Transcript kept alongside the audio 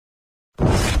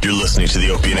You're listening to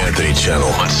the Opie and Anthony channel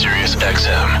on Sirius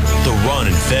XM. The Ron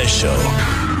and Fez show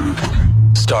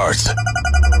starts.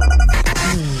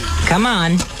 Come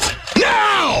on.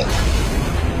 Now!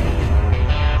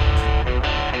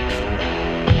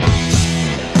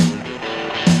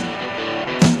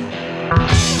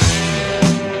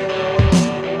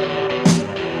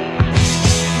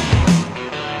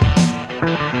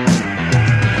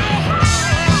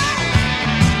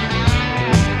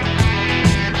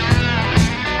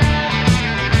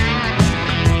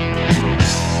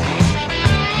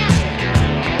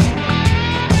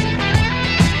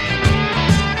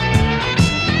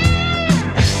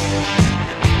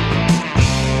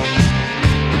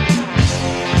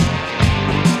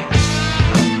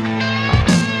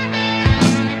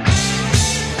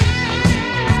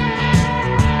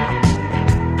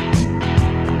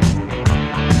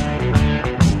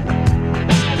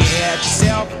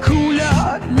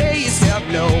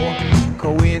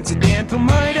 Coincidental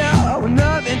murder with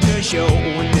nothing to show.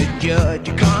 When the judge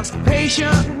of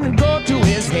constipation go to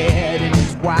his head, and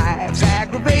his wife's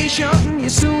aggravation, you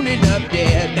soon end up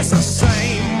dead. It's the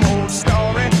same old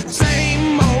story,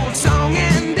 same old song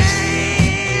and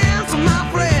dance, my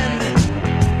friend.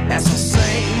 That's the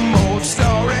same old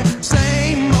story,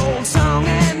 same old song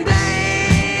and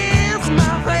dance,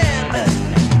 my friend.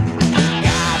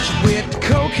 Got you with the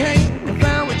cocaine,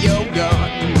 found with your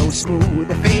gun. No smooth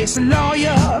face a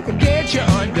lawyer could get you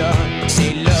undone.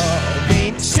 Say love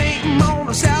ain't the same on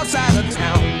the south side of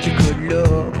town. You could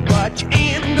look, but you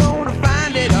ain't gonna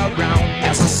find it around.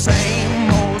 That's the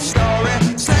same old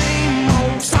story, same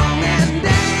old song and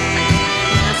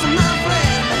dance, my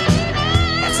friend.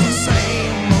 That's the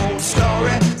same old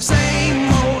story,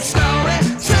 same old story,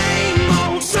 same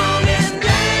old song and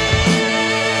dance.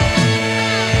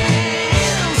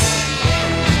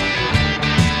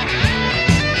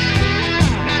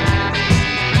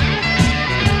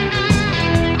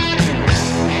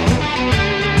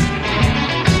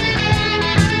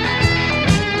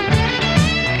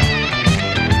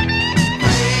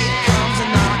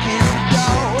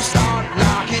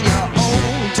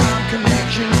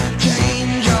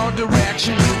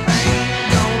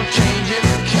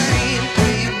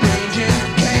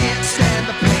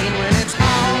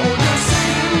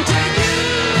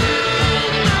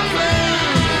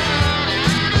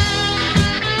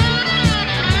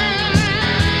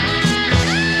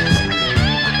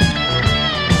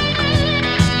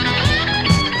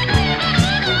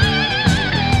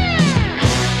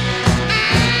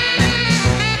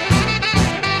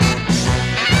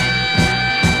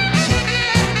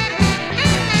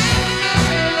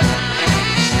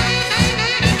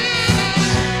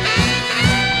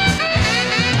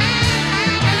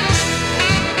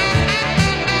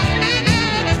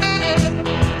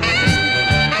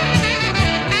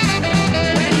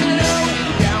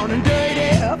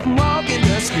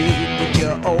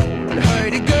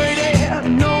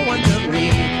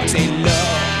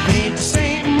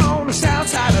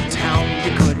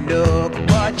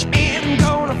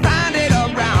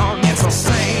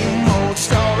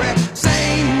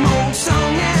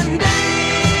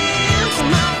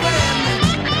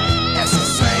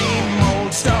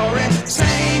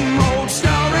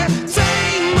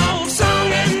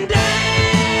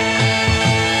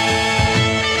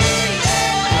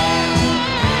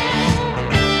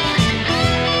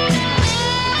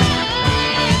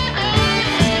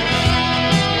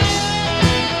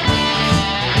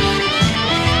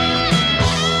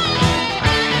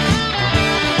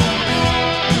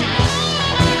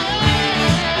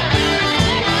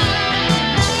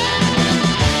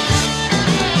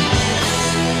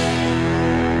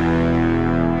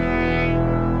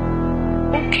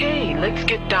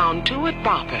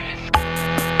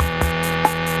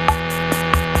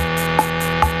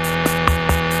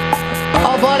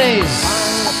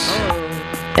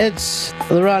 It's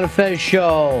the Ron and Fez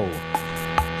show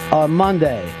on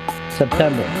Monday,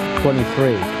 September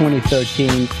 23, 2013.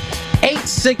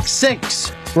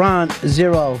 866 Ron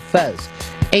Zero Fez.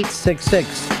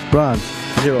 866 Ron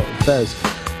Zero Fez.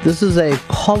 This is a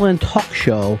call-in talk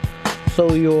show,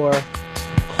 so your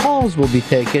calls will be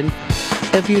taken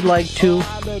if you'd like to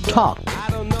talk.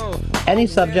 Any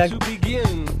subject,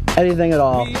 anything at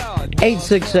all.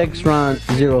 866 Ron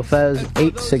Zero Fez.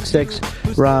 866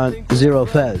 Ron Zero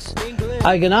Fez.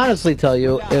 I can honestly tell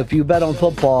you, if you bet on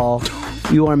football,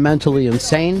 you are mentally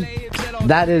insane.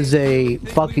 That is a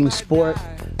fucking sport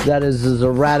that is as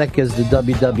erratic as the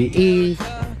WWE.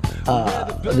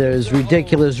 There's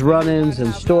ridiculous run-ins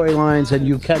and storylines, and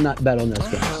you cannot bet on this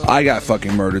guy. I got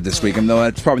fucking murdered this weekend, though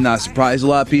that's probably not a surprise to a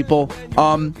lot of people.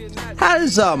 How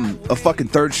does a fucking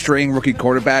third string rookie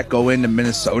quarterback go into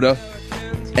Minnesota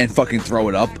and fucking throw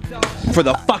it up for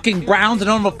the fucking Browns and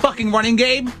own a fucking running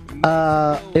game?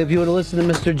 If you would have listened to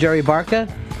Mr. Jerry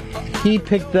Barca, he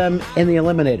picked them in the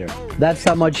eliminator. That's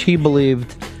how much he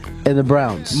believed in the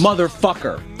Browns.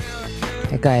 Motherfucker.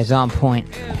 That guy is on point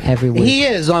every week. He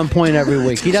is on point every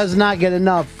week. He does not get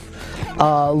enough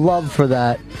love for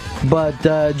that.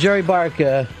 But Jerry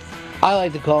Barca, I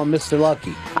like to call him Mr.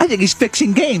 Lucky. I think he's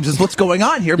fixing games is what's going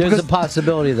on here. There's a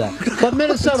possibility of that. But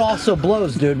Minnesota also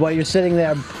blows, dude, while you're sitting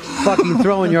there fucking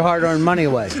throwing your hard-earned money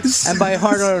away. And by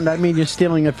hard-earned, I mean you're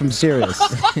stealing it from Sirius.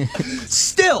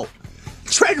 Still,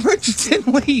 Trent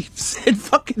Richardson leaves, and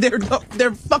fucking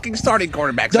they're fucking starting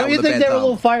quarterbacks. Don't you think they were a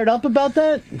little fired up about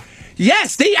that?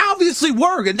 Yes, they obviously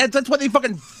were, and that's why they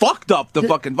fucking fucked up the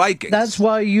fucking Vikings. That's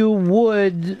why you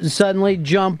would suddenly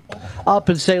jump up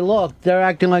and say, look, they're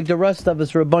acting like the rest of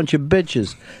us are a bunch of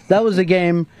bitches. That was a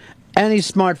game any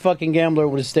smart fucking gambler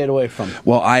would have stayed away from.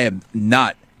 Well, I am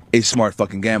not a smart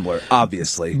fucking gambler,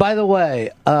 obviously. By the way,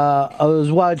 I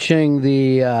was watching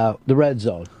the Red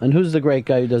Zone, and who's the great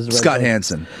guy who does the Red Zone? Scott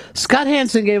Hansen. Scott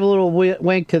Hansen gave a little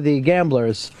wink to the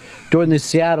gamblers during the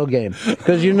Seattle game,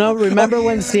 because remember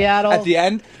when Seattle at the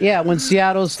end? Yeah, when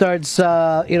Seattle starts,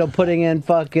 putting in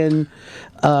fucking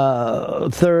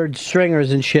third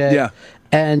stringers and shit. Yeah.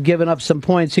 And giving up some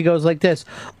points, he goes like this.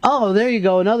 Oh, there you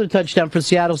go, another touchdown for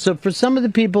Seattle. So for some of the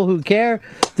people who care,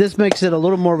 this makes it a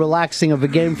little more relaxing of a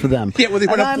game for them. Yeah, well, they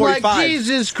went up 45. Like,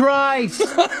 Jesus Christ.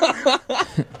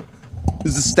 This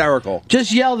is hysterical.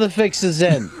 Just yell the fixes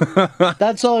in.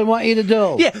 That's all I want you to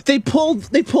do. Yeah, they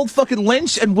pulled fucking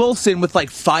Lynch and Wilson with like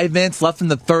 5 minutes left in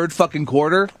the third fucking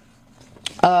quarter.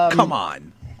 Come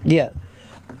on. Yeah.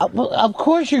 Well, of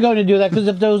course you're going to do that, because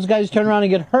if those guys turn around and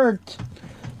get hurt,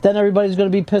 then everybody's going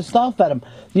to be pissed off at them.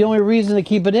 The only reason to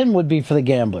keep it in would be for the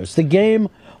gamblers. The game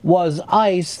was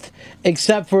iced,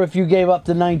 except for if you gave up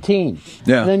the 19.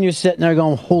 Yeah. And then you're sitting there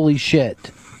going, holy shit.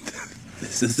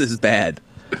 This is bad.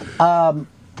 But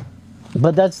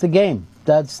that's the game.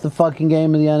 That's the fucking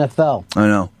game of the NFL. I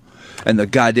know. And the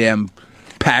goddamn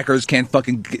Packers can't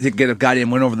fucking get a goddamn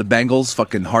win over the Bengals.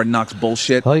 Fucking Hard Knocks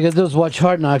bullshit. All you got to do is watch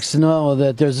Hard Knocks to know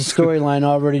that there's a storyline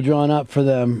already drawn up for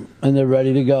them, and they're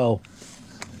ready to go.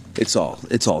 It's all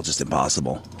just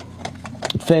impossible.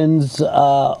 Finns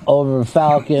over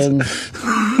Falcons.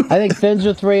 I think Finns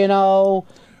are 3-0.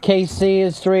 KC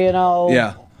is 3-0.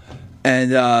 Yeah.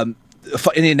 And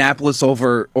Indianapolis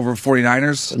over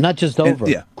 49ers. Not just over.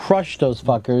 Yeah. Crush those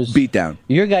fuckers. Beat down.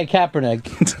 Your guy Kaepernick.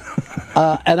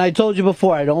 And I told you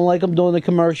before, I don't like him doing the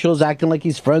commercials, acting like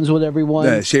he's friends with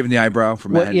everyone. Shaving the eyebrow for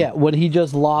Madden. Yeah, when he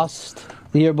just lost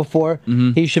the year before,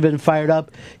 he should have been fired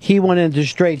up. He went into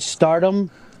straight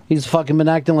stardom. He's fucking been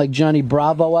acting like Johnny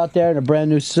Bravo out there in a brand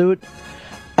new suit.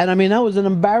 And I mean, that was an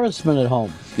embarrassment at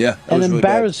home. Yeah. An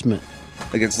embarrassment.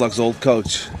 Really against Luck's old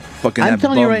coach. Fucking I'm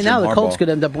telling you right bum, now, Jim the Colts Harbaugh. could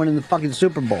end up winning the fucking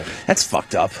Super Bowl. That's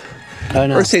fucked up. I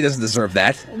know. Irsay doesn't deserve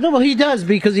that. No, well, he does,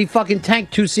 because he fucking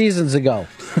tanked 2 seasons ago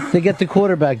to get the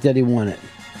quarterback that he wanted.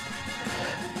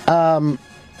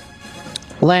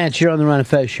 Lance, you're on the Ron and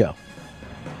Fez show.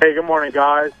 Hey, good morning,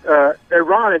 guys. Hey,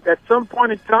 Ron, at some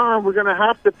point in time, we're going to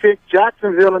have to pick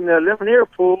Jacksonville in the eliminator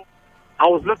pool. I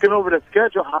was looking over the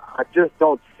schedule. I just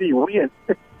don't see when.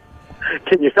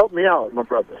 Can you help me out, my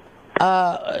brother?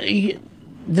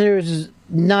 There's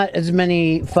not as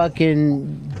many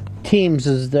fucking teams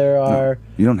as there are.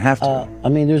 You don't have to. I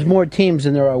mean, there's more teams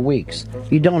than there are weeks.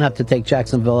 You don't have to take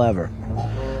Jacksonville ever.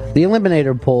 The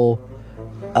eliminator pool,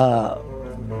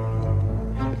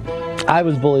 I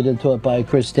was bullied into it by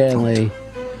Chris Stanley.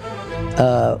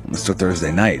 Mr.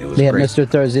 Thursday Night. It was Yeah, great. Mr.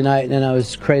 Thursday Night, and I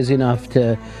was crazy enough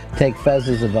to take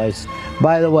Fez's advice.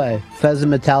 By the way, Fez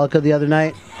and Metallica the other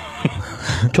night,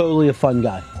 totally a fun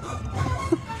guy.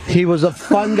 He was a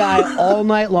fun guy all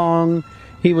night long.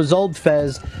 He was old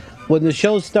Fez. When the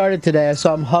show started today, I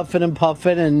saw him huffing and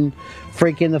puffing and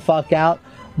freaking the fuck out.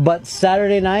 But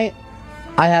Saturday night,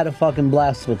 I had a fucking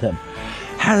blast with him.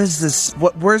 How does this...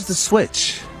 Where's the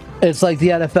switch? It's like the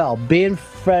NFL. Being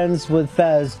friends with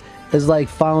Fez is like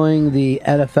following the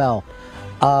NFL.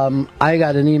 I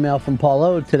got an email from Paul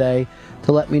O today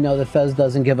to let me know that Fez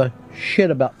doesn't give a shit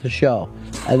about the show.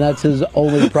 And that's his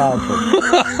only problem.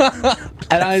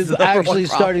 And I'm actually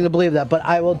starting to believe that. But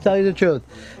I will tell you the truth.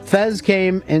 Fez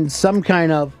came in some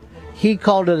kind of... He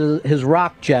called it his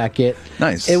rock jacket.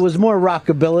 Nice. It was more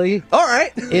rockabilly. All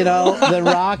right. You know, than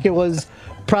rock. It was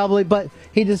probably... But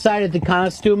he decided to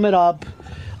costume it up.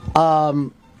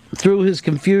 Through his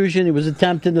confusion, he was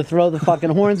attempting to throw the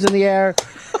fucking horns in the air.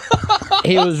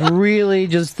 He was really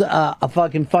just a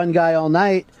fucking fun guy all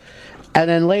night. And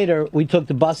then later, we took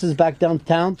the buses back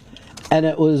downtown, and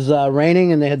it was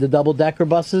raining, and they had the double-decker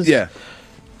buses. Yeah.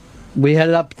 We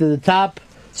headed up to the top,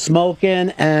 smoking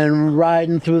and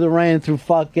riding through the rain through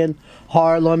fucking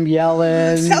Harlem,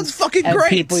 yelling. Sounds fucking and great.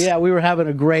 People, yeah, we were having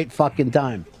a great fucking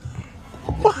time.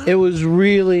 It was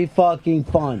really fucking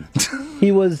fun.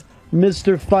 He was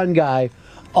Mr. Fun Guy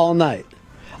all night.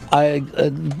 I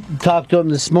talked to him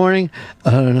this morning.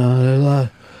 I don't know.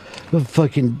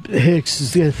 Fucking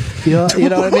Hicks, you know what I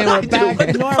mean? We're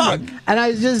back to normal. And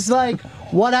I was just like,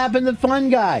 what happened to Fun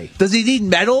Guy? Does he need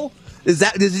metal? Does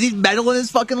he need metal in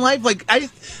his fucking life? Like,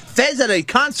 Fez at a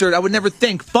concert, I would never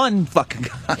think Fun fucking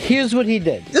guy. Here's what he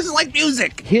did. He doesn't like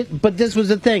music. But this was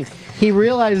the thing. He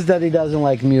realized that he doesn't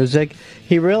like music.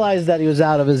 He realized that he was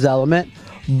out of his element.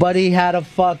 But he had a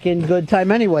fucking good time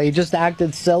anyway. He just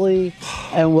acted silly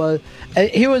and was...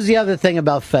 Here was the other thing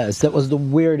about Fez that was the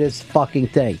weirdest fucking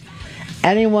thing.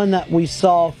 Anyone that we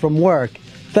saw from work,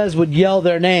 Fez would yell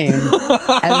their name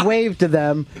and wave to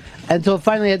them until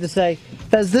finally he had to say,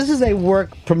 Fez, this is a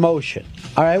work promotion.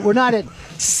 All right? We're not at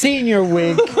Senior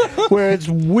Week where it's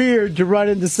weird to run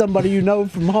into somebody you know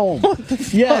from home.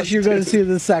 Yes, you're going to see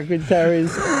the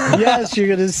secretaries. Yes, you're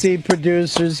going to see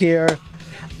producers here.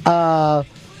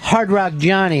 Hard Rock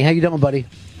Johnny, how you doing, buddy?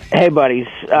 Hey, buddies.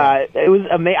 It was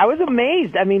I was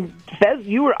amazed. I mean, Fez,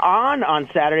 you were on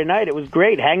Saturday night. It was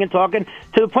great, hanging, talking,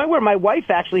 to the point where my wife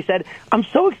actually said, I'm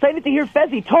so excited to hear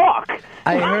Fezzy talk.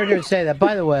 I heard her say that.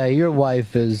 By the way, your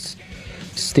wife is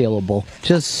stealable.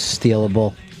 Just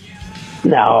stealable.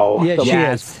 No. Yeah, she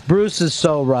is. Bruce is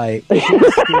so right. She's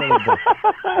stealable.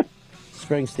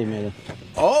 Springsteen made it.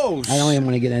 Oh, I don't even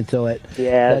want to get into it.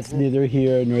 Yeah. That's neither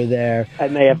here nor there. I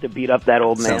may have to beat up that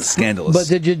old man. Sounds scandalous. But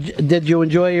did you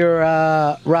enjoy your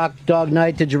rock dog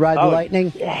night? Did you ride the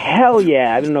lightning? Hell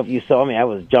yeah. I don't know if you saw me. I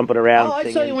was jumping around. Oh, I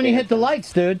singing, saw you when you hit the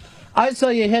lights, dude. I saw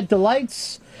you hit the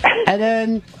lights, and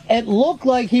then it looked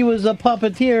like he was a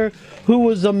puppeteer who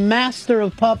was a master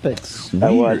of puppets.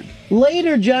 I was.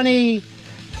 Later, Johnny,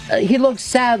 he looked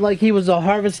sad, like he was a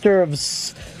harvester of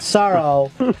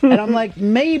sorrow. And I'm like,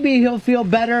 maybe he'll feel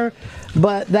better,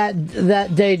 but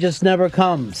that day just never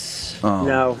comes. Oh.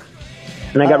 No.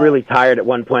 And I got really tired at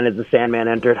one point as the Sandman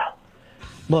entered.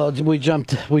 Well, we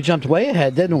jumped way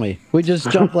ahead, didn't we? We just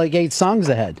jumped like 8 songs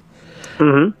ahead.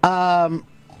 Mm-hmm.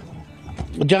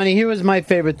 Johnny, here was my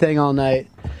favorite thing all night.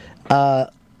 You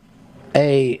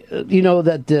know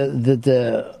that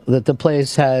the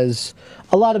place has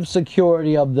a lot of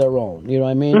security of their own. You know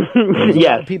what I mean? There's a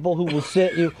lot of people who will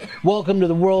sit you. Welcome to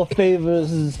the world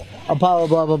famous Apollo,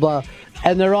 blah blah blah,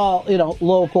 and they're all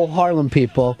local Harlem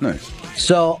people. Nice.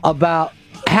 So about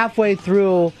halfway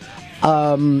through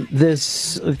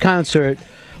this concert,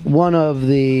 one of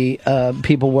the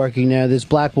people working there, this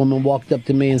black woman, walked up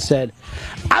to me and said,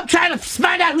 I'm trying to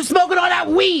find out who's smoking all that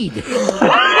weed.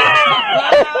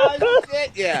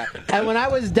 Shit, yeah. And when I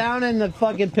was down in the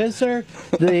fucking pisser,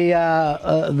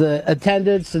 the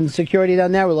attendants and security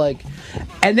down there were like,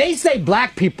 and they say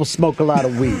black people smoke a lot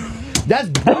of weed. That's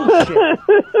bullshit.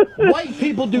 White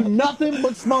people do nothing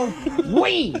but smoke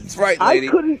weed. That's right, lady.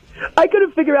 I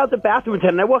couldn't figure out the bathroom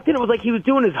attendant. I walked in, it was like he was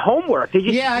doing his homework.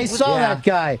 I saw that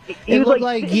guy. It looked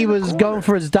like he was going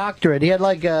for his doctorate. He had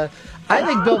like I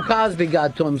think Bill Cosby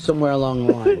got to him somewhere along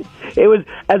the line. It was,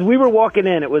 as we were walking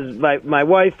in, it was my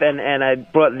wife and I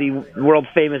brought the world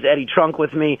famous Eddie Trunk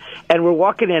with me, and we're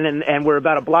walking in and we're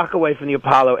about a block away from the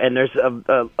Apollo, and there's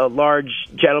a large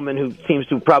gentleman who seems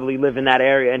to probably live in that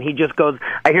area, and he just goes,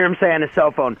 I hear him say on his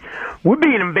cell phone, we're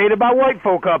being invaded by white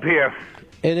folk up here.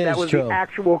 It is That was true. the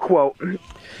actual quote.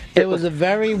 It was a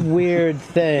very weird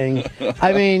thing.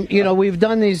 I mean, we've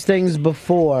done these things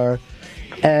before,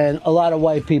 and a lot of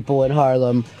white people in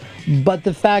Harlem, but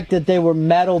the fact that they were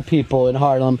metal people in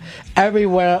Harlem,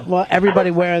 everybody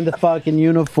wearing the fucking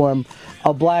uniform,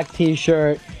 a black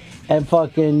T-shirt, and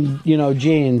fucking,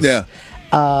 jeans. Yeah.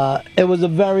 It was a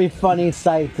very funny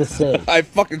sight to see. I'm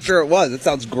fucking sure it was. It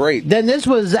sounds great. Then this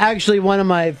was actually one of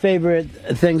my favorite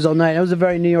things all night. It was a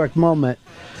very New York moment.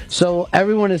 So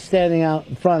everyone is standing out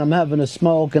in front. I'm having a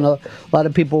smoke, and a lot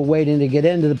of people waiting to get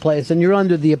into the place. And you're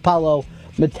under the Apollo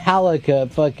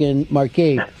Metallica fucking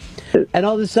marquee. And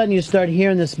all of a sudden you start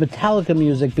hearing this Metallica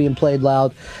music being played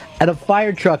loud, and a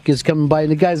fire truck is coming by,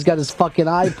 and the guy's got his fucking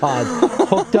iPod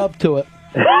hooked up to it.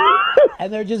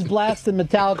 And they're just blasting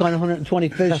Metallica on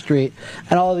 125th Street,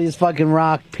 and all these fucking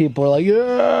rock people are like,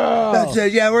 yeah! That's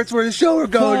it, yeah, that's where the show we're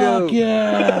going Fuck to.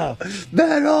 yeah!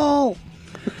 Metal!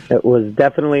 It was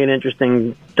definitely an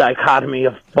interesting dichotomy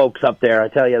of folks up there, I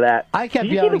tell you that. I kept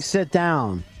yelling, sit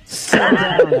down. Sit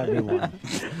down, everyone.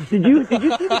 Did you see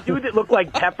the dude that looked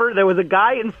like Pepper? There was a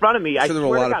guy in front of me. I Sure, there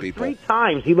were a swear lot to of God, people. 3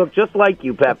 times he looked just like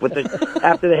you, Pep,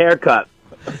 after the haircut.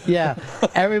 Yeah,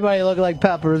 everybody looked like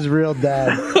Pepper's real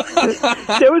dad.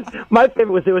 My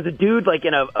favorite was a dude like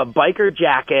in a biker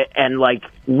jacket and like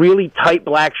really tight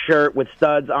black shirt with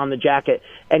studs on the jacket,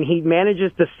 and he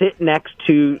manages to sit next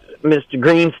to Mr.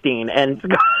 Greenstein, and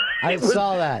I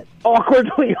saw that.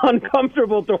 Awkwardly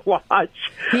uncomfortable to watch.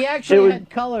 He actually had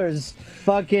colors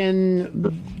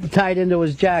fucking tied into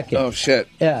his jacket. Oh shit!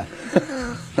 Yeah,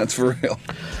 that's for real.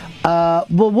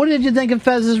 Well, what did you think of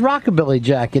Fez's rockabilly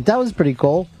jacket? That was pretty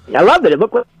cool. I loved it. It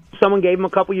looked like someone gave him a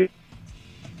couple years.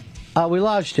 We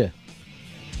lost you.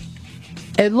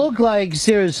 It looked like,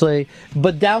 seriously,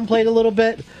 but downplayed a little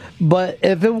bit. But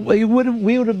if we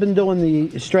would have been doing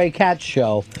the Stray Cats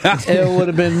show, it would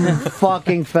have been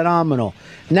fucking phenomenal.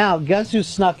 Now, guess who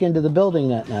snuck into the building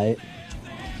that night?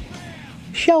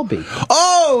 Shelby.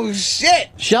 Oh, shit!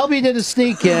 Shelby did a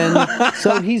sneak in,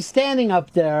 so he's standing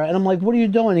up there, and I'm like, what are you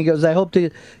doing? He goes, I hope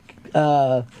to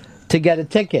get a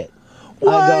ticket.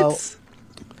 What? I go,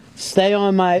 stay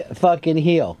on my fucking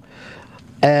heel.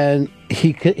 And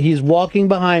he's walking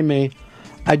behind me.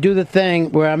 I do the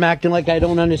thing where I'm acting like I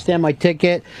don't understand my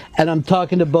ticket, and I'm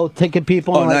talking to both ticket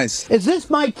people. Oh, I'm like, nice. Is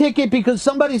this my ticket? Because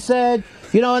somebody said,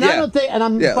 and I don't think, and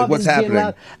I'm fucking what's happening?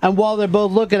 loud. And while they're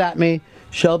both looking at me,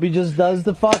 Shelby just does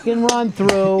the fucking run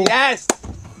through. Yes!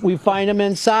 We find him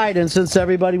inside, and since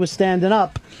everybody was standing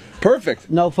up, perfect.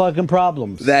 No fucking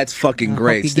problems. That's fucking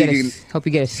great. Hope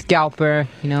you get a scalper,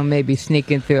 maybe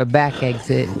sneaking through a back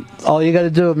exit. All you got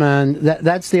to do, man,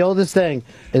 that's the oldest thing,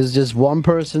 is just one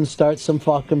person starts some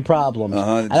fucking problems.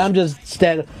 And I'm just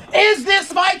standing, is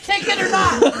this my ticket or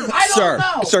not? I don't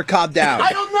know. Sir, calm down.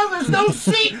 I don't know. There's no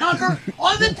seat number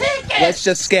on the ticket. Let's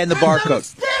just scan the barcode.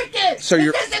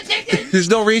 Sir, there's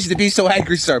no reason to be so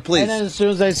angry, sir, please. And then as soon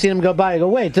as I see him go by, I go,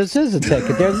 wait, this is a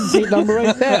ticket. There's a seat number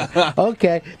right there.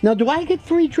 Okay. Now, do I get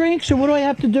 3 drinks, or what do I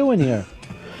have to do in here?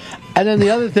 And then the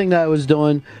other thing that I was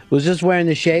doing was just wearing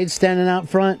the shades, standing out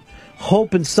front,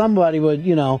 hoping somebody would,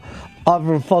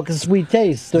 offer a fucking sweet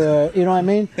taste, or, you know what I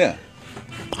mean? Yeah.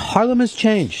 Harlem has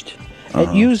changed.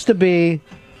 It used to be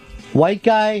white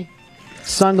guy,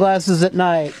 sunglasses at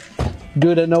night,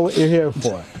 dude, I know what you're here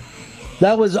for.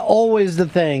 That was always the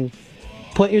thing.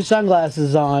 Put your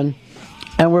sunglasses on,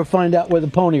 and we'll find out where the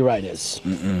pony ride is.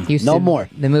 No more.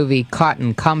 The movie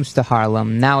Cotton Comes to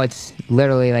Harlem. Now it's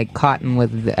literally like cotton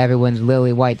with everyone's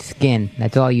lily white skin.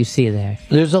 That's all you see there.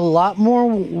 There's a lot more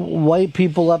white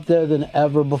people up there than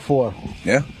ever before.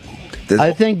 Yeah.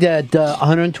 I think that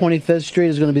 125th Street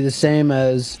is going to be the same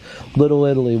as Little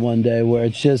Italy one day, where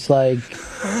it's just like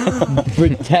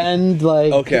pretend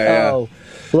like,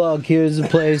 look, here's a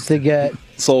place to get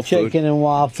soul chicken and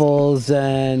waffles,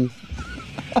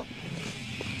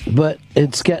 but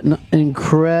it's getting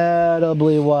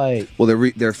incredibly white. Well,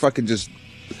 they're fucking just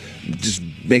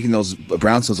making those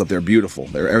brownstones up there beautiful.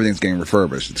 Everything's getting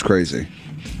refurbished. It's crazy.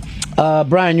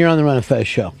 Brian, you're on the Run of Fez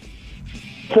show.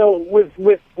 So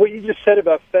with what you just said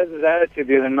about Fez's attitude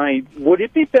the other night, would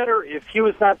it be better if he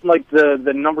was not like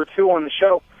the number 2 on the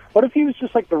show? What if he was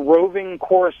just like the roving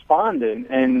correspondent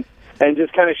and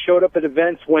just kind of showed up at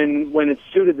events when it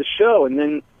suited the show, and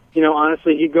then,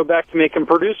 honestly, he'd go back to making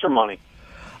producer money?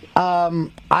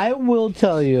 I will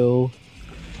tell you,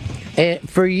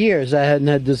 for years I hadn't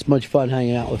had this much fun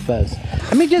hanging out with Fez.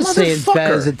 I mean, just seeing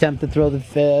Fez attempt to throw the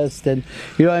fist, and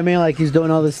you know what I mean, like he's doing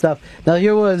all this stuff. Now,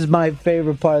 here was my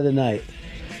favorite part of the night.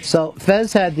 So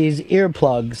Fez had these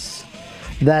earplugs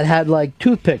that had like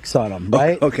toothpicks on them,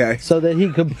 right? Okay. So that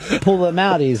he could pull them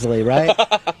out easily, right?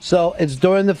 So it's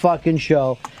during the fucking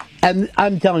show, and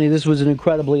I'm telling you, this was an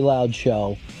incredibly loud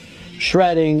show,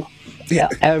 shredding. Yeah,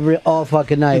 all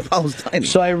fucking night.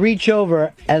 So I reach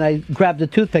over and I grab the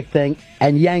toothpick thing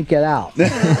and yank it out.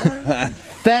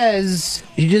 Fez,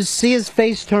 you just see his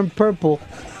face turn purple,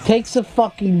 takes a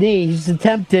fucking knee. He's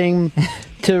attempting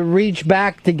to reach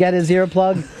back to get his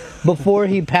earplug before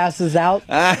he passes out.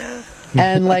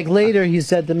 And like later he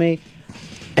said to me,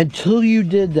 until you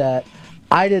did that,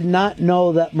 I did not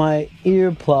know that my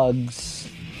earplugs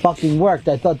fucking worked.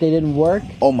 I thought they didn't work.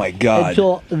 Oh my god!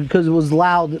 Because it was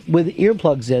loud with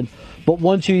earplugs in. But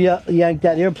once you yanked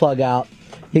that earplug out,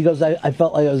 he goes, I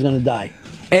felt like I was going to die.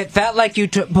 It felt like you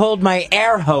pulled my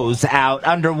air hose out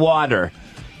underwater,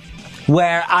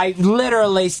 where I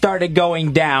literally started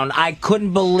going down. I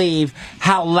couldn't believe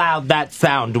how loud that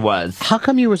sound was. How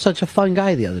come you were such a fun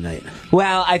guy the other night?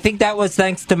 Well, I think that was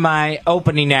thanks to my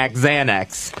opening act,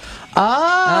 Xanax.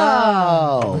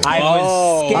 Oh. I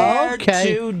was scared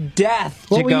to death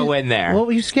to go in there. What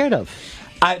were you scared of?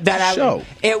 It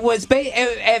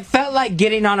felt like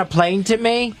getting on a plane to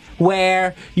me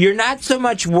where you're not so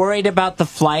much worried about the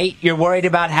flight, you're worried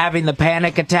about having the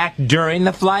panic attack during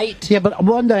the flight. Yeah, but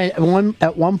one day, at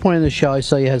one point in the show, I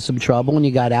saw you had some trouble and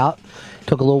you got out,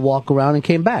 took a little walk around, and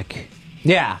came back.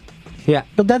 Yeah. Yeah.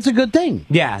 But that's a good thing.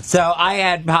 Yeah, so I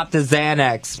had popped a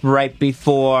Xanax right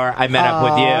before I met up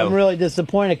with you. I'm really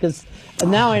disappointed because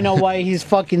now I know why he's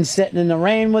fucking sitting in the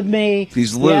rain with me.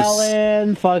 He's loose.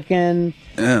 Yelling, fucking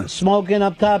smoking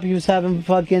up top. He was having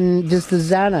fucking just the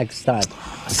Xanax time.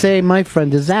 Say, my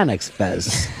friend, the Xanax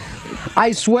Fez.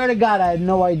 I swear to God, I had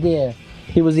no idea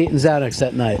he was eating Xanax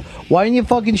that night. Why didn't you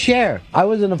fucking share? I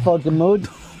was in a fucking mood.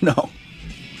 No.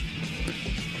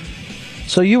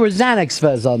 So you were Xanax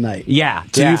Fez all night. Yeah.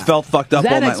 So you felt fucked up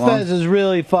all night long? Xanax Fez is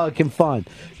really fucking fun.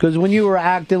 Because when you were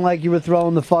acting like you were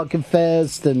throwing the fucking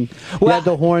fist and you had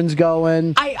the horns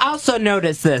going. I also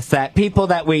noticed this, that people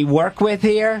that we work with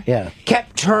here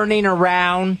kept turning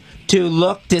around to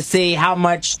look to see how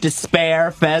much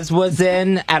despair Fez was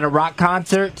in at a rock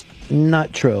concert.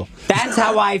 Not true. That's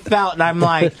how I felt, and I'm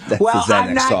like, well, the Xanax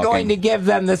I'm not talking. going to give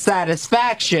them the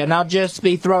satisfaction. I'll just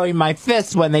be throwing my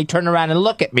fists when they turn around and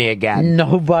look at me again.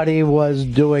 Nobody was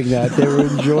doing that. They were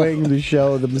enjoying the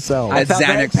show themselves. I felt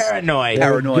very paranoid.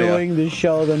 They were doing the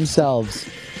show themselves.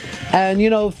 And, you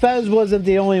know, Fez wasn't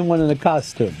the only one in a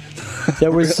costume.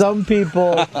 There were some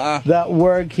people that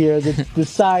work here that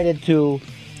decided to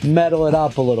metal it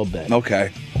up a little bit.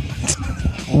 Okay.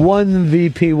 One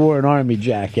VP wore an army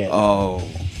jacket. Oh,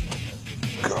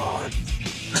 God.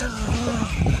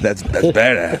 That's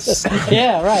badass.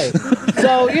 Yeah, right.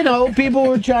 So, you know, people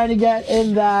were trying to get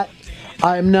in that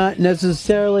I'm not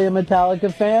necessarily a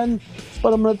Metallica fan,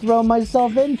 but I'm going to throw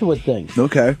myself into a thing.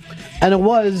 Okay. And it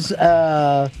was,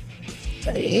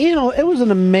 you know, it was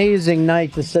an amazing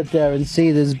night to sit there and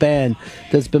see this band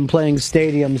that's been playing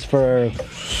stadiums for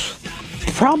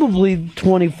probably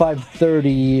 25,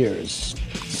 30 years.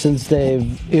 Since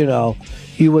they've, you know,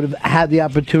 you would have had the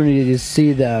opportunity to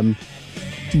see them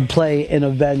play in a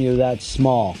venue that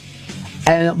small.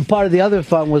 And part of the other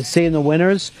fun was seeing the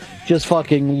winners just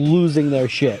fucking losing their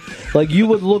shit. Like, you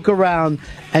would look around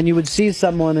and you would see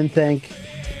someone and think,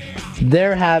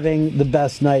 they're having the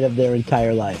best night of their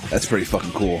entire life. That's pretty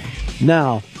fucking cool.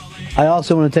 Now, I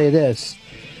also want to tell you this.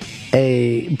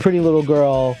 A pretty little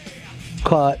girl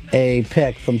caught a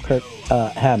pic from Kirk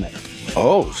Hammett.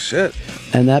 Oh, shit.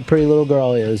 And that pretty little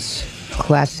girl is...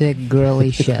 Classic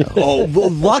girly show. Oh,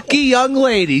 lucky young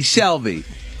lady, Shelby.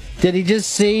 Did he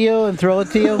just see you and throw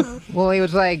it to you? Well, he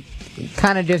was like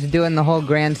kind of just doing the whole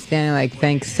grandstanding, like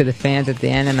thanks to the fans at the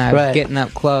end, and I was getting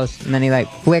up close, and then he like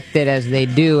flicked it as they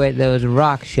do at those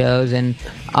rock shows, and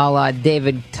a la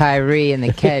David Tyree in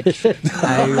The Catch.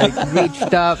 I like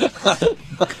reached up,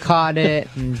 caught it,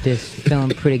 and just feeling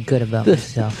pretty good about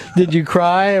myself. Did you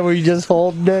cry, or were you just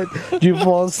holding it? Did you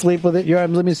fall asleep with it in your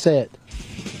arms? Let me say it.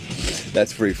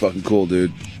 That's pretty fucking cool,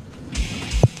 dude.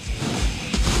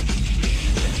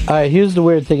 Alright, here's the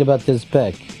weird thing about this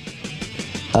pic.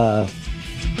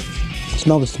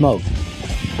 Smell the smoke.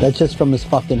 That's just from his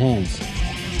fucking hands.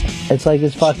 It's like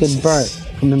it's fucking burnt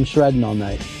from him shredding all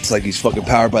night. It's like he's fucking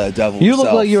powered by the devil You himself.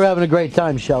 look like you were having a great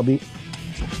time, Shelby.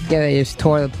 Yeah, they just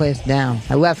tore the place down.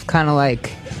 I left kind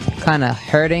of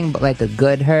hurting, but like a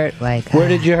good hurt. Like, where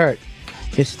did you hurt?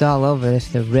 Just all over.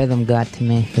 Just the rhythm got to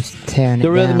me. Just tearing it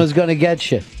The rhythm down. was going to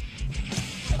get you.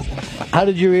 How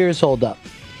did your ears hold up?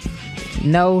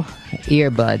 No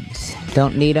earbuds.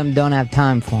 Don't need them. Don't have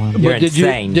time for them. You're did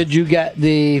insane. Did you get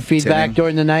the feedback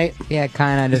during the night? Yeah,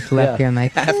 kind of just left here and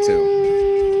like, have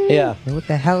to. Yeah. What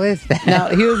the hell is that? Now,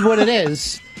 here's what it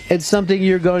is. It's something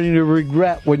you're going to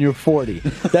regret when you're 40.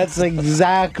 That's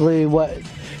exactly what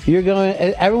you're going.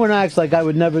 Everyone acts like I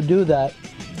would never do that.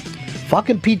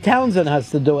 Fucking Pete Townsend has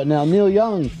to do it now. Neil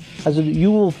Young has to.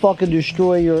 You will fucking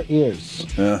destroy your ears.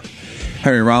 Yeah.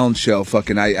 Henry Rollins show,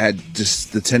 fucking, I had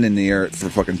just the tin in the ear for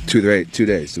fucking 2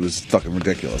 days. It was fucking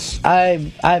ridiculous.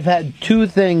 I've had two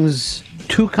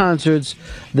concerts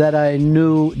that I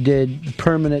knew did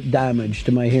permanent damage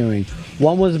to my hearing.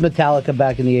 One was Metallica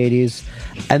back in the 80s,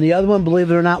 and the other one, believe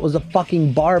it or not, was a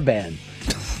fucking bar band.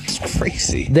 It's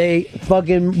crazy. They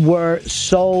fucking were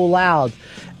so loud,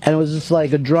 and it was just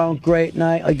like a drunk, great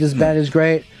night, like this band is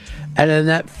great, and then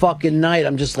that fucking night,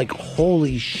 I'm just like,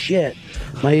 holy shit,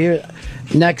 my ear...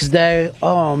 Next day,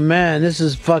 oh man, this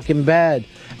is fucking bad.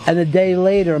 And a day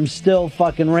later, I'm still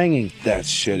fucking ringing. That's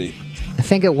shitty. I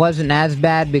think it wasn't as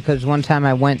bad because one time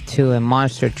I went to a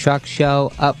monster truck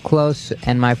show up close,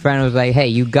 and my friend was like, hey,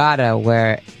 you gotta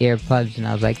wear earbuds. And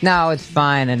I was like, no, it's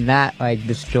fine. And that like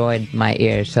destroyed my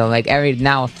ears. So like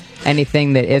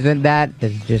anything that isn't that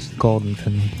is just golden for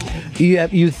me.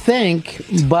 You think,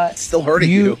 but still hurting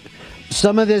you.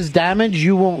 some of this damage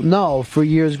you won't know for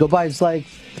years go by. It's like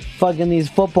fucking these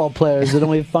football players that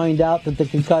only find out that the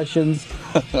concussions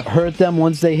hurt them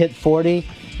once they hit 40.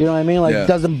 You know what I mean? Like, it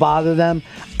doesn't bother them.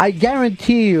 I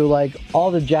guarantee you, like,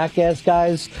 all the Jackass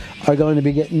guys are going to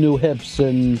be getting new hips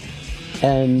and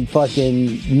fucking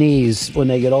knees when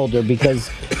they get older,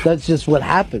 because that's just what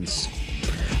happens.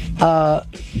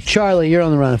 Charlie, you're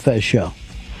on the Ron and Fez show.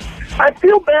 I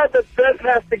feel bad that Fez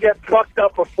has to get fucked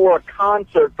up before a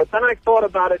concert, but then I thought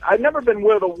about it. I've never been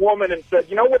with a woman and said,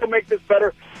 you know what will make this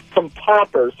better? Some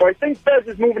poppers. So I think Fez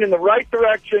is moving in the right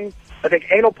direction. I think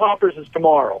anal poppers is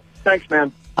tomorrow. Thanks,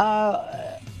 man.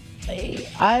 I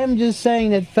am just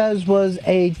saying that Fez was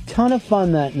a ton of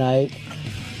fun that night.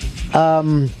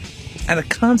 At a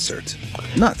concert.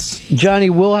 Nuts. Johnny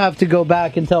will have to go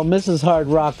back and tell Mrs. Hard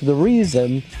Rock the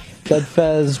reason that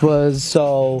Fez was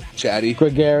so chatty,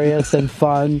 gregarious, and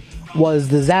fun was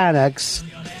the Xanax.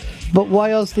 But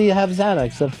why else do you have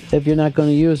Xanax if you're not going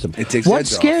to use them? It takes what edge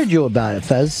scared off. you about it,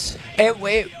 Fez?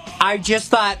 I just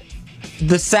thought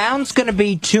the sound's going to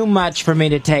be too much for me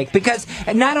to take, because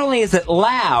not only is it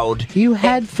loud... You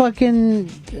had fucking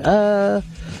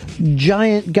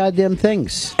giant goddamn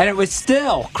things. And it was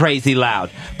still crazy loud.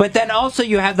 But then also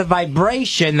you have the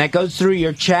vibration that goes through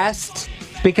your chest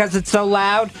because it's so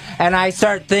loud. And I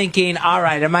start thinking, all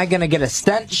right, am I going to get a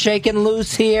stent shaken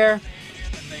loose here?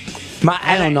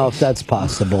 I don't know if that's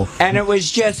possible. And it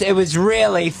was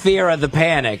really fear of the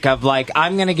panic of like,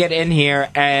 I'm going to get in here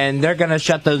and they're going to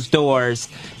shut those doors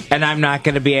and I'm not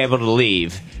going to be able to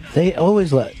leave. They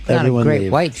always let everyone Not a great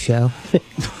leave. white show.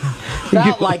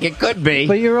 Felt like it could be.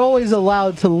 But you're always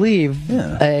allowed to leave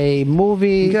a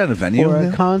movie You got a venue, or a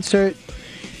yeah. concert.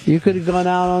 You could have gone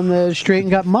out on the street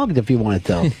and got mugged if you wanted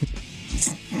to.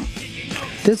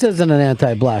 This isn't an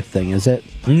anti-black thing, is it?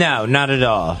 No, not at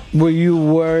all. Were you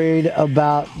worried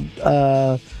about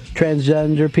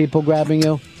transgender people grabbing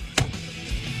you?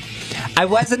 I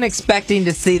wasn't expecting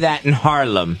to see that in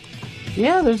Harlem.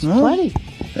 Yeah, there's plenty.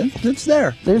 It's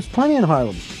there. There's plenty in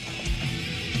Harlem.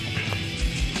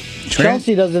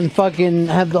 Chelsea doesn't fucking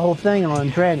have the whole thing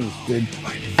on trannies, dude.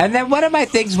 And then one of my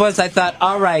things was I thought,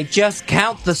 all right, just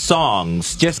count the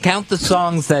songs. Just count the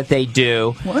songs that they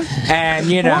do. What? And,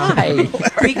 you know. Why?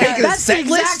 Because That's the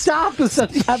exact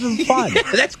opposite of having fun.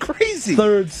 That's crazy.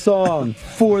 Third song,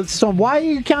 fourth song. Why are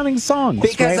you counting songs?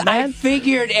 Because right, I man?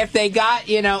 figured if they got,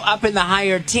 up in the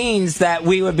higher teens that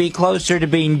we would be closer to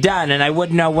being done and I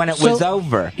wouldn't know when it was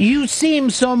over. You seem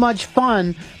so much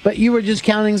fun, but you were just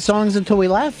counting songs until we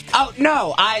left? Oh,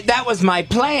 no, that was my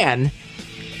plan.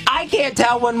 I can't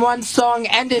tell when one song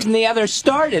ended and the other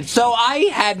started, so I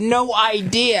had no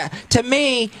idea. To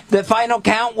me, the final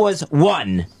count was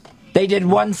 1. They did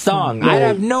one song. I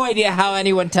have no idea how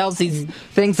anyone tells these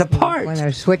things apart. When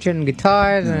they're switching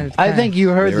guitars. And I think you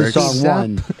heard Lyrics. the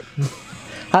song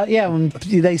 1. Yeah, when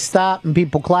they stop and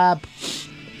people clap.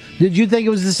 Did you think it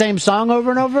was the same song over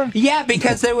and over? Yeah,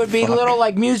 because there would be little,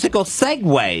 musical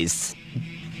segues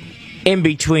in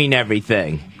between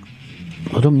everything.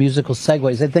 Little musical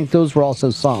segues. I think those were also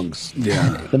songs.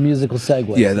 Yeah. The musical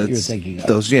segues Yeah, that that's you're thinking of.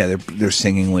 those. Yeah, they're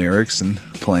singing lyrics and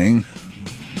playing.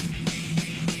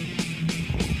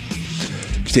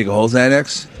 Did you take a whole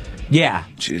Xanax? Yeah.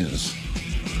 Jesus.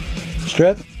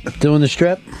 Strip? Doing the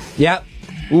strip? Yep.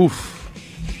 Oof.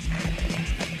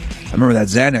 I remember that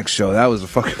Xanax show. That was a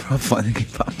fucking rough fun to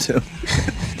keep up to.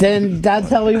 Then that's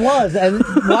how he was. And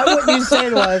why wouldn't you say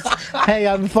to us, hey,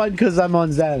 I'm fun because I'm on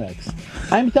Xanax?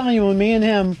 I'm telling you, when me and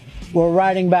him were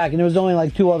riding back, and there was only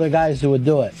like 2 other guys who would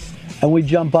do it, and we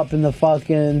jump up in the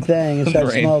fucking thing and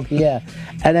start Rain. smoking, yeah.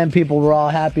 And then people were all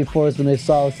happy for us when they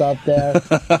saw us up there.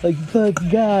 Like, fuck,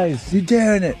 guys. You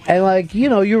doing it? And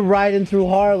you're riding through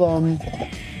Harlem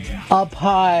up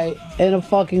high in a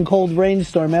fucking cold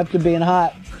rainstorm after being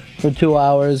hot for 2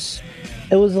 hours.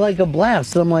 It was like a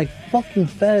blast. And I'm like, fucking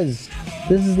Fez.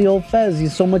 This is the old Fez.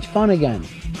 He's so much fun again.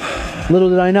 Little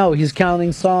did I know, he's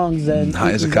counting songs and...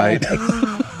 High as a kite.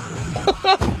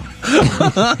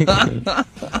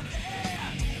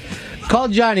 Call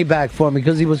Johnny back for me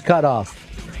because he was cut off.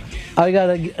 I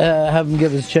gotta have him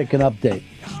give his chick an update.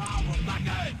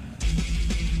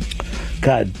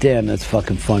 God damn, that's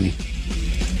fucking funny.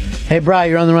 Hey, Bri,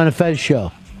 you're on the Run of Fez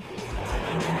show.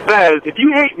 Fez, if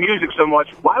you hate music so much,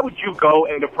 why would you go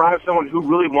and deprive someone who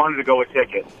really wanted to go a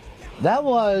ticket? That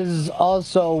was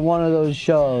also one of those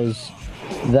shows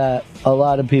that a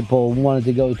lot of people wanted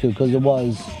to go to because it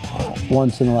was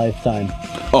once in a lifetime.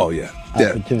 Oh, yeah.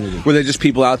 Opportunity. Were they just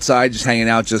people outside just hanging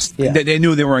out? They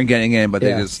knew they weren't getting in, but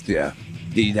Yeah. they just,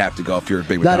 you'd have to go if you're a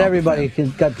big Not Metallica everybody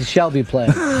fan. got the Shelby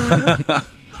playing.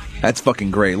 That's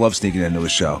fucking great. Love sneaking into a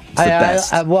show. It's the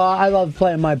best. I love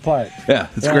playing my part. Yeah,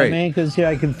 it's You know great. what I mean? Because here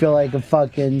I can feel like a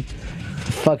fucking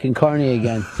carny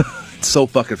again. It's so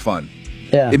fucking fun.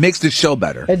 Yeah. It makes the show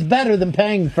better. It's better than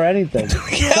paying for anything.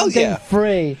 Hell Something yeah.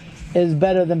 free is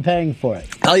better than paying for it.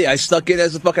 Hell yeah, I stuck in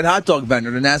as a fucking hot dog vendor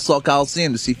in the Nassau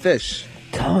Coliseum to see Fish.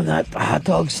 Telling that hot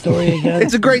dog story again.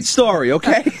 It's a great story,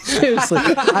 okay? Seriously,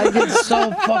 I get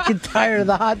so fucking tired of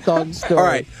the hot dog story. All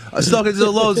right, I was stuck into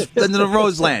the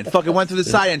Roseland. Fucking went through the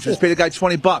side entrance, paid the guy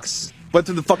 $20. Went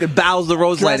through the fucking bowels of the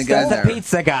Roseland and got in there. The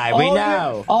pizza guy, we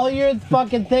know. All your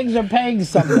fucking things are paying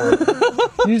someone.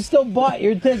 You still bought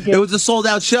your ticket. It was a sold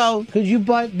out show. Because you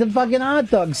bought the fucking hot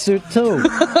dog suit, too.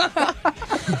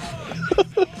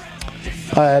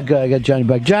 All right, good. I got Johnny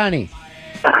back. Johnny.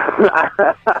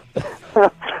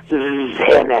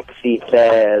 Xanax, he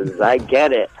says. I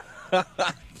get it.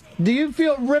 Do you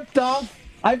feel ripped off?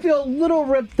 I feel a little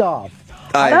ripped off.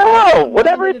 No,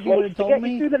 whatever it If you takes would've to told get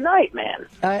me, you through the night, man.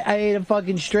 I ate a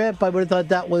fucking strip. I would have thought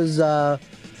that was a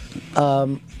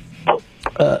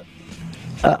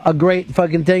great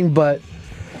fucking thing, but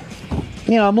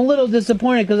you know, I'm a little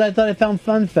disappointed because I thought I found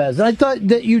Fun Fest. And I thought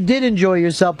that you did enjoy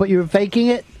yourself, but you were faking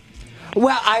it.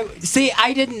 Well,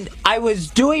 I was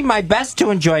doing my best to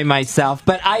enjoy myself,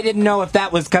 but I didn't know if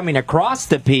that was coming across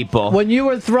to people. When you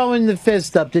were throwing the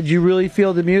fist up, did you really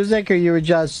feel the music, or you were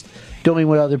just doing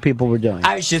what other people were doing?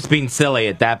 I was just being silly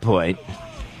at that point.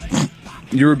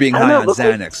 You were being I don't high know, on look like-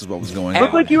 Xanax is what was going It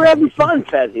looked on. like you were having fun,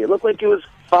 Fezzy. It looked like it was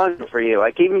fun for you.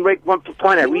 Like, even at one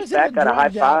point, I reached back, got a high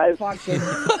five.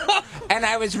 And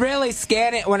I was really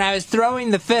scanning, when I was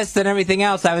throwing the fist and everything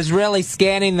else, I was really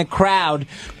scanning the crowd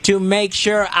to make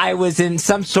sure I was in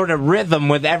some sort of rhythm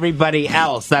with everybody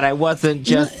else, that I wasn't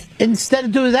just... Instead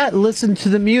of doing that, listen to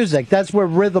the music. That's where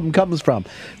rhythm comes from.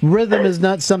 Rhythm is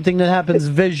not something that happens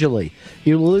visually.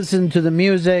 You listen to the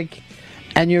music,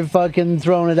 and you're fucking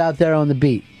throwing it out there on the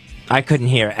beat. I couldn't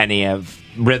hear any of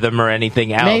rhythm or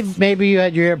anything else. Maybe you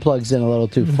had your earplugs in a little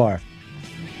too far.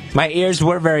 My ears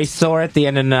were very sore at the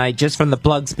end of the night just from the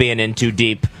plugs being in too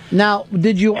deep. Now,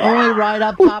 did you only ride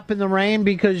up Pop in the Rain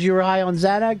because you were high on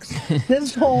Xanax?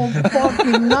 This whole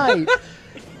fucking night.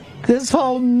 This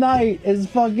whole night is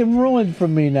fucking ruined for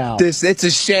me now. It's a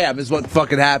sham is what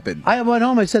fucking happened. I went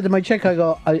home, I said to my chick, I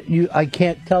go, I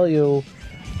can't tell you,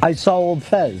 I saw old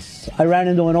Fez. I ran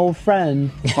into an old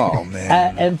friend Oh,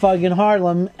 man. in fucking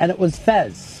Harlem, and it was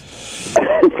Fez.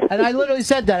 And I literally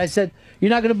said that. I said, you're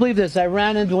not going to believe this. I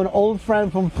ran into an old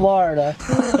friend from Florida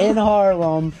in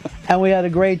Harlem, and we had a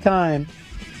great time.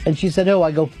 And she said, oh,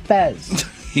 I go, Fez.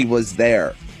 He was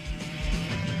there.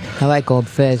 I like Old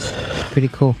Fez. Pretty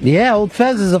cool. Yeah, old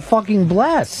Fez is a fucking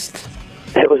blast.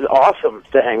 It was awesome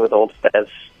to hang with old Fez.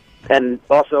 And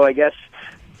also, I guess,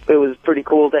 it was pretty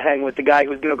cool to hang with the guy who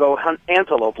was going to go hunt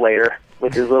antelope later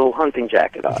with his little hunting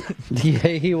jacket on. Yeah,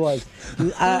 he was.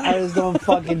 I was doing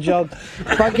fucking joke.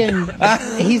 Fucking,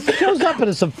 he shows up in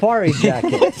a safari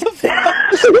jacket.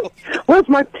 Where's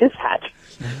my piss hat?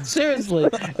 Seriously,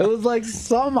 it was like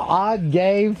some odd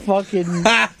gay fucking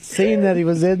scene that he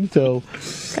was into.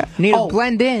 Need to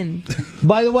blend in.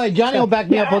 By the way, Johnny will back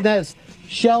me up on this.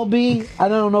 Shelby, I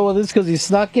don't know whether it's because he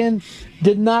snuck in,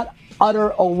 did not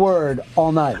utter a word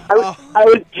all night. I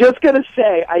was just going to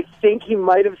say, I think he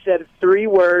might have said 3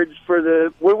 words for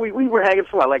the... We were hanging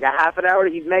for, like, a half an hour.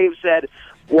 He may have said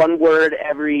 1 word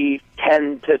every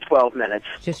 10 to 12 minutes.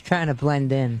 Just trying to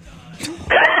blend in.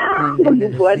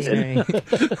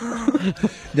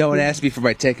 No one asked me for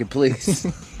my ticket, please.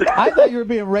 I thought you were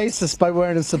being racist by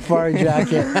wearing a safari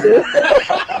jacket.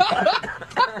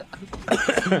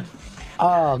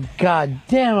 Oh, god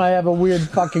damn, I have a weird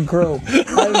fucking crew.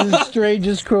 I have the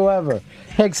strangest crew ever.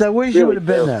 Hicks, I wish you would have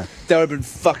been there. That would have been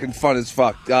fucking fun as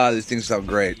fuck. Ah, these things sound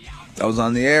great. I was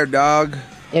on the air, dog.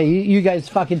 Yeah, you guys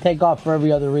fucking take off for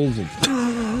every other reason.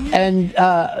 And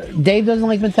Dave doesn't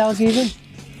like Metallica either?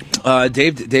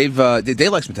 Dave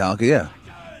likes Metallica, yeah.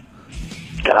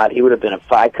 God, he would have been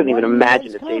I couldn't even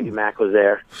imagine if Davey Mack was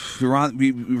there.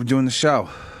 We were doing the show.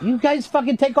 You guys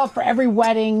fucking take off for every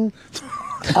wedding.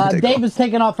 Dave has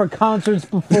taken off for concerts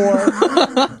before.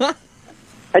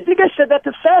 I think I said that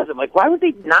to Fez. I'm like, why would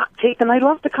they not take the night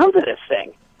off to come to this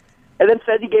thing? And then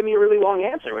Fez, he gave me a really long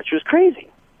answer, which was crazy.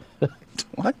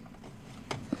 What?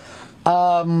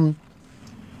 All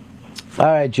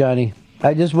right, Johnny.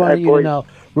 I just wanted you to know.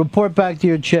 Report back to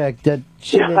your chick that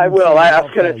she didn't I will.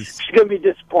 see She's gonna be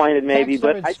disappointed, maybe, Text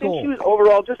her but at I think school. she was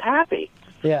overall just happy.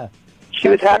 Yeah. She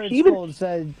was Text her happy. at She even school and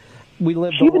said we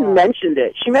lived She a even lot. mentioned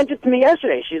it. She mentioned it to me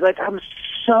yesterday. She's like, I'm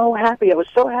so happy. I was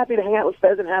so happy to hang out with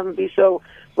Fez and have him be so,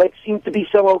 seem to be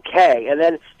so okay. And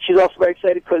then she's also very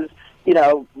excited because we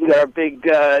got our big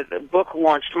book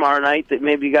launch tomorrow night that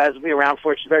maybe you guys will be around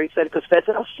for. She's very excited because Fez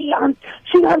said, "I'll see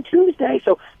you on Tuesday."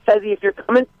 So, Fezzy, if you're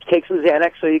coming, take some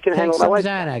Xanax so you can hang with my wife.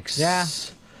 Xanax. Yeah.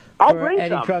 I'll For bring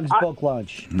Eddie some. Trunk's book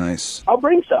launch. Nice. I'll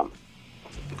bring some.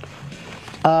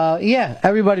 Yeah,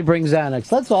 everybody brings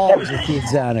Xanax. Let's all just eat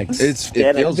Xanax. It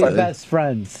We'll feels be good. best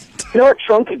friends. You know, our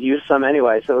Trunk could use some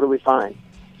anyway, so it'll be fine.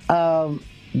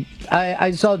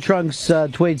 I saw Trunk's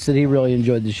tweets that he really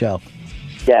enjoyed the show.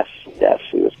 Yes,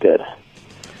 he was good.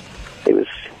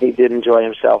 He did enjoy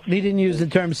himself. He didn't use the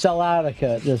term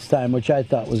selloutica this time, which I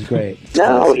thought was great.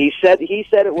 No, he said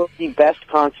it was the best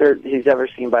concert he's ever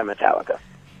seen by Metallica.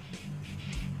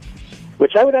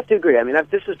 Which I would have to agree. I mean,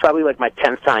 this is probably like my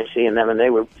 10th time seeing them, and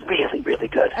they were really, really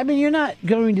good. I mean, you're not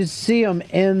going to see them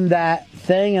in that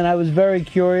thing, and I was very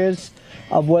curious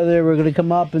of whether they were going to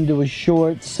come up and do a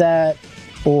short set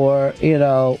or,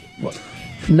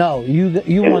 no,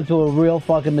 you went to a real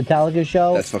fucking Metallica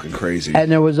show. That's fucking crazy.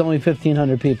 And there was only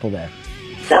 1,500 people there.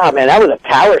 No, man, that was a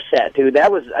power set, dude. They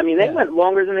went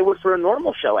longer than they would for a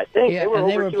normal show, I think. Yeah, they were and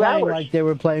over they were 2 playing hours. like they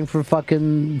were playing for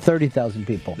fucking 30,000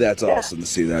 people. That's awesome to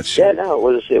see that shit. Yeah, no,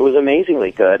 it was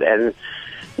amazingly good. And,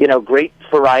 great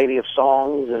variety of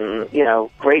songs and,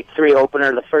 great three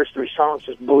opener. The first three songs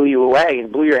just blew you away and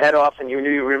blew your head off, and you knew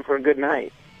you were in for a good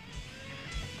night.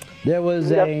 There was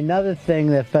another thing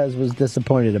that Fez was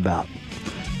disappointed about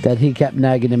that he kept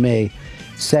nagging to me,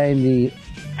 saying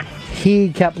he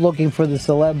kept looking for the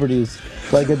celebrities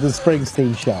like at the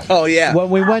Springsteen show. Oh, yeah.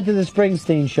 When we went to the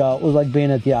Springsteen show, it was like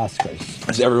being at the Oscars.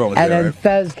 Because everyone was And there, then right?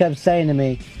 Fez kept saying to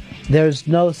me, "There's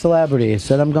no celebrities."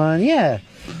 And I'm going, "Yeah,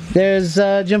 there's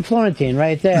Jim Florentine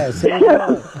right there." So,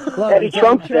 look, Eddie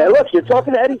Trunk there. Look, you're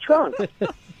talking to Eddie Trunk.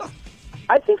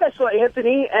 I think I saw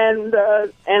Anthony and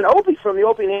Opie from the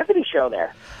Opie and Anthony show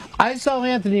there. I saw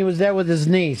Anthony was there with his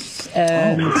niece,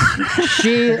 and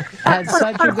she had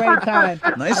such a great time.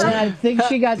 Nice. And I think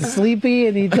she got sleepy,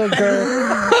 and he took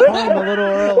her home a little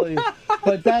early.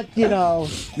 But that,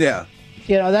 Yeah.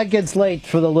 that gets late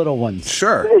for the little ones.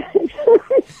 Sure.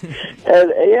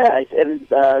 and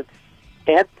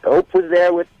Aunt Ope was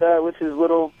there with his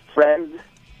little friend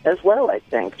as well, I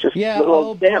think. Just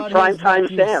little Sam, primetime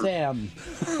Sam.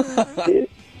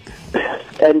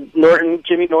 And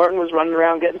Jimmy Norton was running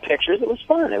around getting pictures. It was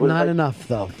fun. It was Not enough,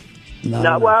 though.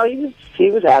 Well,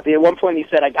 he was happy. At one point, he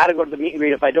said, "I got to go to the meet and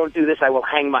greet. If I don't do this, I will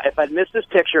hang If I miss this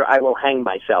picture, I will hang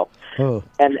myself." Oh.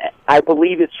 And I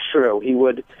believe it's true.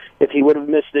 If he would have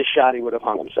missed this shot, he would have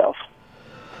hung himself.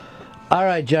 All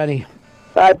right, Johnny.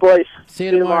 All right, boys. See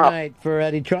you tomorrow night for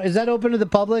Eddie Trunk. Is that open to the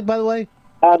public, by the way?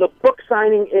 The book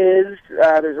signing is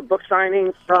there's a book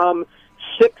signing from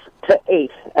 6 to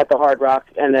 8 at the Hard Rock,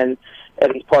 and then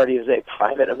Eddie's party is a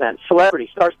private event,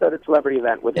 star-studded celebrity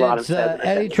event with Ron and It's Fez.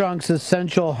 Eddie Trunk's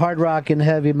Essential Hard Rock and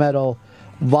Heavy Metal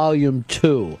Volume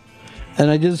 2.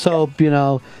 And I just hope,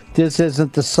 this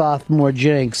isn't the sophomore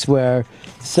jinx where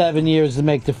 7 years to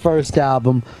make the first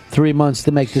album, 3 months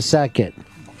to make the second.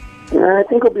 I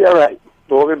think we'll be all right.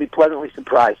 But we're going to be pleasantly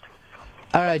surprised.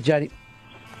 All right, Johnny.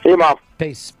 See you, Mom.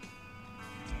 Peace.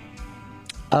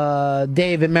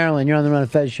 Dave in Maryland, you're on the Ron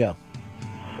and Fez show.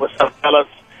 What's up, fellas?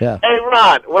 Yeah. Hey,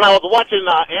 Ron, when I was watching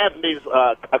Anthony's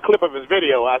a clip of his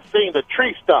video, I seen the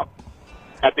tree stump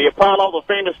at the Apollo, the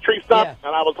famous tree stump,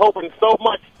 and I was hoping so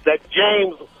much that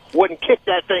James wouldn't kick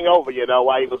that thing over,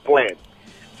 while he was playing.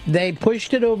 They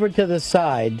pushed it over to the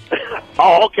side.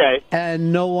 Oh, okay.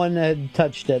 And no one had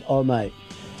touched it all night.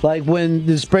 Like when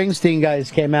the Springsteen guys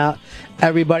came out,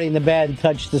 everybody in the band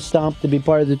touched the stump to be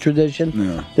part of the tradition.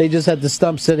 Yeah. They just had the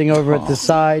stump sitting over at the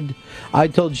side. I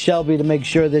told Shelby to make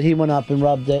sure that he went up and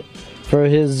rubbed it for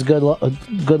his good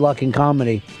luck in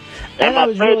comedy. And I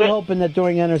was really hoping that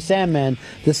during Enter Sandman,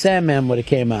 the Sandman would have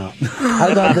came out.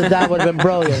 I thought that would have been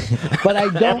brilliant. But I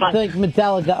don't think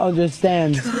Metallica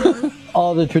understands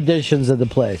all the traditions of the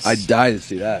place. I'd die to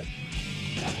see that.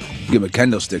 Give him a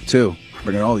kendo stick, too.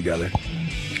 Bring it all together.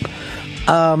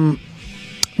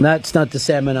 That's not the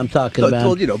Sandman I'm talking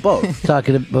about. Well, both.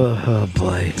 Talking about, oh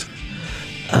boy.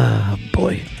 Oh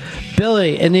boy.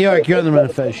 Billy in New York, you're on the Ron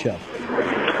and Fez show.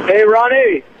 Hey,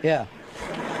 Ronnie. Yeah.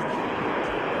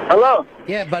 Hello.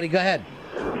 Yeah, buddy, go ahead.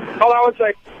 Hold on one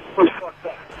sec.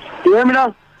 You hear me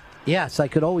now? Yes, I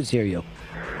could always hear you.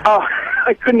 Oh,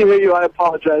 I couldn't hear you. I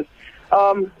apologize.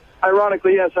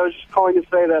 Ironically, yes, I was just calling to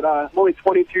say that I'm only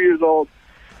 22 years old,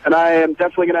 and I am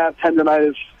definitely going to have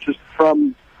tendonitis just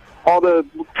from all the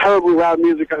terribly loud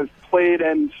music I've played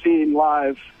and seen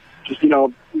live. Just,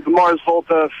 Mars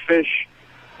Volta, Fish,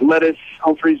 Lettuce,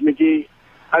 Humphreys, McGee.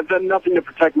 I've done nothing to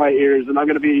protect my ears, and I'm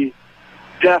going to be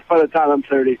deaf by the time I'm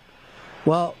 30.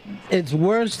 Well, it's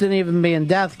worse than even being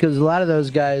deaf because a lot of those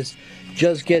guys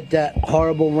just get that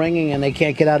horrible ringing and they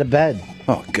can't get out of bed.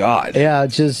 Oh, God. Yeah, it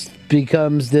just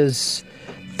becomes this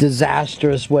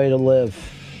disastrous way to live.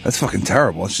 That's fucking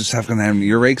terrible. It's just having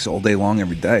earaches all day long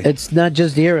every day. It's not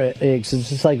just earaches. It's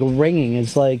just like ringing.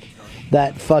 It's like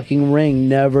that fucking ring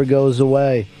never goes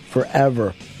away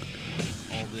forever.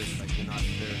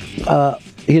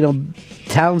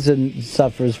 Townsend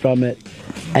suffers from it,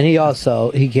 and he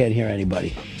can't hear anybody.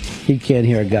 He can't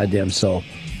hear a goddamn soul.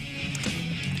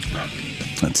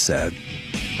 That's sad.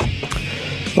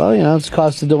 Well, it's the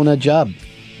cost of doing that job.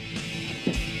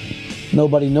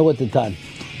 Nobody knew at the time.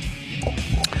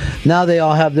 Now they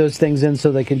all have those things in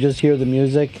so they can just hear the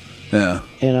music. Yeah.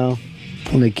 And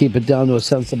they keep it down to a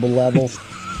sensible level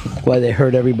while they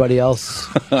hurt everybody else.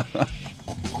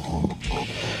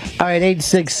 All right,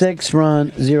 866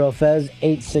 Ron Zero Fez.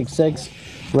 866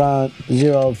 Ron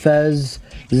Zero Fez.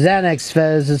 Xanax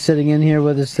Fez is sitting in here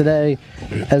with us today,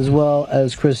 as well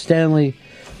as Chris Stanley.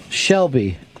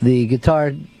 Shelby, the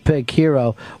guitar pick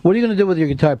hero. What are you going to do with your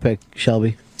guitar pick,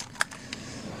 Shelby?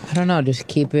 I don't know. Just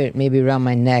keep it maybe around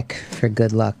my neck for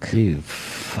good luck. You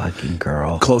fucking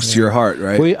girl. Close to your heart,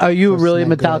 right? Are you really a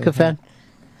Metallica fan?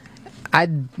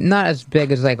 I'm not as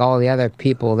big as like all the other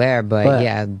people there, but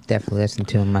yeah, I definitely listened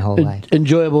to him my whole life.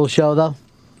 Enjoyable show, though?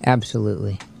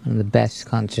 Absolutely. One of the best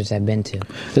concerts I've been to.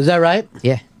 Is that right?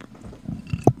 Yeah.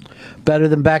 Better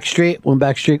than Backstreet when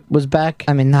Backstreet was back?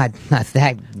 I mean, not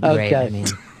that great. Okay. I mean,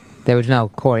 there was no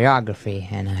choreography,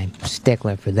 and I'm a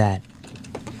stickler for that.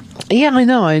 Yeah, I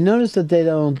know. I noticed that they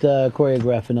don't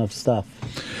choreograph enough stuff.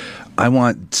 I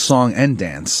want song and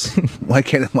dance. Why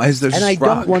is there just And I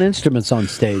rock? don't want instruments on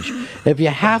stage. If you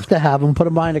have to have them, put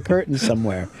them behind a curtain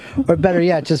somewhere. Or better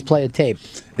yet, just play a tape.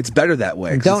 It's better that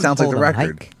way, 'cause Don't it sounds like the hold 'em,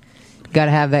 record. Mike. You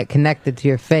gotta have that connected to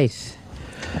your face.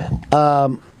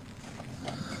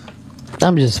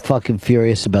 I'm just fucking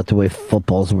furious about the way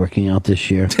football's working out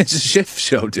this year. It's a shit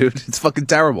show, dude. It's fucking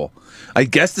terrible. I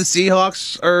guess the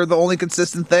Seahawks are the only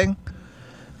consistent thing.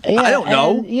 Yeah, I don't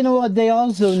know. And you know what? They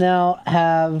also now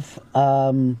have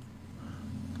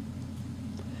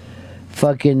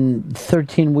fucking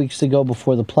 13 weeks to go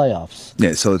before the playoffs.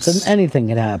 Yeah, so anything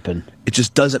can happen. It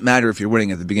just doesn't matter if you're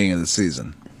winning at the beginning of the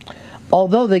season.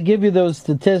 Although they give you those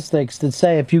statistics that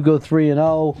say if you go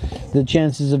 3-0, the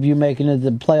chances of you making it to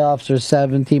the playoffs are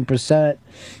 17%.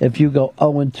 If you go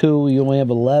 0-2, you only have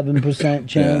 11%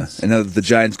 chance. Yeah. I know the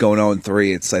Giants going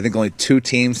 0-3. It's, I think, only 2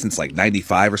 teams since like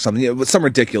 95 or something. Yeah, some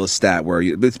ridiculous stat where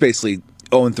it's basically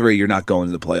 0-3, you're not going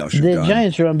to the playoffs. You're The done.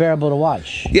 Giants are unbearable to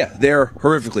watch. Yeah, they're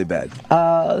horrifically bad.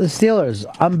 The Steelers,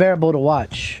 unbearable to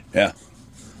watch. Yeah.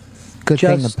 Good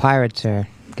thing the Pirates are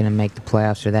going to make the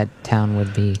playoffs, or that town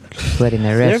would be slitting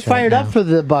their wrists. They're fired up for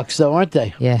the Bucks, though, aren't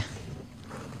they? Yeah.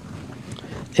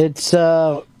 It's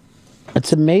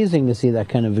amazing to see that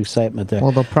kind of excitement there.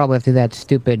 Well, they'll probably have to do that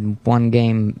stupid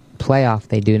one-game playoff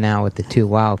they do now with the 2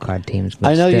 wildcard teams. But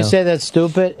I know you still. say that's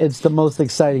stupid. It's the most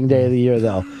exciting day of the year,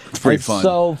 though. It's pretty fun.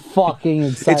 So fucking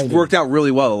exciting. It's worked out really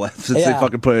well since they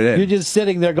fucking put it in. You're just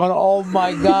sitting there going, "Oh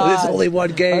my god!" There's only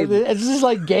one game. It's just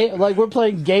like we're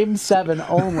playing Game 7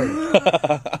 only.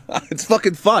 It's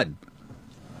fucking fun.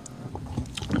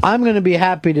 I'm going to be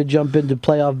happy to jump into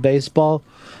playoff baseball,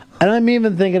 and I'm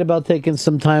even thinking about taking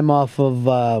some time off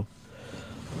of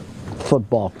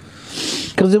football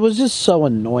because it was just so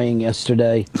annoying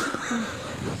yesterday.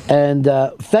 And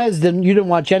Fez, you didn't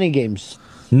watch any games?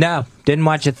 No, didn't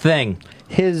watch a thing.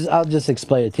 I'll just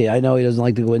explain it to you. I know he doesn't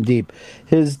like to go in deep.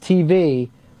 His TV,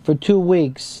 for 2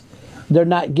 weeks, they're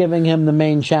not giving him the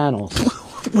main channels.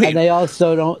 And they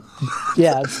also don't...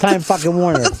 Yeah, it's Time fucking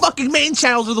Warner. The fucking main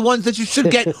channels are the ones that you should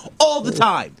get all the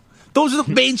time. Those are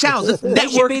the main channels. It's That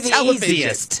should network be the television.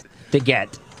 easiest to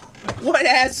get. What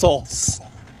assholes.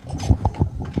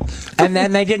 And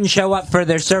then they didn't show up for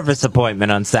their service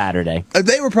appointment on Saturday.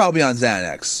 They were probably on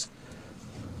Xanax.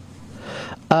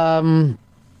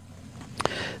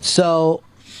 So,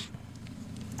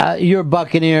 your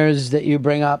Buccaneers that you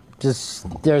bring up,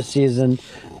 just their season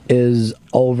is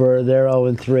over. They're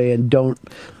 0-3 and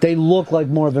they look like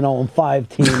more of an 0-5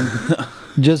 team.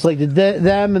 Just like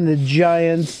them and the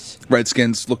Giants.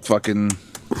 Redskins look fucking...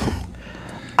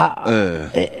 Not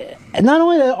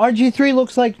only that, RG3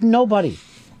 looks like nobody.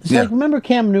 It's like, remember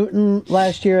Cam Newton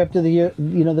last year after the year,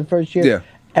 the first year? Yeah.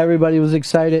 Everybody was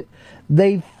excited.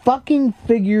 They fucking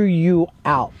figure you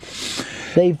out.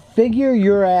 They figure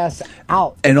your ass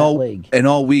out in that league. And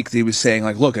all week he was saying,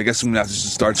 like, look, I guess I'm going to have to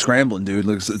just start scrambling, dude.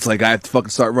 It's like I have to fucking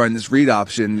start running this read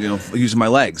option, using my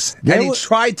legs. And he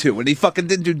tried to, and he fucking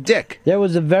didn't do dick. There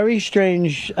was a very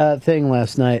strange thing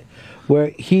last night where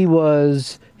he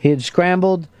had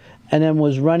scrambled, and then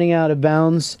was running out of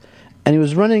bounds. And he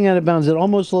was running out of bounds. It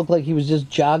almost looked like he was just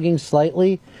jogging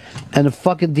slightly, and the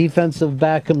fucking defensive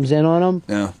back comes in on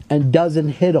him and doesn't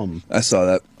hit him. I saw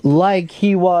that. Like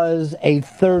he was a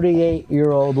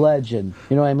 38-year-old legend.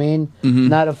 You know what I mean?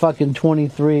 Not a fucking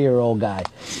 23-year-old guy.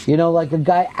 You know, like a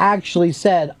guy actually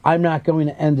said, I'm not going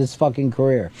to end his fucking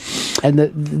career. And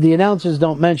the announcers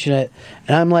don't mention it.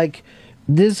 And I'm like,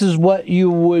 this is what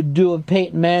you would do if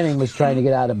Peyton Manning was trying to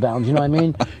get out of bounds. You know what I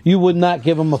mean? You would not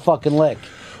give him a fucking lick.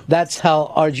 That's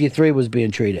how RG3 was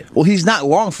being treated. Well, he's not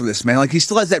long for this, man. Like, he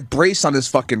still has that brace on his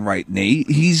fucking right knee.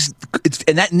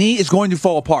 And that knee is going to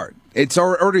fall apart. It's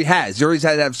already has. He already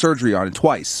had to have surgery on it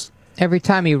twice. Every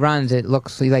time he runs, it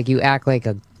looks like you act like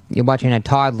you're watching a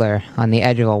toddler on the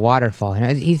edge of a waterfall. You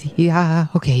know, he's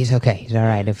okay. He's okay. He's all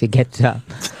right if he gets up.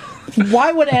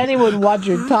 Why would anyone watch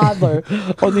your toddler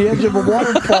on the edge of a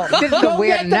waterfall? This is a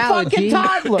weird analogy.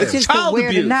 It's just a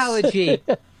weird analogy.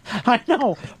 I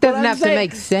know. Doesn't have to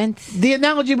make sense. The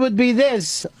analogy would be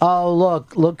this. Oh,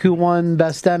 look who won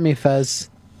Best Emmy, Fez.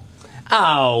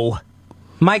 Oh,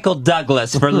 Michael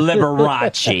Douglas for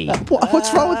Liberace.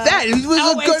 What's wrong with that? It was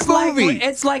a good movie.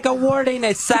 It's like awarding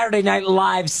a Saturday Night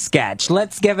Live sketch.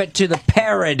 Let's give it to the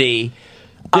parody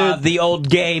of the old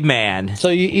gay man. So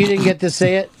you didn't get to see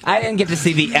it? I didn't get to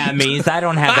see the Emmys. I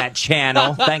don't have that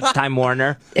channel. Thanks, Time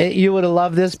Warner. You would have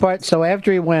loved this part. So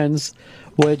after he wins,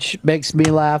 which makes me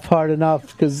laugh hard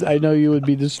enough because I know you would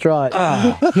be distraught.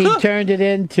 He turned it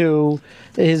into,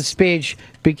 his speech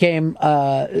became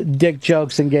dick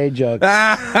jokes and gay jokes.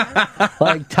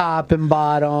 Like top and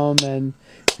bottom, and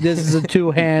this is a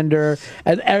two-hander,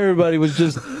 and everybody was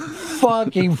just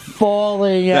fucking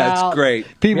falling out. That's great.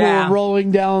 People were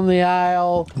rolling down the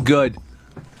aisle. Good.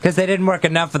 Because they didn't work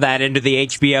enough of that into the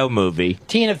HBO movie.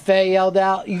 Tina Fey yelled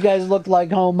out, "You guys look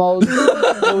like homos."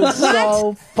 It was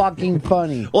so fucking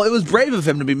funny. Well, it was brave of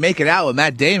him to be making out with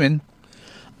Matt Damon.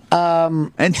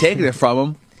 And taking it from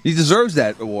him. He deserves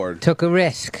that award. Took a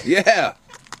risk. Yeah.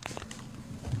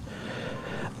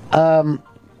 But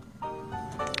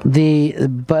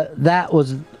that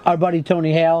was, our buddy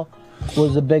Tony Hale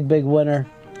was a big winner.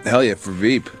 Hell yeah, for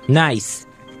Veep. Nice.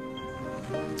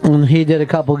 And he did a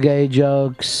couple gay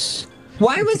jokes.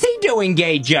 Why was he doing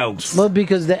gay jokes? Well,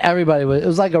 because everybody was. It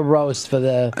was like a roast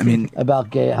for about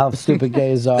gay, how stupid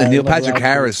gays are. And Neil Patrick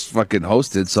Harris fucking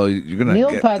hosted, so you're gonna.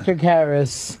 Neil Patrick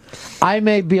Harris. I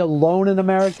may be alone in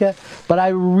America, but I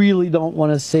really don't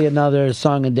want to see another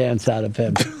song and dance out of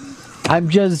him. I'm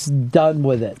just done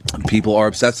with it. People are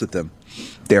obsessed with him.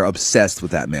 They're obsessed with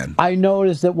that man. I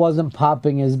noticed it wasn't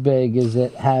popping as big as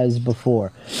it has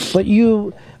before, but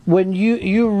when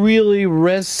you really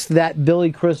risk that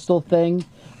Billy Crystal thing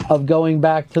of going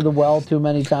back to the well too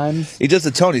many times. He does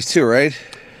the Tonys too, right?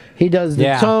 He does the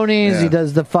Tonys. Yeah. He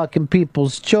does the fucking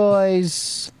People's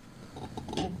Choice.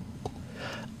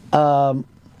 They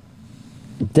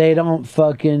don't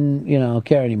fucking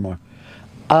care anymore.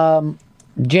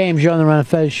 James, you're on the Ron and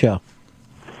Fez show.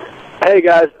 Hey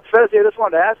guys, Fez, I just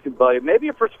wanted to ask you, buddy. Maybe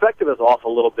your perspective is off a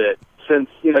little bit. Since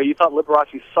you thought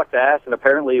Liberace sucked ass, and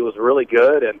apparently it was really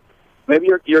good, and maybe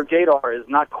your gaydar is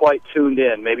not quite tuned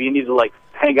in. Maybe you need to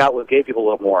hang out with gay people a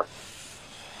little more.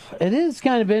 It is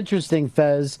kind of interesting,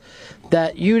 Fez,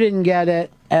 that you didn't get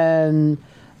it, and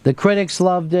the critics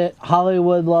loved it,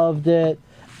 Hollywood loved it,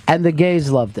 and the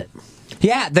gays loved it.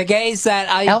 Yeah, the gays that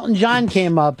Elton John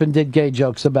came up and did gay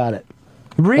jokes about it.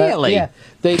 Really? Yeah,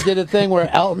 they did a thing where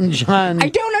Elton John... I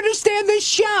don't understand this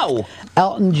show.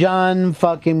 Elton John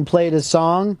fucking played a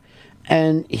song,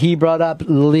 and he brought up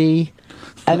Lee,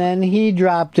 and then he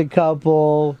dropped a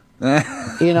couple,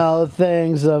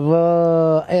 things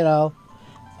of,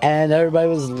 and everybody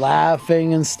was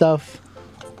laughing and stuff.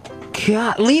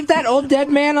 God, leave that old dead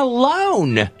man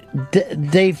alone.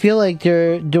 They feel like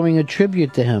they're doing a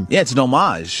tribute to him. Yeah, it's an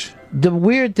homage. The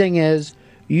weird thing is,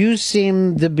 you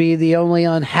seem to be the only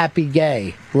unhappy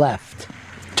gay left.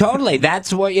 Totally.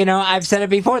 That's what, I've said it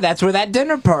before. That's where that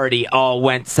dinner party all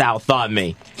went south on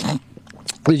me.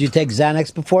 Did you take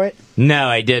Xanax before it? No,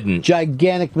 I didn't.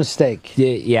 Gigantic mistake.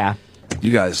 Yeah.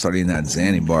 You guys start eating that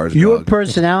Xanny bars. Your dog.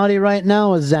 personality right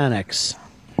now is Xanax.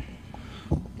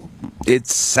 It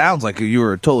sounds like you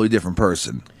were a totally different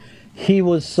person. He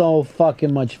was so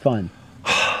fucking much fun.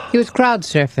 He was crowd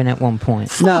surfing at one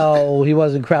point. No, he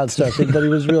wasn't crowd surfing, but he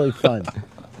was really fun.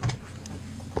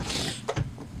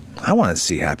 I want to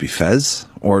see Happy Fez,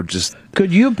 or just...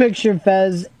 Could you picture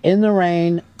Fez in the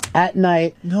rain at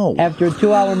night after a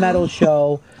 2-hour metal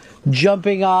show,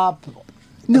 jumping up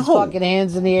No. Fucking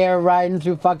hands in the air riding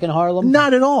through fucking Harlem?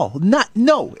 Not at all. Not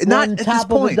on at this top of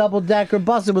point. a double-decker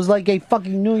bus. It was like a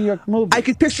fucking New York movie. I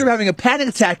could picture him having a panic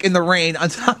attack in the rain on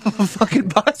top of a fucking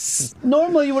bus.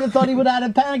 Normally, you would have thought he would have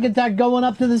had a panic attack going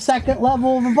up to the second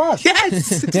level of a bus.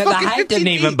 Yes! Yeah, the height didn't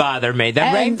even bother me. The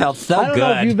rain felt so I don't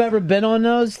know if good. you've ever been on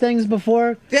those things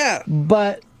before. Yeah.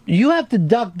 But you have to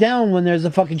duck down when there's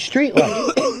a fucking street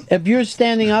light. If you're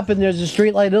standing up and there's a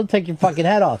street light, it'll take your fucking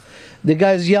head off. The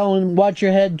guy's yelling, watch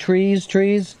your head, trees,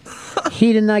 trees.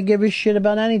 He did not give a shit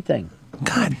about anything.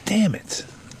 God damn it.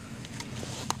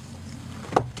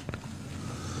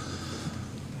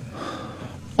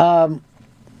 I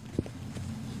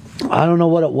don't know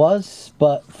what it was,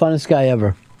 but funnest guy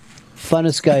ever.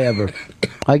 Funnest guy ever.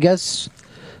 I guess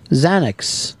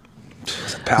Xanax.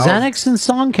 Xanax and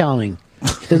song counting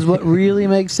is what really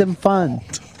makes him fun.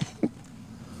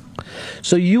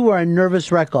 So you were a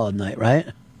nervous wreck all night, right?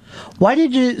 Why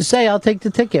did you say I'll take the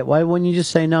ticket? Why wouldn't you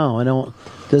just say no? I don't.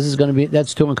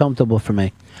 That's too uncomfortable for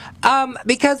me.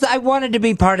 Because I wanted to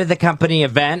be part of the company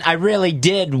event. I really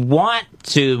did want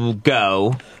to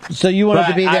go. So you wanted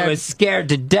to be there. I was scared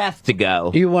to death to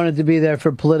go. You wanted to be there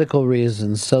for political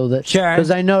reasons, so that sure. Because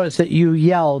I noticed that you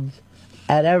yelled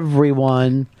at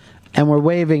everyone and were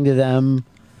waving to them.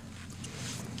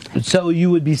 So you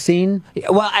would be seen?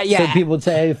 Well, yeah. So people would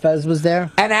say, hey, Fez was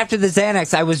there? And after the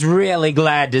Xanax, I was really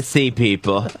glad to see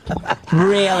people.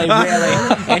 Really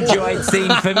enjoyed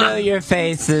seeing familiar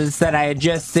faces that I had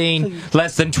just seen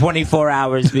less than 24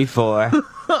 hours before.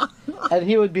 And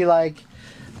he would be like,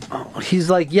 he's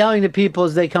like yelling to people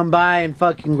as they come by and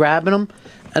fucking grabbing them.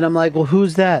 And I'm like, well,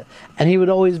 who's that? And he would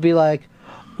always be like,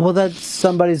 well, that's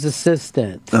somebody's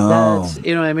assistant. Oh. That's,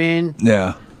 you know what I mean?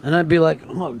 Yeah. And I'd be like,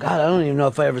 oh, God, I don't even know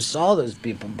if I ever saw those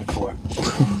people before.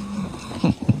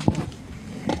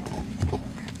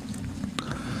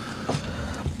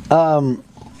 Art,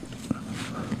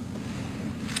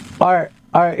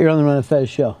 you're on the Run of Fez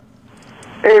show.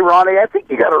 Hey, Ronnie, I think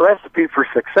you got a recipe for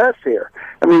success here.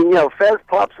 I mean, Fez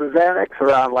pops the Xanax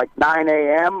around like 9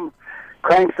 a.m.,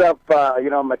 cranks up,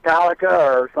 Metallica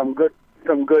or some good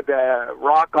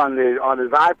rock on his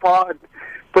iPod,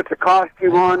 puts a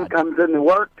costume on, comes into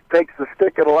work, takes the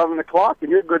stick at 11 o'clock, and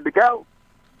you're good to go.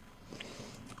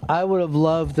 I would have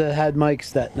loved to have had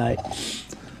mics that night.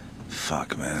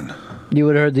 Fuck, man. You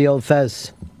would have heard the old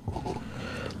Fez.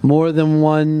 More than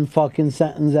one fucking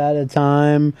sentence at a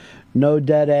time, no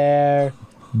dead air,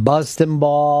 busting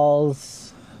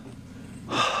balls.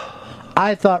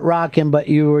 I thought rocking, but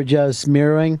you were just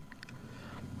mirroring.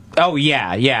 Oh,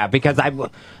 yeah, because I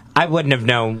wouldn't have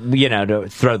known, to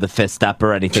throw the fist up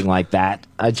or anything like that.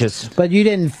 But you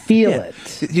didn't feel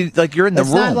it. You're in the room.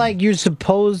 It's not like you're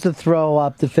supposed to throw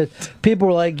up the fist. People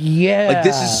were like, yeah. Like,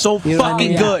 this is so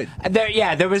fucking good.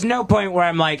 There was no point where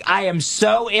I'm like, I am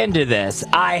so into this.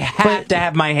 I have to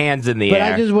have my hands in the air.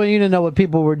 But I just want you to know what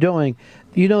people were doing.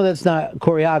 You know that's not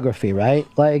choreography, right?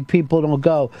 Like, people don't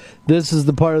go, this is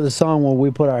the part of the song where we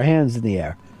put our hands in the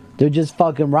air. They're just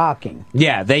fucking rocking.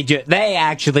 Yeah, they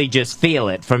actually just feel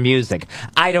it from music.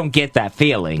 I don't get that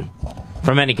feeling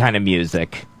from any kind of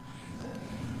music.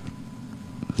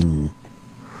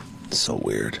 So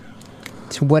weird.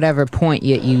 To whatever point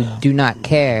yet you do not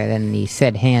care, then the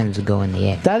said hands go in the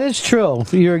air. That is true.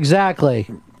 You're exactly.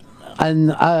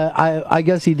 And I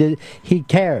guess he did. He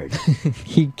cared.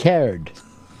 He cared.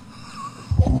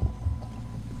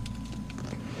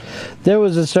 There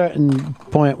was a certain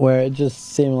point where it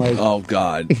just seemed like... Oh,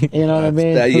 God. You know what I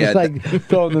mean? Yeah, it was like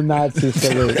throwing the Nazi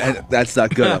salute. That's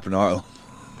not good up in Harlem.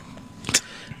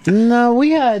 No,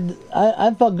 we had...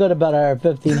 I felt good about our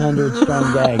 1,500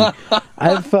 strong gang.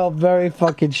 I felt very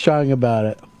fucking strong about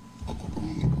it.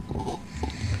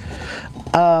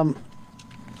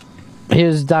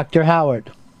 Here's Dr.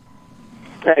 Howard.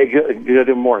 Hey,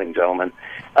 good morning, gentlemen.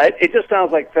 It just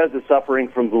sounds like Fez is suffering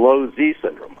from the low Z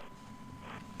syndrome.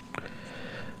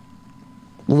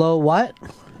 Low what?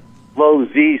 Low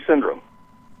Z syndrome.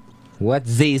 What's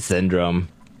Z syndrome?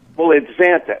 Well, it's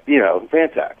Zantac,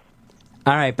 Zantac.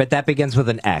 All right, but that begins with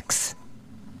an X.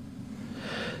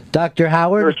 Dr.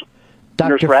 Howard?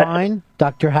 Dr. Fine?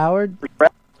 Dr. Howard?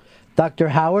 Dr.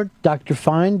 Howard? Dr.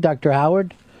 Fine? Dr.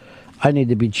 Howard? I need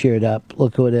to be cheered up.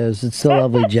 Look who it is. It's the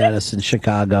lovely Janice in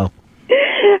Chicago.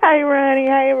 Hi, Ronnie.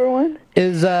 Hi, everyone.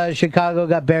 Is Chicago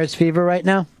got Bears fever right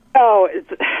now? Oh,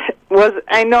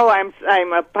 I know I'm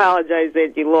apologize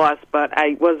that you lost, but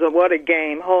what a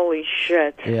game. Holy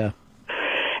shit. Yeah.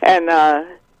 And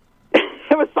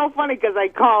it was so funny because I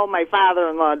called my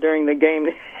father-in-law during the game,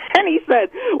 and he said,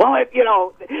 well,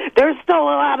 there's still a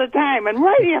lot of time. And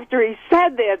right after he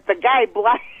said that, the guy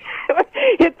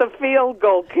hit the field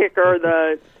goal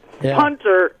kicker, Yeah.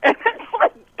 punter. And it's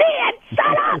like, Dad,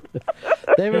 shut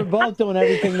up. They were both doing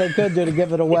everything they could do to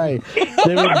give it away.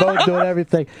 They were both doing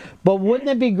everything. But wouldn't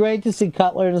it be great to see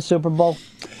Cutler in the Super Bowl?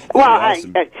 Well,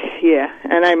 yeah,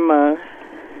 and I'm, and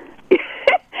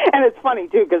it's funny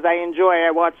too because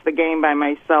I watch the game by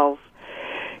myself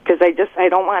because I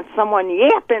don't want someone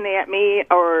yapping at me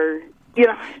or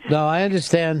No, I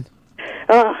understand.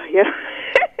 Oh, yeah.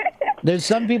 There's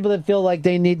some people that feel like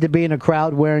they need to be in a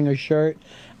crowd wearing a shirt,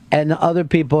 and other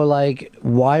people are like,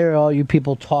 "Why are all you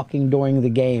people talking during the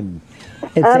game?"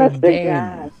 It's Honest a to game.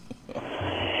 God.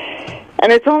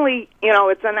 And it's only,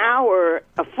 it's an hour,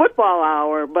 a football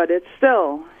hour, but it's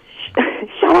still,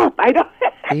 shut up. I don't.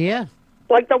 Yeah.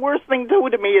 Like the worst thing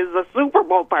to me is the Super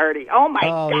Bowl party. Oh my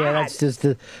God. Yeah, that's just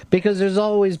because there's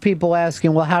always people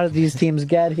asking, well, how did these teams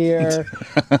get here?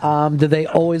 Do they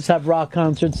always have rock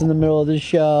concerts in the middle of the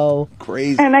show?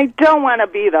 Crazy. And I don't want to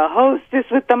be the hostess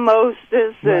with the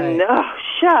mostess, and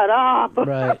shut up.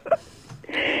 Right.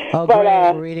 Oh, But,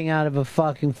 great. We're eating out of a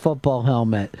fucking football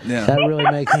helmet. Yeah. That really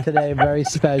makes today very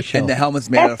special. And the helmet's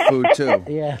made out of food, too.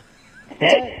 Yeah.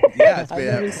 Yeah, it's I've made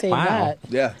never out. seen that.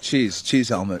 Yeah, cheese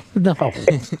helmet. No.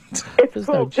 It's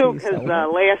cool, too, because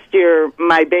last year,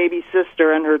 my baby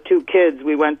sister and her 2 kids,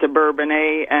 we went to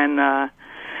Bourbonnais, and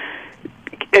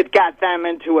it got them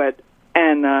into it.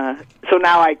 And so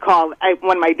now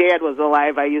when my dad was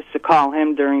alive, I used to call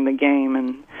him during the game,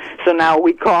 and so now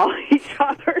we call each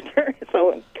other.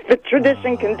 So the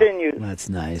tradition continues. That's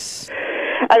nice.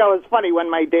 I know it's funny when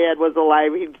my dad was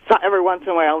alive. Every once in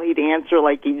a while he'd answer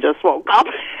like he just woke up.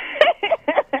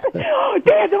 Oh,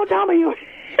 Dad, don't tell me you.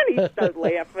 And he'd start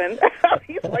laughing.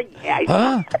 He's like, yeah.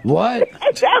 Huh? What?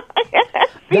 That's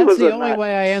the only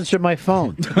way I answer my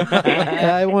phone.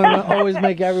 I want to always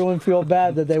make everyone feel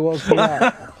bad that they woke me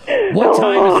up. What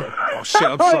time is it? Oh, shit,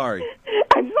 I'm sorry.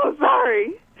 I'm so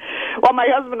sorry. Well, my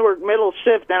husband worked middle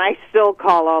shift, and I still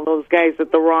call all those guys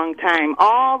at the wrong time.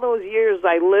 All those years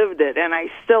I lived it, and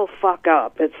I still fuck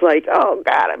up. It's like, oh,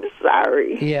 God, I'm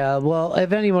sorry. Yeah, well,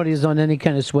 if anybody's on any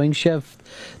kind of swing shift,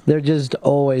 they're just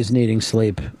always needing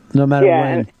sleep, no matter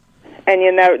when.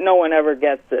 And no one ever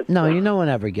gets it. No, no one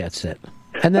ever gets it.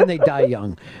 And then they die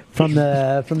young from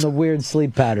the weird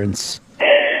sleep patterns.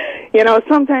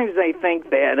 Sometimes I think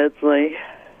that. It's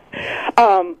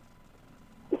like...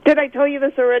 Did I tell you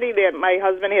this already, that my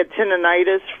husband had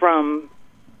tinnitus from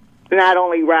not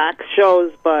only rock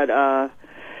shows, but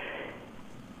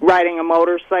riding a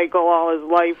motorcycle all his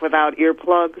life without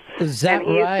earplugs? Is that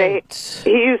right?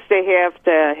 He used to have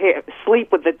to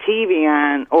sleep with the TV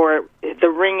on, or the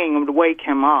ringing would wake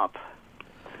him up.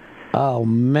 Oh,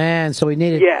 man. So he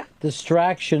needed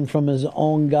distraction from his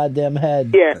own goddamn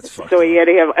head. Yeah, so he had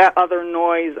to have other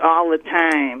noise all the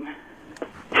time.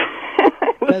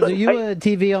 Fez, are you a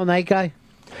TV all night guy?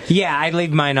 Yeah, I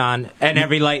leave mine on and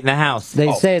every light in the house.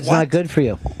 They say it's not good for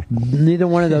you. Neither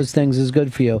one of those things is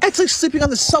good for you. It's like sleeping on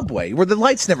the subway where the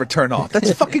lights never turn off.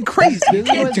 That's fucking crazy. You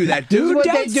can't do that, dude.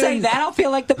 Don't say that. I'll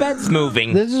feel like the bed's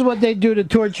moving. This is what they do to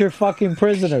torture fucking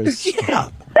prisoners. Yeah.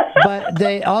 But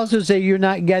they also say you're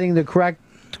not getting the correct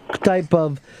type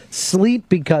of sleep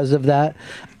because of that.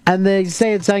 And they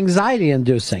say it's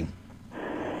anxiety-inducing.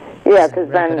 Yeah, because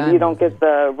then you don't get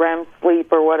the REM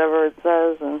sleep or whatever it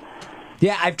says. And...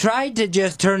 Yeah, I've tried to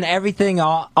just turn everything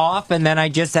off, and then I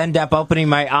just end up opening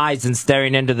my eyes and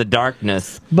staring into the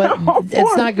darkness. But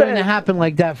it's not going to happen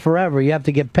like that forever. You have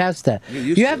to get past that.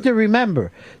 You have to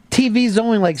remember, TV's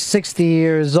only like 60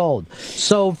 years old.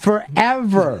 So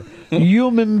forever,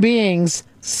 human beings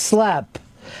slept.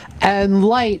 And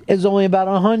light is only about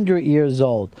 100 years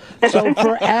old. So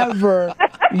forever,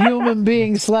 human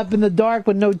beings slept in the dark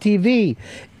with no TV.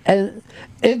 And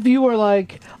if you were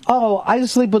like, oh, I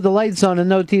sleep with the lights on and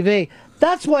no TV,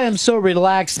 that's why I'm so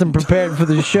relaxed and prepared for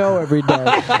the show every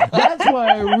day. That's why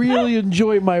I really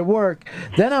enjoy my work.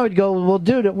 Then I would go, well,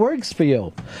 dude, it works for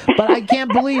you. But I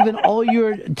can't believe in all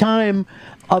your time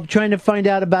of trying to find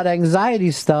out about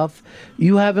anxiety stuff,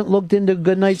 you haven't looked into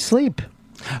good night's sleep.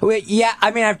 Yeah, I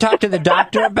mean, I've talked to the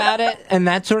doctor about it and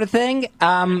that sort of thing.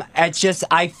 It's just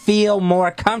I feel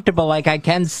more comfortable, like I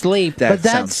can sleep. But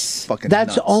that's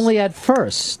only at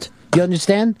first. You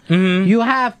understand? Mm-hmm. You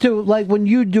have to, like when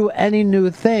you do any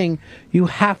new thing, you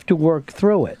have to work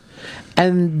through it.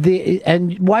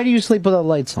 And why do you sleep with the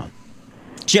lights on?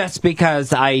 Just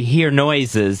because I hear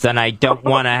noises and I don't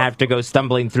want to have to go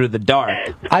stumbling through the dark.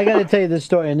 I got to tell you this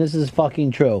story, and this is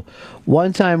fucking true.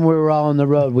 One time we were all on the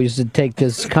road. We used to take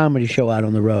this comedy show out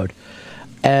on the road.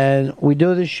 And we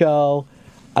do the show.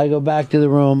 I go back to the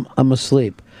room. I'm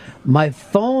asleep. My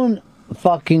phone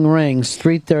fucking rings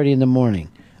 3:30 in the morning.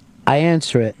 I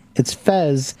answer it. It's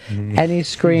Fez. And he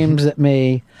screams at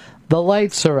me the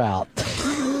lights are out.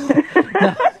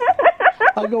 Now,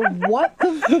 I go, what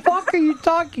the fuck are you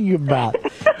talking about?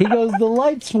 He goes, the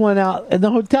lights went out in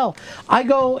the hotel. I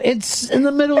go, it's in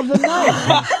the middle of the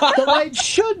night. The lights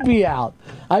should be out.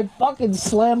 I fucking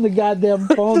slammed the goddamn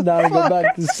phone down and go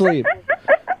back to sleep.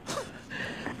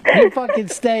 He fucking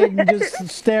stayed and just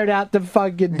stared out the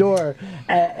fucking door.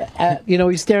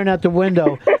 He's staring out the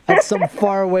window at some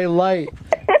faraway light,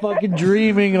 fucking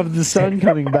dreaming of the sun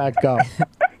coming back up.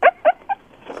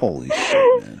 Holy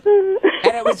shit, man.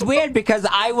 And it was weird because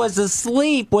I was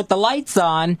asleep with the lights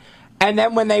on, and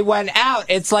then when they went out,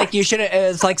 it's like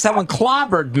it's like someone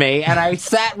clobbered me, and I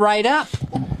sat right up.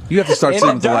 You have to start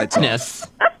sleeping with the lights on. Darkness.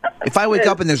 If I wake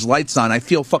up and there's lights on, I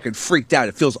feel fucking freaked out.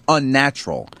 It feels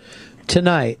unnatural.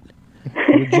 Tonight,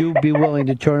 would you be willing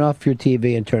to turn off your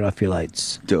TV and turn off your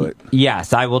lights? Do it.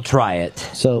 Yes, I will try it.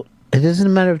 So it isn't a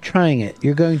matter of trying it.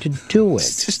 You're going to do it.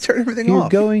 Just turn everything You're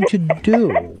off. You're going to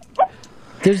do.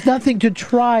 There's nothing to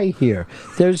try here.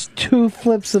 There's 2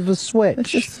 flips of a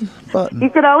switch. You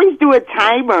could always do a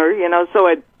timer, so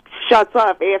it shuts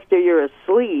off after you're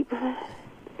asleep.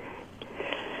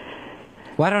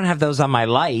 Well, I don't have those on my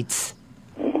lights.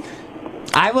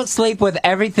 I will sleep with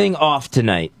everything off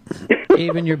tonight.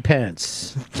 Even your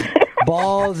pants.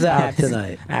 Balls out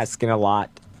tonight. Asking a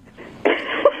lot.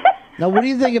 Now, what do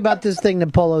you think about this thing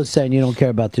that Polo's saying you don't care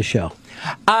about the show?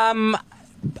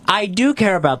 I do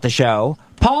care about the show.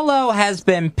 Polo has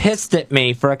been pissed at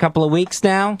me for a couple of weeks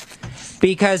now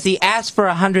because he asked for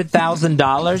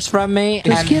 $100,000 from me.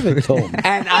 Just give it to him.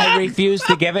 And I refused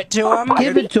to give it to him.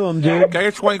 Give it to him, dude. Can I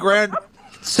get 20 grand?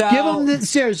 So, give him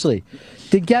seriously.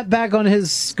 To get back on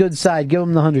his good side, give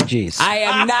him the 100 G's. I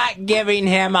am not giving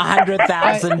him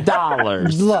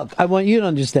 $100,000. Look, I want you to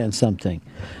understand something.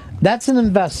 That's an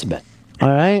investment, all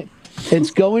right?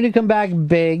 It's going to come back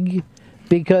big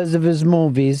because of his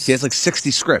movies. He has like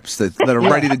 60 scripts that are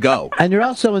ready to go. And you're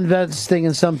also investing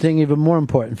in something even more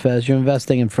important, Fez. You're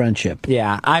investing in friendship.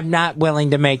 Yeah, I'm not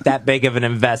willing to make that big of an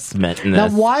investment in Now,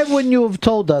 this. why wouldn't you have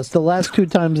told us the last 2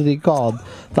 times that he called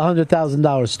the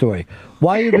 $100,000 story?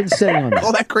 Why have you been sitting on that?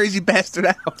 Call that crazy bastard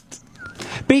out.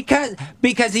 Because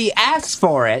he asked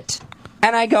for it.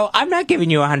 And I go, I'm not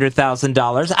giving you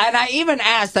 $100,000. And I even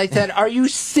asked, I said, are you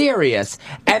serious?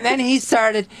 And then he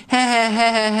started,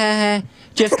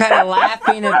 just kind of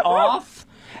laughing it off.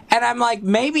 And I'm like,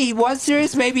 maybe he was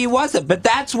serious, maybe he wasn't. But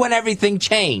that's when everything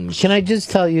changed. Can I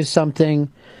just tell you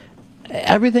something?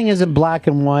 Everything isn't black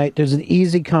and white. There's an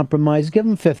easy compromise. Give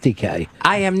him $50K.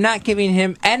 I am not giving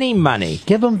him any money.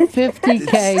 Give him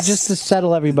 $50K just to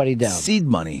settle everybody down. Seed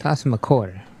money. Toss him a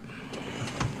quarter.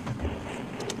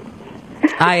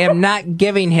 I am not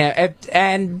giving him,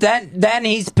 and then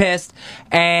he's pissed.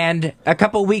 And a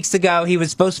couple weeks ago, he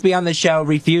was supposed to be on the show,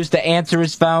 refused to answer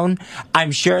his phone.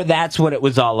 I'm sure that's what it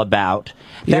was all about.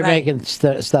 You're making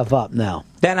stuff up now.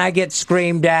 Then I get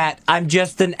screamed at. I'm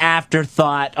just an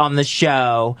afterthought on the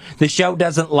show. The show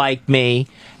doesn't like me.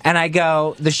 And I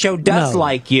go, the show does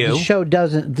like you. The show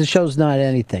doesn't. The show's not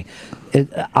anything.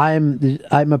 I'm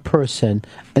a person,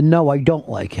 and no, I don't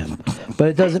like him. But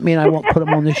it doesn't mean I won't put him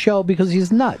on the show because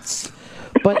he's nuts.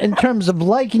 But in terms of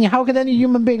liking, how could any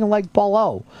human being like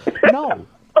Polo? No,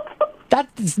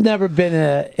 that's never been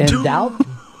in doubt.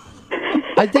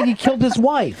 I think he killed his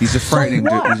wife. He's a frightening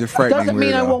dude. He's a frightening Doesn't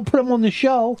mean I weirdo. won't put him on the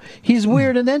show. He's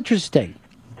weird and interesting.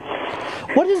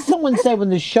 What does someone say when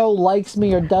the show likes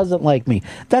me or doesn't like me?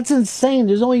 That's insane.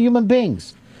 There's only human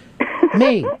beings.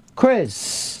 Me,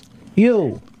 Chris,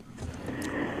 you,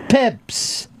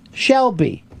 Pips,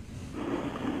 Shelby,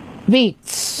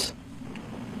 Veets.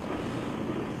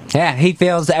 Yeah, he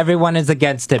feels everyone is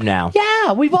against him now.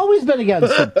 Yeah, we've always been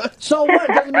against him. So what?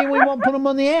 Doesn't mean we won't put him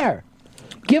on the air.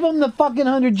 Give him the fucking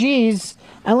 100 G's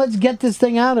and let's get this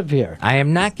thing out of here. I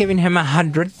am not giving him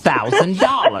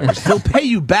 $100,000. He'll pay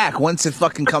you back once it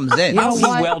fucking comes in. You know He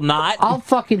what? will not. I'll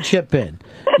fucking chip in.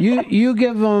 You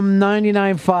give him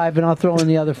 99.5 and I'll throw in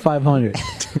the other 500.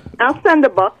 I'll send a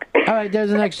buck. All right,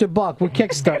 there's an extra buck. We're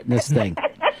kickstarting this thing.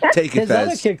 Take it, His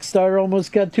other Fez. Kickstarter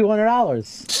almost got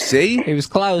 $200. See? He was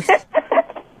close.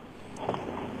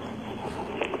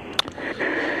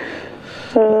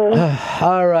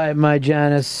 All right, my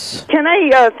Janice. Can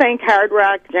I thank Hard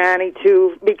Rock Johnny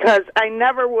too? Because I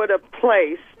never would have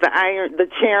placed the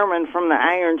chairman from the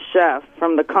Iron Chef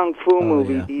from the Kung Fu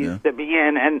movies he used to be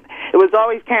in, and it was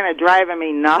always kind of driving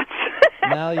me nuts.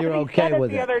 Now you're okay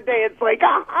with the it. other day, it's like,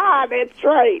 that's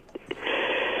right.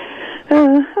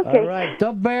 Okay. All right,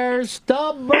 the Bears.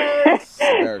 Soldier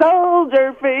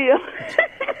Field.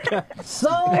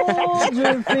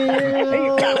 Soldier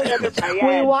Field.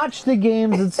 We watch the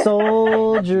games at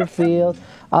Soldier Field.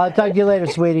 I'll talk to you later,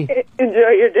 sweetie. Enjoy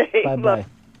your day. Bye-bye.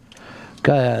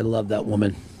 God, I love that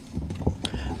woman.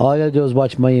 All I gotta do is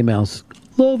watch my emails.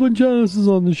 Love when Janice is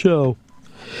on the show.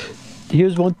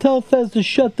 Here's one. Tell Fez to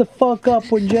shut the fuck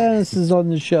up when Janice is on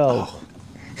the show.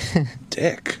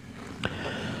 Dick.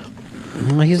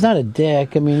 He's not a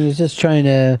dick. I mean, he's just trying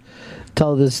to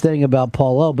tell this thing about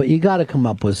Paul O, but you gotta come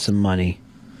up with some money.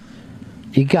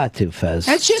 You got to, Fez.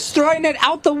 That's just throwing it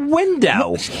out the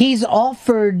window. He's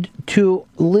offered to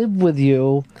live with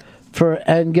you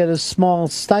and get a small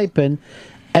stipend.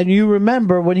 And you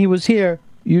remember when he was here,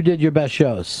 you did your best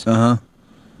shows.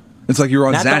 It's like you were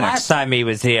on Not Xanax. the last time he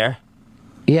was here.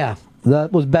 Yeah,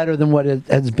 that was better than what it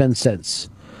has been since.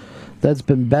 That's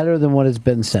been better than what it's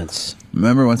been since.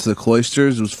 Remember, went to the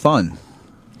Cloisters. It was fun.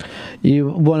 You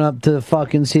went up to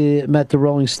met the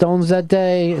Rolling Stones that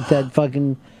day at that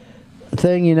fucking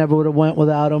thing. You never would have went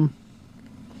without them.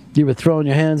 You were throwing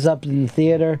your hands up in the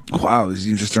theater. Wow, was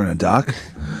you just during a doc?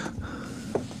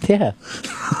 Yeah.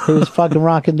 He was fucking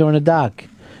rocking during a doc.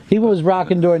 He was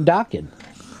rocking during docking.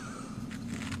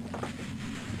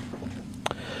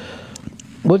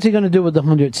 What's he going to do with the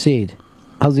 100 seed?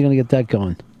 How's he going to get that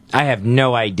going? I have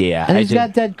no idea. And he's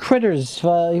got that Critters.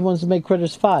 He wants to make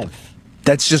Critters 5.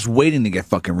 That's just waiting to get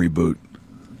fucking reboot.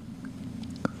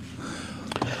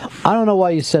 I don't know why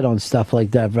you sit on stuff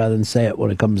like that rather than say it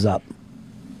when it comes up.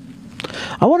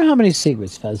 I wonder how many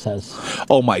secrets Fez has.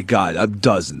 Oh my God,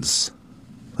 dozens.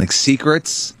 Like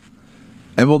secrets.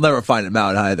 And we'll never find them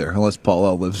out either, unless Paul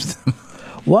L lives them.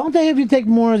 Why don't they have you take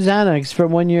more Xanax for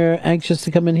when you're anxious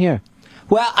to come in here?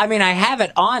 Well, I mean, I have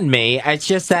it on me. It's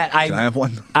just that Can I have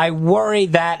one? I worry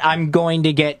that I'm going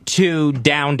to get too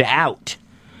downed out.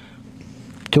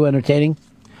 Too entertaining?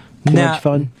 Too much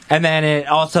fun? And then it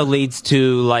also leads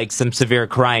to, like, some severe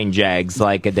crying jags,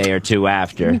 like, a day or two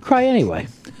after. You cry anyway.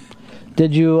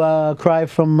 Did you cry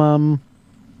from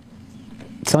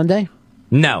Sunday?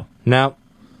 No. All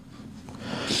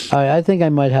right, I think I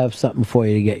might have something for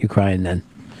you to get you crying then.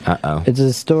 Uh-oh. It's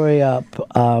a story up.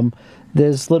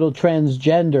 This little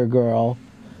transgender girl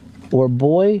or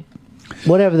boy,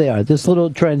 whatever they are, this little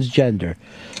transgender,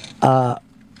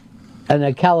 in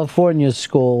a California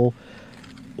school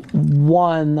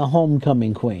won the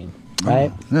homecoming queen,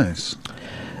 right? Oh, nice.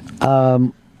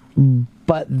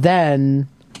 But then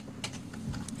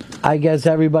I guess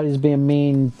everybody's being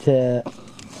mean to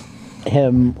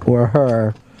him or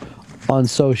her on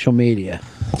social media.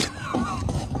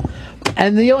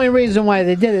 And the only reason why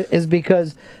they did it is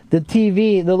because the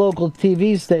local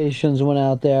TV stations went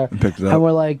out there and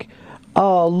were like,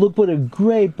 oh, look what a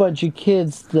great bunch of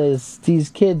kids these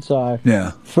kids are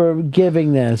for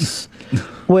giving this.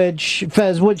 Which,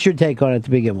 Fez, what's your take on it to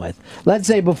begin with? Let's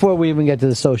say before we even get to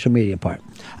the social media part.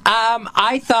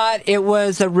 I thought it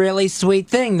was a really sweet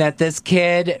thing that this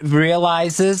kid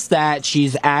realizes that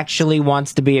she's actually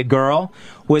wants to be a girl,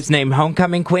 was named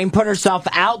Homecoming Queen, put herself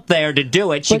out there to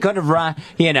do it. She could have run,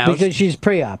 Because she's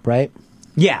pre-op, right?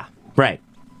 Yeah, right.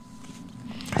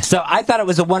 So I thought it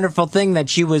was a wonderful thing that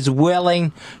she was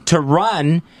willing to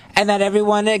run and that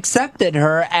everyone accepted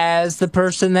her as the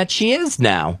person that she is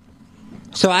now.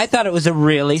 So I thought it was a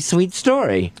really sweet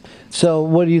story. So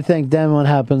what do you think then what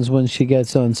happens when she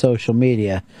gets on social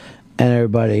media and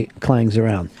everybody clangs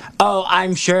around? Oh,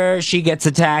 I'm sure she gets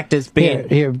attacked as being...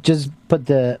 Here, just put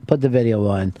the video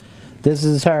on. This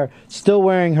is her still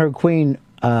wearing her queen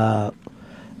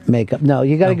makeup. No,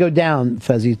 you got to go down,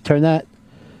 Fezzy. Turn that.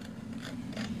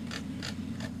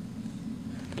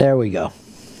 There we go.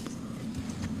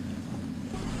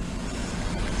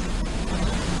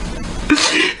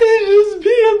 Just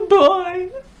be a boy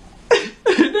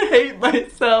and hate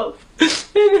myself and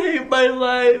hate my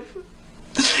life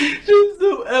just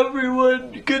so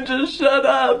everyone could just shut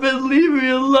up and leave me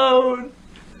alone.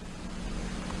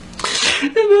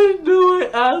 And I know I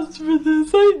asked for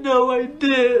this. I know I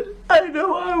did. I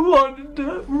know I wanted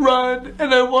to run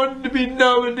and I wanted to be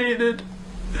nominated.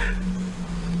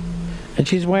 And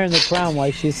she's wearing the crown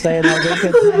while she's saying all this.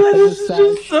 It's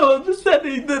just so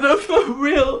upsetting that that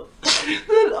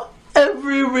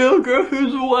every real girl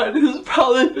who's won has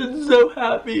probably been so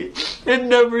happy and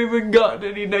never even gotten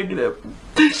any negative.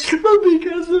 But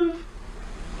because of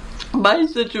my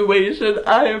situation,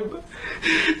 I am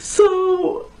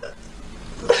so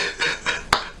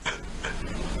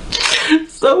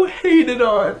hated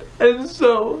on and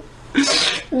so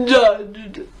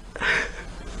judged.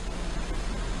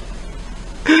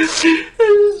 It's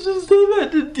just I've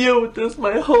had to deal with this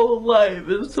my whole life,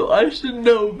 and so I should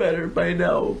know better by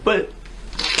now, but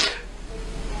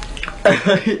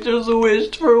I just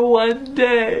wished for one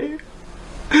day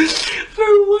I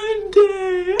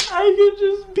could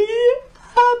just be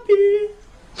happy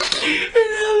and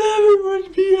have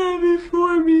everyone be happy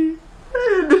for me.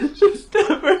 And it's just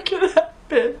never gonna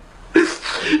happen.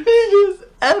 Because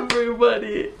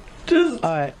everybody just...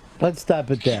 All right, let's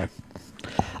stop it there.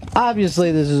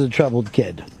 Obviously, this is a troubled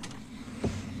kid.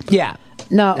 Yeah.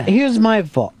 Now, here's my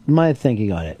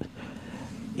thinking on it.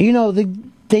 You know, they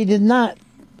did not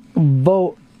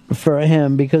vote for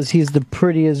him because he's the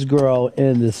prettiest girl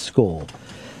in the school.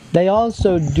 They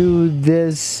also do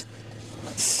this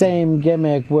same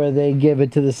gimmick where they give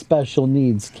it to the special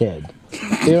needs kid.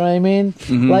 You know what I mean?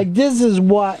 Mm-hmm. Like, this is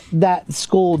what that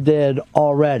school did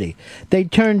already. They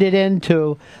turned it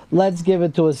into, let's give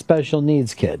it to a special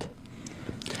needs kid.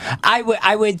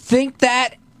 I would think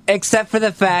that, except for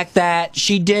the fact that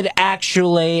she did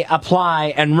actually apply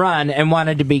and run and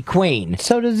wanted to be queen.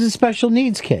 So does the special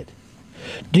needs kid.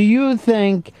 Do you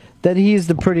think that he's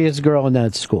the prettiest girl in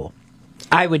that school?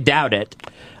 I would doubt it.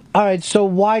 All right, so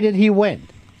why did he win?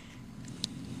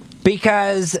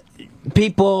 Because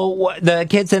the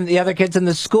other kids in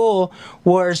the school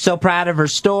were so proud of her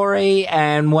story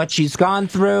and what she's gone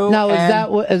through. Now,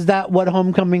 is that what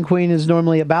Homecoming Queen is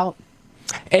normally about?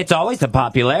 It's always a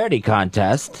popularity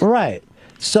contest. Right.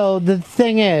 So the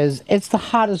thing is, it's the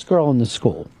hottest girl in the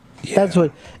school. Yeah. That's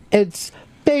what it's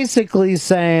basically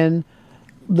saying,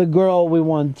 the girl we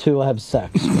want to have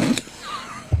sex with.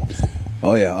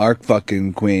 Oh yeah, our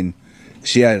fucking queen.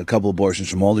 She had a couple abortions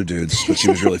from older dudes, but she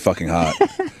was really fucking hot.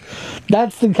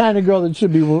 That's the kind of girl that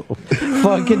should be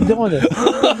fucking doing it.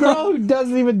 The girl who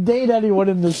doesn't even date anyone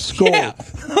in the school. Yeah.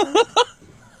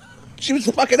 She was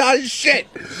fucking hot as shit.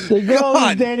 The girl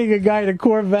who's dating a guy in a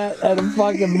Corvette and a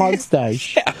fucking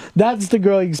mustache. Yeah. That's the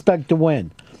girl you expect to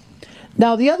win.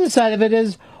 Now, the other side of it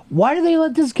is, why do they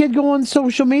let this kid go on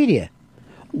social media?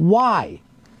 Why?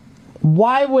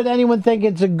 Why would anyone think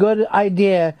it's a good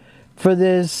idea for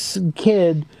this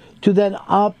kid to then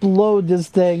upload this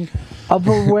thing of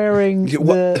her wearing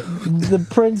the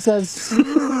princess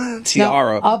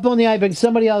tiara up on the iPad?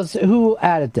 Somebody else, who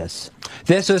added this?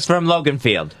 This was from Logan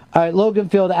Field. All right, Logan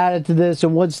Field added to this,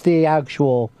 and what's the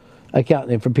actual account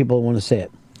name for people who want to see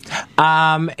it?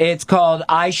 It's called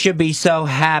I Should Be So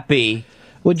Happy.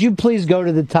 Would you please go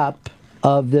to the top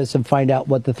of this and find out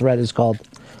what the thread is called?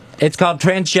 It's called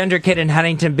Transgender Kid in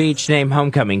Huntington Beach named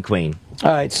Homecoming Queen.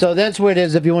 All right, so that's where it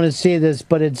is if you want to see this,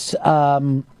 but it's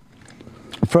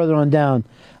further on down.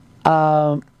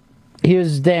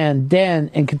 Here's Dan. Dan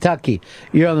in Kentucky.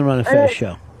 You're on the Ron and Fez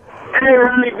show. Hey,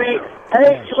 Ronnie B.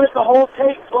 Hey, you let the whole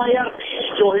tape play out.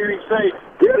 You'll hear him say,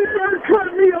 "You didn't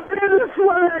cut me a bit of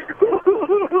slack."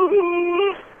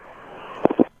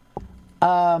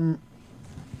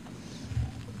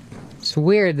 It's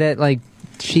weird that, like,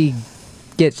 she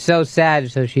gets so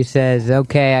sad, so she says,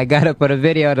 okay, I gotta put a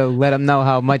video to let them know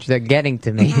how much they're getting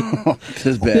to me. This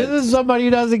is bad. This is somebody who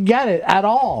doesn't get it at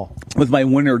all. With my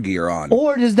winter gear on.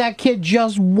 Or does that kid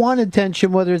just want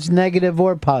attention, whether it's negative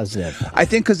or positive? I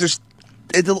think because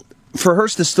for her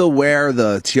to still wear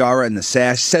the tiara and the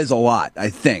sash says a lot, I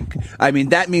think. I mean,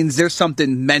 that means there's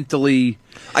something mentally...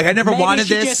 Like, I never wanted this.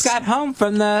 Maybe she just got home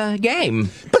from the game.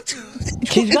 But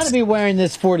she's going to be wearing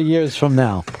this 40 years from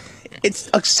now. It's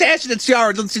a sash and a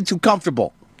tiara doesn't seem too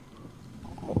comfortable.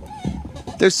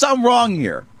 There's something wrong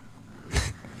here.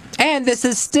 And this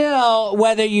is still,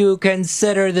 whether you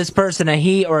consider this person a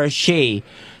he or a she,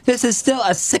 this is still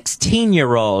a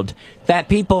 16-year-old that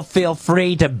people feel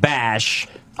free to bash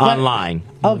online.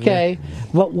 Okay,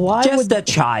 but why just a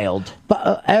child?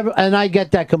 But and I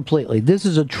get that completely. This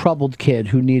is a troubled kid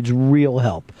who needs real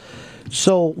help.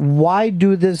 So why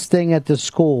do this thing at the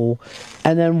school,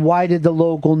 and then why did the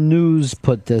local news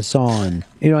put this on?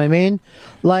 You know what I mean?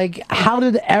 Like, how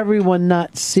did everyone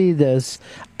not see this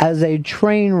as a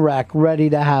train wreck ready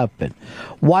to happen?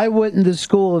 Why wouldn't the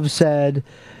school have said,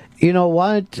 you know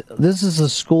what, this is a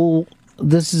school,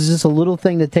 this is just a little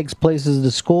thing that takes place at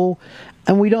the school,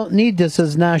 and we don't need this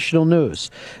as national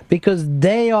news? Because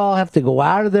they all have to go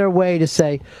out of their way to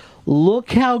say,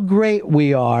 look how great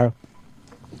we are.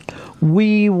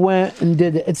 We went and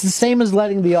did it. It's the same as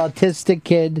letting the autistic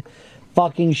kid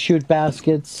fucking shoot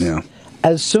baskets. Yeah.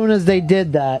 As soon as they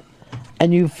did that,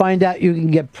 and you find out you can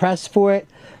get press for it,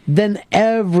 then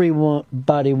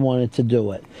everybody wanted to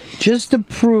do it. Just to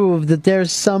prove that they're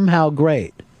somehow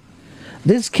great.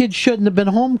 This kid shouldn't have been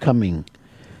homecoming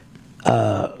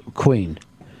queen.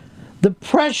 The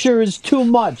pressure is too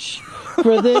much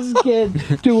for this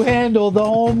kid to handle the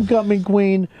homecoming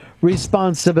queen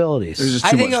responsibilities.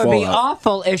 I think it would be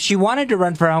awful if she wanted to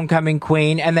run for homecoming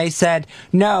queen and they said,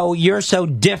 no, you're so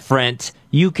different,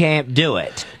 you can't do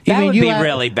it. That would be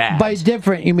really bad. By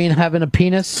different, you mean having a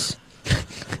penis?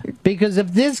 Because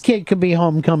if this kid could be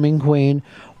homecoming queen,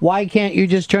 Why can't you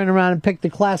just turn around and pick the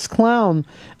class clown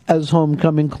as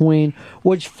homecoming queen?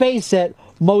 Which, face it,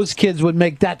 most kids would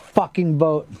make that fucking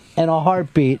vote in a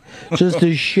heartbeat just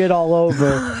to shit all over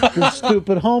the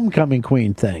stupid homecoming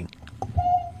queen thing.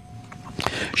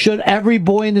 Should every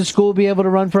boy in the school be able to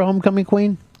run for homecoming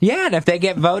queen? Yeah, and if they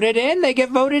get voted in, they get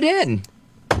voted in.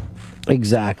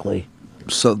 Exactly.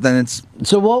 So then it's...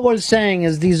 So what we're saying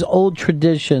is these old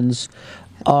traditions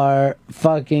are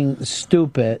fucking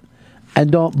stupid and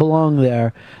don't belong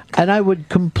there. And I would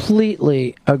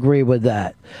completely agree with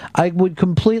that. I would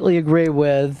completely agree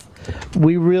with,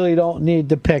 we really don't need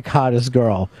to pick hottest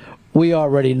girl. We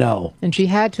already know. And she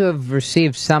had to have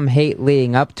received some hate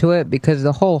leading up to it, because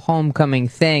the whole homecoming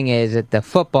thing is at the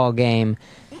football game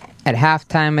at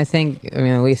halftime, I think. I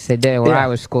mean, at least they did where I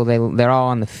was school. They're all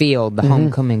on the field, the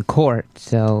homecoming court.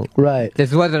 So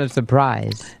this wasn't a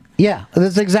surprise. Yeah,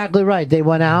 that's exactly right. They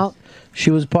went out. She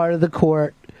was part of the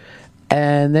court.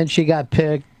 And then she got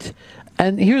picked.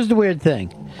 And here's the weird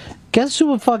thing. Guess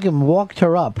who fucking walked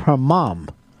her up? Her mom.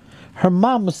 Her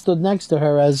mom stood next to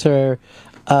her as her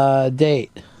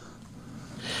date.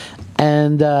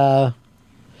 And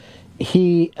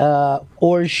he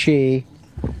or she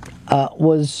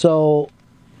was so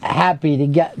happy to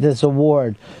get this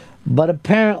award. But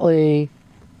apparently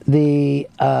the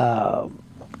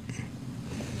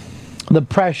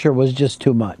pressure was just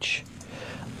too much.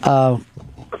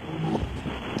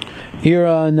 You're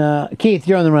on, Keith,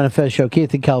 you're on the Ron and Fez show.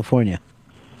 Keith in California.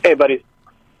 Hey, buddy.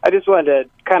 I just wanted to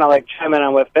kind of like chime in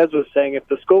on what Fez was saying. If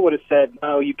the school would have said,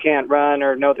 no, you can't run,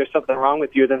 or no, there's something wrong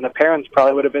with you, then the parents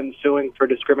probably would have been suing for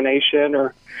discrimination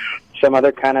or some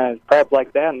other kind of crap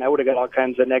like that, and that would have got all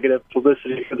kinds of negative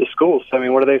publicity for the schools. So, I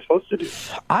mean, what are they supposed to do?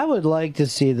 I would like to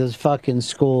see those fucking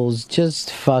schools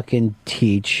just fucking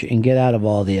teach and get out of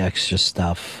all the extra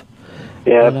stuff.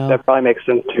 Yeah, that probably makes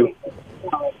sense, too.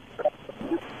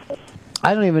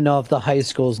 I don't even know if the high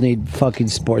schools need fucking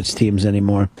sports teams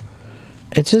anymore.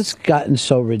 It's just gotten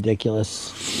so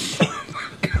ridiculous.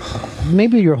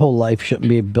 Maybe your whole life shouldn't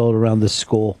be built around the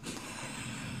school.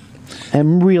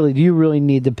 And really, do you really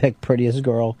need to pick prettiest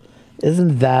girl?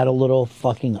 Isn't that a little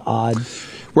fucking odd?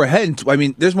 We're heading... I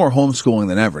mean, there's more homeschooling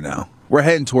than ever now. We're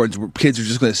heading towards where kids are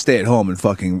just going to stay at home and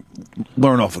fucking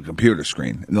learn off a computer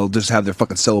screen. And they'll just have their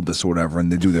fucking syllabus or whatever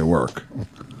and they do their work.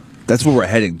 That's where we're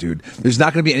heading, dude. There's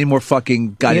not going to be any more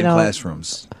fucking goddamn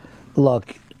classrooms.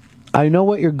 Look, I know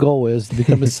what your goal is, to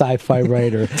become a sci-fi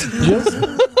writer. Just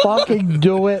fucking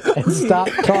do it and stop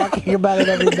talking about it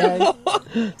every day.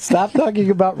 Stop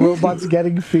talking about robots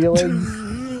getting feelings.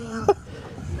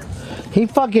 He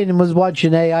fucking was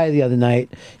watching AI the other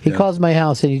night. He calls my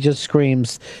house and he just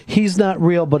screams, he's not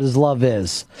real, but his love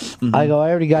is. I go, I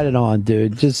already got it on,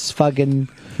 dude. Just fucking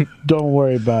don't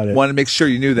worry about it. Want to make sure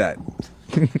you knew that.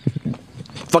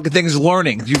 Fucking thing is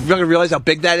learning. Do you fucking realize how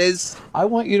big that is? I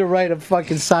want you to write a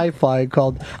fucking sci-fi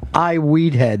called I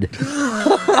Weedhead.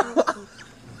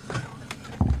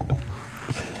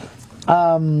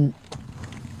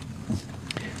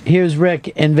 Here's Rick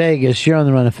in Vegas. You're on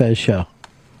the Ron and Fez show.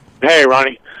 Hey,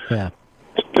 Ronnie. Yeah.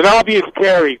 It's an obvious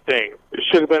Carrie thing. There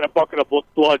should have been a bucket of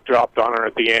blood dropped on her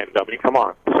at the end. I mean, come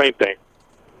on. Same thing.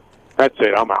 That's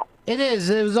it. I'm out. It is.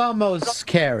 It was almost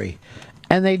scary.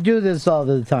 And they do this all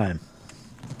the time.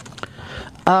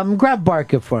 Grab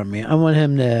Barker for me. I want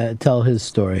him to tell his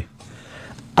story.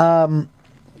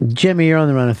 Jimmy, you're on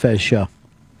the Ron and Fez show.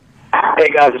 Hey,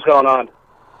 guys. What's going on?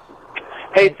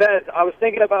 Hey, Fez, I was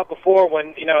thinking about before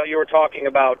when, you were talking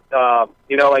about,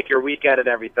 like your weekend and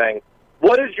everything.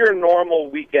 What is your normal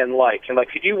weekend like? And,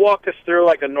 could you walk us through,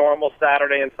 a normal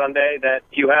Saturday and Sunday that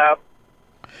you have?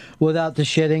 Without the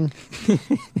shitting?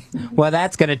 Well,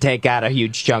 that's going to take out a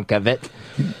huge chunk of it.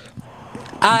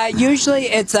 Usually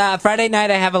it's Friday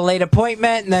night I have a late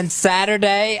appointment, and then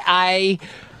Saturday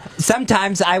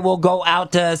sometimes I will go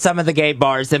out to some of the gay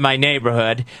bars in my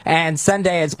neighborhood, and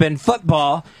Sunday it's been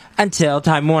football until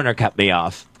Time Warner cut me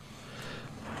off.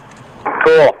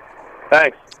 Cool.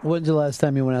 Thanks. When's the last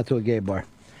time you went out to a gay bar?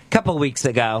 Couple weeks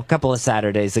ago, couple of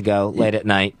Saturdays ago, late at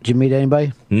night. Did you meet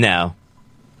anybody? No.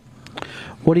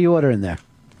 What are you ordering there?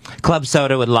 Club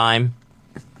soda with lime.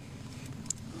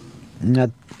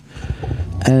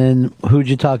 And who'd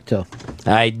you talk to?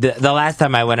 The last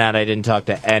time I went out, I didn't talk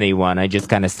to anyone. I just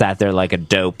kind of sat there like a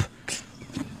dope.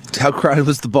 How crowded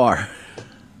was the bar?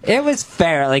 It was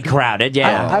fairly crowded,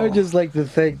 yeah. I would just like to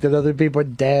think that other people are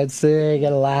dancing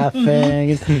and laughing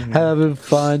and having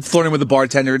fun. Flirting with the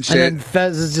bartender and shit. And then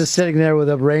Fez is just sitting there with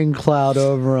a rain cloud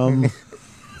over him.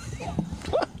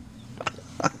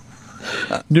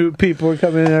 New people are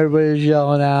coming in, everybody's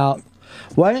yelling out.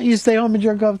 Why don't you stay home and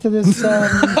jerk off to this?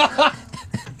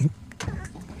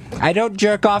 I don't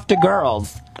jerk off to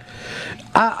girls.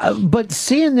 But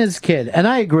seeing this kid, and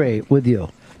I agree with you,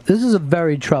 this is a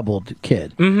very troubled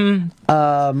kid.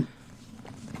 Mm-hmm.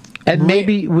 And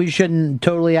maybe we shouldn't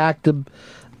totally act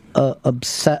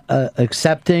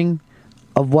accepting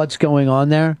of what's going on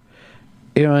there.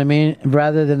 You know what I mean?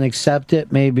 Rather than accept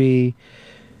it, maybe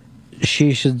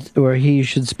she should or he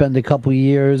should spend a couple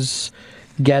years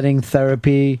getting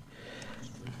therapy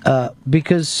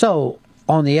because so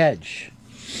on the edge.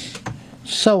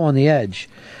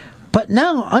 But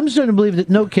now I'm starting to believe that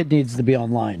no kid needs to be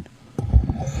online.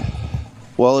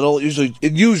 Well,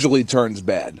 it usually turns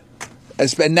bad.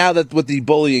 And now that with the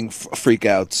bullying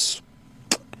freakouts,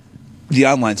 the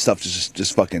online stuff is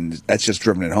just fucking. That's just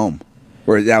driven it home.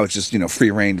 Where now it's just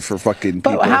free reign for fucking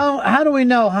people. But how do we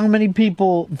know how many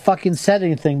people fucking said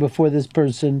anything before this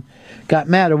person got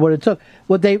mad or what it took?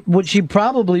 What she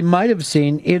probably might have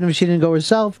seen, even if she didn't go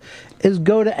herself, is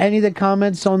go to any of the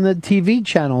comments on the TV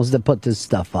channels that put this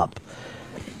stuff up.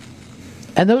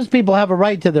 And those people have a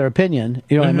right to their opinion.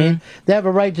 You know what I mean? They have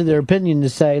a right to their opinion to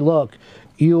say, look,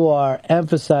 you are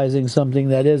emphasizing something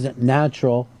that isn't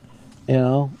natural. You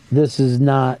know, this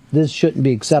shouldn't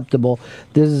be acceptable.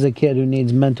 This is a kid who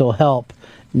needs mental help,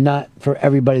 not for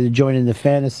everybody to join in the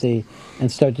fantasy and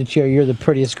start to cheer, you're the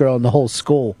prettiest girl in the whole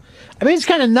school. I mean, it's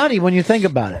kind of nutty when you think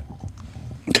about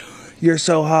it. You're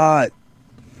so hot.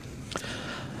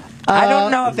 I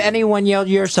don't know if anyone yelled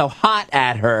 "you're so hot"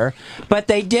 at her, but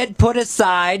they did put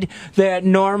aside the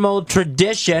normal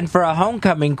tradition for a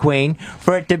homecoming queen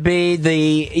for it to be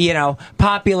the,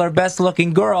 popular,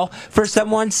 best-looking girl for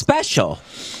someone special.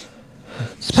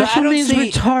 Special means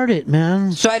retarded,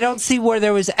 man. So I don't see where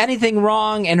there was anything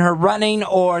wrong in her running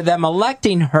or them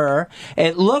electing her.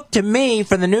 It looked to me,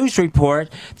 from the news report,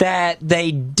 that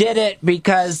they did it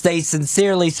because they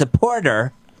sincerely support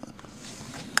her.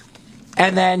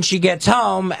 And then she gets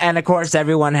home, and of course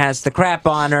everyone has to crap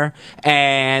on her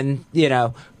and,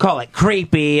 call it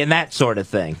creepy and that sort of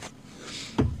thing.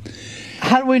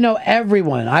 How do we know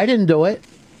everyone? I didn't do it.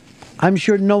 I'm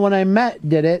sure no one I met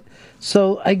did it.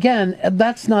 So, again,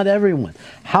 that's not everyone.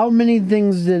 How many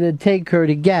things did it take her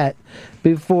to get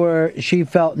before she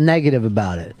felt negative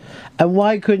about it? And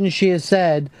why couldn't she have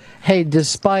said, hey,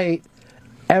 despite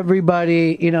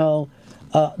everybody,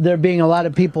 there being a lot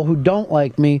of people who don't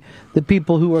like me, the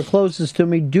people who are closest to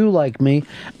me do like me,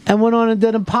 and went on and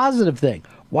did a positive thing.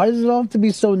 Why does it all have to be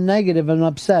so negative and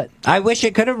upset? I wish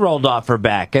it could have rolled off her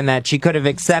back and that she could have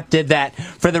accepted that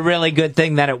for the really good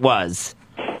thing that it was.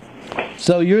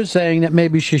 So you're saying that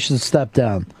maybe she should step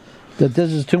down, that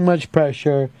this is too much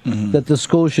pressure, that the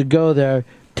school should go there,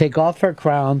 take off her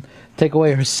crown, take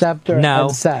away her scepter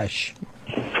and sash.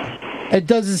 It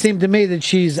doesn't seem to me that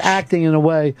she's acting in a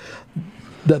way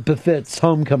that befits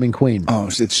homecoming queen. Oh,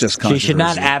 it's just controversy. She should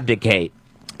not abdicate.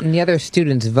 And the other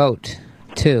students vote,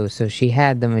 too, so she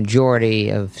had the majority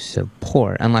of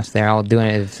support, unless they're all doing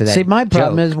it for that. See, my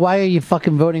problem joke. is, why are you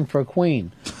fucking voting for a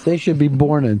queen? They should be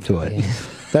born into it. Yeah.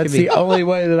 That's the only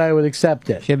way that I would accept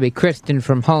it. Should be Kristen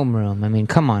from Homeroom. I mean,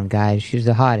 come on, guys. She's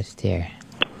the hottest here.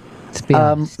 Let's be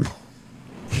honest.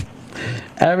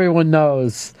 Everyone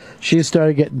knows she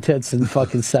started getting tits in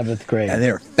fucking 7th grade. And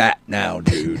they're fat now,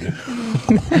 dude.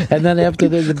 And then after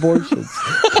those abortions,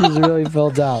 she's really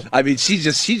filled out. I mean, she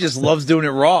just loves doing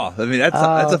it raw. I mean, that's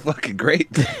a fucking great.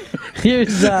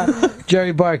 Here's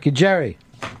Jerry Barker. Jerry.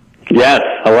 Yes,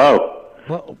 hello.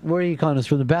 Where are you calling us,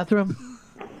 from the bathroom?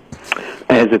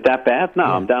 Is it that bad? No,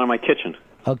 I'm down in my kitchen.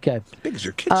 Okay. Big as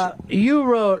your kitchen. You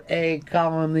wrote a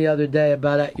column the other day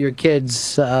about at your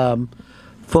kids'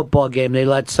 football game. They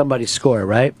let somebody score,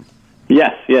 right?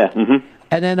 Yes, yeah. Mm-hmm.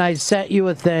 And then I sent you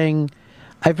a thing.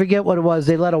 I forget what it was.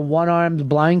 They let a one-armed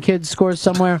blind kid score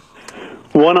somewhere.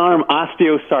 One-arm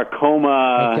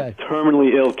osteosarcoma,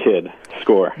 terminally ill kid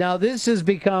score. Now, this has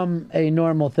become a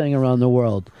normal thing around the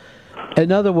world.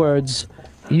 In other words,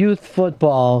 youth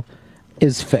football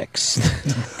is fixed.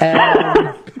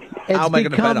 And it's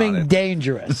becoming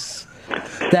dangerous.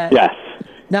 Yes.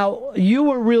 Now, you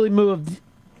were really moved.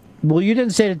 Well, you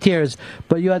didn't say to tears,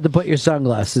 but you had to put your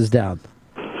sunglasses down.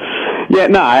 Yeah,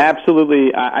 no,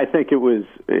 I think it was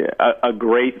a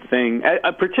great thing,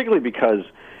 particularly because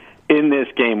in this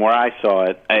game where I saw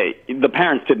it, the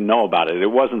parents didn't know about it.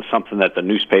 It wasn't something that the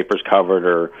newspapers covered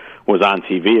or was on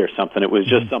TV or something. It was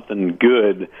just something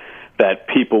good that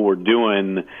people were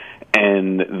doing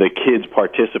and the kids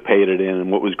participated in.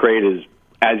 And what was great is,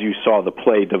 as you saw the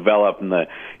play develop, and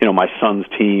my son's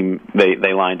team,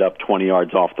 they lined up 20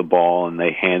 yards off the ball and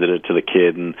they handed it to the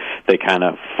kid, and they kind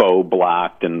of faux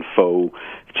blocked and faux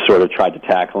sort of tried to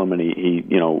tackle him, and he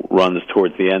runs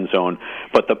towards the end zone.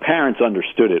 But the parents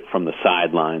understood it from the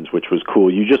sidelines, which was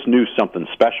cool. You just knew something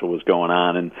special was going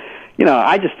on, and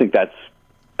I just think that's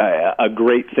a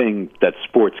great thing that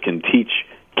sports can teach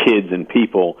kids and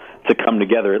people to come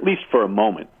together, at least for a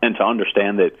moment, and to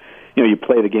understand that you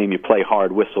play the game, you play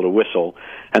hard, whistle to whistle,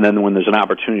 and then when there's an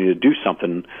opportunity to do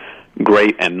something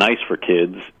great and nice for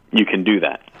kids, you can do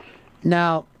that.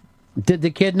 Now, did the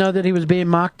kid know that he was being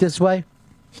mocked this way?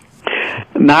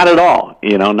 Not at all.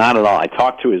 Not at all. I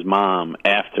talked to his mom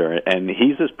after, and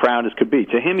he's as proud as could be.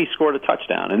 To him, he scored a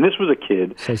touchdown, and this was a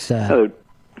kid so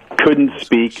couldn't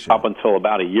speak up until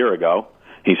about a year ago.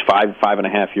 He's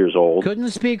 5.5 years old.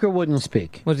 Couldn't speak or wouldn't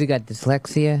speak? Was he got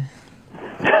dyslexia?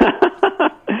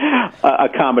 A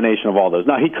combination of all those.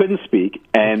 No, he couldn't speak,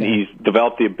 and he's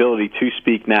developed the ability to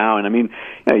speak now. And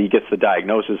he gets the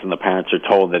diagnosis, and the parents are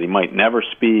told that he might never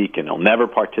speak, and he'll never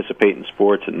participate in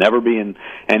sports, and never be in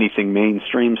anything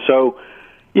mainstream. So,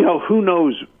 who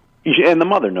knows? And the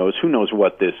mother knows. Who knows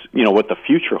what this, what the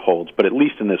future holds? But at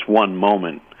least in this one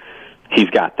moment, he's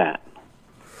got that.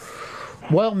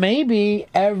 Well, maybe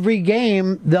every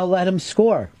game they'll let him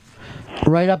score,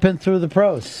 right up and through the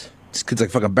pros. This kid's like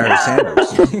fucking Barry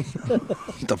Sanders.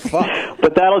 What the fuck?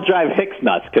 But that'll drive Hicks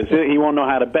nuts because he won't know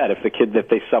how to bet if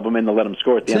they sub him in to let him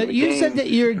score at the end of the game. So you said that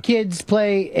your kids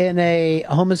play in a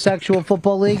homosexual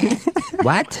football league?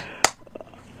 What?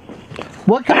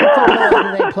 What kind of football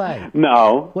do they play?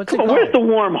 No. What's it called? Where's the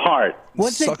warm heart?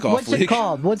 What's it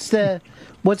called? What's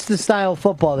the style of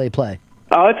football they play?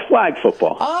 Oh, it's flag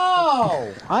football.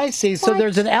 Oh, I see. So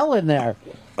there's an L in there.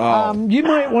 You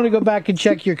might want to go back and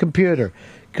check your computer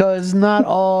because not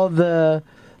all the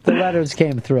letters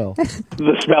came through.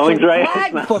 The spelling's right.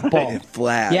 Flag football.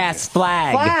 Flag. Yes,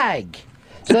 flag. Flag.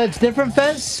 So it's different,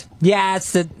 Fez?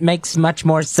 Yes, it makes much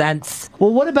more sense.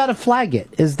 Well, what about a flagget?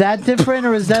 Is that different,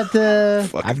 or is that the...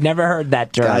 I've never heard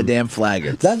that term. Goddamn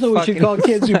flaggets. That's what we should call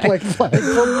kids who play flag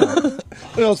football. Look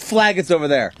at those flaggets over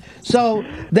there. So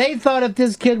they thought if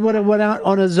this kid would have went out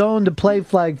on his own to play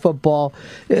flag football,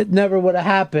 it never would have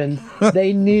happened.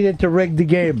 They needed to rig the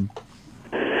game.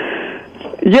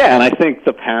 Yeah, and I think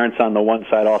the parents on the one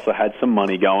side also had some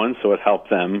money going, so it helped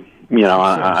them.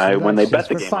 When they bet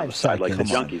the game on the side, like the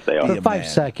junkies they are. For 5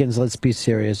 seconds, let's be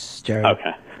serious, Jerry.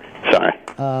 Okay. Sorry.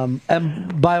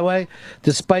 And by the way,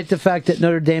 despite the fact that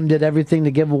Notre Dame did everything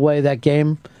to give away that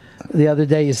game, the other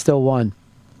day you still won.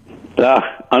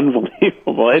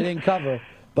 Unbelievable. They didn't cover,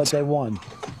 but they won.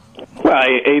 Well,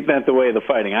 ain't that the way of the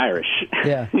Fighting Irish?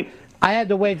 Yeah. I had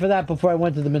to wait for that before I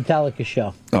went to the Metallica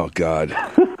show. Oh, God.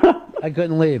 I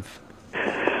couldn't leave.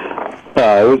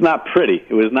 It was not pretty.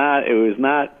 It was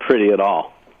not pretty at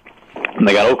all. And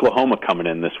they got Oklahoma coming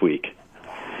in this week.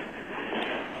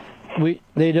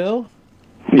 They do?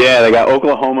 Yeah, they got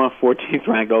Oklahoma, 14th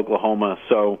ranked Oklahoma.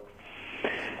 So,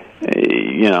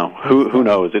 who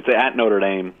knows? It's at Notre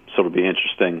Dame, so it'll be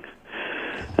interesting.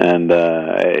 And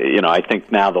I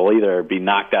think now they'll either be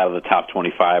knocked out of the top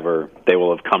 25 or they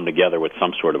will have come together with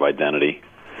some sort of identity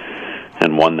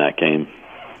and won that game.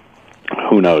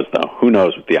 Who knows, though? Who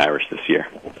knows with the Irish this year?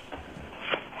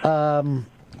 All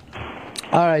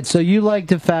right, so you like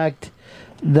the fact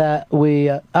that we...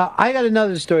 I got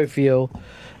another story for you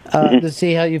to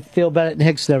see how you feel about it and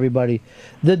Hicks and everybody.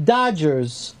 The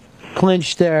Dodgers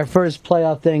clinched their first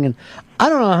playoff thing, and I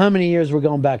don't know how many years we're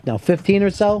going back now, 15 or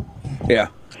so? Yeah,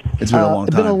 it's been a long time.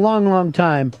 It's been a long, long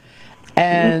time.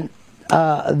 And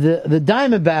the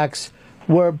Diamondbacks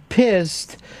were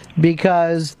pissed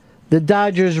because the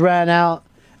Dodgers ran out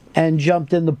and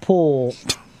jumped in the pool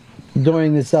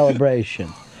during the celebration.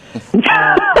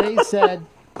 They said,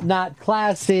 not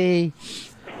classy,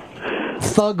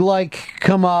 thug-like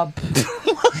come up,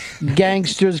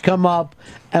 gangsters come up,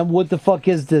 and what the fuck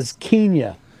is this?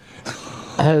 Kenya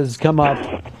has come up.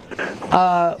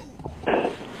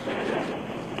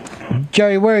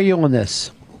 Jerry, where are you on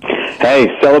this? Hey,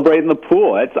 celebrating the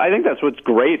pool. I think that's what's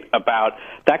great about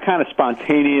that kind of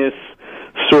spontaneous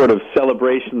sort of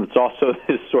celebration that's also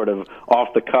this sort of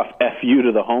off-the-cuff FU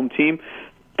to the home team.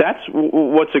 That's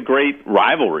what's a great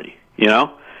rivalry,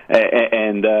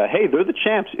 And, hey, they're the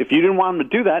champs. If you didn't want them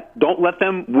to do that, don't let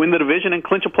them win the division and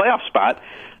clinch a playoff spot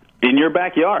in your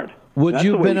backyard. Would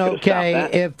you have been okay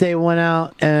if they went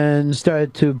out and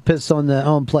started to piss on the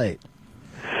home plate?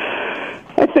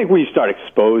 I think when you start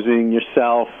exposing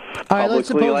yourself all right, let's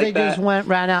suppose like they just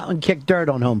ran out and kicked dirt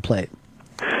on home plate.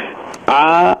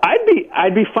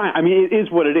 I'd be fine. I mean, it is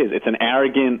what it is. It's an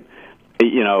arrogant,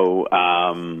 it's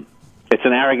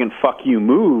an arrogant fuck you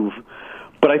move,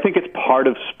 but I think it's part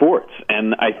of sports,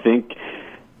 and I think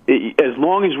as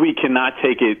long as we cannot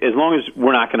take it, as long as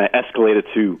we're not going to escalate it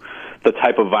to the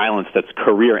type of violence that's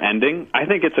career-ending, I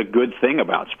think it's a good thing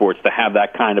about sports to have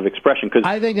that kind of expression. Because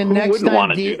I think the next time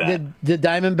the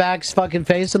Diamondbacks fucking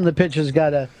face him, the pitcher's he's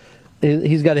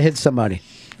got to hit somebody.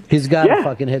 He's got to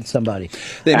fucking hit somebody.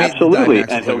 Absolutely,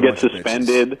 and he'll get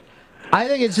suspended. I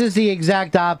think it's just the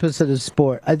exact opposite of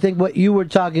sport. I think what you were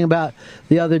talking about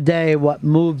the other day, what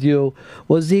moved you,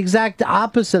 was the exact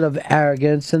opposite of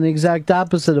arrogance and the exact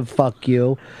opposite of fuck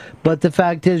you. But the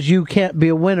fact is, you can't be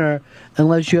a winner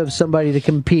unless you have somebody to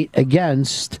compete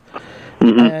against.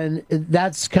 And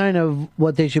that's kind of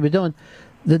what they should be doing.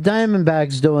 The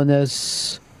Diamondbacks doing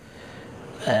this.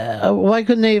 Why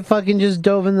couldn't they fucking just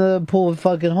dove in the pool and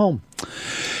fucking home?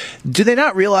 Do they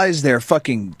not realize their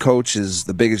fucking coach is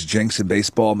the biggest jinx in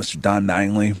baseball, Mr. Don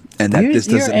Mattingly, and that this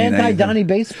doesn't mean anything? You're anti-Donnie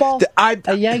baseball?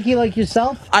 A Yankee like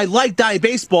yourself? I like Donnie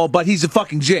baseball, but he's a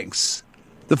fucking jinx.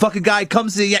 The fucking guy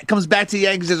comes back to the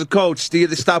Yankees as a coach the year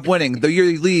they stop winning. The year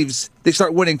he leaves, they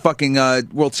start winning fucking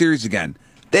World Series again.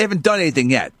 They haven't done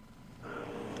anything yet.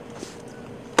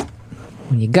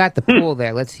 When you got the pool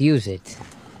there, let's use it.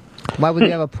 Why would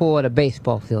you have a pool at a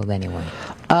baseball field anyway?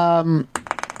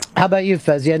 How about you,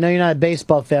 Fezzi? I know you're not a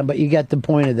baseball fan, but you get the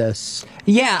point of this.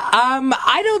 Yeah,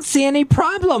 I don't see any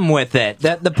problem with it.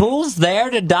 The pool's there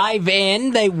to dive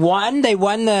in. They won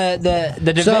the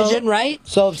division, right?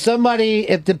 So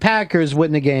if the Packers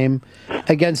win the game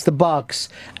against the Bucks,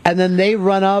 and then they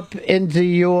run up into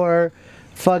your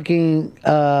fucking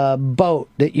boat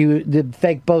the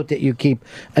fake boat that you keep,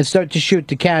 and start to shoot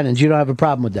the cannons, you don't have a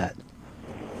problem with that?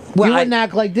 Well, you wouldn't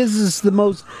act like this is the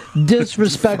most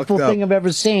disrespectful thing I've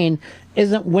ever seen.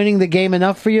 Isn't winning the game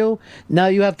enough for you? Now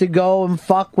you have to go and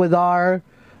fuck with our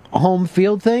home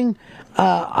field thing?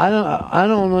 I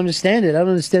don't understand it. I don't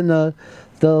understand the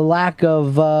lack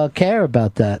of care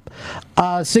about that.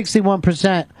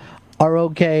 61% are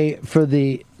okay for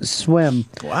the swim.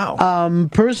 Wow.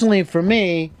 Personally, for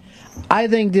me, I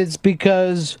think it's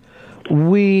because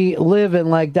we live in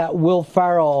like that Will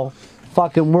Ferrell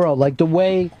fucking world. Like the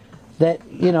way that,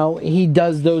 he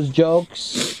does those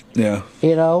jokes. Yeah.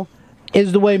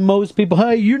 Is the way most people,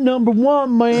 hey, you're number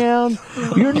one, man.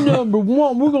 You're number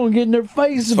one. We're going to get in their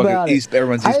face about it.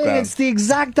 Everyone's I think it's the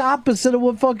exact opposite of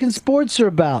what fucking sports are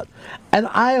about. And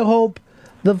I hope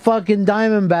the fucking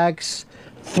Diamondbacks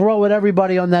throw at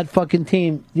everybody on that fucking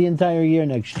team the entire year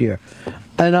next year.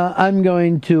 And I'm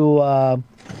going to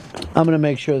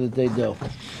make sure that they do.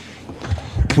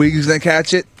 Puig's going to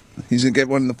catch it? He's going to get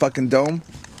one in the fucking dome?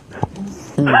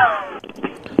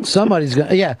 Somebody's going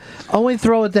to... Yeah, only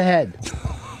throw at the head.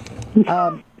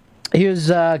 Here's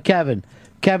Kevin.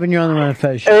 Kevin, you're on the Ron and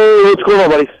Fez show. Hey, what's going on,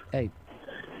 buddy? Hey.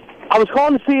 I was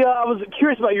calling to see... I was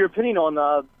curious about your opinion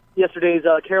on yesterday's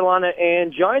Carolina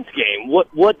and Giants game.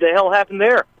 What the hell happened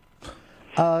there?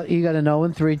 You got a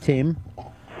 0-3 team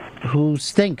who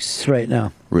stinks right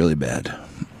now. Really bad.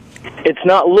 It's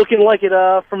not looking like it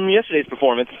from yesterday's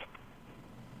performance.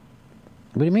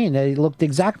 What do you mean? They looked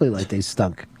exactly like they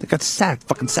stunk. They got sacked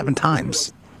fucking 7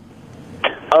 times.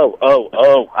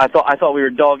 Oh! I thought we were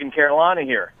dogging Carolina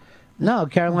here. No,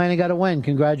 Carolina got a win.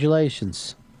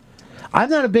 Congratulations. I'm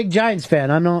not a big Giants fan.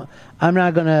 I'm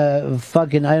not gonna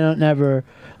fucking. I don't never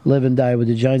live and die with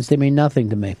the Giants. They mean nothing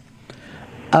to me.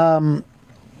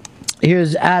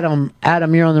 Here's Adam.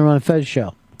 Adam, you're on the Ron and Fez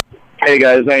show. Hey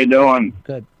guys, how you doing?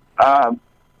 Good.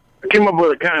 I came up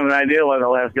with a kind of an idea while the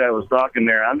last guy was talking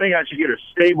there. I think I should get a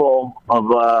stable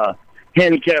of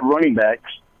handicapped running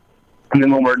backs, and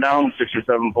then when we're down 6 or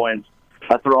 7 points,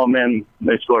 I throw them in.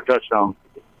 They score a touchdown.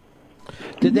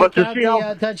 Did they count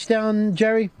the touchdown,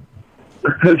 Jerry?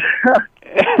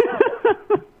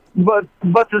 but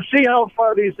to see how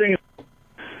far these things.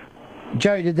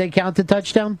 Jerry, did they count the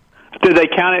touchdown? Did they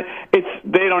count it?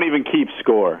 They don't even keep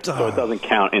score, so it doesn't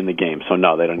count in the game. So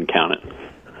no, they don't count it.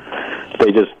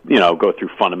 They just, go through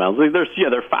fundamentals.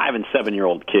 They're 5 and 7 year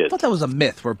old kids. I thought that was a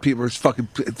myth where people are fucking.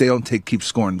 They don't keep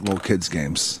scoring little kids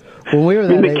games. When we were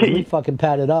that age, we fucking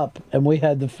padded up, and we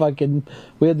had the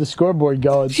scoreboard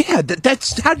going. Yeah,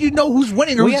 that's how do you know who's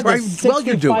winning or who's well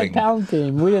you're doing? 65-pound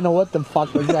team. We didn't know what the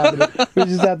fuck was happening. We were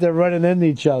just out there running into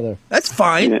each other. That's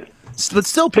fine, but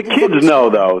still, the kids know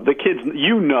though. The kids,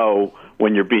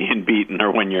 when you're being beaten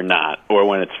or when you're not, or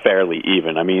when it's fairly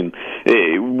even. I mean,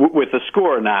 with the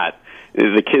score or not,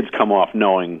 the kids come off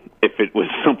knowing if it was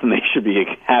something they should be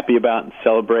happy about and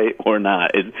celebrate or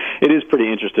not. It is pretty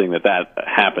interesting that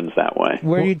happens that way.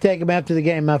 Where do you take them after the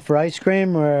game? Out for ice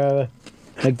cream or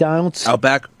McDonald's?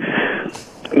 Outback?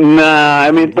 Nah,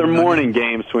 I mean, they're morning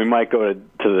games, so we might go to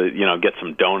the get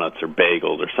some donuts or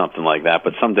bagels or something like that.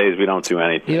 But some days we don't do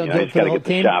anything. You don't do it just got to get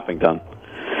the shopping done.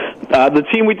 The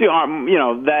team we do,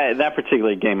 that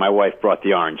particular game, my wife brought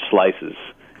the orange slices,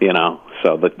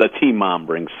 so the team mom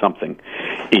brings something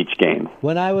each game.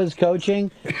 When I was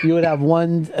coaching, you would have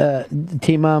one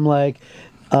team mom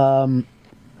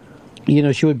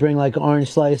she would bring like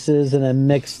orange slices and then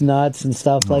mixed nuts and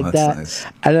stuff like that. Nice.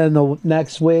 And then the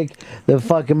next week, the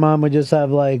fucking mom would just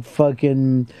have like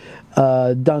fucking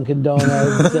Dunkin'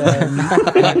 Donuts and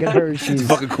fucking Hershey's.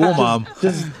 Fucking cool, Mom.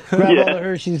 Just grab all the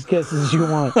Hershey's Kisses you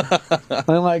want.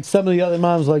 And like some of the other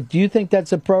moms like, do you think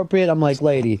that's appropriate? I'm like,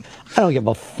 lady, I don't give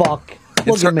a fuck.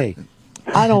 Look at me.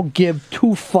 I don't give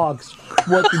two fucks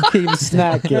what the team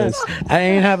snack is. I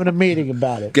ain't having a meeting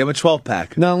about it. Give him a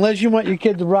 12-pack. Now, unless you want your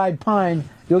kid to ride Pine,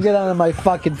 you'll get out of my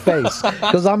fucking face.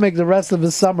 Because I'll make the rest of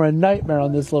his summer a nightmare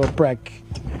on this little prick.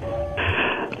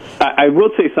 I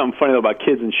will say something funny though about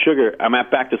kids and sugar. I'm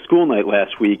at back to school night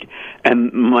last week,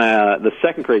 and the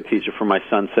second grade teacher for my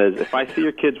son says, if I see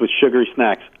your kids with sugary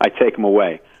snacks, I take them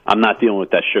away. I'm not dealing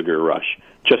with that sugar rush,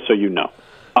 just so you know.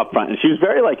 Up front, and she was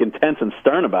very intense and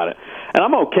stern about it, and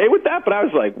I'm okay with that. But I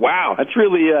was like, "Wow, that's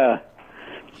really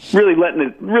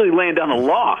laying down the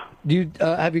law." Do you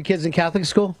have your kids in Catholic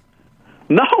school?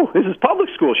 No, this is public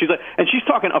school. She's like, and she's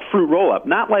talking a fruit roll up,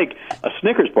 not like a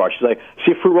Snickers bar. She's like,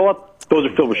 "See a fruit roll up? Those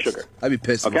are filled with sugar." I'd be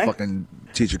pissed if a fucking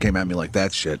teacher came at me like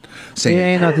that shit. There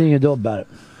ain't nothing you can do about it.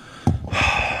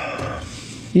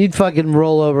 You'd fucking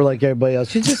roll over like everybody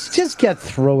else. You just get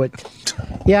through it.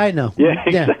 Yeah, I know. Yeah,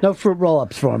 exactly. No fruit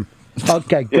roll-ups for him.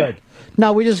 Okay, good.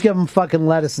 No, we just give him fucking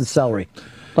lettuce and celery,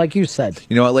 like you said.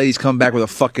 You know what, ladies? Come back with a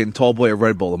fucking tall boy of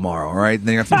Red Bull tomorrow, all right?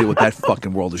 Then you have to deal with that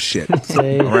fucking world of shit.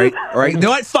 See? All right? You know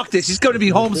what? Fuck this. He's going to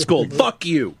be homeschooled. Fuck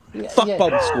you. Fuck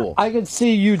public school. I can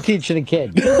see you teaching a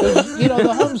kid. The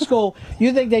homeschool,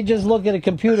 you think they just look at a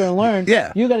computer and learn.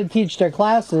 Yeah. You got to teach their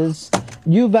classes.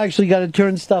 You've actually got to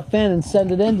turn stuff in and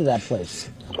send it into that place.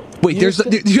 Wait, do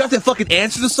you have to fucking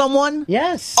answer to someone?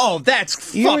 Yes. Oh, that's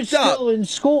fucked You're up. still in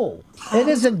school. It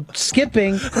isn't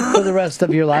skipping for the rest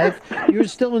of your life. You're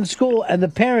still in school, and the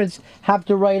parents have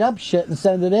to write up shit and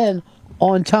send it in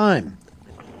on time.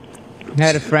 I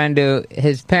had a friend who,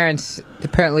 his parents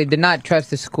apparently did not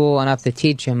trust the school enough to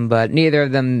teach him, but neither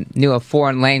of them knew a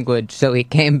foreign language, so he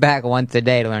came back once a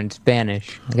day to learn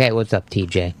Spanish. Okay, what's up,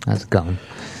 TJ? How's it going?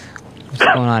 What's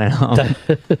going on at home?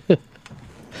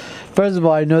 First of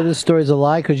all, I know this story's a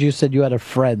lie because you said you had a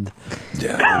friend.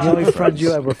 Yeah. The only friends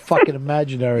you had were fucking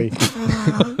imaginary.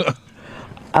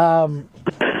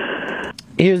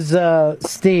 Here's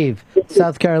Steve,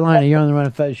 South Carolina. You're on the Run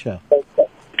and Fez show.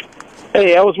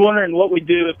 Hey, I was wondering what we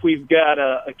do if we've got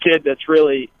a kid that's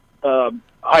really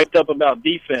hyped up about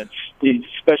defense.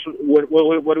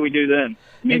 What do we do then?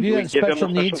 If you got a special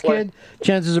needs kid,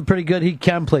 chances are pretty good he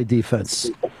can play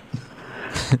defense.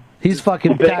 He's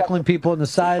fucking tackling people on the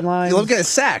sidelines. He'll get a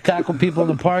sack. Tackling people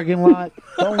in the parking lot.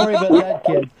 Don't worry about that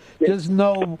kid. Just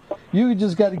know you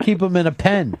just got to keep him in a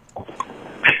pen.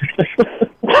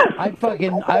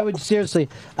 I would seriously,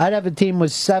 I'd have a team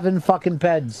with 7 fucking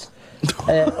peds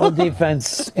on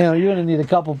defense. You're going to need a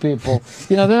couple people.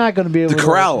 They're not going to be able to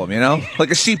corral them, like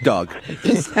a sheepdog.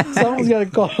 Someone's got to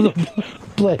call the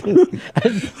plays.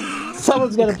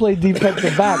 Someone's got to play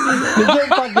defensive back.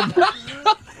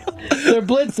 They're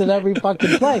blitzing every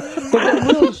fucking play, but they're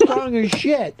really strong as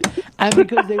shit. And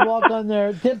because they walk on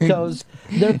their tiptoes,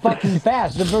 they're fucking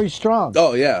fast. They're very strong.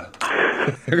 Oh yeah,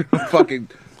 they're blocking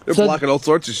all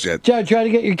sorts of shit. Joe, try to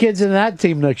get your kids in that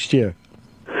team next year.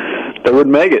 They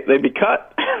wouldn't make it. They'd be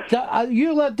cut. So,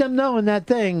 you let them know in that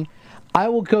thing. I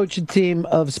will coach a team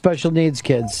of special needs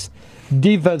kids,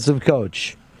 defensive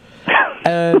coach,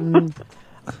 and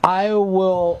I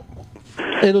will.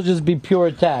 It'll just be pure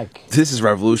attack. This is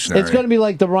revolutionary. It's going to be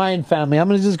like the Ryan family. I'm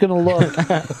just going to look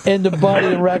into Buddy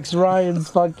and Rex Ryan's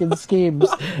fucking schemes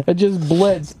and just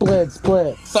blitz.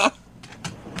 All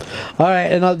right,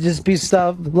 and I'll just be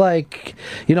stuff like,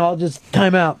 I'll just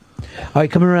time out. All right,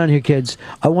 come around here, kids.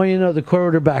 I want you to know the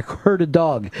quarterback hurt a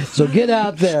dog. So get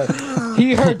out there.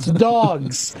 He hurts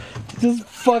dogs. Just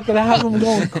fucking have them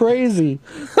going crazy.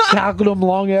 Tackle them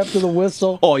long after the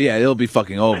whistle. Oh, yeah, it'll be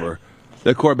fucking over.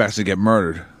 The quarterback's going to get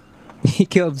murdered. He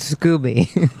killed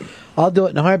Scooby. I'll do it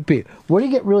in a heartbeat. Where do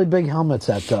you get really big helmets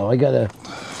at, though? I got to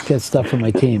get stuff for my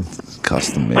team.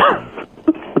 Custom made.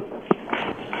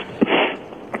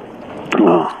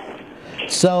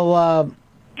 So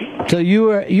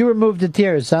you were moved to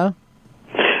tears, huh?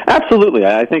 Absolutely.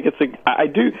 I think I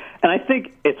do, and I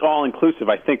think it's all inclusive.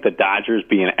 I think the Dodgers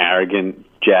being arrogant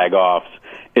jag-offs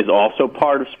is also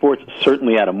part of sports,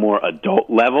 certainly at a more adult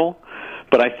level.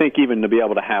 But I think even to be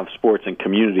able to have sports and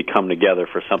community come together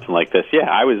for something like this,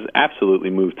 I was absolutely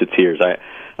moved to tears.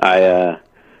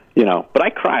 But I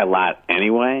cry a lot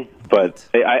anyway. But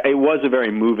it was a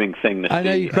very moving thing to see. I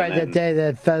know you cried that day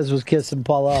that Fez was kissing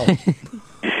Paul O.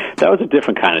 That was a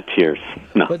different kind of tears.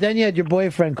 No. But then you had your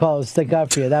boyfriend call and stick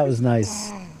up for you. That was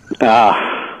nice.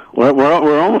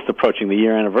 We're almost approaching the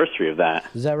year anniversary of that.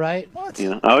 Is that right?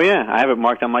 Oh yeah, I have it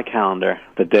marked on my calendar.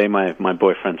 The day my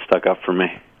boyfriend stuck up for me.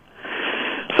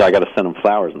 So I got to send him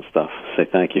flowers and stuff. Say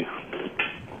thank you.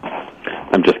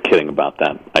 I'm just kidding about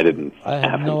that. I didn't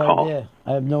have him call. Idea.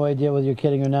 I have no idea whether you're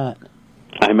kidding or not.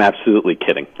 I'm absolutely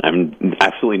kidding. I'm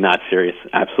absolutely not serious.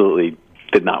 Absolutely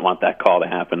did not want that call to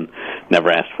happen.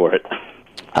 Never asked for it.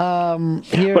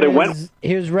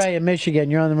 Here's Ray in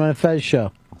Michigan. You're on the Ron and Fez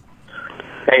show.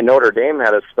 Hey, Notre Dame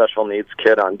had a special needs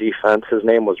kid on defense. His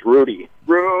name was Rudy.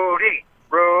 Rudy.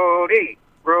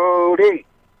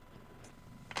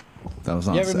 That was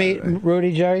on You ever Saturday. meet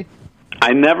Rudy, Jerry?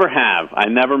 I never have. I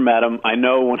never met him. I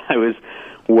know when I was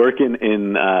working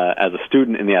in as a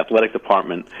student in the athletic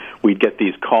department, we'd get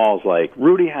these calls like,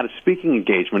 Rudy had a speaking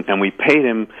engagement and we paid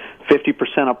him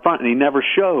 50% up front and he never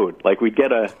showed. Like we'd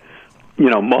get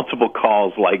multiple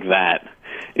calls like that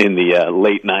in the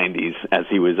late 90s as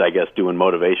he was, I guess, doing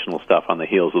motivational stuff on the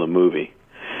heels of the movie.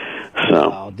 So,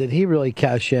 wow, did he really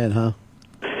cash in, huh?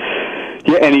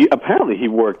 Yeah, and apparently he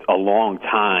worked a long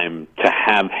time to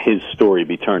have his story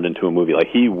be turned into a movie. Like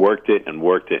he worked it and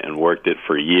worked it and worked it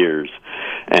for years.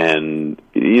 And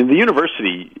the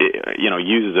university,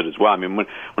 uses it as well. I mean, when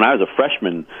I was a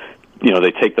freshman,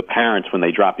 they take the parents when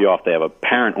they drop you off. They have a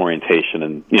parent orientation,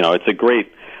 and it's a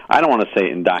great. I don't want to say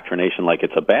indoctrination like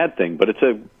it's a bad thing, but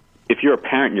if you're a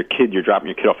parent and you're dropping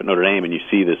your kid off at Notre Dame and you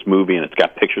see this movie and it's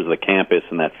got pictures of the campus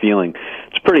and that feeling,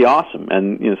 it's pretty awesome.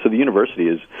 And so the university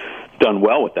has done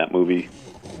well with that movie.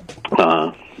 Does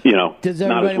not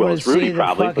everybody as well want as to Rudy see the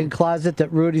probably. fucking closet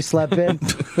that Rudy slept in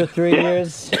for 3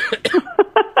 years?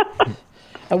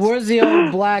 And where's the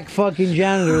old black fucking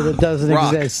janitor that doesn't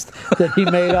exist that he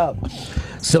made up?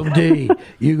 Someday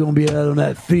you're gonna be out on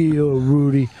that field,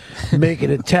 Rudy,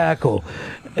 making a tackle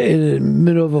in the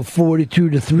middle of a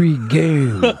 42-3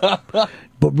 game.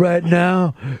 But right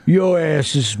now, your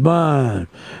ass is mine,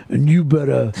 and you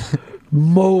better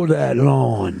mow that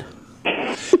lawn.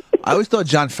 I always thought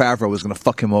Jon Favreau was going to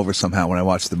fuck him over somehow when I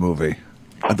watched the movie.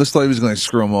 I just thought he was going to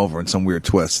screw him over in some weird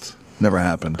twist. Never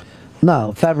happened.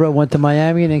 No, Favreau went to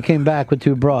Miami and then came back with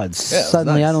 2 broads. Yeah, it was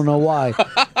Suddenly, nice. I don't know why.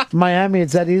 Miami,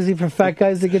 it's that easy for fat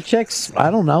guys to get chicks? I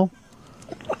don't know.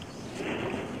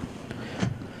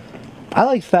 I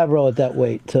like Favreau at that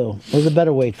weight, too. It was a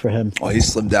better weight for him. Oh, he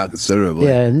slimmed down considerably.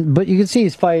 Yeah, but you can see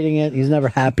he's fighting it. He's never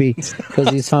happy because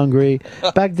he's hungry.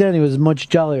 Back then, he was much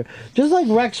jollier. Just like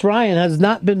Rex Ryan has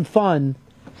not been fun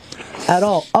at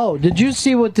all. Oh, did you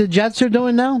see what the Jets are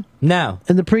doing now? No.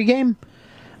 In the pregame?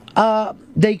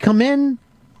 They come in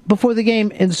before the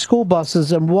game in school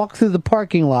buses and walk through the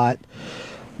parking lot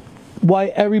while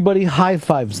everybody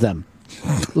high-fives them.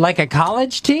 Like a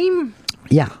college team?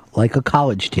 Yeah, like a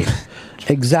college team.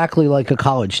 Exactly like a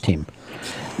college team.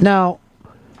 Now,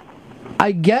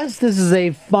 I guess this is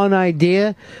a fun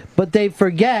idea, but they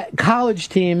forget college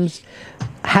teams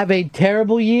have a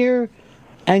terrible year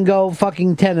and go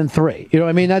fucking 10-3. You know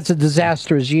what I mean? That's a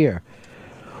disastrous year.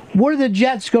 What are the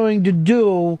Jets going to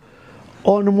do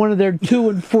on one of their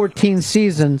 2-14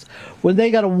 seasons when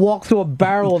they got to walk through a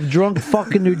barrel of drunk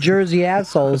fucking New Jersey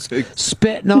assholes,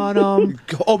 spitting on them,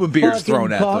 open beers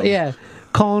thrown at them? Yeah,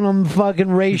 calling them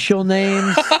fucking racial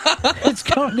names. It's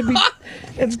going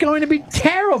to be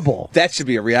terrible. That should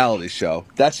be a reality show.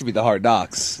 That should be the Hard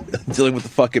Knocks. Dealing with the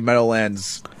fucking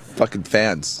Meadowlands fucking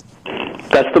fans.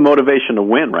 That's the motivation to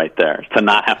win right there, to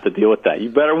not have to deal with that. You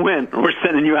better win, or we're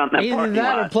sending you out in that Either parking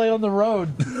that lot. or play on the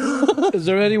road. Is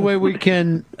there any way we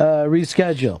can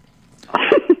reschedule?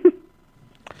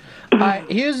 All right,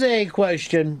 here's a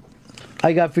question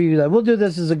I got for you. We'll do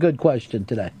this as a good question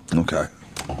today. Okay.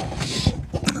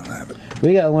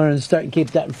 We got to learn and start and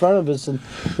keep that in front of us and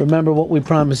remember what we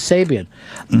promised Sabian.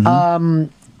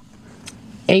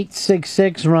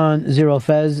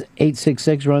 866-RON-0-FEZ,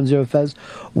 866-RON-0-FEZ.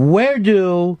 Where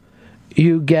do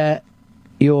you get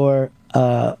your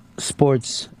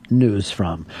sports news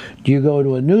from? Do you go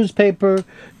to a newspaper?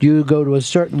 Do you go to a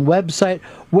certain website?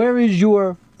 Where is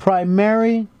your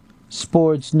primary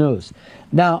sports news?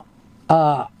 Now,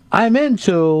 I'm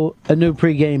into a new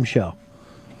pregame show.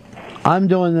 I'm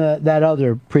doing that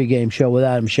other pregame show with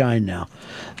Adam Shine now.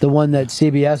 The one that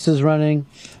CBS is running,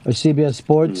 or CBS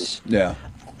Sports. Yeah.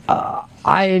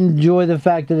 I enjoy the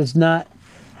fact that it's not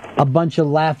a bunch of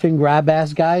laughing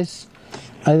grab-ass guys.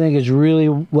 I think it's really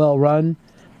well run.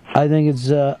 I think it's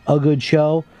a good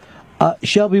show.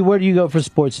 Shelby, where do you go for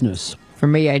sports news? For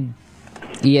me, I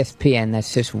ESPN.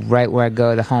 That's just right where I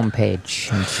go to the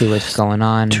homepage and see what's going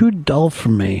on. Too dull for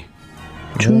me.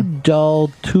 Too dull,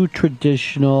 too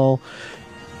traditional,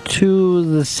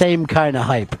 too the same kind of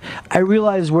hype. I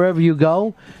realize wherever you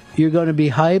go, you're going to be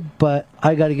hype, but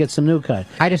I got to get some new kind.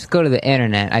 I just go to the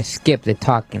internet. I skip the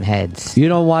talking heads. You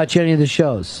don't watch any of the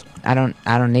shows? I don't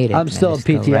need it. I'm still a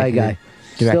PTI guy.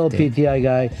 Still a PTI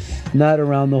guy, not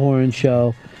around the horn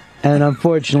show. And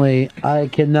unfortunately, I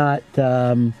cannot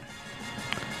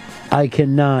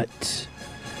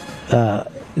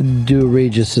do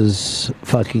Regis's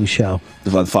fucking show.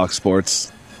 On Fox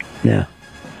Sports. Yeah.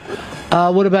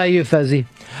 What about you, Fezzi?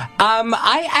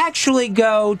 I actually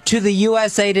go to the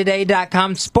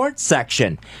USAtoday.com sports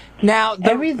section. Now,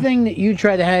 everything that you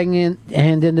try to hand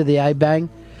into the iBang,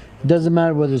 doesn't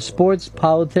matter whether it's sports,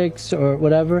 politics, or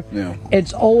whatever,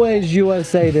 it's always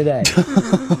USA Today.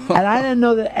 And I didn't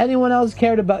know that anyone else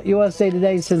cared about USA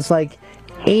Today since, like,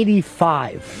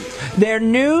 85. Their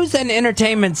news and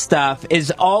entertainment stuff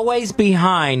is always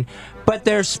behind, but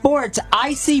their sports,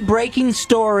 I see breaking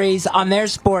stories on their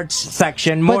sports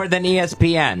section more than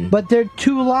ESPN. But they're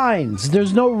two lines.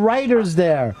 There's no writers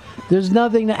there. There's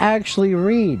nothing to actually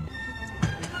read.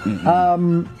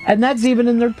 And that's even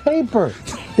in their paper.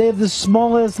 They have the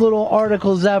smallest little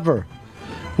articles ever.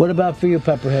 What about for you,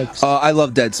 Pepper Hicks? I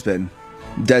love Deadspin.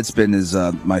 Deadspin is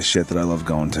my shit that I love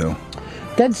going to.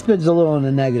 Deadspin's a little on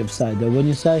the negative side, though, wouldn't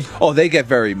you say? Oh, they get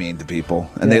very mean to people,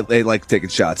 and they like taking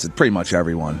shots at pretty much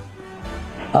everyone.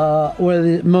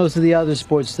 Where most of the other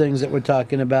sports things that we're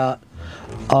talking about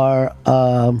are,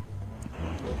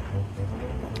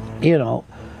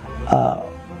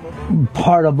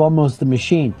 part of almost the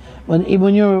machine.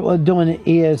 When you're doing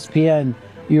ESPN,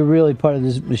 you're really part of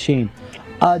this machine.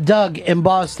 Doug in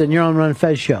Boston, you're on Ron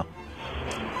Fez show.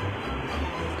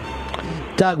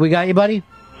 Doug, we got you, buddy?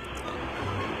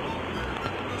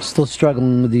 Still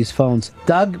struggling with these phones.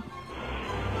 Doug?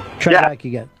 Try back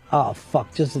again. Oh,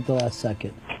 fuck, just at the last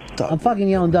second. I'm fucking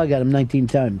yelling Doug at him 19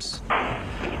 times.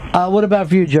 What about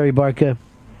for you, Jerry Barca?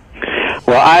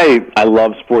 Well, I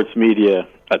love sports media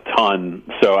a ton,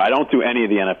 so I don't do any of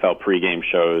the NFL pregame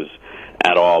shows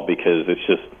at all because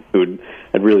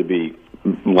I'd really be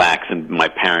lax in my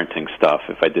parenting stuff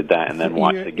if I did that and then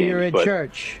watch the games. You're at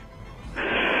church.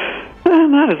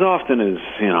 Not as often as,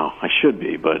 I should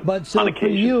be, but so on for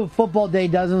occasion. you, football day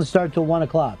doesn't start till 1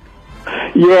 o'clock.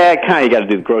 Yeah, kind of. You got to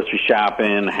do the grocery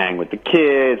shopping, hang with the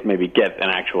kids, maybe get an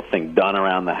actual thing done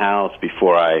around the house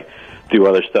before I do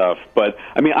other stuff. But,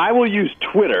 I will use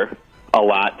Twitter a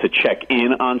lot to check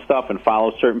in on stuff and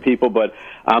follow certain people, but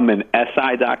I'm in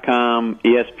SI.com,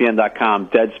 ESPN.com,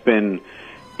 Deadspin,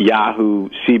 Yahoo,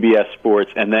 CBS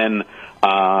Sports, and then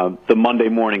the Monday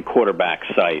Morning Quarterback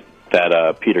site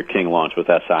that Peter King launched with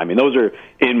SI. Those are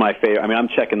in my favor. I'm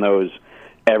checking those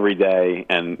every day,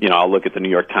 and I'll look at the New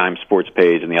York Times sports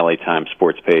page and the LA Times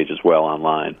sports page as well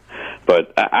online.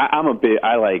 But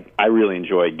I really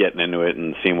enjoy getting into it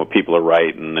and seeing what people are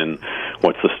writing and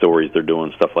what's the stories they're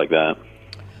doing, stuff like that.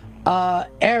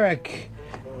 Eric,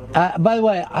 by the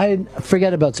way, I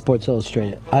forget about Sports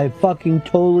Illustrated. I fucking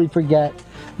totally forget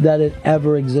that it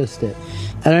ever existed.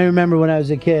 And I remember when I was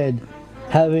a kid,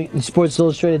 having Sports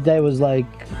Illustrated Day was like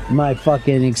my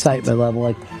fucking excitement level.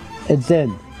 Like, it's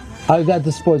in. I've got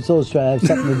the Sports Illustrated. I have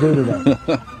something to do today.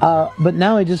 But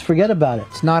now I just forget about it.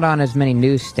 It's not on as many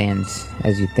newsstands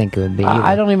as you think it would be.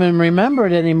 I don't even remember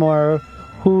it anymore.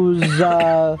 Who's who's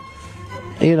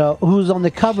on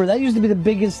the cover? That used to be the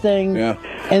biggest thing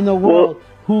in the world.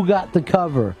 Who got the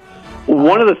cover?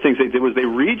 One of the things they did was they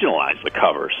regionalized the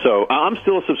cover. So I'm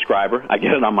still a subscriber. I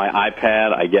get it on my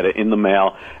iPad. I get it in the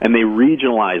mail. And they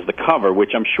regionalized the cover,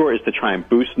 which I'm sure is to try and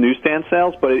boost newsstand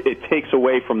sales, but it takes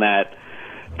away from that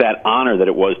honor that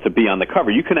it was to be on the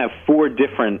cover. You can have 4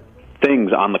 different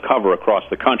things on the cover across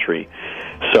the country.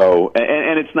 So,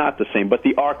 and it's not the same, but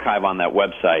the archive on that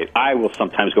website, I will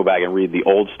sometimes go back and read the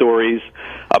old stories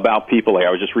about people. Like I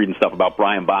was just reading stuff about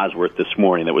Brian Bosworth this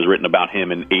morning that was written about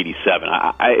him in '87.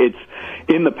 It's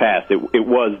in the past. It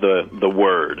was the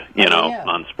word,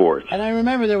 on sports. And I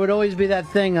remember there would always be that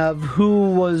thing of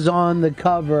who was on the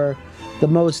cover the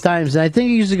most times. And I think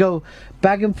it used to go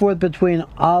back and forth between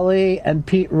Ali and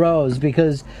Pete Rose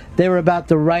because they were about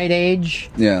the right age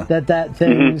that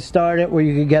thing started where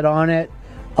you could get on it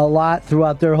a lot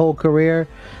throughout their whole career.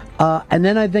 And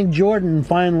then I think Jordan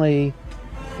finally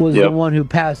was the one who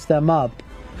passed them up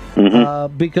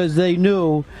because they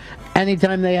knew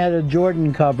anytime they had a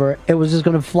Jordan cover, it was just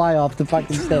going to fly off the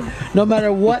fucking stage. No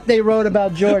matter what they wrote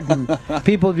about Jordan,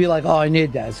 people would be like, oh, I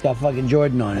need that. It's got fucking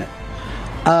Jordan on it.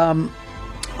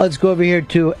 Let's go over here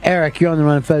to Eric. You're on the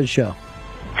Ron and Fez show.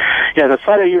 Yeah, the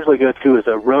site I usually go to is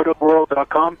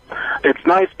rotoworld.com. It's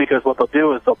nice because what they'll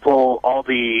do is they'll pull all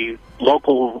the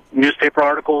local newspaper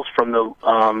articles from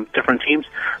the different teams.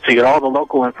 So you get all the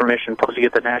local information, plus you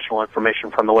get the national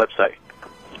information from the website.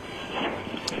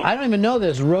 I don't even know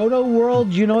this. Roto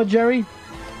World, do you know it, Jerry?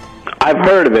 I've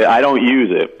heard of it. I don't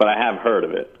use it, but I have heard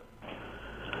of it.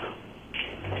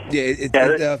 Yeah,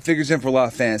 it figures in for a lot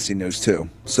of fantasy news too.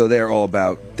 So they're all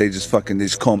about. They just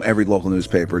comb every local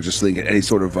newspaper just so they get any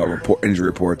sort of injury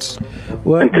reports.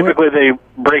 And typically they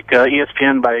break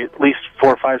ESPN by at least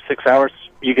 4, 5, 6 hours.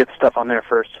 You get stuff on there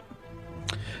first.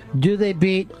 Do they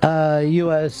beat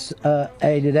USA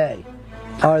Today?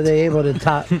 Are they able to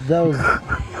top those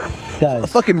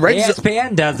guys? Fucking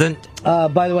ESPN doesn't.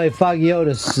 By the way, Foggy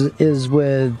Otis is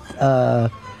with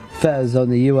Fez on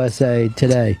the USA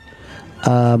Today.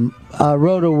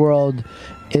 Roto World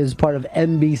is part of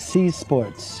NBC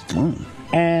Sports.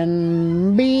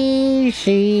 NBC.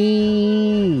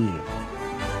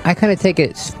 I kind of take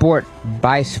it sport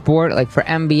by sport. Like for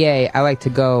NBA, I like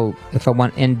to go, if I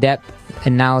want in-depth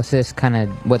analysis, kind of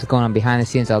what's going on behind the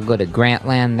scenes, I'll go to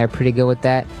Grantland. They're pretty good with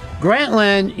that.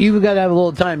 Grantland, you've got to have a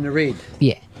little time to read.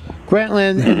 Yeah.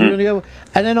 Grantland, if you're gonna go,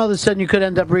 and then all of a sudden you could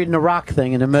end up reading a rock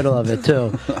thing in the middle of it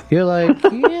too. You're like,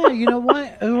 yeah, you know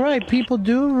what? All right, people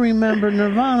do remember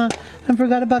Nirvana and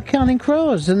forgot about Counting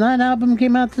Crows, and that album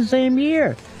came out the same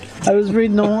year. I was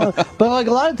reading the whole, but like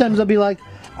a lot of times I'll be like,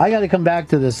 I got to come back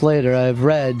to this later. I've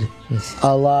read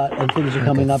a lot of things are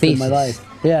coming up in my life.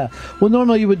 Yeah. Well,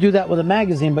 normally you would do that with a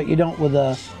magazine, but you don't with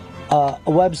a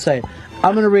website.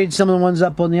 I'm going to read some of the ones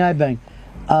up on the iBank.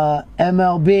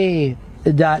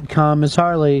 MLB.com, Miss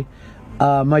Harley.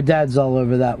 My dad's all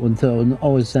over that one too, and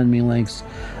always send me links.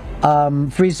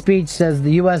 Free Speech says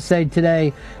the USA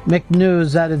Today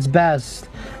McNews at its best.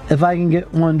 If I can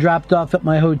get one dropped off at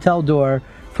my hotel door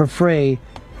for free,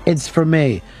 it's for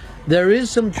me. There is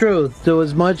some truth to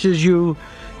as much as you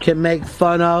can make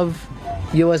fun of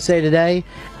USA Today.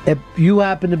 If you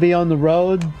happen to be on the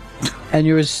road and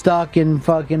you're stuck in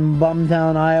fucking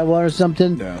Bumtown, Iowa or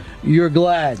something, you're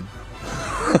glad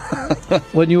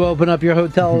when you open up your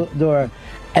hotel door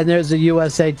and there's a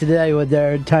USA Today with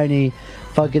their tiny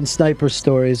fucking sniper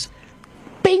stories.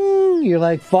 Bing! You're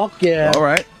like, fuck yeah. All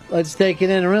right. Let's take it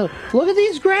in. Look at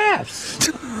these graphs.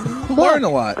 Learn a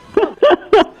lot.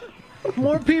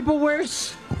 More people wear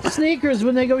sneakers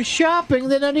when they go shopping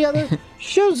than any other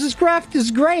shows. This graph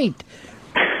is great.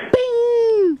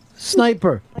 Bing!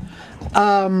 Sniper.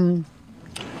 C8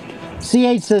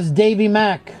 says Davy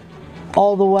Mac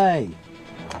all the way.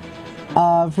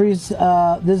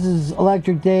 This is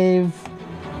Electric Dave,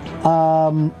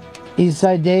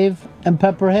 Eastside Dave, and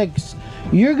Pepper Hicks.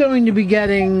 You're going to be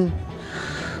getting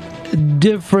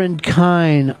different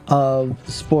kind of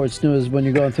sports news when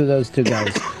you're going through those two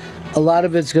guys. A lot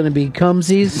of it's going to be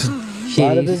cumsies. A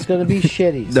lot of it's going to be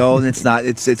shitties. No, it's not.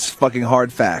 It's fucking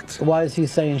hard fact. Why is he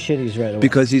saying shitties right away?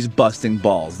 Because he's busting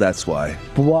balls. That's why.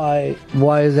 Why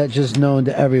is that just known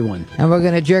to everyone? And we're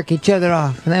going to jerk each other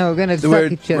off. And then we're going to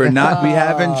suck each other We're not. off. We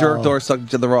haven't jerked or sucked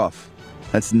each other off.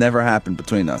 That's never happened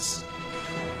between us.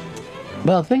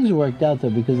 Well, things worked out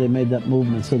though because they made that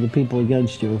movement. So the people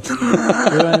against you, you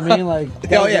know what I mean? Like,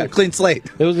 oh yeah, clean slate.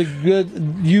 It was a good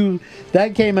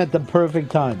that came at the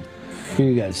perfect time for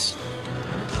you guys.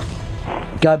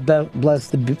 God bless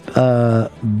the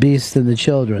beast and the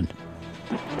children.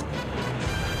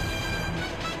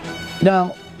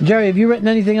 Now, Jerry, have you written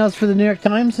anything else for the New York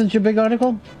Times since your big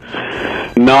article?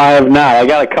 No, I have not. I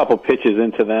got a couple pitches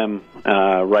into them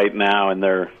right now, and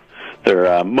they're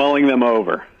mulling them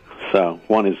over. So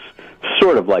one is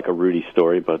sort of like a Rudy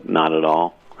story, but not at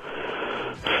all.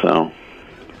 So,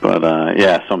 but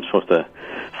yeah, so I'm supposed to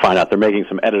find out. They're making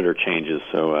some editor changes,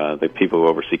 so the people who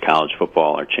oversee college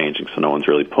football are changing, so no one's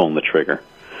really pulling the trigger.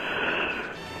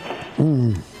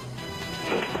 And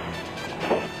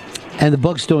the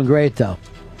book's doing great, though.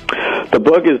 The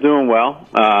book is doing well.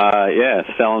 Yeah,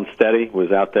 selling steady.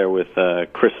 Was out there with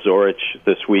Chris Zorich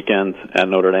this weekend at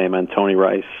Notre Dame and Tony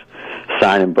Rice,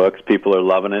 signing books. People are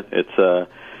loving it. It's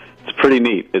pretty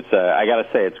neat. It's I got to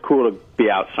say, it's cool to be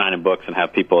out signing books and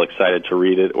have people excited to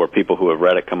read it, or people who have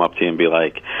read it come up to you and be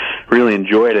like, really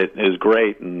enjoyed it. It was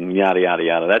great, and yada yada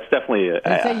yada. That's definitely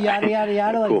They say yada yada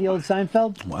yada like the old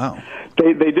Seinfeld. Wow.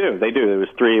 They do. There was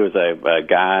three. It was a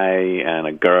guy and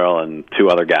a girl and two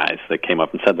other guys that came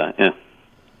up and said that. Yeah.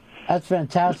 That's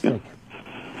fantastic.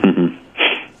 No,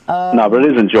 but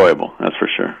it is enjoyable. That's for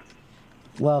sure.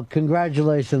 Well,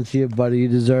 congratulations to you, buddy. You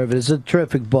deserve it. It's a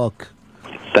terrific book.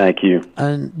 Thank you.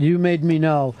 And you made me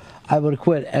know I would have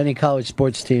quit any college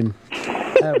sports team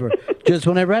ever. Just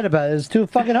when I read about it, it's too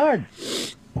fucking hard.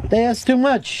 They ask too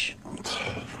much.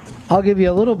 I'll give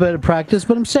you a little bit of practice,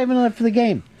 but I'm saving it for the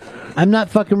game. I'm not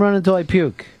fucking running until I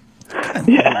puke.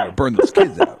 Yeah. Burn those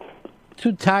kids out.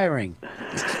 Too tiring.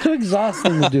 It's too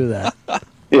exhausting to do that.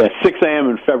 Yeah, 6 a.m.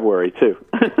 in February, too.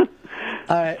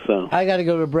 All right, I got to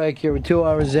go to a break here. We're 2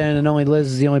 hours in, and only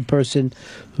Liz is the only person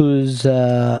who's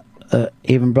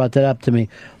even brought that up to me.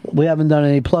 We haven't done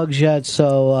any plugs yet,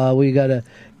 so we got to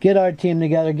get our team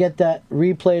together, get that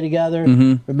replay together,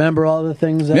 remember all the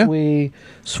things that we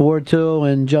swore to,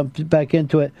 and jump back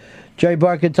into it. Jerry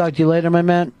Barker, talk to you later, my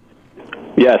man.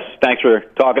 Yes, thanks for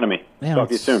talking to me. Yeah, Talk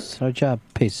to you soon. Our job.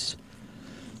 Peace.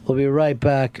 We'll be right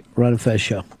back. Ron and Fez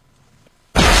Show.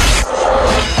 The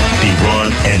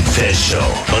Ron and Fez Show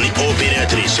on the Opie and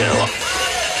Anthony Channel.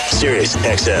 Sirius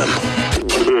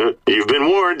XM. You've been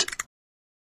warned.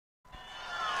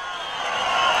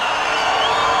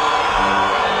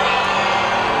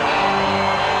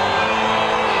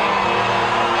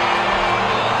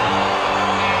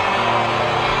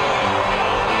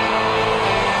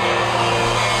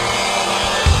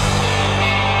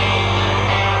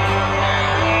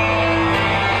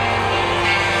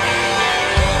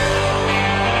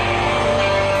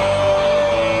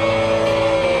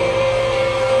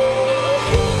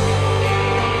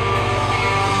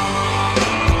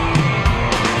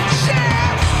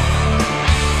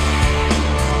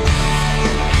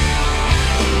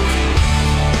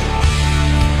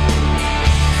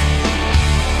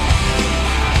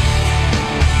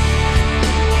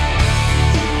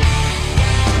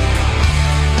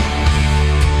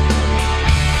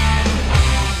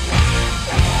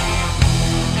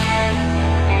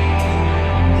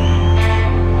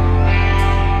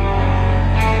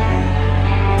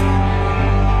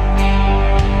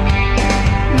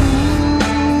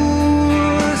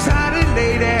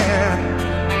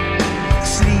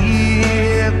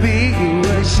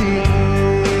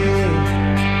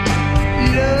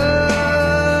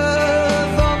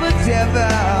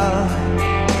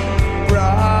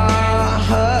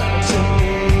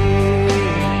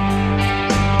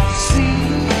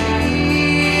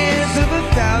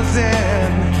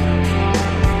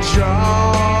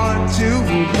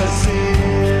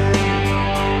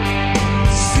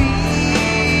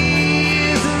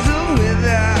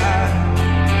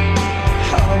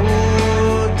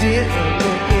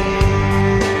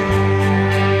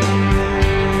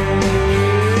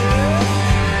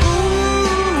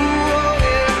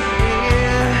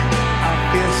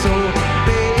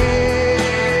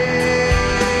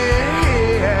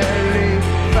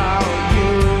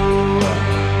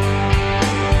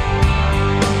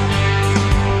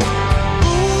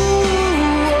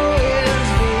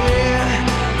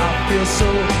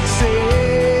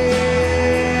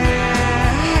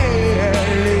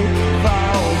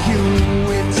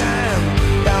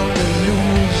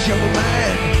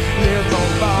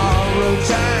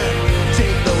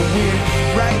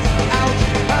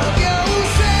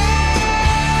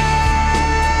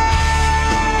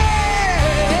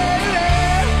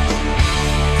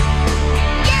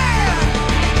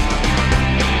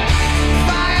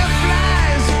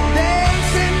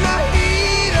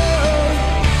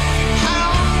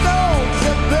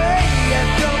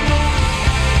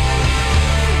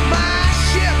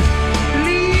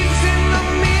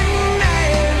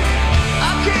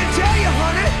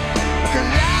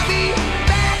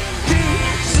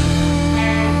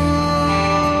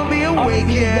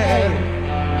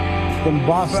 From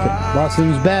Boston.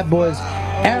 Boston's Bad Boys.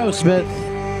 Aerosmith.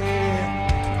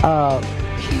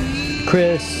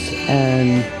 Chris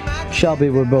and Shelby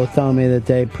were both telling me that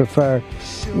they prefer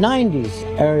 90s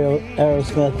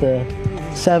Aerosmith to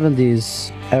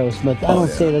 70s Aerosmith. I don't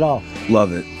see it at all.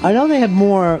 Love it. I know they had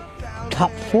more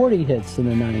top 40 hits in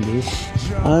the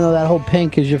 90s. I know that whole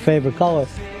pink is your favorite color.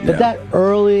 But that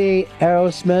early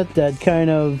Aerosmith, that kind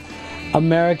of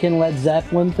American Led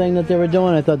Zeppelin thing that they were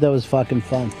doing, I thought that was fucking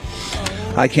fun.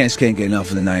 I can't get enough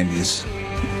of the 90s.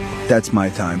 That's my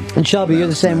time. And Shelby, you're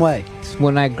the same way.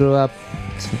 When I grew up,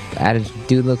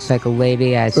 Dude Looks Like a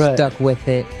Lady, I stuck with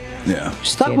it. Yeah.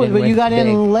 Stuck with it, but you got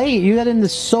in late. You got in the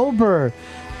sober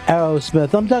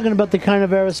Aerosmith. I'm talking about the kind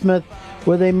of Aerosmith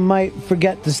where they might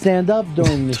forget to stand up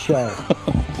during the show.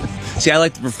 See, I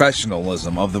like the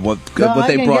professionalism of what No, they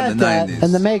I can brought get in the that. 90s.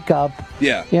 And the makeup.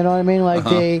 Yeah. You know what I mean? Like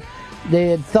they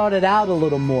had thought it out a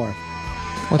little more.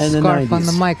 What in the scarf on 90s.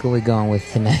 the mic are we going with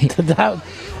tonight?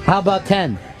 How about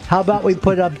 10? How about we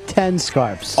put up 10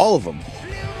 scarves? All of them.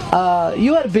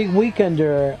 You had a big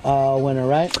Weekender winner,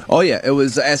 right? Oh, yeah. It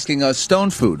was asking us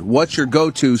stoned food. What's your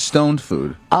go-to stoned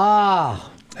food?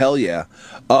 Ah. Hell yeah.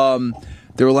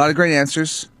 There were a lot of great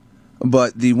answers,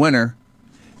 but the winner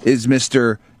is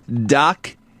Mr.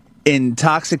 Doc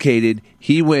Intoxicated,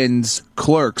 he wins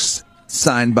Clerks,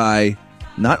 signed by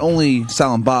not only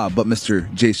Silent Bob, but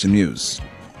Mr. Jason Mewes.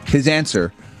 His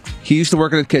answer, he used to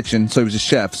work in a kitchen, so he was a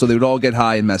chef, so they would all get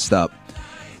high and messed up.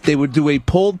 They would do a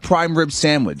pulled prime rib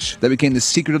sandwich that became the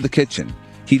secret of the kitchen.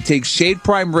 He'd take shaved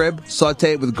prime rib,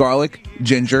 saute it with garlic,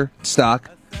 ginger, stock,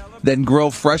 then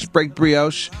grill fresh baked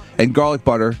brioche and garlic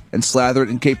butter and slather it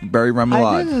in capeberry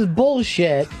remoulade. This is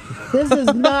bullshit. This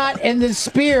is not in the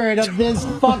spirit of this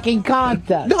fucking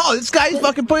contest. No, this guy's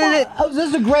fucking putting it. Oh, is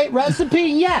this a great recipe?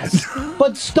 Yes.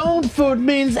 But stone food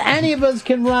means any of us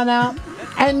can run out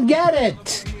and get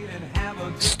it.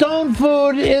 Stone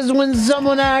food is when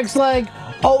someone acts like,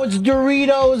 oh, it's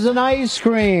Doritos and ice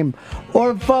cream.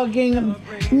 Or fucking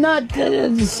not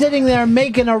sitting there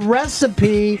making a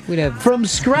recipe from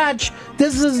scratch.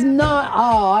 This is not...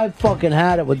 Oh, I fucking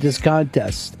had it with this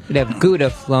contest. We'd have Gouda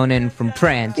flown in from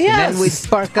France. Yes. And then we'd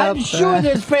spark up... I'm sure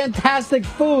there's fantastic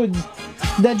foods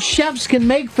that chefs can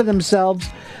make for themselves,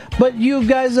 but you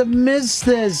guys have missed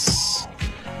this.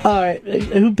 All right,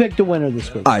 who picked the winner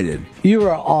this week? I did. You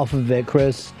are off of it,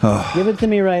 Chris. Give it to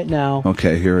me right now.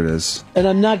 Okay, here it is. And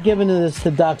I'm not giving this to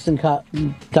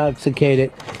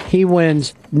Intoxicated. He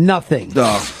wins nothing.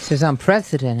 This is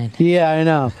unprecedented. Yeah, I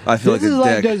know. I feel this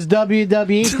like a is dick. those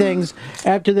WWE things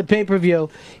after the pay-per-view.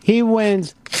 He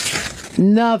wins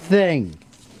nothing.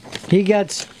 He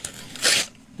gets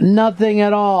nothing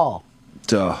at all.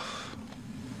 Duh.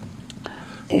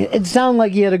 It sounded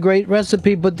like he had a great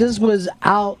recipe, but this was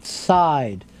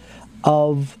outside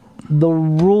of the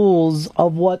rules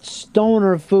of what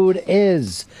stoner food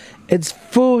is. It's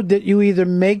food that you either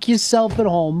make yourself at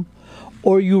home,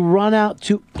 or you run out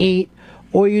to eat,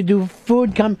 or you do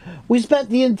food We spent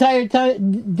the entire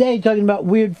day talking about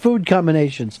weird food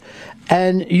combinations.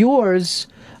 And yours,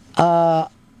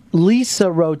 Lisa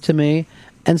wrote to me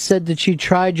and said that she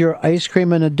tried your ice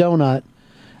cream and a donut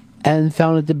and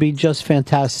found it to be just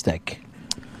fantastic.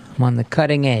 I'm on the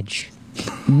cutting edge.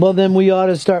 Well, then we ought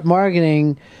to start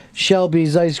marketing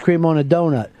Shelby's ice cream on a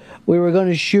donut. We were going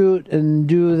to shoot and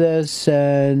do this,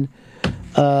 and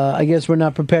I guess we're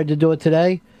not prepared to do it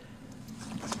today.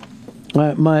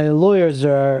 My lawyers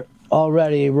are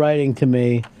already writing to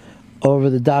me over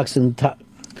the Docs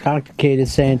Intoxicated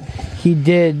saying he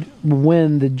did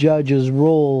win the judge's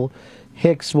rule.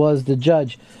 Hicks was the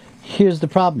judge. Here's the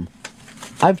problem.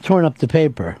 I've torn up the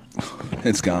paper.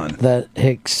 It's gone. That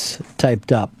Hicks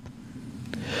typed up.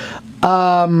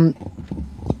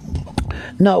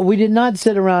 No, we did not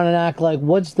sit around and act like,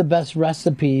 what's the best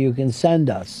recipe you can send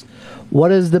us?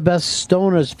 What is the best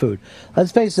stoner's food?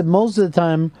 Let's face it, most of the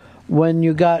time when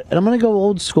you got, and I'm going to go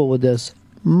old school with this,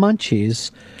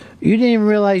 munchies, you didn't even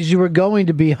realize you were going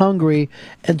to be hungry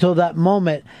until that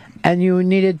moment, and you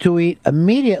needed to eat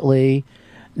immediately,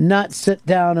 not sit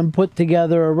down and put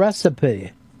together a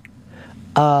recipe.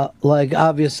 Like,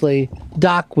 obviously,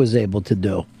 Doc was able to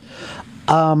do.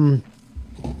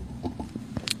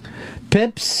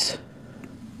 Pips,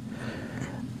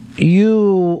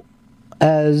 you,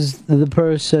 as the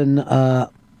person,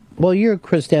 well, you're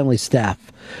Chris Stanley's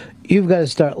staff. You've got to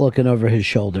start looking over his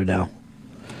shoulder now.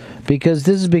 Because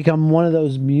this has become one of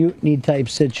those mutiny-type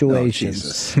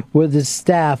situations where the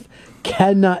staff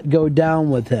cannot go down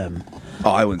with him.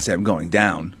 Oh, I wouldn't say I'm going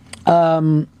down.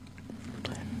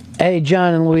 Hey,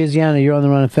 John in Louisiana, you're on the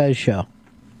Ron and Fez show.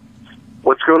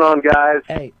 What's going on, guys?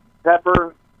 Hey.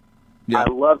 Pepper, I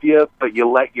love you, but you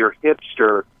let your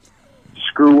hipster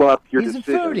screw up your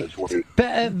decision this week.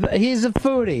 He's a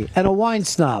foodie and a wine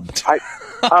snob.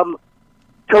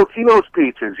 Totino's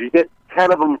pizzas, you get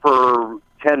 10 of them for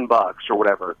 $10 or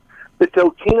whatever. The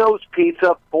Totino's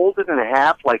pizza folded in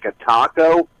half like a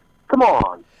taco? Come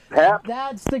on, Pep.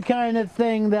 That's the kind of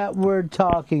thing that we're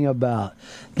talking about.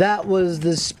 That was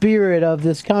the spirit of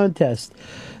this contest.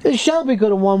 Shelby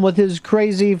could have won with his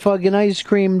crazy fucking ice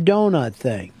cream donut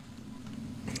thing.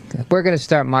 We're going to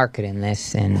start marketing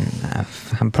this, and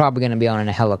I'm probably going to be on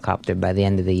a helicopter by the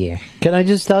end of the year. Can I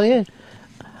just tell you,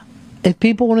 if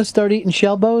people want to start eating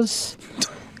Shelbos,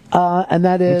 and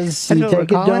that is, That's you what we're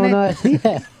take a calling donut,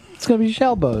 yeah, it's going to be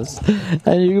Shelbos,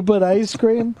 and you can put ice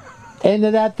cream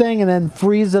into that thing and then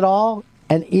freeze it all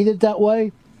and eat it that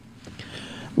way.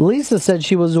 Lisa said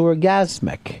she was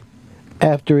orgasmic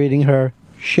after eating her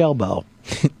Shelbo.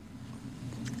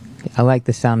 I like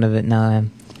the sound of it now.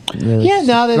 Really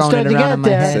Now they're throwing starting it to around in get my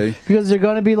there head. because they're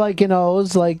going to be like,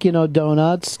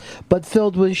 donuts, but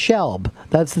filled with Shelb.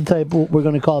 That's the type we're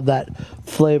going to call that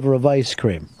flavor of ice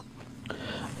cream.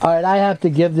 All right, I have to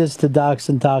give this to Doc's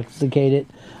Intoxicated,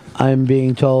 I'm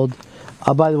being told.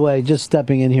 By the way, just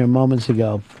stepping in here moments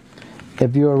ago,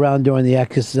 if you were around during the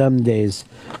XSM days,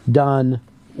 Don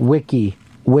Wiki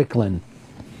Wicklin,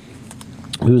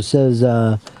 who says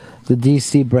the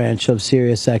DC branch of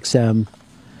Sirius XM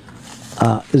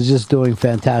is just doing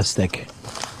fantastic.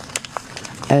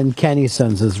 And Kenny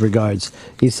sends his regards.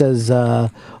 He says,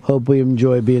 hope we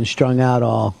enjoy being strung out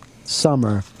all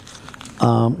summer.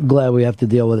 Glad we have to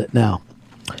deal with it now.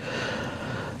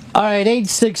 All right,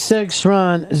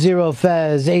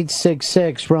 866-RON-0-FEZ,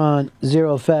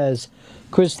 866-RON-0-FEZ.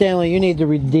 Chris Stanley, you need to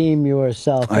redeem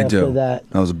yourself after that.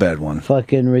 That was a bad one.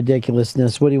 Fucking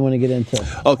ridiculousness. What do you want to get into?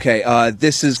 Okay,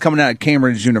 this is coming out of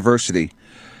Cambridge University.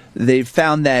 They've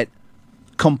found that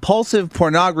compulsive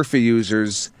pornography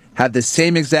users have the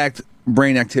same exact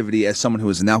brain activity as someone who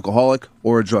is an alcoholic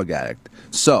or a drug addict.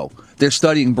 So, they're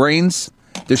studying brains.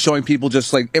 They're showing people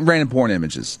just like random porn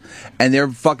images. And their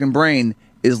fucking brain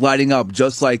is lighting up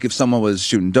just like if someone was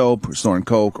shooting dope or snorting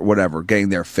coke or whatever, getting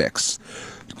their fix.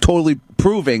 Totally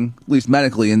proving, at least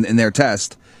medically in their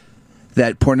test,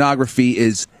 that pornography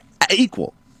is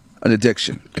equal an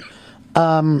addiction.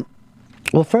 Well,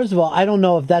 first of all, I don't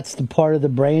know if that's the part of the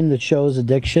brain that shows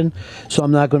addiction, so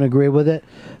I'm not going to agree with it.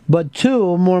 But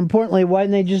two, more importantly, why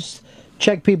didn't they just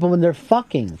check people when they're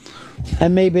fucking?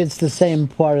 And maybe it's the same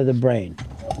part of the brain.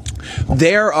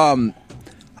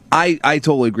 I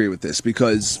totally agree with this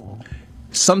because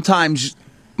sometimes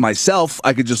myself,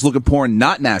 I could just look at porn,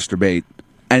 not masturbate,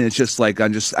 and it's just like I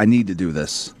need to do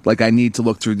this. Like I need to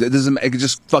look through. I could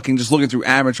just looking through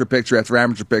amateur picture after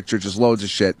amateur picture, just loads of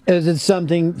shit. Is it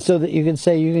something so that you can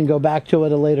say you can go back to it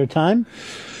at a later time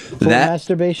for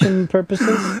masturbation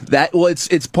purposes?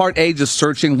 It's part A, just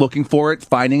searching, looking for it,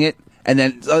 finding it, and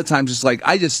then other times it's like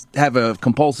I just have a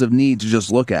compulsive need to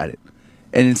just look at it,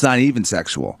 and it's not even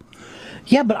sexual.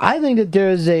 Yeah, but I think that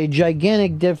there is a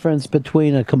gigantic difference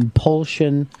between a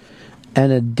compulsion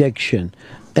and addiction.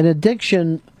 An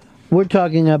addiction, we're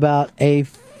talking about a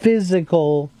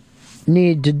physical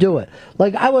need to do it.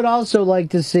 Like, I would also like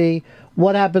to see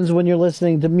what happens when you're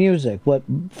listening to music, what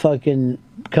fucking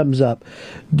comes up.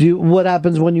 What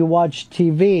happens when you watch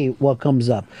TV, what comes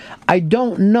up. I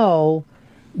don't know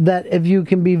that if you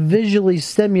can be visually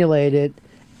stimulated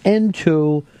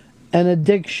into an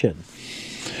addiction.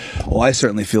 Well, I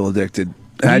certainly feel addicted.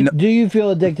 Do you feel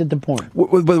addicted to porn?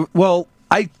 Well,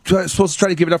 I was supposed to try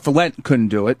to give it up for Lent. Couldn't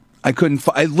do it. I couldn't.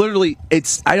 I literally,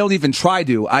 I don't even try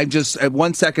to. I just, at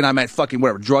 1 second, I'm at fucking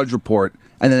whatever, Drudge Report.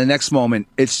 And then the next moment,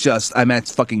 it's just, I'm at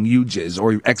fucking UJIS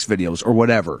or X videos or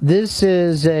whatever. This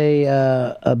is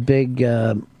a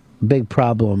big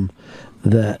problem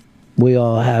that we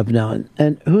all have now.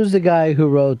 And who's the guy who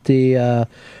wrote the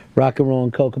Rock and Roll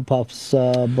and Cocoa Puffs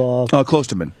book?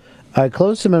 Klosterman.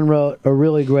 Klosterman wrote a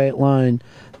really great line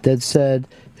that said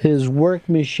his work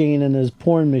machine and his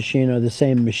porn machine are the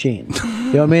same machine.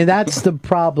 You know what I mean? That's the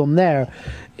problem there.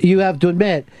 You have to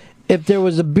admit, if there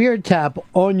was a beer tap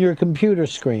on your computer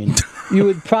screen, you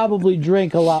would probably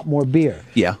drink a lot more beer.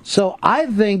 Yeah. So I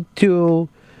think, too,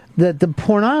 that the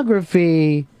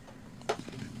pornography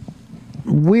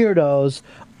weirdos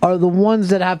are the ones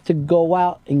that have to go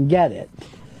out and get it.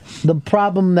 The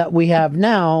problem that we have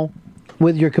now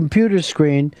with your computer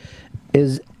screen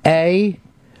is A,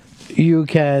 you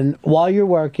can, while you're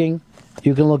working,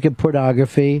 you can look at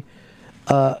pornography.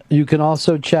 You can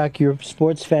also check your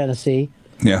sports fantasy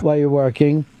while you're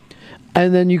working.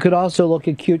 And then you could also look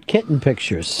at cute kitten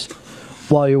pictures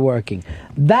while you're working.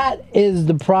 That is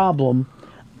the problem.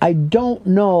 I don't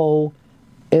know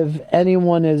if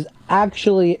anyone is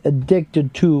actually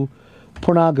addicted to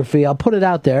pornography. I'll put it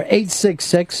out there.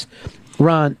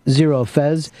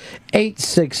 866-RON-0-FEZ.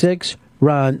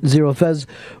 866-RON-0-FEZ.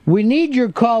 We need your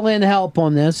call-in help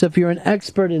on this. If you're an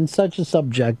expert in such a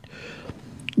subject,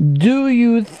 do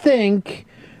you think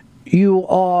you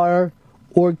are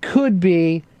or could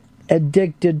be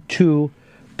addicted to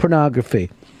pornography?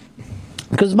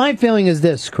 Because my feeling is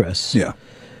this, Chris. Yeah.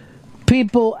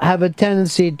 People have a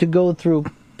tendency to go through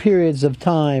periods of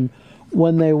time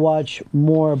when they watch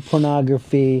more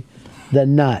pornography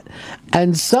than not.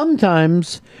 And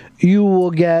sometimes you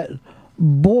will get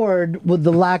bored with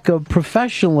the lack of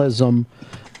professionalism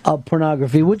of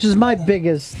pornography, which is my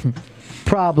biggest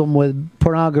problem with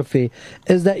pornography,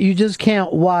 is that you just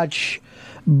can't watch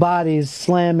bodies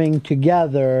slamming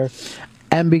together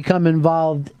and become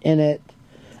involved in it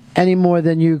any more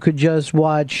than you could just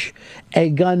watch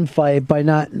a gunfight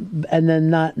and then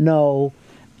not know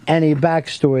any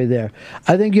backstory there.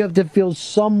 I think you have to feel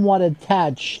somewhat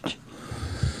attached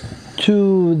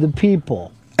to the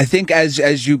people. I think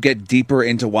as you get deeper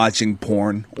into watching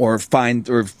porn or find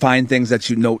things that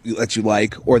you know that you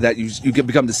like or that you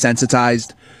become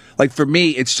desensitized. Like for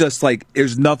me, it's just like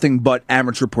there's nothing but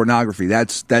amateur pornography.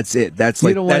 That's it. That's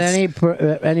like you don't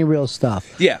want any real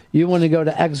stuff. Yeah. You want to go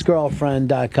to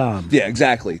exgirlfriend.com. Yeah,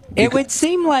 exactly. It would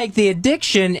seem like the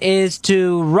addiction is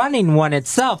to running one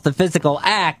itself, the physical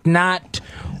act, not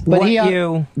But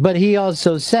what he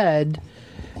also said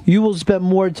you will spend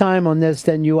more time on this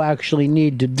than you actually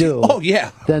need to do. Oh, yeah.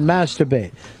 Than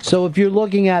masturbate. So if you're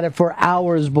looking at it for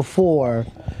hours before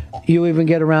you even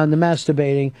get around to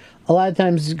masturbating, a lot of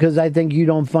times because I think you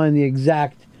don't find the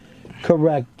exact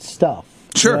correct stuff.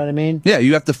 Sure. You know what I mean? Yeah,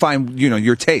 you have to find,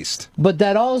 your taste. But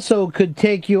that also could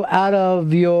take you out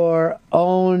of your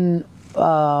own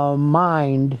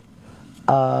mind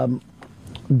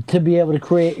to be able to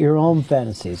create your own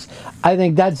fantasies. I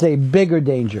think that's a bigger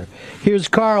danger. Here's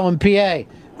Carl in PA.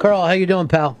 Carl, how you doing,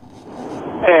 pal?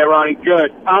 Hey, Ronnie,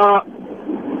 good. I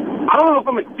don't know if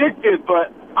I'm addicted,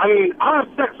 but, I mean, I have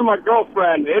sex with my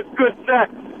girlfriend. It's good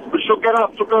sex, but she'll get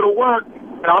up, she'll go to work,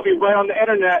 and I'll be right on the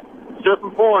internet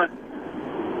surfing porn.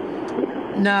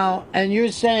 Now, and you're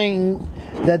saying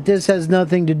that this has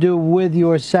nothing to do with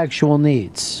your sexual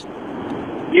needs.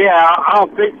 Yeah, I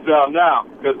don't think so, no.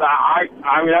 Because I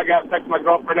mean, I got sex with my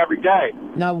girlfriend every day.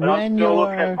 Now, but I'm still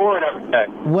looking at porn every day.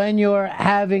 When you're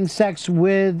having sex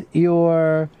with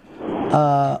your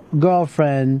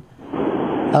girlfriend,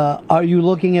 are you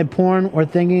looking at porn or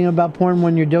thinking about porn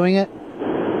when you're doing it?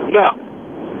 No.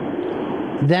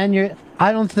 Then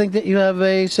I don't think that you have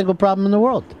a single problem in the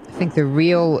world. I think the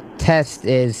real test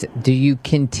is, do you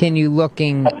continue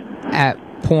looking at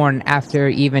porn after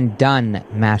even done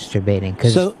masturbating?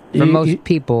 Because for most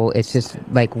people, it's just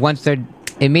like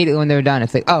immediately when they're done,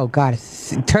 it's like, oh God,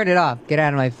 turn it off, get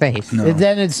out of my face.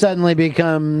 Then it suddenly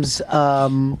becomes,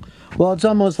 well, it's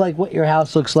almost like what your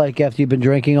house looks like after you've been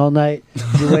drinking all night.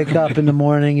 You wake up in the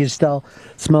morning, you still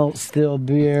smell still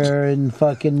beer and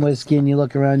fucking whiskey, and you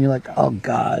look around, you're like, oh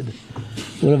God,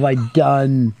 what have I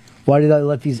done? Why did I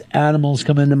let these animals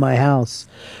come into my house?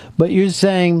 But you're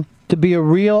saying to be a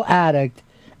real addict,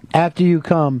 after you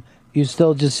come, you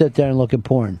still just sit there and look at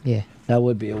porn. Yeah. That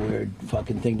would be a weird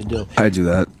fucking thing to do. I do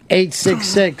that.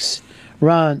 866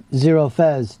 Ron Zero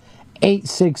Fez.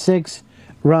 866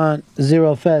 Ron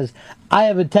Zero Fez. I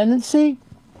have a tendency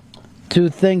to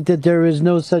think that there is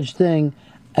no such thing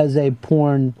as a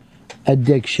porn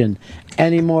addiction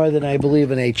any more than I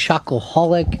believe in a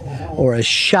chocoholic or a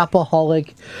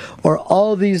shopaholic or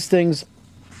all these things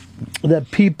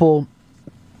that people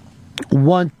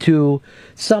want to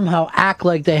somehow act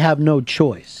like they have no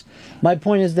choice. My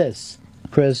point is this,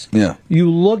 Chris. Yeah.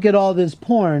 You look at all this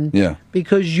porn Yeah.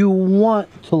 because you want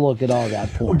to look at all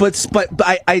that porn. But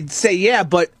I'd say yeah,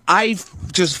 but I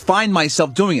just find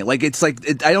myself doing it. Like it's like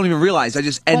I don't even realize. I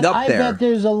just end But up I there. bet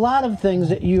there's a lot of things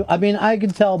that I can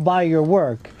tell by your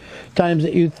work, times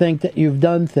that you think that you've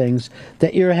done things,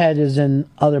 that your head is in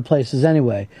other places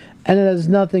anyway. And it has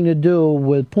nothing to do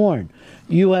with porn.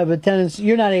 You have a tendency,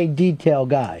 you're not a detail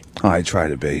guy. I try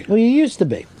to be. Well, you used to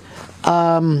be.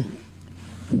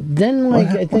 Then,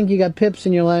 I think you got Pips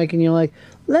and you're like,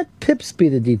 let Pips be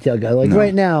the detail guy. Like,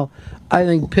 right now, I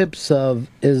think Pips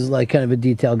is like kind of a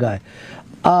detail guy.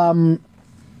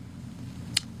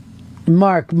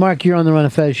 Mark, you're on the Ron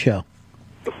and Fez show.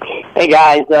 Hey,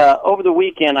 guys. Over the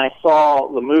weekend, I saw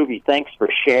the movie Thanks for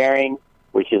Sharing,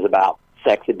 which is about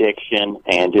sex addiction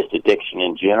and just addiction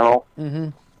in general. Mm-hmm.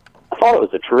 I thought it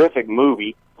was a terrific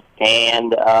movie,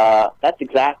 and that's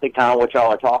exactly kind of what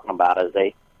y'all are talking about, as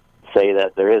they say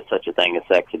that there is such a thing as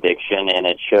sex addiction, and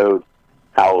it showed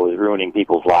how it was ruining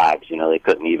people's lives. You know,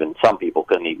 some people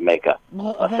couldn't even make a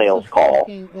sales call.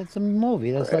 It's a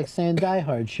movie. That's like saying Die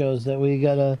Hard shows that we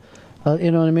gotta,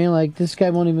 you know what I mean? Like, this guy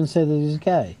won't even say that he's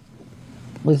gay.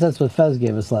 At least that's what Fez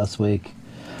gave us last week.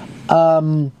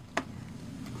 I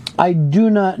do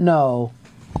not know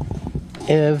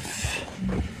if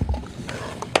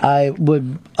I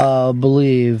would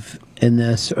believe in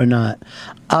this or not.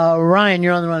 Ryan,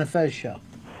 you're on the Ron and Fez show.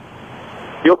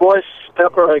 Yo, boys,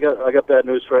 Pepper, I got bad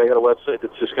news for you. I got a website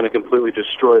that's just going to completely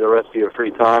destroy the rest of your free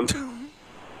time.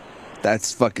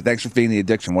 That's fucking. Thanks for feeding the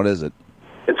addiction. What is it?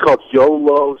 It's called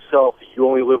YOLO Selfie. You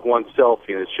only live one selfie,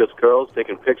 and it's just girls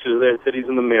taking pictures of their titties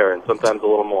in the mirror, and sometimes a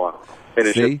little more. And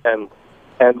it's just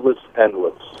endless.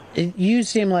 You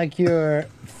seem like you're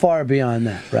far beyond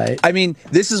that, right? I mean,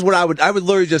 this is what I would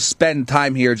literally just spend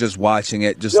time here just watching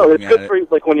it, just No, it's looking good at for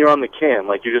like when you're on the can,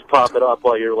 like you just pop it up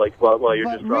while you're while you're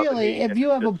But just dropping really, the if you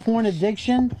have a porn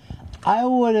addiction, I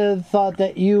would have thought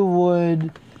that you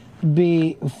would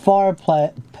be far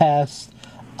past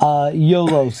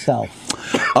YOLO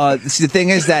self. See, the thing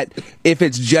is that if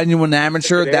it's genuine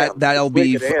amateur, that'll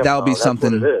be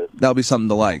something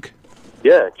to like.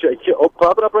 Yeah,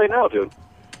 pop it up right now, dude.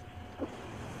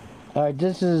 All right,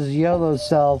 this is YOLO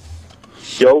Self.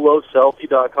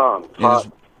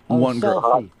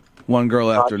 YOLOselfie.com. One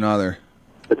girl after another.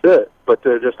 That's it. But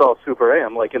they're just all super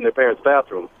AM, like in their parents'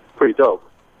 bathroom. Pretty dope.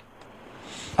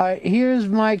 All right, here's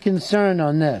my concern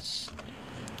on this.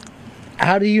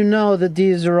 How do you know that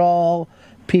these are all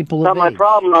people Not of my age?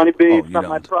 problem, honey B. It's not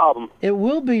my problem. It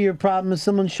will be your problem if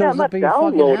someone Yeah, shows I'm up not at your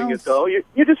fucking downloading house. it though.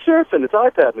 You're just surfing. It's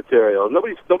iPad material.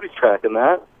 Nobody's tracking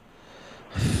that.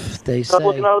 They Stop say.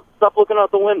 looking out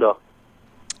the window.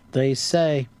 They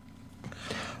say.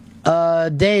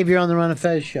 Dave, you're on the Ron and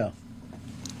Fez show.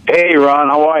 Hey, Ron,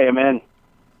 how are you, man?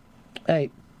 Hey.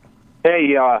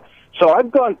 Hey, so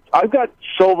I've got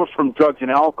sober from drugs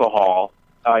and alcohol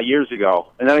years ago,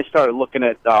 and then I started looking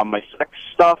at my sex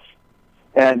stuff,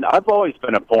 and I've always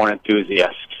been a porn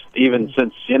enthusiast, even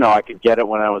since, I could get it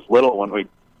when I was little, when we,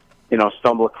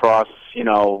 stumble across,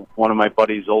 one of my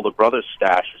buddy's older brother's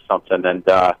stash or something, and,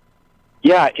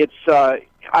 it's,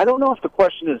 I don't know if the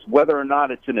question is whether or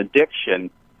not it's an addiction.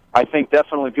 I think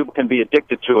definitely people can be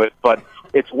addicted to it, but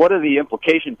it's what are the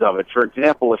implications of it. For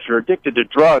example, if you're addicted to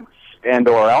drugs and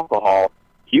or alcohol,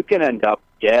 you can end up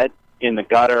dead, in the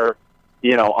gutter,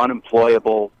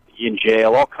 unemployable, in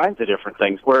jail, all kinds of different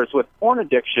things. Whereas with porn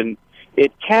addiction,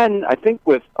 it can, I think,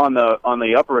 on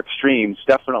the upper extremes,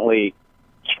 definitely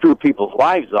screw people's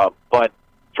lives up. But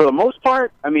for the most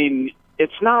part, I mean,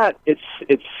 it's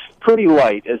pretty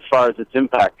light as far as its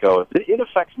impact goes. It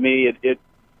affects me.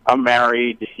 I'm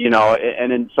married,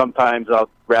 and then sometimes I'll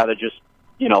rather just,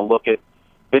 look at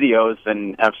videos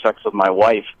and have sex with my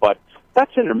wife. But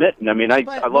that's intermittent. I mean, I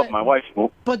love my wife.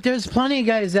 But there's plenty of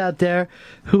guys out there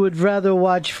who would rather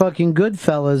watch fucking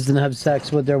Goodfellas than have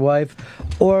sex with their wife,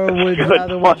 or would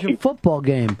rather watch a football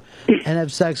game and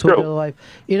have sex with their wife.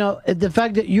 The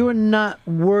fact that you're not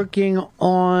working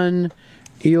on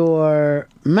your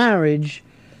marriage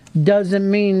doesn't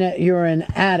mean that you're an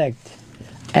addict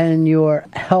and you're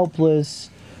helpless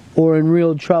or in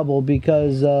real trouble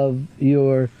because of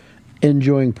your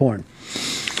enjoying porn.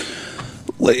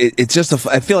 It's just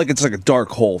I feel like it's like a dark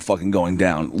hole fucking going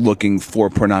down, looking for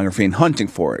pornography and hunting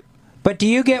for it. But do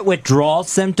you get withdrawal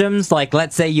symptoms? Like,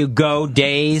 let's say you go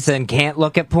days and can't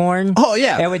look at porn? Oh,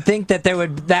 yeah. I would think that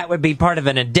that would be part of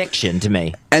an addiction to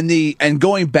me. And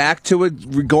going back to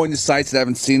it, going to sites that I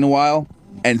haven't seen in a while,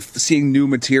 and seeing new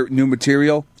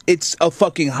material, it's a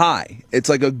fucking high. It's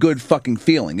like a good fucking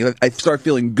feeling. I start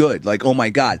feeling good. Like, oh my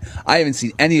God, I haven't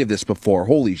seen any of this before.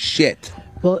 Holy shit.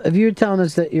 Well, if you're telling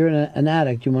us that you're an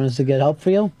addict, you want us to get help for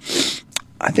you?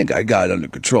 I think I got it under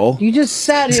control. You just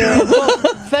sat here.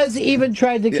 Fez even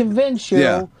tried to convince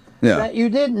you that you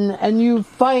didn't, and you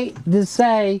fight to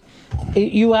say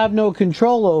you have no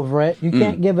control over it. You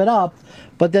can't give it up.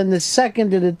 But then the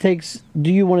second that it takes,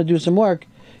 do you want to do some work?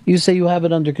 You say you have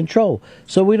it under control.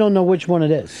 So we don't know which one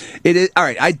it is. It is all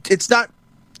right. It's not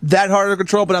that hard to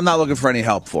control, but I'm not looking for any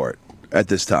help for it at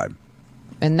this time.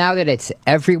 And now that it's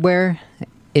everywhere,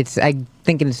 I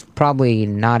think it's probably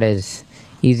not as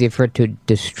easy for it to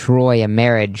destroy a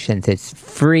marriage since it's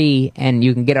free and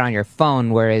you can get it on your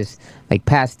phone, whereas like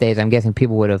past days, I'm guessing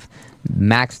people would have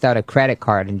maxed out a credit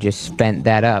card and just spent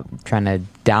that up trying to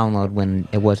download when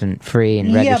it wasn't free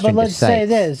and registering Yeah, but let's to sites. say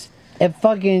this. If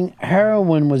fucking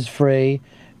heroin was free,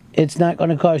 it's not going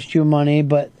to cost you money,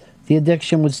 but the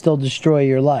addiction would still destroy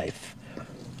your life.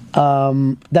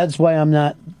 That's why I'm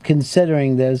not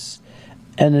considering this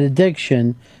an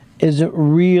addiction. Is it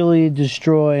really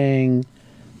destroying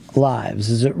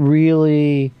lives? Is it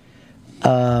really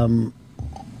doing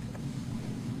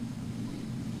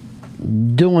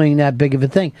that big of a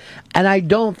thing? And I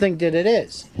don't think that it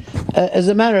is. As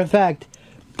a matter of fact,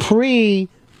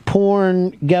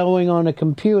 pre-porn going on a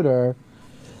computer,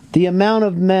 the amount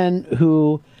of men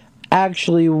who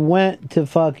actually went to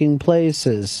fucking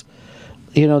places,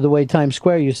 the way Times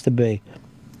Square used to be,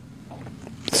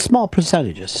 small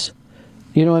percentages.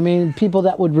 You know what I mean? People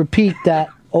that would repeat that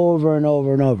over and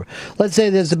over and over. Let's say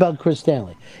this about Chris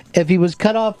Stanley. If he was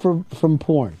cut off from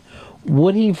porn,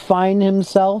 would he find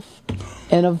himself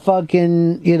in a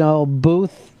fucking,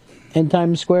 booth in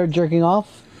Times Square jerking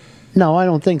off? No, I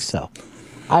don't think so.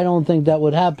 I don't think that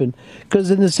would happen.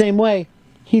 Because in the same way,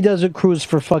 he doesn't cruise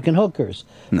for fucking hookers.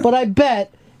 No. But I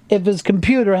bet if his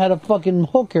computer had a fucking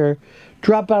hooker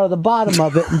drop out of the bottom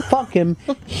of it and fuck him,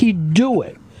 he'd do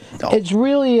it. No. It's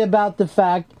really about the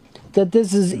fact that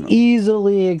this is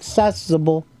easily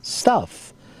accessible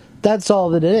stuff. That's all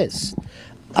that it is.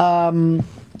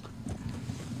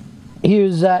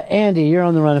 Here's Andy. You're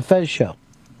on the Ron and Fez show.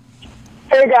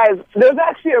 Hey guys, there's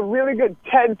actually a really good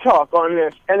TED Talk on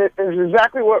this, and it is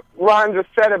exactly what Ron just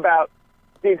said about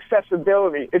the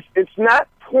accessibility. It's not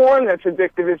porn that's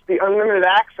addictive; it's the unlimited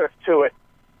access to it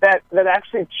that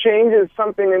actually changes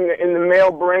something in the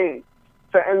male brain.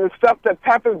 So, and the stuff that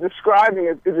Pep is describing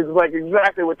is like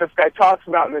exactly what this guy talks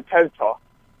about in the TED Talk.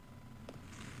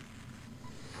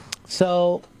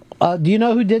 So, do you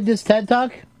know who did this TED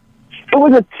Talk? It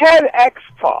was a TEDx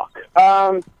talk.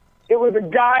 It was a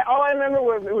guy. All I remember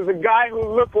was it was a guy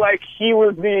who looked like he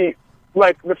was the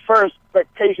first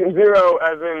patient zero,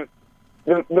 as in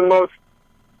the most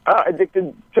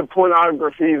addicted to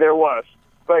pornography there was.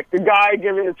 Like the guy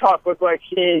giving the talk looked like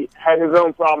he had his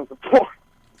own problems with porn.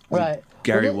 Right.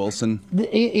 Gary Wilson.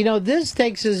 You know, this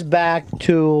takes us back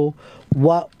to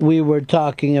what we were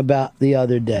talking about the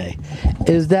other day.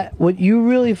 Is that what you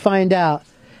really find out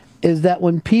is that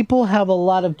when people have a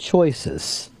lot of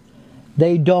choices,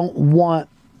 they don't want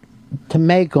to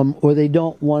make them, or they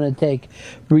don't want to take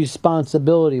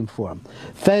responsibility for them.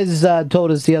 Fez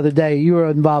told us the other day, you were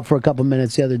involved for a couple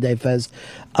minutes the other day, Fez,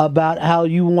 about how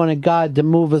you wanted God to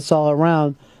move us all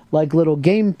around like little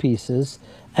game pieces.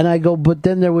 And I go, but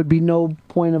then there would be no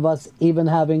point of us even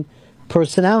having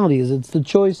personalities. It's the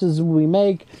choices we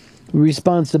make,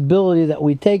 responsibility that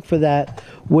we take for that,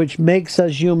 which makes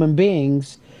us human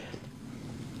beings.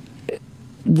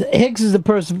 Hicks is the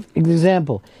perfect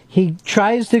example. He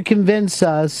tries to convince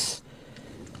us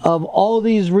of all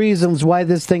these reasons why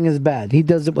this thing is bad. He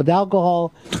does it with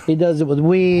alcohol, he does it with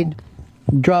weed,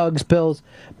 drugs, pills.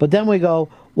 But then we go,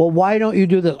 well, why don't you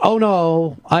do this? Oh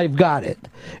no, I've got it.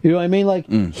 You know what I mean? Like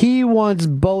he wants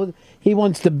both. He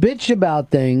wants to bitch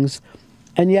about things,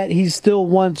 and yet he still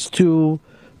wants to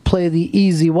play the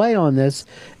easy way on this.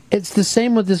 It's the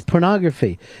same with this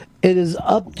pornography. It is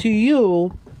up to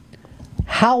you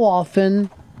how often,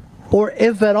 or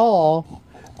if at all,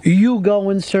 you go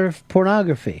and surf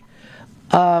pornography.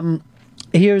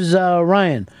 Here's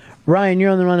Ryan. Ryan,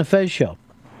 you're on the Ron and Fez show.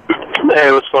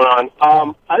 Hey, what's going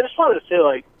on? I just wanted to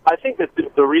say, I think that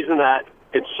the reason that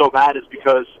it's so bad is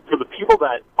because for the people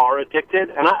that are addicted,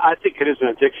 and I think it is an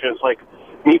addiction, it's like,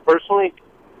 me personally,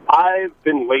 I've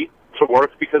been late to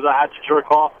work because I had to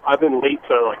jerk off. I've been late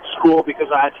to, school because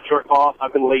I had to jerk off.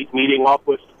 I've been late meeting up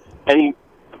with any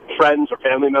friends or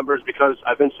family members because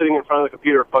I've been sitting in front of the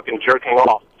computer fucking jerking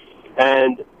off.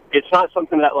 And it's not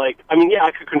something that,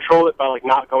 I could control it by,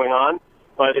 not going on,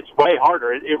 but it's way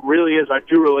harder. It really is. I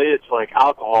do relate it to,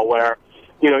 alcohol, where,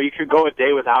 you could go a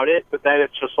day without it, but then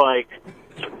it's just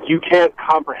you can't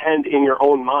comprehend in your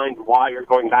own mind why you're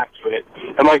going back to it.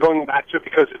 Am I going back to it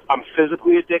because I'm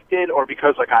physically addicted, or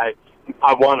because,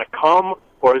 I want to come,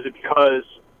 or is it because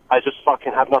I just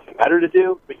fucking have nothing better to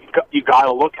do? But you got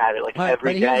to look at it,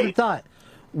 every day. But here's the thought.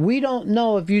 We don't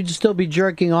know if you'd still be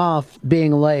jerking off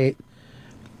being late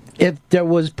if there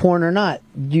was porn or not.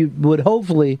 You would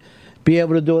hopefully be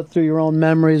able to do it through your own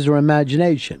memories or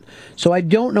imagination. So I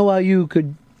don't know how you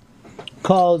could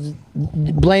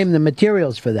blame the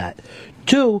materials for that.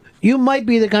 Two, you might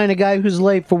be the kind of guy who's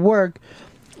late for work,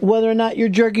 whether or not you're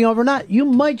jerking off or not. You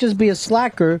might just be a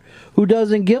slacker who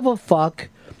doesn't give a fuck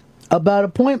about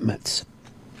appointments.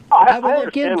 I would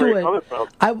look into it.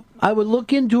 I would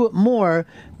look into it more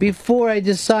before I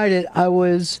decided I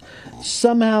was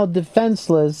somehow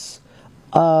defenseless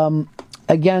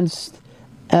against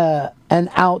an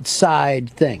outside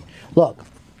thing. Look,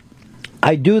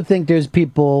 I do think there's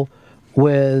people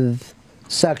with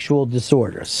sexual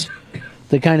disorders.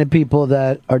 The kind of people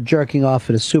that are jerking off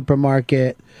at a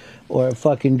supermarket, or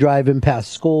fucking driving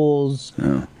past schools,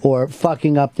 or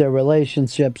fucking up their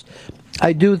relationships.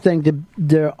 I do think that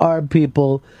there are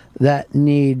people that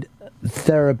need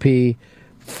therapy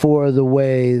for the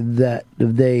way that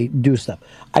they do stuff.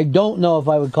 I don't know if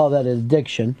I would call that an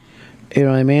addiction. You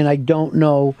know what I mean? I don't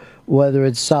know whether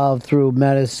it's solved through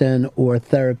medicine or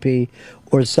therapy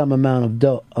or some amount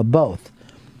of both.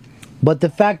 But the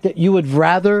fact that you would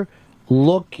rather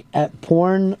look at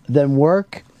porn than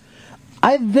work,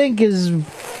 I think is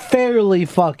fairly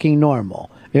fucking normal.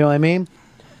 You know what I mean?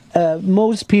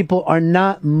 Most people are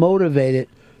not motivated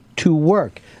to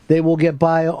work. They will get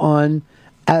by on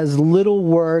as little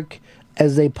work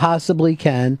as they possibly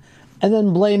can, and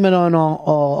then blame it on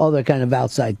all other kind of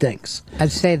outside things.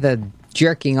 I'd say the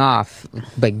jerking off,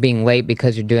 being late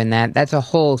because you're doing that, that's a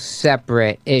whole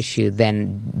separate issue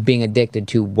than being addicted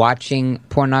to watching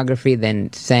pornography,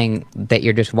 than saying that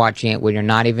you're just watching it when you're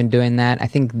not even doing that. I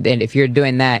think that if you're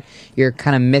doing that, you're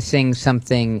kind of missing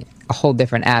something, a whole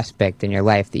different aspect in your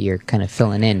life that you're kind of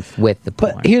filling in with the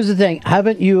porn. But here's the thing.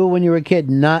 Haven't you, when you were a kid,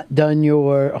 not done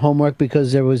your homework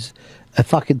because there was a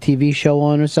fucking TV show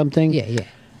on or something? Yeah.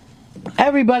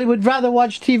 everybody would rather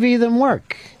watch TV than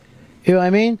work. You know what I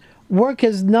mean? Work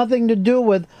has nothing to do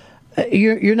with.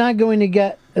 You're not going to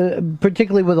get,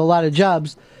 particularly with a lot of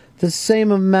jobs, the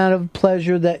same amount of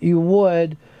pleasure that you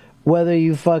would whether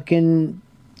you fucking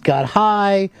got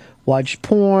high, watched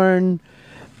porn,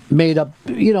 made up,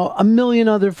 a million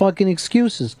other fucking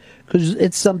excuses. Because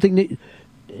it's something that.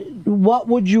 What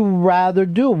would you rather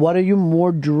do? What are you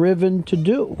more driven to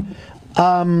do?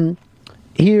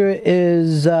 Here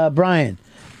is Brian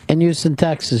in Houston,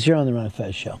 Texas. You're on the Ron and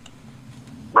Fez show.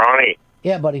 Ronnie.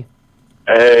 Yeah, buddy.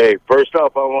 Hey, first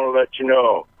off, I want to let you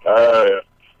know,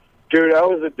 dude, I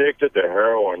was addicted to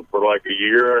heroin for like a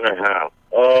year and a half,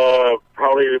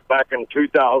 probably back in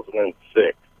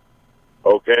 2006.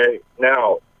 Okay?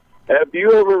 Now, have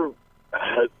you ever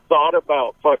thought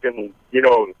about fucking,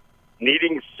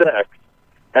 needing sex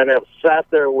and have sat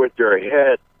there with your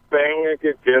head banging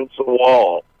against the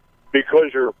wall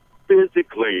because you're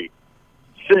physically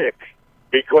sick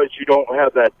because you don't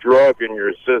have that drug in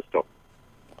your system?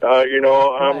 I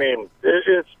mean,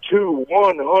 it's two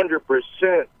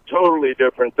 100% totally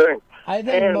different things. I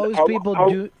think most people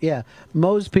do. Yeah,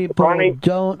 most people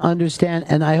don't understand,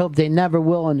 and I hope they never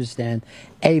will understand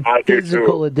a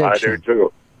physical addiction. I do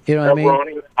too. You know what I mean?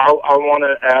 Ronnie, I want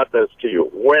to add this to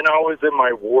you. When I was in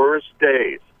my worst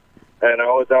days, and I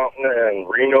was out in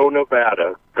Reno,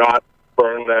 Nevada, God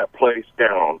burned that place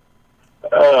down.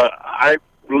 I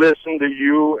listened to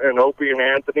you and Opie and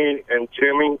Anthony and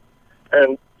Timmy,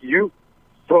 and you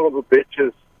son of a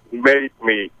bitches made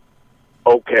me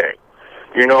okay.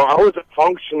 I was a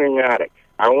functioning addict.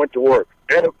 I went to work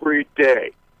every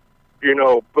day,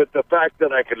 but the fact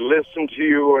that I could listen to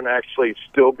you and actually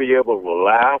still be able to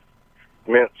laugh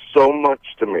meant so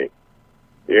much to me.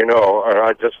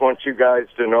 I just want you guys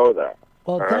to know that.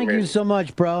 Well, thank you so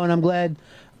much, bro, and I'm glad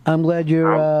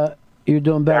you're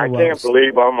doing better. I can't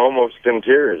believe I'm almost in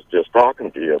tears just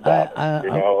talking to you about it.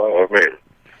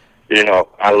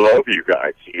 I love you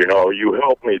guys. You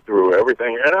helped me through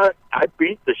everything, and I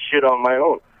beat the shit on my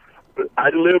own. I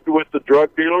lived with the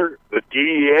drug dealer, the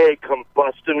DEA come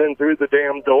busting in through the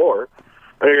damn door,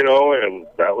 and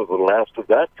that was the last of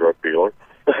that drug dealer.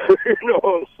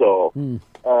 So,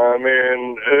 I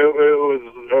mean, it was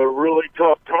a really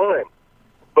tough time.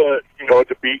 But,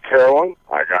 to beat heroin,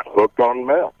 I got hooked on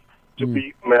meth. To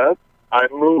beat meth, I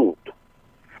moved.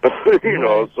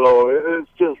 So it's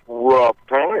just rough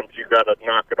times. You got to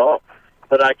knock it off.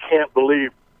 But I can't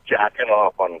believe jacking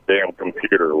off on a damn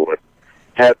computer would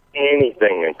have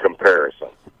anything in comparison.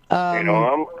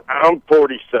 I'm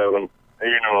 47.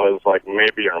 It's like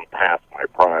maybe I'm past my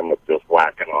prime of just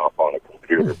whacking off on a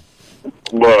computer.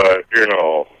 But,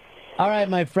 All right,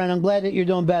 my friend. I'm glad that you're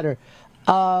doing better.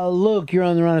 Luke, you're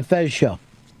on the Ron and Fez show.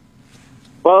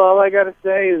 Well, all I got to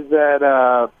say is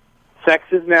that sex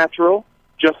is natural,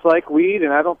 just like weed,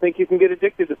 and I don't think you can get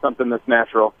addicted to something that's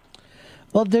natural.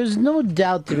 Well, there's no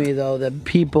doubt to me, though, that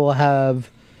people have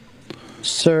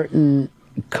certain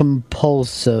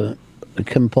compulsions.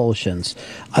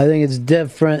 I think it's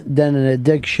different than an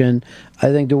addiction. I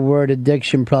think the word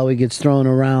addiction probably gets thrown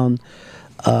around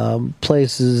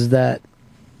places that,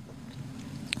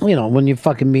 when you're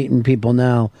fucking meeting people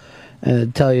now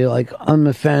and tell you, like, I'm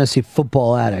a fantasy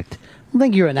football addict. I don't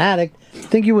think you're an addict. I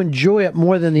think you enjoy it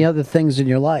more than the other things in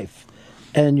your life,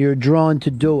 and you're drawn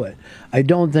to do it. I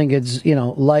don't think it's,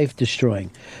 life-destroying.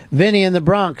 Vinny in the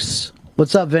Bronx.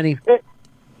 What's up, Vinny?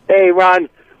 Hey, Ron.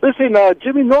 Listen,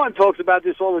 Jimmy Norton talks about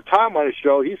this all the time on his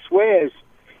show. He swears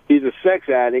he's a sex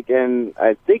addict, and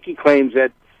I think he claims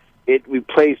that it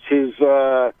replaced his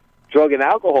drug and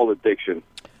alcohol addiction.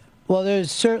 Well, there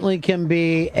certainly can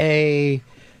be a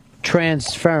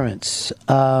transference.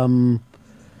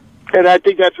 And I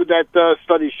think that's what that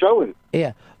study's showing.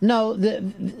 Yeah. No,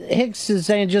 Hicks is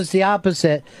saying just the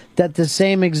opposite, that the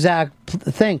same exact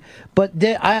thing. But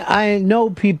I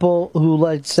know people who,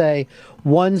 let's say,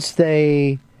 once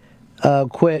they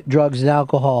quit drugs and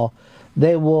alcohol,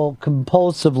 they will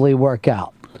compulsively work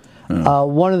out.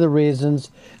 One of the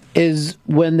reasons is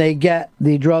when they get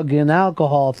the drug and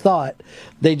alcohol thought,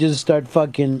 they just start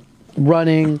fucking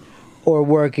running or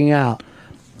working out.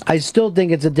 I still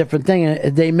think it's a different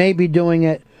thing. They may be doing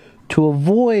it to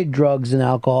avoid drugs and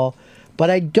alcohol, but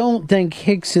I don't think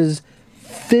Hicks is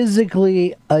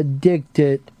physically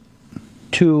addicted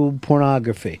to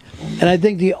pornography. And I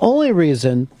think the only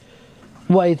reason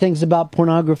why he thinks about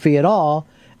pornography at all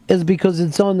is because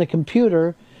it's on the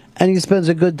computer and he spends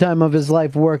a good time of his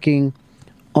life working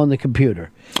on the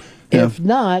computer. Yeah. If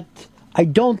not, I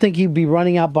don't think he'd be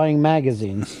running out buying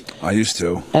magazines. I used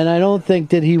to. And I don't think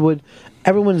that he would.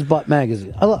 Everyone's bought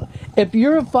magazines. If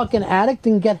you're a fucking addict,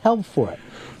 then get help for it.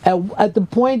 At the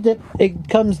point that it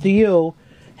comes to you,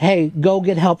 hey, go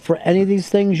get help for any of these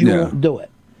things, you won't do it.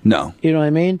 No. You know what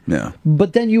I mean? Yeah.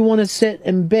 But then you want to sit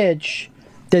and bitch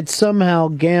that somehow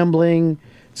gambling,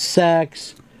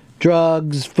 sex,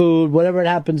 drugs, food, whatever it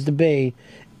happens to be,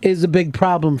 is a big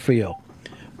problem for you.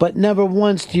 But never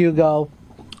once do you go,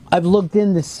 I've looked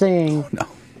into saying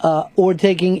or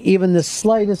taking even the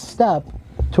slightest step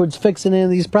towards fixing any of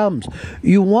these problems.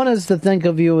 You want us to think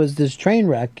of you as this train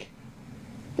wreck.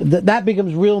 That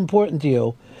becomes real important to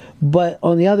you. But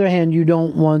on the other hand, you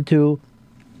don't want to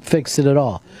fix it at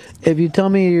all. If you tell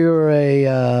me you're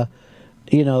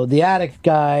the addict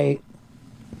guy,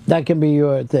 that can be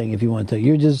your thing if you want to.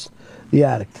 You're just the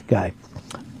addict guy.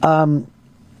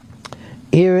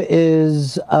 Here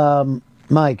is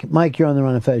Mike. Mike, you're on the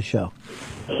Ron and Fez show.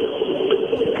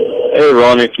 Hey,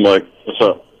 Ron, it's Mike. What's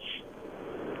up?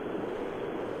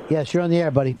 Yes, you're on the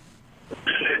air, buddy.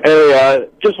 Hey,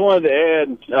 just wanted to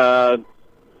add,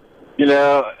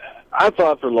 I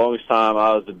thought for the longest time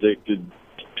I was addicted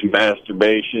to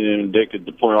masturbation and addicted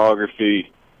to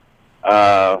pornography.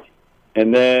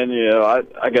 And then,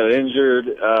 I got injured,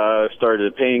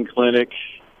 started a pain clinic,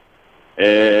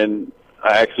 and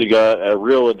I actually got a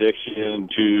real addiction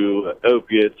to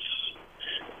opiates,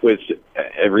 which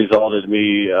resulted in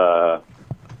me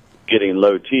getting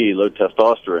low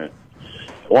testosterone.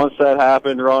 Once that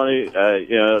happened, Ronnie,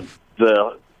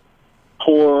 the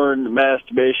porn,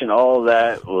 masturbation, all of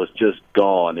that was just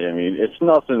gone. I mean, it's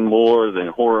nothing more than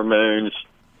hormones.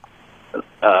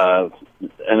 An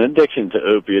addiction to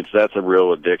opiates, that's a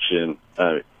real addiction.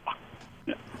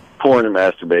 Porn and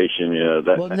masturbation,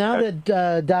 Well, now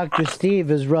that Dr. Steve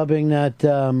is rubbing that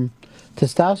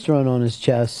testosterone on his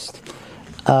chest,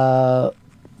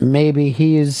 maybe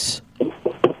he's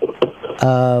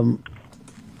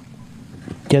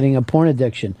getting a porn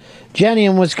addiction. Jenny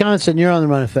in Wisconsin, you're on the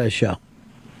Ron and Fez show.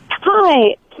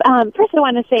 Hi. First, I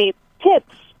want to say,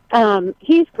 Pips,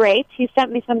 he's great. He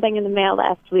sent me something in the mail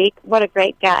last week. What a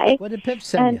great guy. What did Pips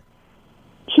send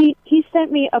you? He sent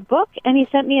me a book, and he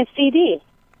sent me a CD.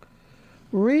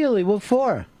 Really? What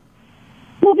for?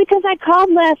 Well, because I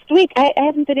called last week. I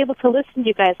haven't been able to listen to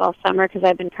you guys all summer because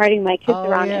I've been carting my kids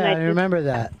around. Yeah, and I remember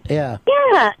that. Yeah.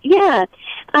 Yeah.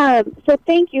 So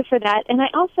thank you for that. And I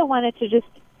also wanted to just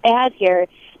add here,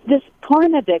 this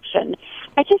porn addiction,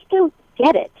 I just don't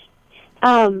get it.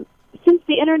 Since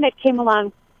the internet came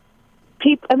along,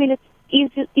 it's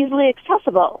easily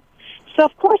accessible. So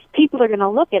of course people are going to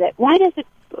look at it. Why is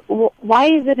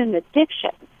it an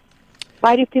addiction?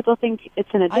 Why do people think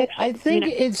it's an addiction? I think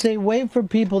it's a way for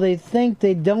people, they think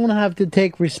they don't have to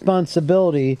take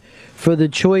responsibility for the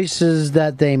choices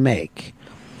that they make.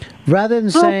 Rather than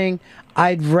saying,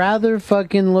 I'd rather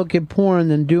fucking look at porn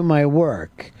than do my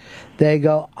work, they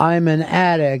go, I'm an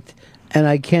addict and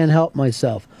I can't help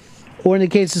myself. Or in the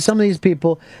case of some of these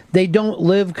people, they don't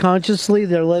live consciously.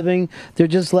 They're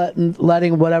just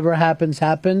letting whatever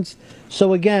happens.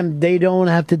 So again, they don't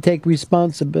have to take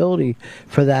responsibility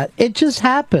for that. It just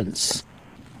happens.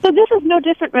 So this is no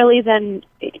different really than,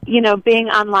 being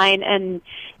online and,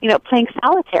 playing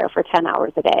solitaire for 10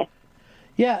 hours a day.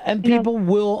 Yeah, and people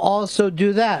will also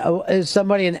do that. Is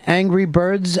somebody an Angry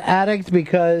Birds addict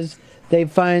because they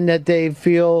find that they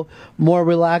feel more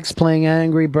relaxed playing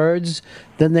Angry Birds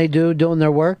than they do doing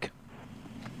their work?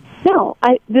 No,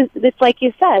 it's like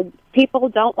you said. People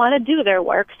don't want to do their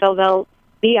work, so they'll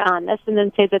be honest and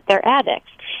then say that they're addicts.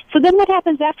 So then what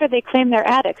happens after they claim they're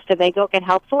addicts? Do they go get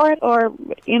help for it, or,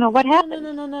 what happens?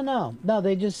 No,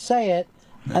 they just say it,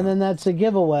 and then that's a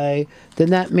giveaway.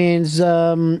 Then that means,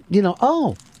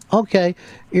 oh, okay,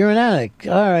 you're an addict.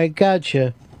 All right,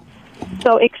 gotcha.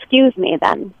 So excuse me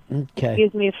then. Okay.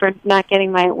 Excuse me for not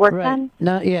getting my work done.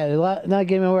 Not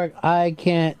getting my work. I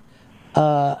can't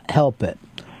help it.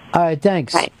 All right,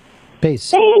 thanks. Right.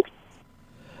 Peace. Thanks.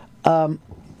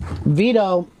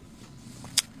 Vito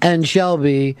and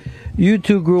Shelby, you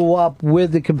two grew up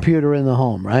with the computer in the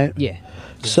home, right? Yeah.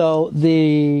 So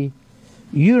you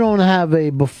don't have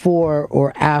a before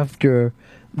or after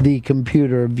the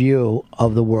computer view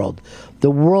of the world.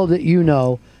 The world that you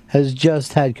know has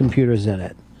just had computers in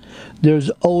it. There's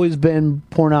always been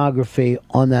pornography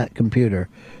on that computer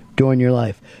during your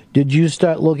life. Did you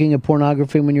start looking at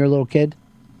pornography when you were a little kid?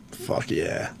 Fuck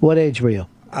yeah. What age were you?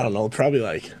 I don't know, probably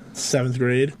like 7th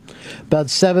grade. About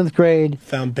 7th grade.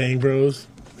 Found Bang Bros.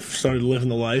 Started living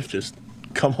the life. Just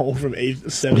come home from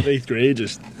 7th, 8th grade.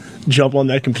 Just jump on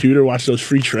that computer, watch those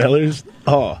free trailers.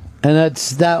 Oh. And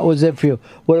that was it for you.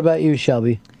 What about you,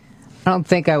 Shelby? I don't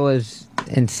think I was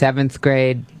in 7th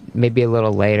grade, maybe a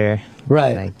little later.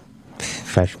 Right. Like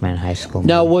freshman high school.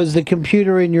 Now, was the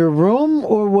computer in your room,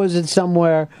 or was it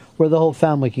somewhere where the whole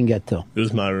family can get to? It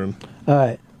was my room. All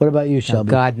right. What about you, Oh,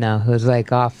 Shelby? God, no. It was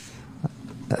like off.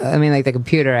 I mean, like the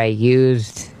computer I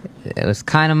used, it was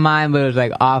kind of mine, but it was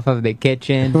like off of the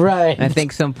kitchen. Right. And I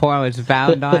think some porn was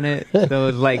found on it, so it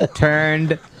was like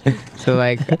turned. So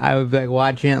like I was like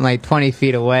watching it like 20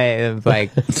 feet away. It was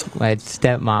like my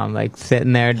stepmom like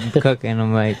sitting there cooking.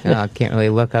 I'm like, oh, I can't really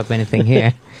look up anything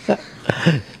here.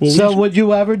 So, would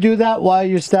you ever do that while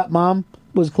your stepmom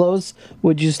was close?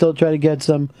 Would you still try to get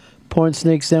some porn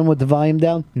sneaks in with the volume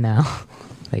down? No.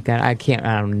 Like, I can't,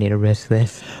 I don't need to risk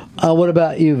this. What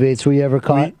about you, Vates? Were you ever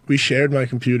caught? We shared my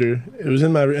computer. It was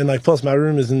in my, and like, plus my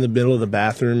room is in the middle of the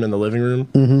bathroom and the living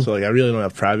room. So, like, I really don't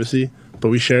have privacy. But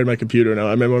we shared my computer. Now,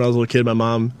 I remember when I was a little kid, my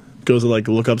mom goes to, like,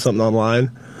 look up something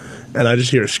online, and I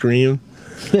just hear her scream.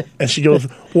 And she goes,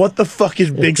 "What the fuck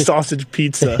is Big Sausage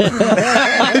Pizza?"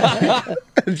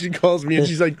 And she calls me and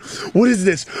she's like, "What is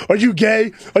this? Are you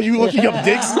gay? Are you looking up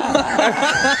dicks?"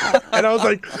 And I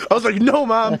was like, "No,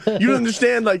 Mom, you don't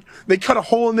understand. Like, they cut a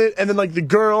hole in it, and then like the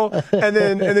girl, and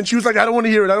then she was like, I don't want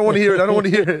to hear it. I don't want to hear it. I don't want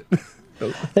to hear it."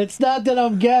 It's not that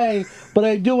I'm gay, but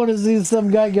I do want to see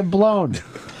some guy get blown.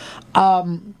 All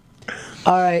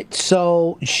right,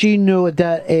 so she knew at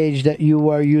that age that you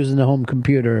were using the home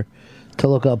computer to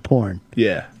look up porn.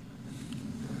 Yeah.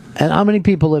 And how many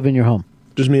people live in your home?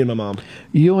 Just me and my mom.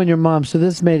 You and your mom. So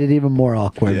this made it even more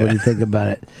awkward when you think about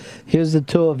it. Here's the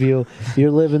two of you. You're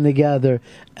living together,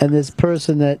 and this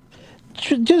person that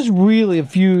just really a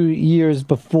few years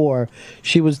before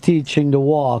she was teaching to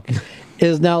walk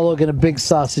is now looking at Big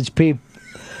Sausage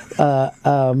Pizza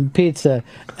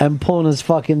and pulling his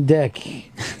fucking dick.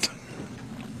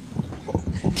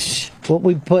 What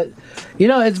we put,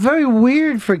 it's very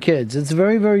weird for kids. It's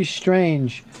very, very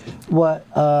strange what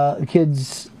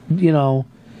kids,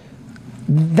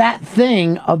 that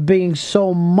thing of being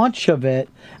so much of it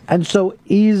and so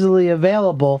easily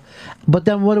available. But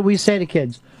then what do we say to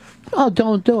kids? Oh,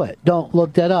 don't do it. Don't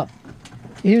look that up.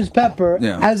 Here's Pepper.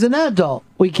 Yeah. As an adult,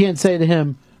 we can't say to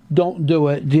him, don't do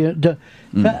it.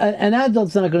 An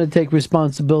adult's not going to take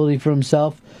responsibility for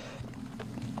himself.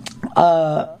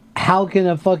 How can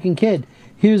a fucking kid?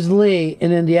 Here's Lee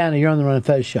in Indiana. You're on the Ron and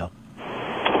Fez show.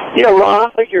 Yeah, Ron, I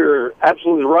think you're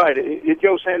absolutely right. It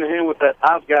goes hand in hand with that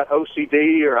I've got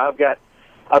OCD or I've got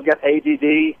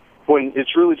ADD when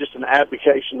it's really just an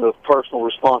abdication of personal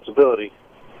responsibility.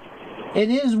 It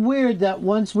is weird that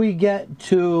once we get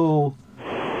to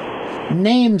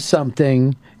name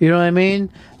something, you know what I mean?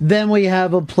 Then we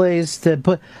have a place to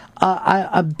put.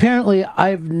 Apparently,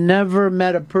 I've never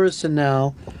met a person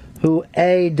now who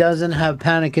A, doesn't have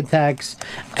panic attacks,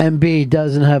 and B,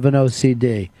 doesn't have an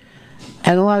OCD.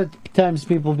 And a lot of times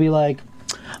people be like,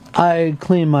 I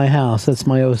clean my house, that's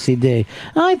my OCD.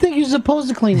 And I think you're supposed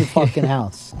to clean your fucking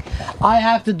house. I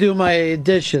have to do my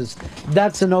dishes.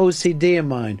 That's an OCD of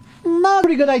mine. Not a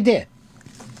pretty good idea.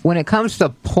 When it comes to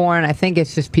porn, I think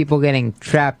it's just people getting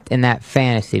trapped in that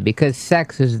fantasy, because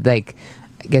sex is like,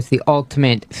 I guess, the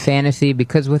ultimate fantasy,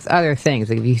 because with other things,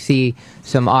 like if you see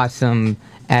some awesome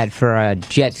ad for a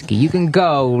jet ski, you can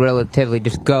go relatively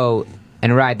just go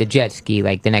and ride the jet ski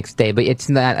like the next day, but it's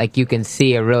not like you can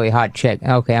see a really hot chick.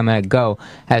 Okay, I'm gonna go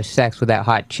have sex with that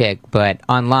hot chick, but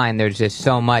online there's just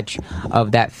so much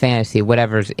of that fantasy,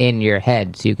 whatever's in your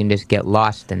head, so you can just get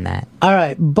lost in that. All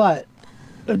right, but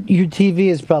your TV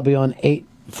is probably on 8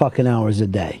 fucking hours a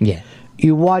day. Yeah.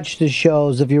 You watch the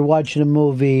shows. If you're watching a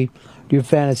movie, your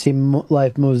fantasy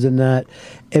life moves in that.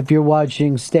 If you're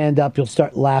watching stand-up, you'll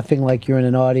start laughing like you're in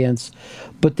an audience.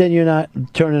 But then you're not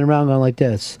turning around going like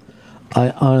this.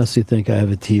 I honestly think I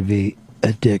have a TV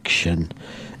addiction.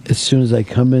 As soon as I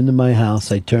come into my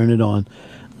house, I turn it on.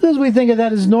 Because we think of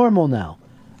that as normal now.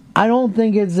 I don't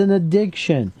think it's an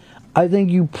addiction. I think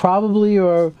you probably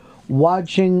are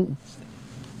watching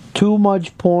too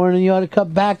much porn and you ought to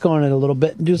cut back on it a little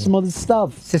bit and do some other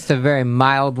stuff. It's just a very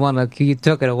mild one. Like, you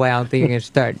took it away, I don't think you're going to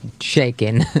start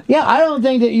shaking. Yeah, I don't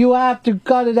think that you have to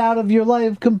cut it out of your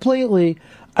life completely.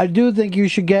 I do think you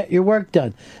should get your work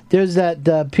done. There's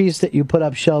that piece that you put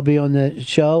up, Shelby, on the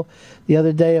show the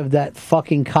other day of that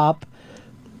fucking cop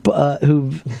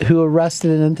who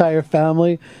arrested an entire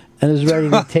family and is ready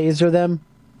to taser them.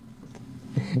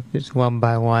 Just one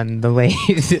by one, the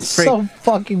ladies. It's so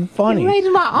fucking funny. Raise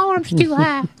my arms too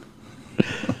high.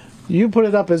 You put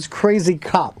it up as Crazy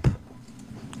Cop.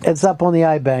 It's up on the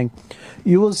iBang.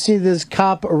 You will see this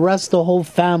cop arrest the whole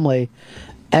family,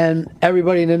 and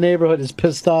everybody in the neighborhood is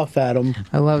pissed off at him.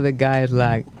 I love the guy is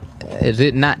like, is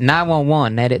it not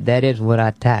 911? That is what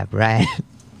I type, right?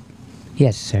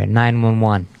 Yes, sir.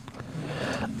 911.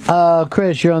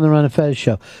 Chris, you're on the Ron and Fez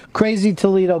show. Crazy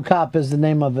Toledo Cop is the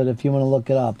name of it if you want to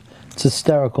look it up. It's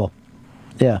hysterical.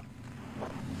 Yeah.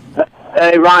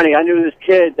 Hey, Ronnie, I knew this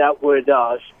kid that would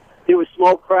he would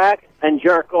smoke crack and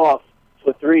jerk off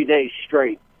for 3 days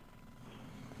straight.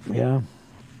 Yeah.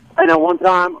 And then one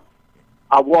time,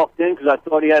 I walked in because I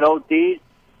thought he had OD'd,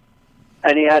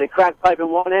 and he had a crack pipe in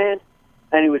one hand,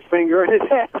 and he was fingering his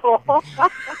asshole.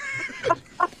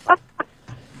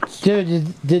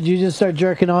 Dude, did you just start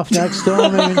jerking off next to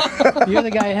him? I mean, you're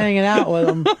the guy hanging out with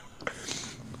him.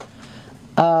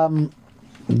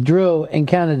 Drew in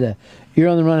Canada, you're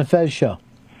on the Ron and Fez show.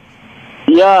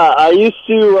 Yeah, I used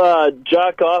to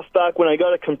jack off back when I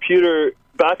got a computer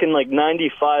back in like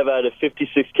 95. I had a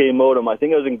 56K modem. I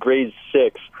think I was in grade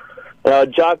 6. And I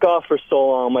would jack off for so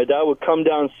long. My dad would come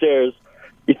downstairs.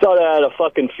 He thought I had a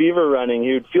fucking fever running.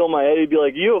 He would feel my head. He'd be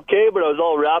like, "You okay?" But I was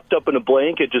all wrapped up in a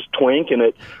blanket, just twinking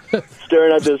it,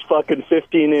 staring at this fucking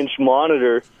 15-inch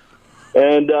monitor.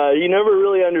 And he never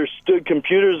really understood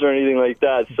computers or anything like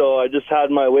that. So I just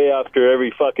had my way after every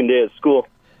fucking day at school.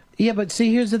 Yeah, but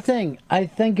see, here's the thing. I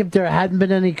think if there hadn't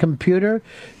been any computer,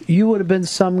 you would have been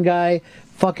some guy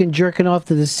fucking jerking off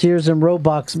to the Sears and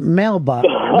Roebuck mailbox.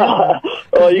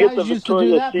 Oh, you get guys the used to do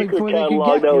Victoria's that Secret before they could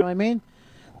catalog. get, you know what I mean?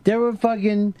 They were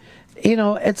fucking, you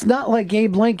know, it's not like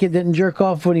Abe Lincoln didn't jerk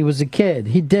off when he was a kid.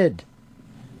 He did.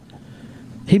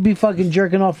 He'd be fucking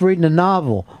jerking off reading a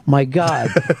novel. My God.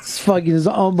 It's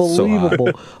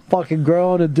unbelievable. Fucking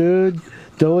growing a dude,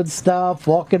 doing stuff,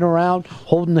 walking around,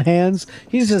 holding hands.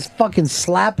 He's just fucking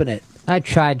slapping it. I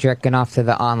tried jerking off to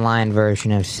the online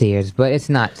version of Sears, but it's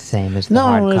not the same as the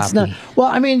hard copy. No, it's not. Well,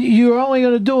 I mean, you're only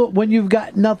going to do it when you've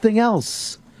got nothing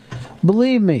else.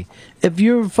 Believe me. If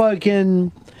you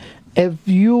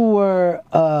were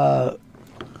on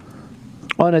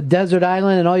a desert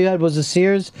island and all you had was a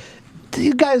Sears,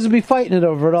 you guys would be fighting it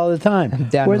over it all the time.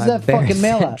 Where's that fucking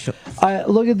mail at?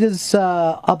 Look at this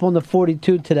up on the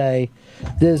 42 today.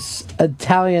 This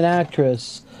Italian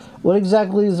actress. What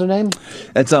exactly is her name?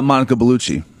 It's Monica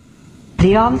Bellucci.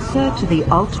 The answer to the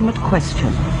ultimate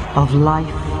question of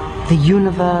life, the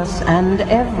universe, and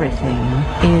everything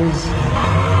is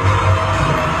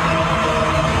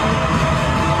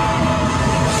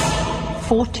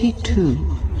 42.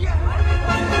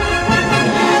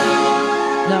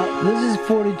 Now, this is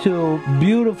 42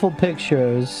 beautiful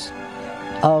pictures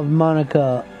of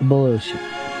Monica Bellucci.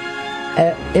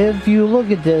 If you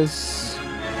look at this,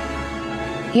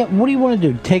 yeah, what do you want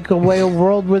to do? Take away a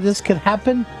world where this could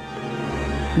happen?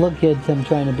 Look at him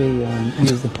trying to be,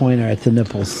 use the pointer at the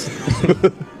nipples.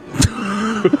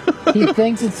 He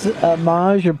thinks it's a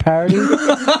homage or parody, and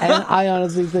I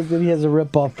honestly think that he has a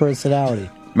rip-off personality.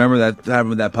 Remember that happened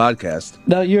with that podcast?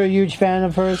 No, you're a huge fan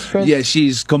of hers, Chris? Yeah,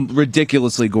 she's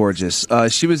ridiculously gorgeous.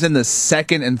 She was in the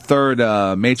second and third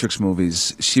Matrix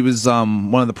movies. She was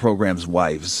one of the program's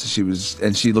wives. She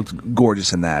looked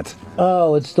gorgeous in that.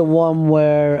 Oh, it's the one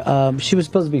where she was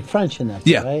supposed to be French in that,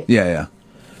 right? Yeah.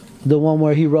 The one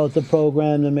where he wrote the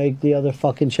program to make the other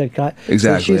fucking chick. Exactly.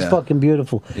 So she's yeah. fucking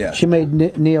beautiful. Yeah. She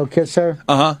made Neo kiss her.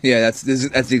 Yeah, that's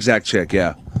the exact chick.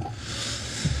 Yeah.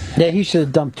 Yeah, he should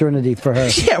have dumped Trinity for her.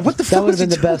 Yeah, what the fuck? That would have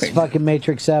been the best fucking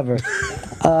Matrix ever.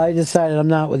 I decided I'm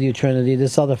not with you, Trinity.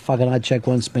 This other fucking hot chick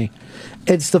wants me.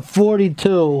 It's the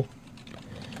 42.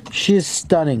 She's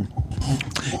stunning.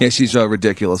 Yeah, she's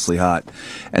ridiculously hot.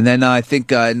 And then I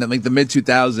think in like the mid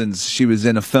 2000s, she was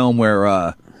in a film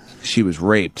where she was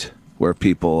raped, where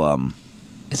people.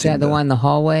 Is that the one in the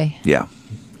hallway? Yeah.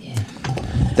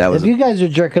 That was. If you guys are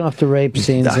jerking off to rape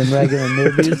scenes in regular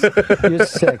movies, you're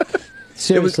sick.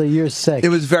 Seriously, you're sick. It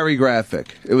was very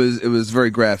graphic. It was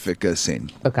very graphic scene.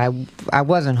 Look, I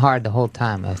wasn't hard the whole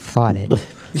time. I fought it.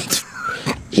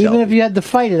 Even if you had to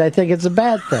fight it, I think it's a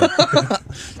bad thing.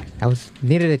 I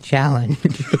needed a challenge.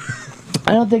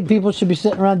 I don't think people should be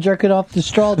sitting around jerking off to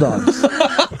straw dogs.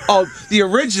 Oh, the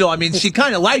original. I mean, she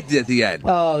kind of liked it at the end.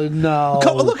 Oh no!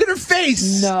 Look at her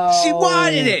face. No, she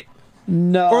wanted it.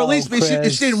 No, or at least if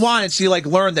Chris. she didn't want it, she like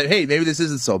learned that hey, maybe this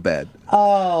isn't so bad.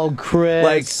 Oh, Chris!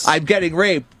 Like I'm getting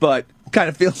raped, but kind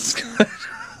of feels good.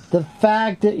 The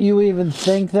fact that you even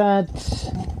think that,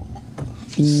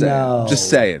 no, just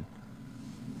saying.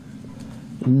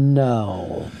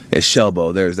 No. It's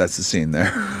Shelbo. That's the scene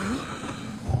there.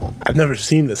 I've never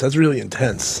seen this. That's really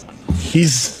intense.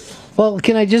 Well,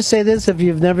 can I just say this? If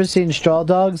you've never seen Straw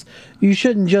Dogs, you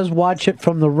shouldn't just watch it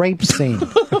from the rape scene.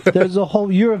 There's a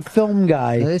whole... You're a film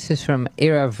guy. Well, this is from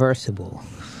Irreversible.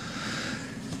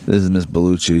 This is Miss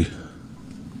Bellucci.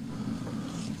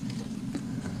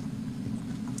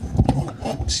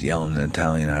 Just yelling in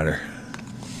Italian at her.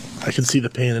 I can see the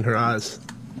pain in her eyes.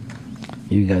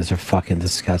 You guys are fucking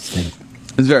disgusting.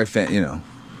 It's very you know.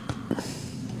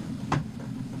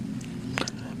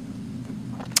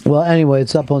 Well, anyway,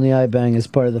 it's up on the iBang as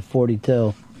part of the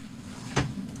 42.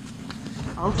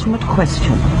 Ultimate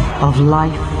question of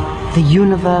life, the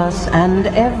universe, and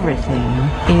everything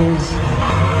is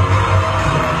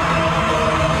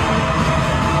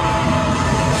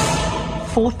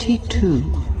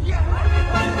 42.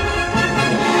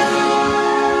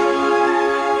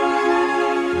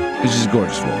 This is a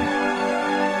gorgeous woman.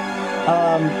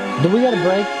 Do we got a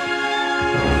break?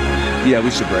 Yeah,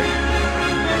 we should break.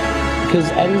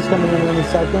 Because Eddie's coming in a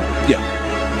second? Yeah.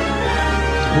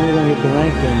 We're going to get the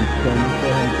ranking from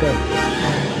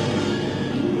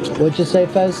him. What'd you say,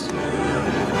 Fez?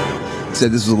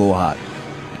 Said this was a little hot.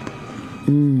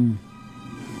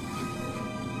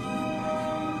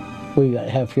 Well, you got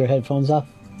half your headphones off?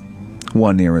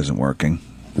 One ear isn't working.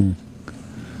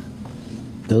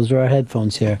 Those are our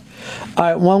headphones here. All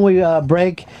right, when we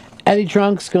break, Eddie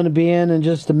Trunk's going to be in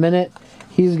just a minute.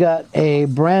 He's got a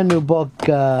brand new book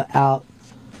out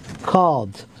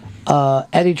called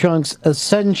Eddie Trunk's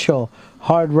Essential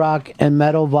Hard Rock and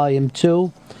Metal Volume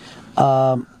 2.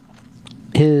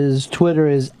 His Twitter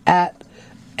is at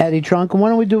Eddie Trunk. And why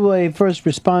don't we do a first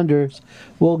responders?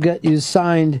 We'll get you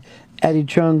signed Eddie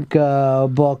Trunk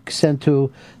book sent to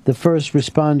the first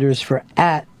responders for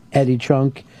at Eddie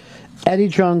Trunk. Eddie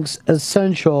Trunk's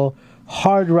Essential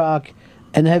Hard Rock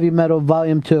and Heavy Metal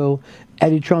Volume 2,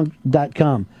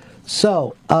 EddieTrunk.com.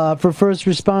 So, for first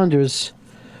responders,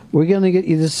 we're going to get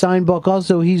you the signed book.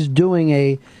 Also, he's doing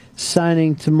a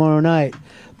signing tomorrow night.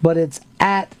 But it's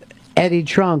at Eddie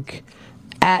Trunk,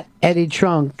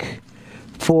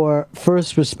 for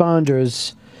first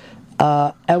responders.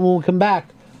 And when we come back,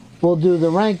 we'll do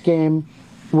the rank game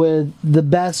with the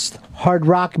best hard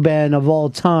rock band of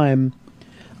all time.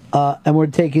 And we're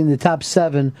taking the top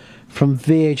 7 from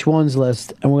VH1's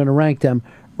list, and we're going to rank them.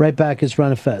 Right back, it's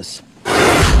Ron and Fez.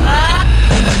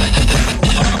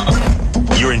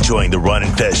 You're enjoying the Ron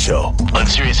and Fez Show on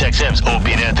Sirius XM's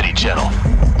Opie and Anthony channel.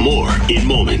 More in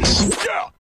moments. Yeah.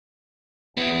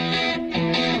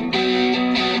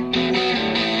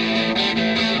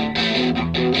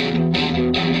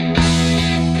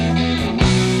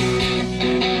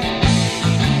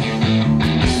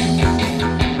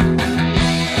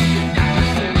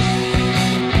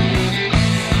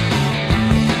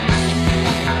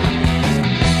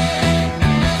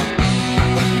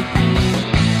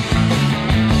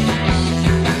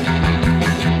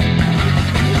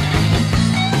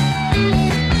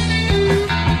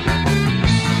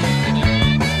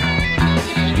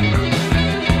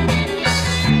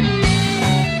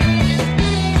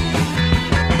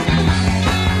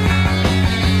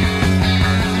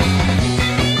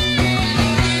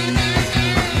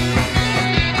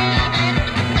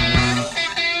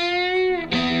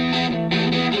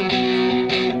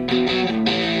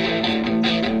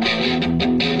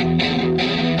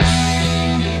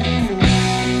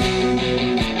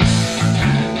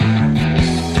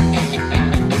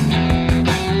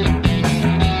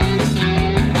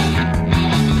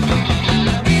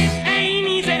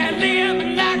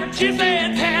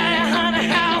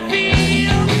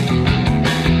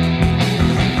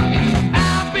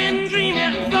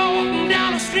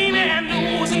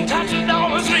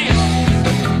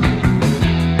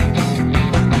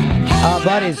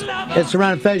 Buddies, it's the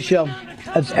Ron and Fez Show.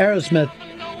 That's Aerosmith,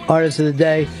 Artist of the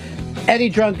Day.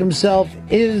 Eddie Trunk himself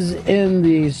is in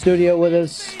the studio with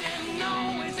us.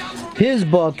 His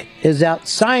book is out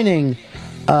signing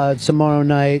tomorrow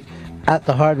night at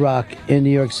the Hard Rock in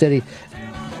New York City.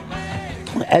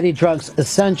 Eddie Trunk's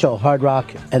Essential Hard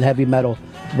Rock and Heavy Metal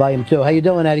Volume 2. How you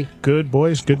doing, Eddie? Good,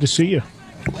 boys. Good to see you.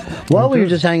 Well, we were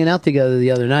just hanging out together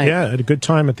the other night. Yeah, I had a good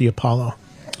time at the Apollo.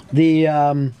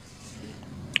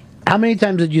 How many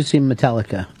times did you see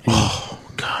Metallica? Oh,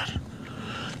 God.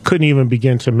 Couldn't even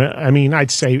begin to... I mean,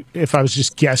 I'd say, if I was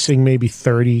just guessing, maybe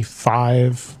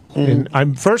 35.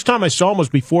 And first time I saw them was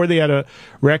before they had a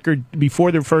record,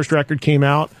 before their first record came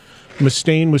out.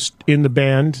 Mustaine was in the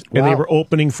band, and they were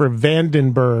opening for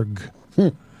Vandenberg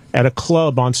at a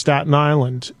club on Staten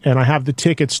Island. And I have the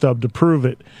ticket stub to prove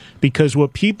it. Because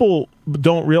what people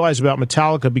don't realize about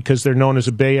Metallica, because they're known as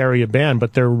a Bay Area band,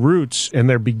 but their roots and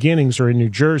their beginnings are in New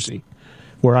Jersey,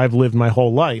 where I've lived my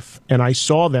whole life. And I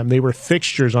saw them. They were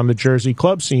fixtures on the Jersey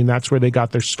club scene. That's where they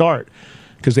got their start,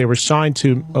 because they were signed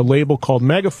to a label called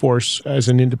Megaforce as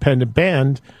an independent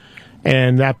band,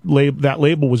 and that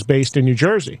label was based in New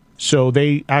Jersey. So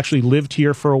they actually lived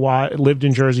here for a while, lived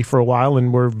in Jersey for a while,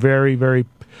 and were very, very,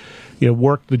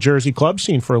 worked the Jersey club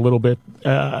scene for a little bit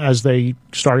as they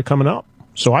started coming up.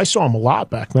 So I saw them a lot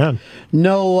back then.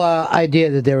 No idea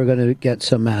that they were going to get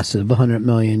so massive, 100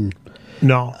 million.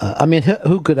 No. I mean,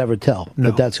 who could ever tell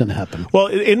that that's going to happen? Well,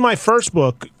 in my first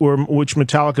book, which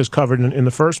Metallica's covered in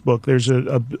the first book, there's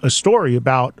a story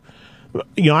about,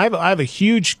 I have a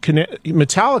huge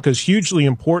Metallica's hugely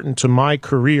important to my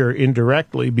career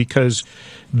indirectly because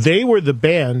they were the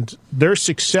band. Their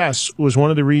success was one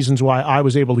of the reasons why I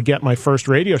was able to get my first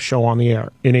radio show on the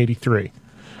air in '83.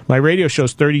 My radio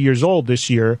show's 30 years old this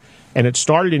year, and it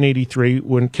started in '83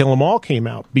 when Kill 'Em All came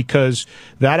out because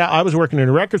I was working in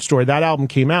a record store. That album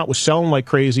came out, was selling like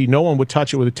crazy. No one would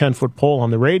touch it with a 10-foot pole on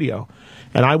the radio.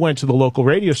 And I went to the local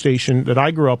radio station that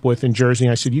I grew up with in Jersey,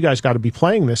 and I said, you guys got to be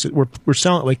playing this. We're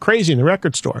selling it like crazy in the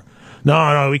record store.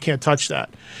 No, we can't touch that.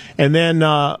 And then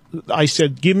I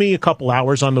said, give me a couple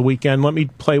hours on the weekend. Let me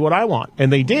play what I want.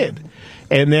 And they did.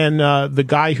 And then the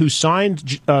guy who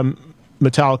signed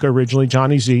Metallica originally,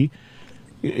 Johnny Z,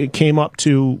 it came up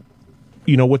to,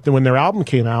 when their album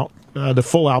came out, the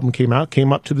full album came out,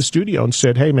 came up to the studio and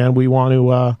said, hey, man, we want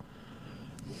to...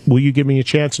 will you give me a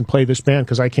chance and play this band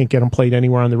because I can't get them played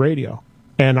anywhere on the radio?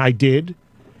 And I did.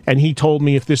 And he told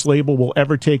me if this label will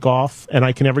ever take off and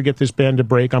I can ever get this band to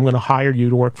break, I'm going to hire you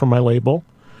to work for my label.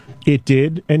 It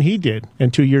did, and he did.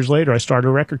 And 2 years later, I started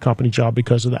a record company job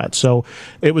because of that. So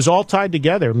it was all tied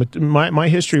together. My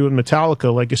history with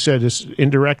Metallica, like I said,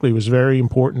 indirectly was very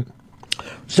important.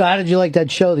 So how did you like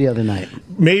that show the other night?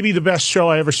 Maybe the best show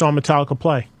I ever saw Metallica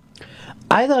play.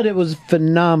 I thought it was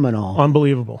phenomenal.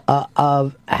 Unbelievable.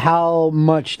 Of how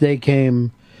much they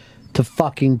came to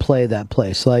fucking play that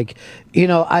place. Like,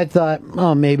 I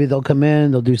thought, maybe they'll come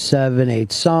in, they'll do 7,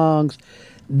 8 songs.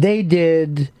 They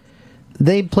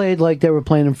played like they were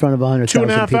playing in front of 100,000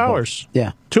 people. 2.5 hours.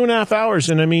 Yeah. 2.5 hours.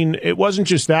 And I mean, it wasn't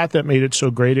just that made it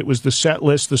so great. It was the set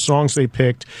list, the songs they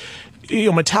picked.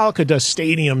 Metallica does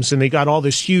stadiums and they got all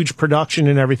this huge production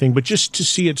and everything, but just to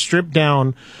see it stripped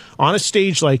down on a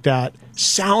stage like that,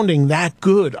 sounding that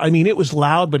good. I mean, it was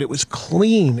loud, but it was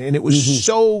clean and it was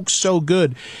so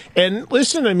good. And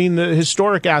listen, I mean, the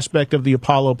historic aspect of the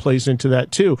Apollo plays into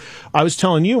that too. I was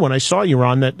telling you when I saw you,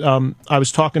 Ron, that I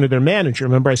was talking to their manager.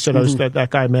 Remember I said that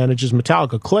guy manages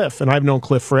Metallica, Cliff, and I've known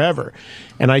Cliff forever.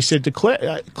 And I said to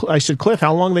Cliff,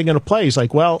 how long are they going to play? He's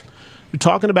like, well, we're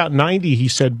talking about 90, he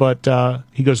said, but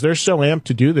he goes, they're so amped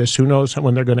to do this. Who knows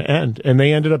when they're going to end? And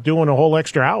they ended up doing a whole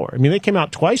extra hour. I mean, they came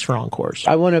out twice for encores.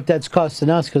 I wonder if that's costing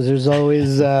us because there's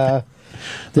always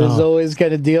always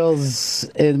kind of deals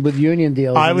with union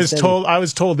deals. I was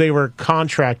told they were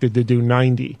contracted to do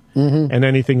 90, and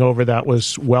anything over that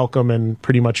was welcome and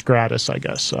pretty much gratis, I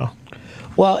guess. So.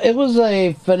 Well, it was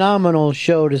a phenomenal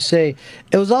show to see.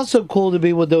 It was also cool to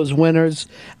be with those winners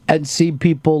and see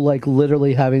people like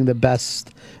literally having the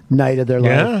best night of their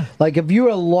life. Like if you're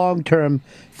a long-term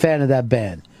fan of that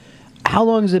band, how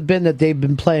long has it been that they've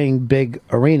been playing big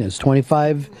arenas?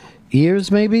 25 years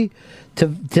maybe?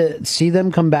 To see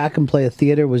them come back and play a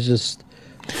theater was just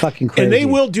fucking crazy. And they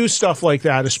will do stuff like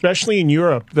that, especially in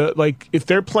Europe. Like if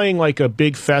they're playing like a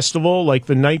big festival, like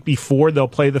the night before they'll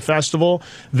play the festival,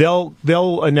 they'll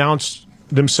announce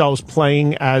themselves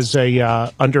playing as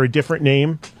under a different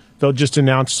name. They'll just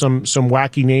announce some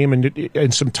wacky name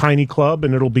and some tiny club,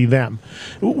 and it'll be them.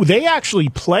 They actually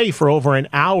play for over an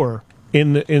hour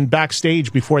in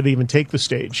backstage before they even take the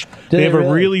stage. They have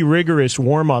a really rigorous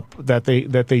warm up that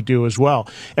they do as well.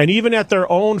 And even at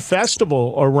their own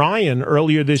festival, Orion,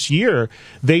 earlier this year,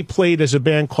 they played as a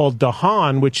band called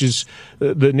Dahan, which is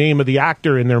the name of the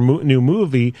actor in their new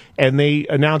movie, and they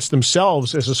announced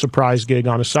themselves as a surprise gig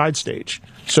on a side stage.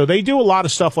 So they do a lot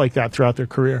of stuff like that throughout their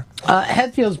career.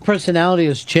 Hetfield's personality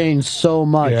has changed so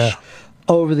much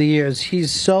over the years.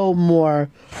 He's so more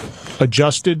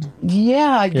adjusted.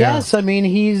 Yeah, I guess. I mean,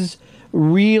 he's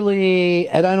really,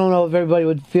 and I don't know if everybody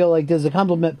would feel like this is a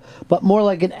compliment, but more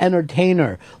like an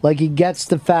entertainer. Like he gets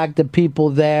the fact that people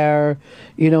there,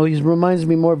 he reminds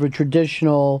me more of a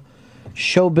traditional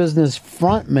show business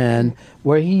frontman,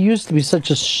 where he used to be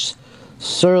such a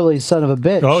surly son of a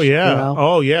bitch. Oh yeah,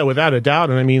 oh yeah, without a doubt.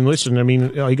 And I mean, listen,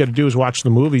 all you got to do is watch the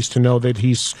movies to know that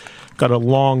he's got a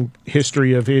long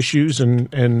history of issues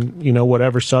and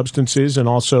whatever substances, and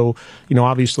also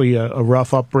obviously a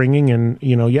rough upbringing, and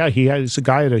he's a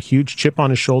guy had a huge chip on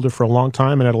his shoulder for a long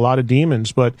time and had a lot of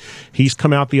demons, but he's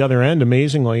come out the other end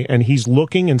amazingly, and he's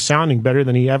looking and sounding better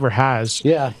than he ever has.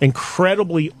 Yeah,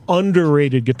 incredibly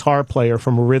underrated guitar player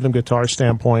from a rhythm guitar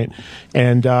standpoint,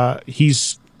 and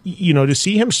he's. To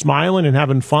see him smiling and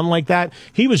having fun like that,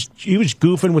 he was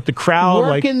goofing with the crowd,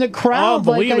 working the crowd,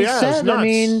 like I said. I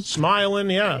mean, smiling,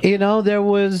 there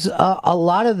was a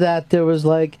lot of that. There was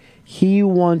like he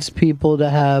wants people to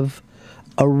have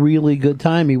a really good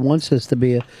time. He wants this to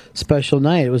be a special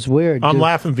night. It was weird. I'm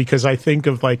laughing because I think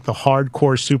of like the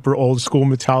hardcore, super old school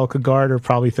Metallica guard, or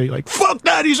probably think like, "Fuck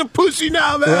that, he's a pussy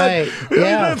now, man." Right?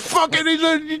 Yeah. Fucking,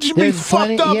 he should be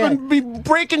fucked up and be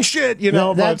breaking shit. You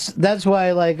know. That's why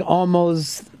I like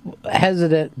almost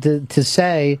hesitant to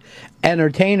say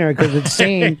entertainer because it's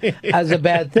seen as a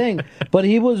bad thing. But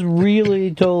he was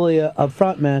really totally a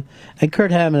front man. And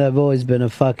Kurt Hammond, I've always been a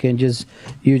fucking just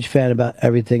huge fan about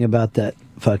everything about that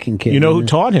fucking kid. You know who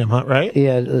taught him, huh, right?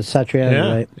 Yeah,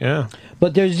 Satriani, right? Yeah.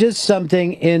 But there's just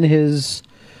something in his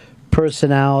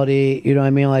personality, you know what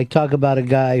I mean? Like, talk about a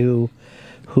guy who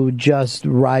just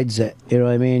rides it, you know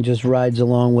what I mean? Just rides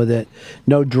along with it.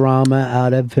 No drama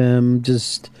out of him,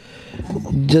 just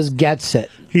gets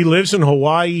it. He lives in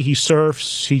Hawaii. He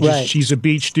surfs. He's a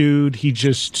beach dude. He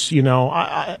just, you know,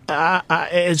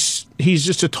 he's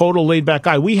just a total laid back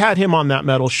guy. We had him on that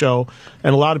metal show,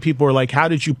 and a lot of people were like, "How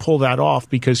did you pull that off?"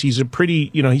 Because he's a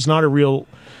pretty, you know, he's not a real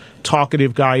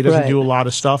talkative guy. He doesn't do a lot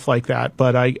of stuff like that.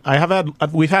 But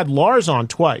we've had Lars on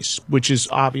twice, which is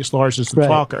obvious. Lars is the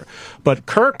talker. But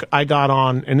Kirk, I got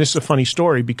on, and this is a funny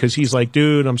story because he's like,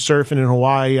 "Dude, I'm surfing in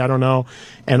Hawaii. I don't know,"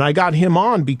 and I got him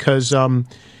on because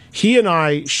he and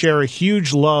I share a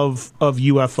huge love of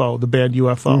UFO, the band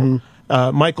UFO.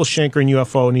 Michael Schenker and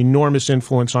UFO, an enormous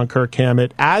influence on Kirk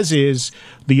Hammett, as is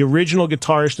the original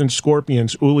guitarist in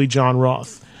Scorpions, Uli John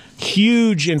Roth.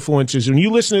 Huge influences. When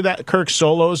you listen to that Kirk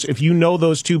solos, if you know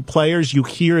those two players, you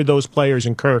hear those players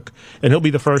in Kirk, and he'll be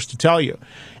the first to tell you.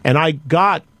 And I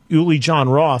got Uli John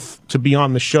Roth to be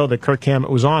on the show that Kirk Hammett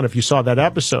was on, if you saw that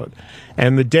episode.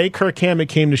 And the day Kirk Hammett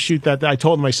came to shoot that, I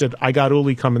told him, I said, I got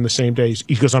Uli coming the same day.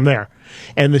 He goes, I'm there.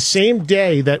 And the same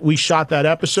day that we shot that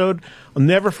episode, I'll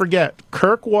never forget,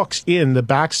 Kirk walks in the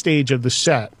backstage of the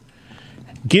set,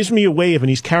 gives me a wave, and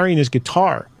he's carrying his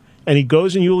guitar. And he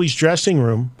goes in Uli's dressing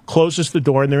room, closes the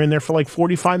door, and they're in there for like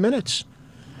 45 minutes.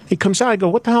 He comes out, I go,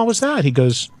 what the hell was that? He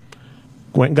goes,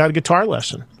 went and got a guitar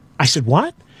lesson. I said,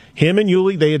 what? Him and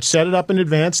Uli, they had set it up in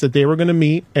advance that they were going to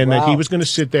meet and that he was going to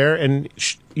sit there and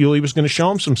Uli was going to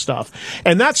show him some stuff.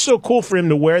 And that's so cool for him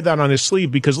to wear that on his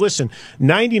sleeve because, listen,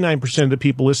 99% of the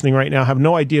people listening right now have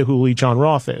no idea who Uli John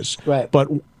Roth is. Right. But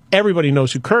everybody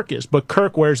knows who Kirk is. But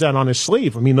Kirk wears that on his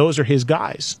sleeve. I mean, those are his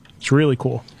guys. It's really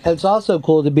cool. And it's also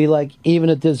cool to be like, even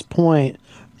at this point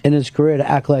in his career, to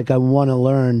act like I want to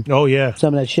learn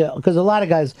some of that shit. Because a lot of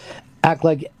guys act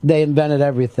like they invented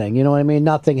everything. You know what I mean?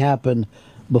 Nothing happened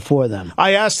before them.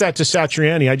 I asked that to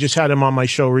Satriani. I just had him on my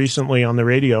show recently on the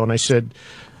radio, and I said,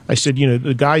 you know,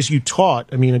 the guys you taught,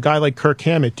 I mean, a guy like Kirk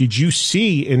Hammett, did you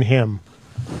see in him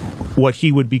what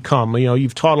he would become? You know,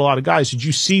 you've taught a lot of guys. Did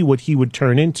you see what he would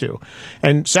turn into?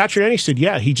 And Satriani said,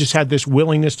 yeah, he just had this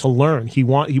willingness to learn. He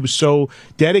was so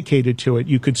dedicated to it.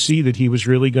 You could see that he was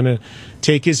really going to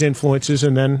take his influences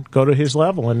and then go to his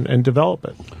level and develop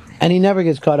it. And he never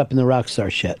gets caught up in the rock star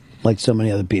shit like so many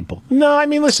other people. No, I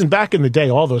mean, listen, back in the day,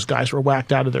 all those guys were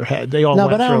whacked out of their head. They all no,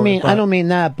 went but I don't mean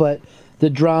that. But the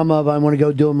drama of I want to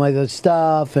go do my other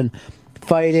stuff and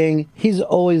fighting. He's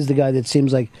always the guy that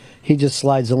seems like he just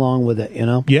slides along with it. You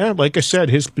know? Yeah, like I said,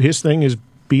 his thing is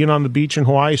being on the beach in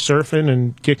Hawaii, surfing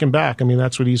and kicking back. I mean,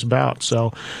 that's what he's about.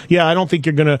 So, yeah, I don't think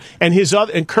you're gonna.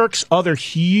 And Kirk's other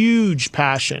huge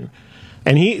passion.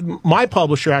 And my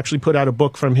publisher actually put out a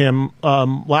book from him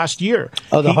last year.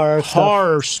 Oh, the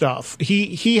horror stuff.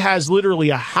 He has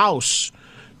literally a house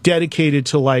dedicated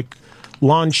to like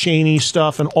Lon Chaney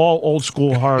stuff and all old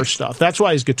school horror stuff. That's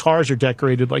why his guitars are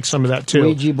decorated like some of that too.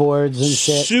 Ouija boards and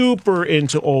shit. Super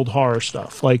into old horror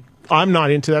stuff. Like I'm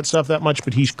not into that stuff that much,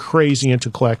 but he's crazy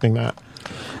into collecting that.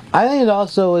 I think it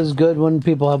also is good when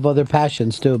people have other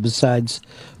passions too, besides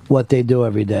what they do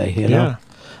every day. You know.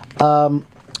 Yeah.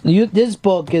 This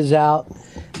book is out,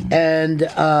 and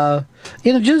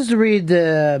you know, just to read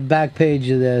the back page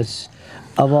of this,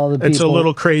 of all the people. It's a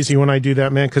little crazy when I do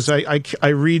that, man, because I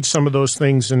read some of those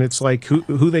things, and it's like,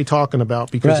 who they talking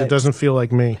about? Because it doesn't feel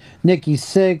like me. Nikki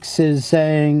Sixx is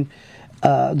saying,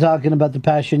 talking about the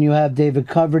passion you have. David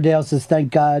Coverdale says,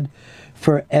 thank God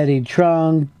for Eddie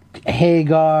Trunk,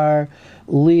 Hagar,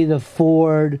 Lita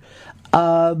Ford,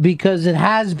 because it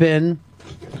has been,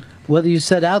 whether you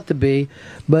set out to be,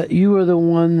 but you are the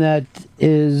one that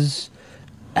is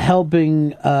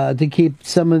helping to keep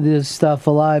some of this stuff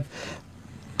alive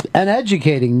and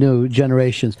educating new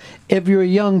generations. If you're a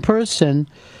young person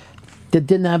that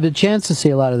didn't have the chance to see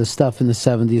a lot of the stuff in the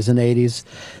 70s and 80s,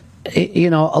 you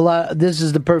know, this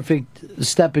is the perfect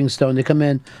stepping stone to come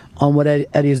in on what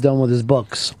Eddie's done with his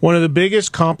books. One of the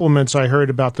biggest compliments I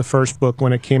heard about the first book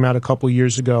when it came out a couple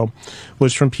years ago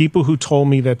was from people who told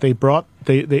me that they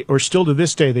or still to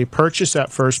this day, they purchase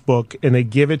that first book and they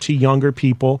give it to younger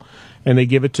people and they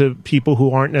give it to people who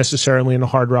aren't necessarily into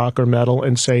hard rock or metal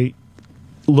and say,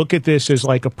 look at this as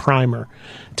like a primer.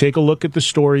 Take a look at the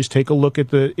stories, take a look at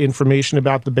the information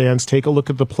about the bands, take a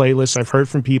look at the playlists. I've heard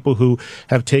from people who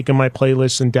have taken my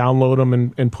playlists and download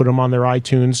them and put them on their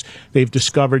iTunes. They've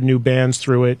discovered new bands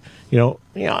through it. You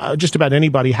know, just about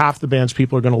anybody, half the bands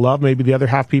people are going to love, maybe the other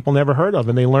half people never heard of,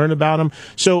 and they learn about them.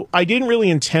 So I didn't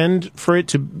really intend for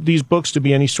these books to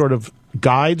be any sort of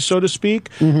guide, so to speak.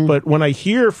 Mm-hmm. But when I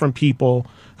hear from people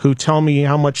who tell me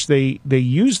how much they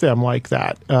use them like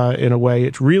that, in a way,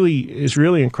 it really is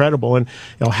really incredible. And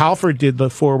you know, Halford did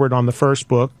the foreword on the first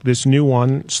book. This new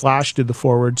one, Slash did the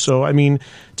foreword. So I mean,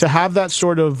 to have that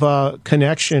sort of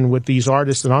connection with these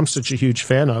artists that I'm such a huge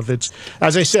fan of, it's,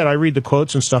 as I said, I read the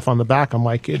quotes and stuff on the back. I'm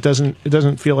like, it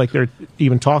doesn't feel like they're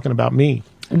even talking about me.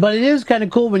 But it is kind of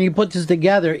cool when you put this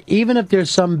together. Even if there's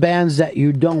some bands that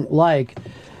you don't like,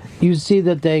 you see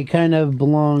that they kind of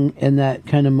belong in that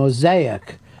kind of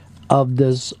mosaic of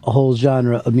this whole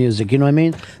genre of music. You know what I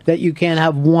mean? That you can't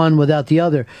have one without the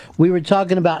other. We were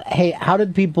talking about, hey,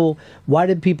 why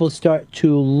did people start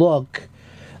to look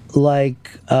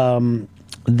like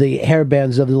the hair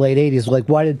bands of the late 80s? Like,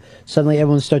 why did suddenly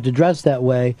everyone start to dress that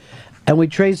way? And we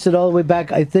traced it all the way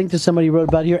back, I think, to somebody who wrote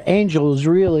about here. Angel was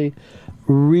really,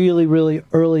 really, really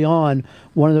early on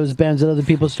one of those bands that other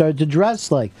people started to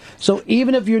dress like. So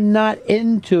even if you're not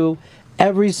into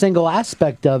every single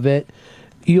aspect of it,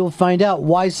 you'll find out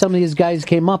why some of these guys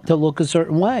came up to look a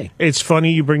certain way. It's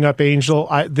funny you bring up Angel.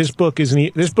 This book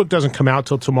doesn't come out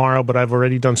till tomorrow, but I've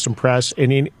already done some press,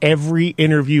 and in every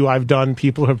interview I've done,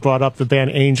 people have brought up the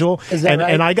band Angel. Is that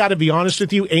right? And I got to be honest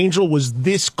with you, Angel was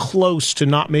this close to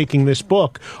not making this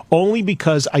book, only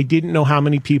because I didn't know how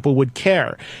many people would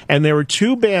care. And there were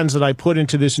two bands that I put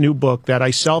into this new book that I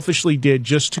selfishly did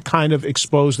just to kind of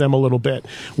expose them a little bit.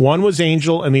 One was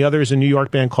Angel, and the other is a New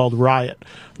York band called Riot.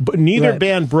 But neither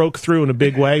band broke through in a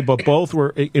big way, but both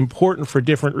were important for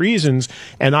different reasons.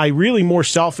 And I really more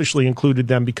selfishly included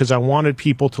them because I wanted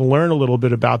people to learn a little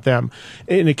bit about them.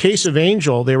 In the case of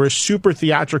Angel, they were a super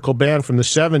theatrical band from the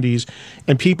 70s,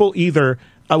 and people I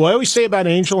always say about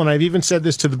Angel, and I've even said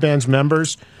this to the band's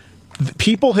members,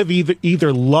 people have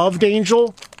either loved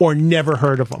Angel or never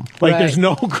heard of them. Like, there's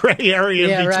no gray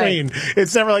area in between. Right.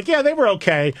 It's never like, yeah, they were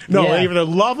okay. No, they either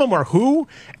love them or who.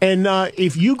 And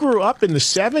if you grew up in the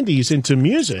 70s into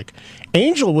music,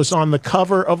 Angel was on the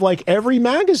cover of like every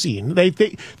magazine.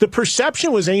 The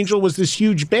perception was Angel was this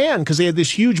huge band because they had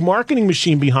this huge marketing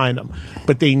machine behind them,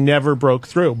 but they never broke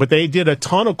through. But they did a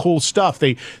ton of cool stuff.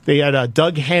 They had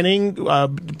Doug Henning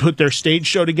put their stage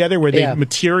show together where they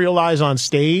materialize on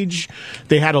stage.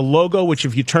 They had a logo which,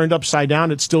 if you turned upside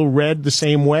down, it still read the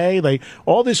same way. Like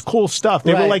all this cool stuff.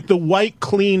 They were like the white,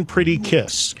 clean, pretty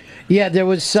Kiss. Yeah, there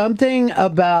was something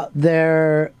about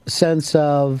their sense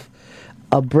of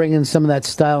bringing some of that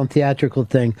style and theatrical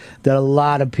thing that a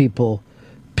lot of people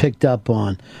picked up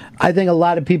on. I think a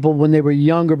lot of people, when they were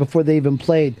younger, before they even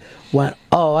played, went,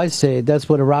 oh, I see, that's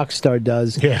what a rock star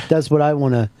does. Yeah. That's what I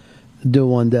want to do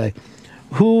one day.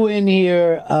 Who in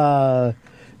here,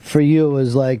 for you,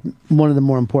 is like one of the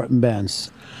more important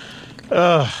bands?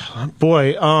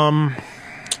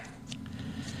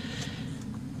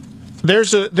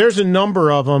 There's a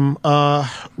number of them.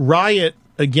 Riot,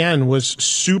 again, was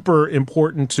super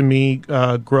important to me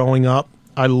growing up.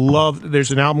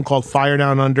 There's an album called Fire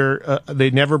Down Under. They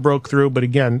never broke through, but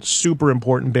again, super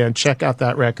important band. Check out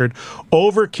that record.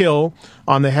 Overkill,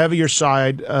 on the heavier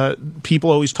side,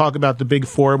 people always talk about the big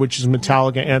four, which is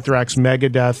Metallica, Anthrax,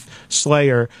 Megadeth,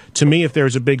 Slayer. To me, if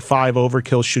there's a big five,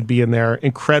 Overkill should be in there.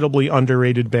 Incredibly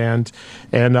underrated band,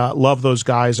 and love those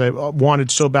guys. I wanted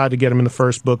so bad to get them in the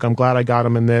first book. I'm glad I got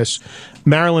them in this.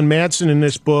 Marilyn Manson in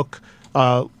this book.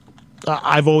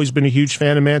 I've always been a huge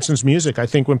fan of Manson's music. I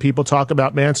think when people talk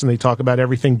about Manson, they talk about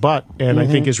everything but, and I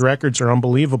think his records are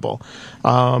unbelievable.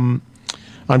 I'm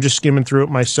just skimming through it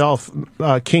myself.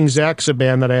 King's X, a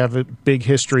band that I have a big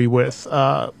history with.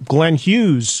 Glenn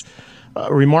Hughes,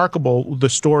 remarkable, the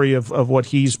story of what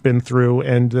he's been through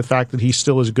and the fact that he's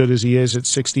still as good as he is at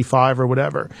 65 or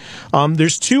whatever.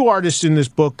 There's two artists in this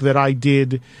book that I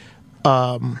did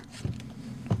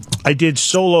I did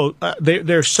solo.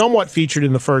 They're somewhat featured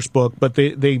in the first book, but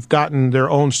they've gotten their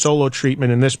own solo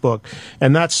treatment in this book.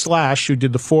 And that's Slash, who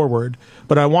did the foreword.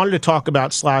 But I wanted to talk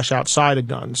about Slash outside of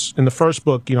Guns. In the first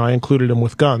book, I included him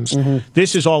with Guns.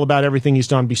 This is all about everything he's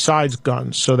done besides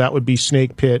Guns. So that would be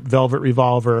Snake Pit, Velvet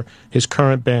Revolver, his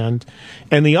current band.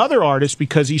 And the other artist,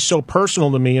 because he's so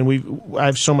personal to me and I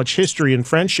have so much history and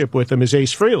friendship with him, is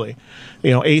Ace Frehley.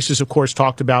 Ace is, of course,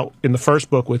 talked about in the first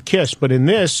book with Kiss, but in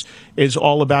this is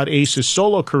all about Ace's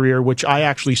solo career, which I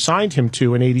actually signed him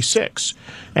to in '86,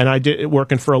 and I did it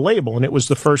working for a label, and it was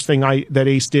the first thing that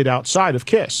Ace did outside of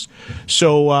Kiss.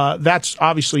 So that's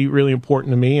obviously really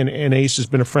important to me, and Ace has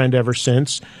been a friend ever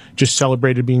since. Just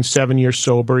celebrated being 7 years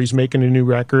sober. He's making a new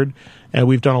record, and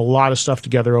we've done a lot of stuff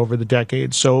together over the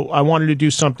decades. So I wanted to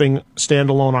do something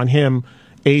standalone on him,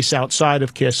 Ace outside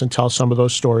of Kiss, and tell some of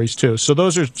those stories too. So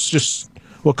those are just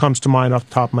what comes to mind off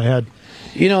the top of my head.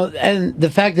 And the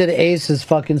fact that Ace is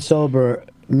fucking sober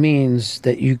means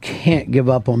that you can't give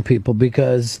up on people,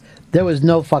 because there was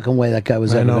no fucking way that guy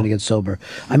was ever going to get sober.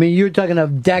 I mean, you're talking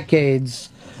of decades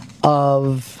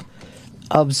of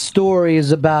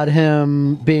stories about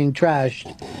him being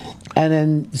trashed, and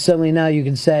then suddenly now you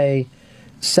can say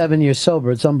 7 years sober.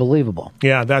 It's unbelievable.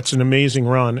 Yeah, that's an amazing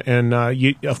run. And,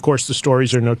 of course, the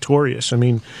stories are notorious. I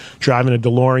mean, driving a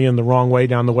DeLorean the wrong way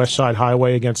down the West Side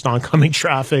Highway against oncoming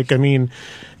traffic. I mean,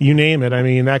 you name it. I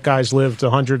mean, that guy's lived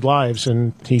 100 lives,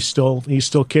 and he's still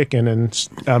kicking. And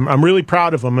I'm really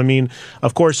proud of him. I mean,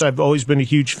 of course, I've always been a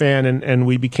huge fan, and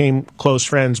we became close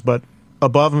friends. But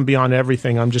above and beyond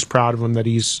everything, I'm just proud of him that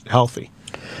he's healthy.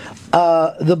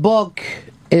 The book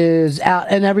is out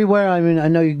and everywhere. I mean, I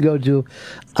know you can go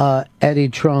to Eddie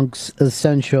Trunk's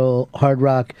Essential Hard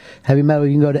Rock Heavy Metal.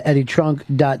 You can go to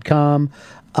eddietrunk.com.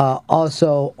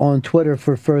 Also on Twitter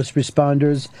for first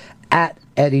responders, at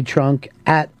Eddie Trunk,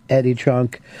 at Eddie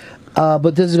Trunk.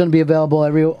 But this is going to be available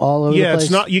all over the place? Yeah, it's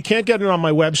not. You can't get it on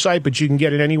my website, but you can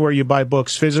get it anywhere you buy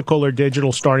books, physical or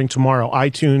digital, starting tomorrow.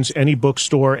 iTunes, any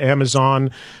bookstore,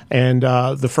 Amazon, and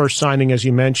the first signing, as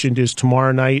you mentioned, is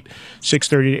tomorrow night,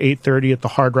 6:30 to 8:30 at the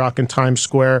Hard Rock in Times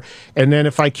Square. And then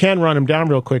if I can run them down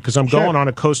real quick, because I'm going on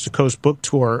a coast-to-coast book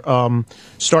tour,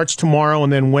 starts tomorrow,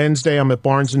 and then Wednesday I'm at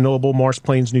Barnes & Noble, Morris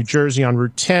Plains, New Jersey on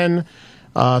Route 10.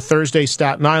 Thursday,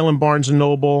 Staten Island, Barnes &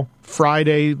 Noble.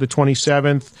 Friday, the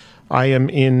 27th, I am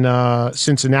in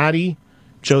Cincinnati,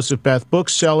 Joseph Beth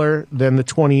Bookseller. Then the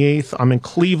 28th, I'm in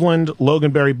Cleveland,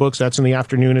 Loganberry Books. That's in the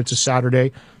afternoon. It's a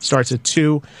Saturday. Starts at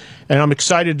 2. And I'm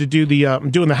excited to do I'm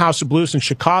doing the House of Blues in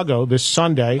Chicago this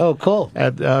Sunday. Oh, cool.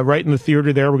 At right in the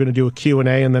theater there. We're going to do a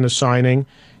Q&A and then a signing.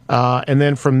 And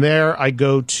then from there, I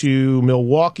go to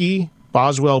Milwaukee,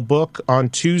 Boswell Book on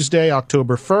Tuesday,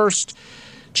 October 1st.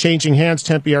 Changing Hands,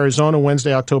 Tempe, Arizona,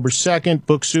 Wednesday, October 2nd.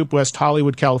 Book Soup, West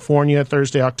Hollywood, California,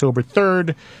 Thursday, October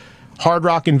 3rd. Hard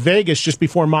Rock in Vegas, just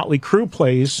before Motley Crue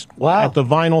plays at the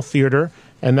Vinyl Theater.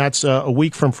 And that's a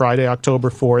week from Friday,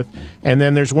 October 4th. And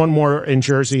then there's one more in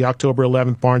Jersey, October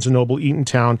 11th, Barnes & Noble,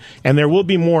 Eatontown. And there will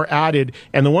be more added.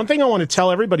 And the one thing I want to tell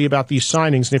everybody about these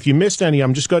signings, and if you missed any,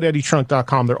 just go to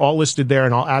eddietrunk.com. They're all listed there,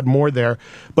 and I'll add more there.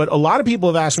 But a lot of people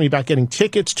have asked me about getting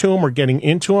tickets to them or getting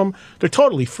into them. They're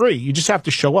totally free. You just have to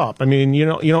show up. I mean, you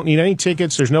don't need any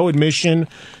tickets. There's no admission.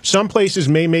 Some places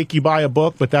may make you buy a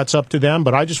book, but that's up to them.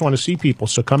 But I just want to see people,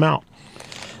 so come out.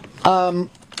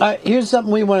 Here's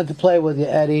something we wanted to play with you,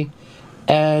 Eddie.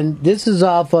 And this is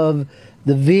off of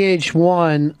the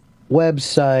VH1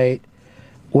 website,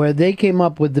 where they came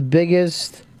up with the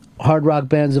biggest hard rock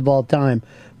bands of all time.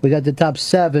 We got the top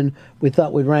 7. We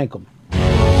thought we'd rank them.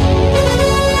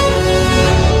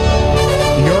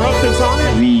 Europe is on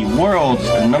it. The world's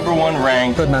 #1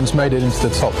 ranked. Birdman's made it into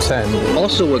the top 10.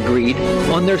 Also agreed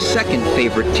on their second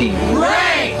favorite team.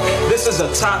 Rank! This is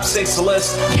a top 6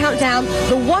 list. Countdown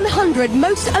the 100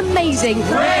 most amazing.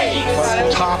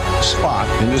 Rank! Top spot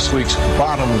in this week's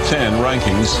bottom 10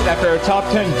 rankings. After a top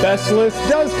 10 best list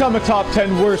does come a top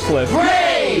 10 worst list.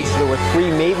 Rank! There were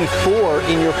 3, maybe 4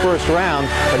 in your first round,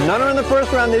 but none are in the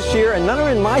first round this year, and none are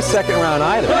in my second round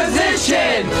either.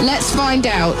 Position! Let's find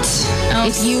out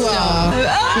if you are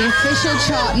the official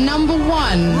chart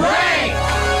 #1. Rank!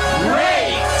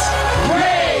 Rate!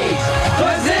 Rate!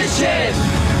 Position!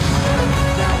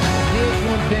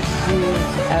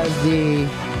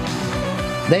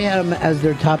 They had them as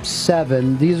their top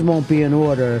 7. These won't be in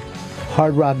order.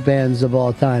 Hard rock bands of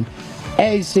all time.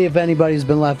 A, see if anybody's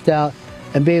been left out,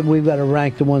 and B, we've got to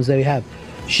rank the ones that we have.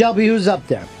 Shelby, who's up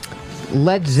there?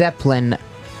 Led Zeppelin,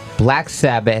 Black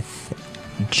Sabbath,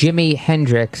 Jimi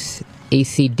Hendrix,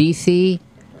 AC/DC,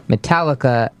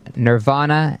 Metallica,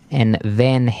 Nirvana, and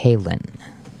Van Halen.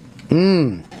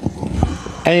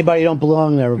 Anybody don't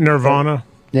belong there? Nirvana.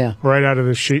 Yeah. Right out of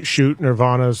the shoot,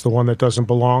 Nirvana is the one that doesn't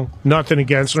belong. Nothing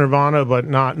against Nirvana, but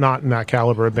not in that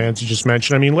caliber of bands you just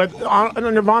mentioned. I mean,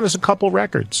 Nirvana's a couple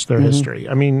records, their history.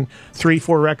 I mean,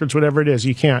 3-4 records, whatever it is.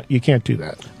 You can't do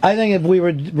that. I think if we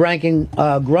were ranking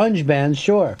grunge bands,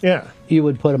 sure. Yeah. You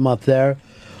would put them up there.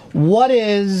 What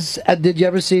is... did you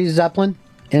ever see Zeppelin?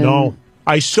 No.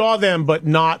 I saw them, but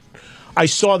not... I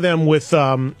saw them with,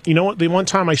 you know what? The one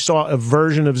time I saw a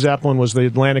version of Zeppelin was the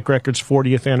Atlantic Records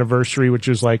 40th anniversary, which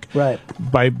is like,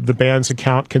 by the band's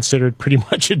account, considered pretty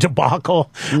much a debacle.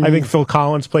 I think Phil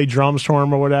Collins played drums for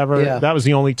him or whatever. Yeah. That was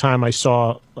the only time I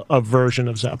saw a version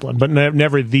of Zeppelin, but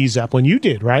never the Zeppelin. You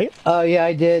did, right? Yeah,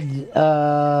 I did.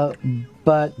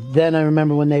 But then I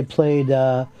remember when they played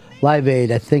Live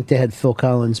Aid, I think they had Phil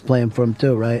Collins playing for them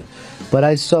too, right? But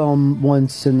I saw him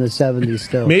once in the 70s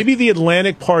still. Maybe the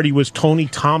Atlantic Party was Tony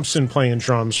Thompson playing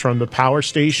drums from the Power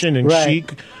Station and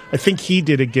Chic. I think he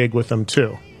did a gig with them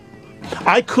too.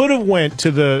 I could have went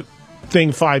to the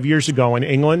thing 5 years ago in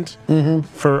England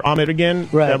for Ahmed again.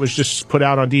 That was just put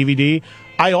out on DVD.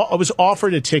 I was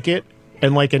offered a ticket,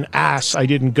 and like an ass, I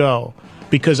didn't go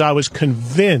because I was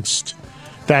convinced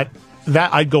that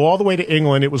I'd go all the way to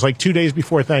England. It was like 2 days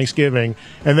before Thanksgiving,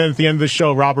 and then at the end of the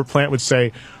show, Robert Plant would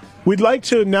say, "We'd like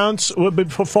to announce we'll be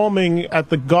performing at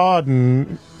the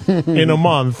Garden in a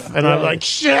month." And I'm like,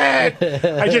 shit!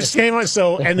 I just came on.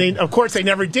 So, and they, of course, they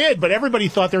never did, but everybody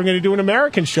thought they were going to do an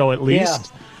American show at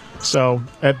least. So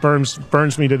that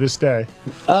burns me to this day.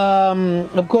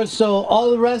 Of course, so all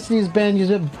the rest of these bands, you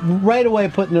said right away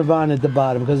put Nirvana at the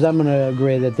bottom, because I'm going to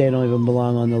agree that they don't even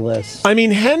belong on the list. I mean,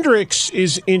 Hendrix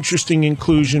is interesting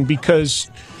inclusion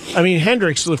because, I mean,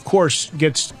 Hendrix, of course,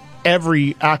 gets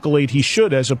every accolade he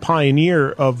should as a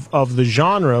pioneer of the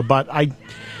genre, but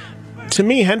to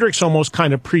me, Hendrix almost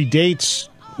kind of predates.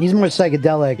 He's more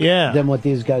psychedelic than what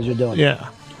these guys are doing. Yeah.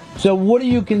 So what do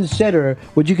you consider?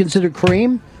 Would you consider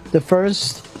Cream the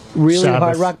first really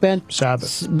hard rock band?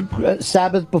 Sabbath.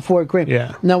 Sabbath before Cream.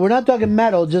 Yeah. Now, we're not talking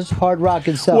metal, just hard rock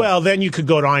itself. Well, then you could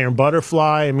go to Iron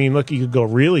Butterfly. I mean, look, you could go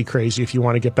really crazy if you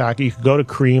want to get back. You could go to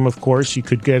Cream, of course. You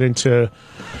could get into...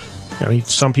 I mean,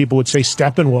 some people would say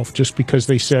Steppenwolf just because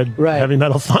they said Heavy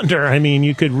Metal Thunder. I mean,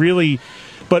 you could really...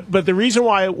 But the reason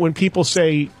why when people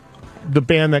say the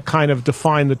band that kind of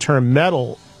defined the term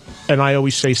metal, and I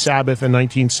always say Sabbath in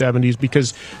 1970s,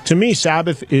 because to me,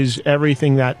 Sabbath is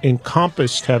everything that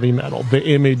encompassed heavy metal. The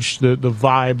image, the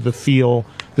vibe, the feel,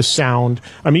 the sound.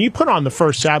 I mean, you put on the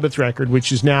first Sabbath record,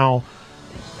 which is now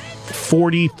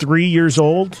 43 years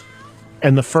old,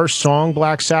 and the first song,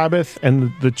 Black Sabbath,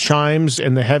 and the chimes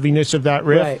and the heaviness of that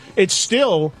riff, it's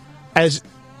still as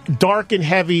dark and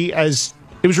heavy as...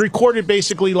 It was recorded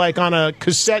basically like on a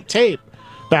cassette tape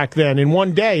back then in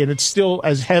one day, and it's still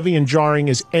as heavy and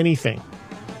jarring as anything.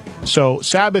 So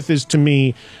Sabbath is, to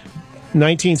me,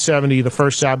 1970, the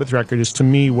first Sabbath record is, to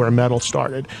me, where metal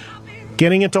started.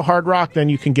 Getting into hard rock, then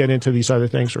you can get into these other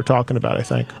things we're talking about, I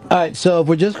think. All right, so if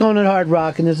we're just going at hard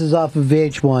rock, and this is off of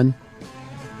VH1...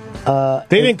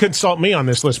 they didn't consult me on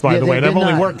this list, by the way, and I've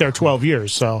only worked there 12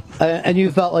 years, so... and you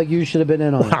felt like you should have been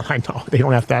in on it. I know. They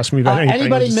don't have to ask me about anything.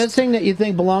 Anybody missing that you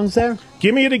think belongs there?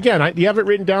 Give me it again. Do you have it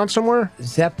written down somewhere?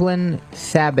 Zeppelin,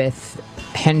 Sabbath,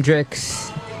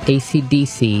 Hendrix,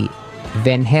 AC/DC,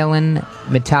 Van Halen,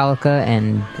 Metallica,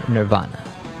 and Nirvana.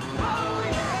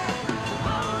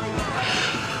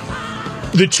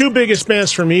 The two biggest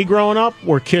bands for me growing up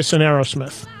were Kiss and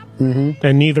Aerosmith.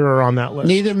 And neither are on that list.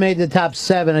 Neither made the top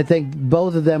 7. I think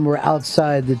both of them were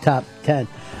outside the top 10.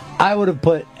 I would have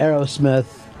put Aerosmith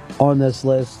on this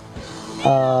list.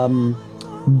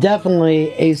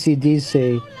 Definitely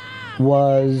AC/DC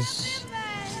was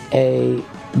a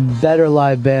better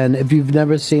live band. If you've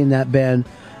never seen that band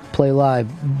play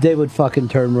live, they would fucking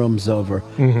turn rooms over.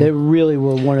 They really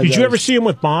were one of those. Did you ever see them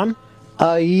with Bon?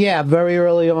 Yeah, very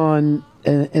early on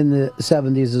in the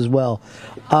 70s as well.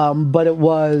 But it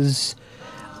was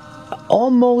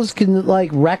almost like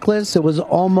Reckless. It was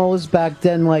almost back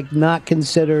then like not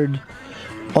considered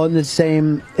on the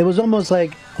same. It was almost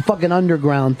like a fucking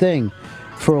underground thing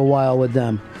for a while with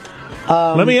them.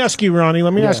 Let me ask you, Ronnie.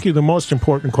 Let me ask you the most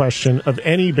important question of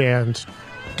any band.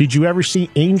 Did you ever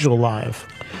see Angel live?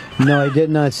 No, I did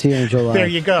not see Angel live. There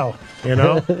you go. You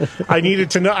know, I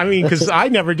needed to know. I mean, because I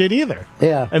never did either.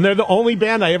 Yeah. And they're the only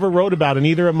band I ever wrote about in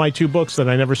either of my two books that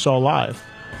I never saw live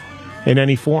in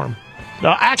any form.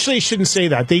 Actually, I shouldn't say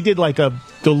that. They did like a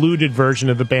diluted version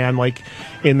of the band like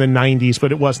in the 90s,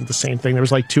 but it wasn't the same thing. There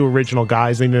was like two original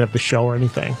guys. They didn't have the show or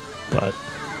anything. But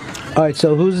all right,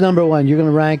 so who's number one? You're going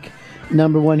to rank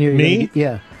number one here? Me?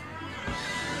 Yeah.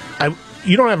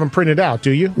 You don't have them printed out,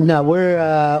 do you? No, we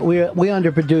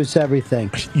underproduce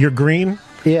everything. You're green?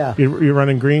 Yeah. You're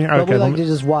running green? But Okay. we like to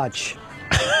just watch.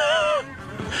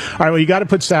 All right, well, you got to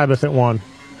put Sabbath at 1.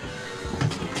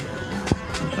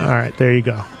 All right, there you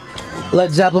go.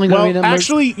 Led Zeppelin going to be Well, number...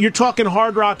 actually, you're talking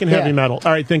hard rock and heavy Yeah. metal.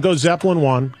 All right, then go Zeppelin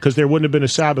 1, because there wouldn't have been a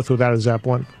Sabbath without a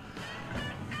Zeppelin.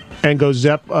 And go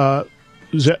Sabbath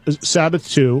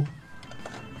 2.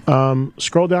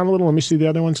 Scroll down a little. Let me see the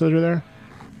other ones that are there.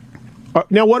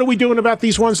 Now, what are we doing about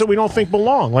these ones that we don't think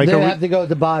belong? Like, They are we- have to go at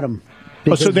the bottom.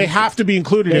 Oh, so they have to be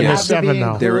included in this 7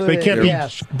 now. They can't be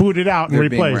booted out and They're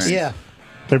being replaced. ranked. Yeah.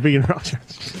 They're being.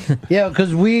 Yeah,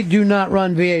 because we do not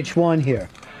run VH1 here.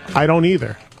 I don't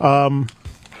either. Go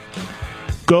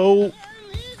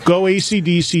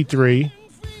AC/DC 3.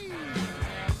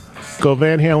 Go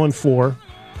Van Halen 4.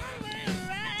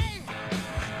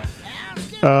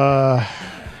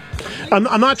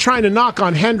 I'm not trying to knock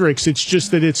on Hendrix. It's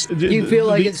just that it's. You feel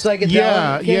like it's like a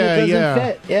delicate kid that doesn't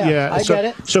fit. Yeah, I get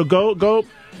it. So go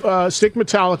stick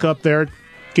Metallica up there,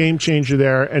 Game Changer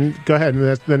there, and go ahead.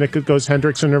 And then it goes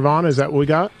Hendrix and Nirvana. Is that what we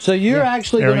got? So you're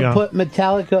actually There we going to go. put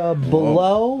Metallica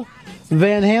below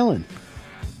Van Halen.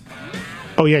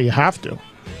 Oh yeah, you have to.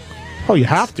 Oh, you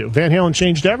have to. Van Halen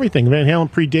changed everything. Van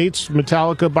Halen predates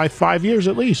Metallica by 5 years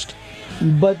at least.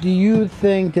 But do you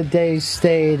think that they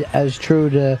stayed as true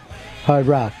to hard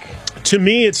rock? To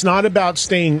me, it's not about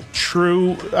staying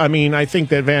true. I mean, I think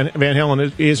that Van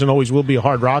Halen is and always will be a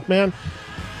hard rock man.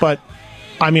 But,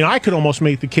 I mean, I could almost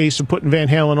make the case of putting Van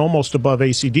Halen almost above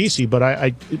AC/DC,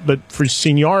 but but for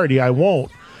seniority, I won't.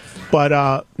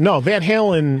 But, no, Van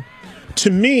Halen,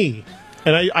 to me,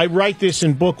 and I write this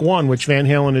in book 1, which Van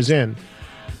Halen is in,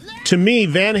 to me,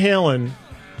 Van Halen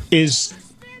is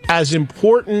as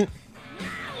important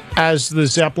as the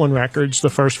Zeppelin records, the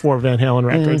first 4 Van Halen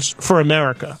records, for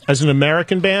America. As an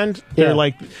American band, they're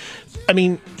like, I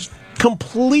mean,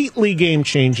 completely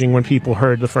game-changing when people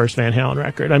heard the first Van Halen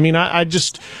record. I mean, I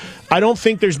don't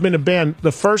think there's been a band,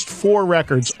 the first 4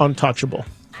 records, untouchable.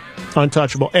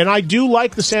 Untouchable. And I do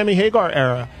like the Sammy Hagar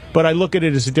era, but I look at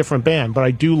it as a different band. But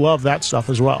I do love that stuff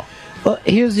as well. Well,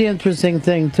 here's the interesting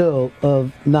thing, too,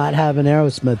 of not having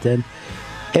Aerosmith in.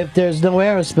 If there's no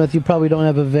Aerosmith, you probably don't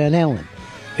have a Van Halen.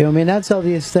 You know what I mean? That's how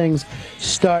these things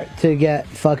start to get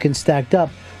fucking stacked up.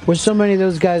 Where so many of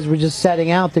those guys were just setting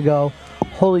out to go,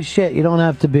 holy shit, you don't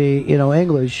have to be,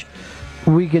 English.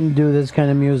 We can do this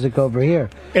kind of music over here.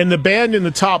 And the band in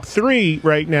the top 3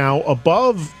 right now,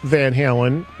 above Van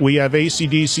Halen, we have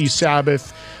AC/DC,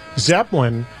 Sabbath,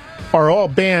 Zeppelin, are all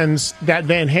bands that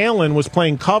Van Halen was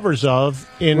playing covers of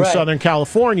in Southern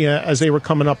California as they were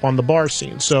coming up on the bar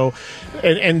scene. So,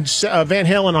 and Van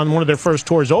Halen on one of their first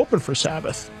tours opened for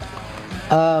Sabbath.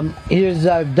 Here's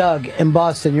Doug in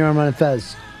Boston. You're on Run and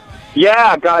Fez.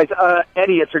 Yeah, guys.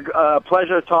 Eddie, it's a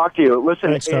pleasure to talk to you.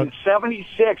 Listen, Thanks, Doug. in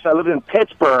 '76, I lived in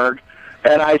Pittsburgh,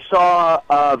 and I saw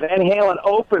Van Halen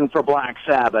open for Black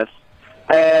Sabbath.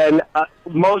 And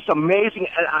most amazing,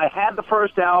 I had the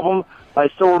first album. I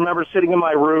still remember sitting in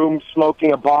my room,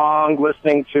 smoking a bong,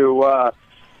 listening to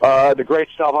the great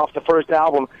stuff off the first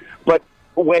album. But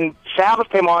when Sabbath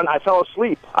came on, I fell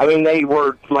asleep. I mean, they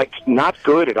were, not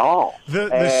good at all.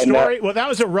 The story, well, that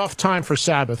was a rough time for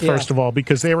Sabbath, first of all,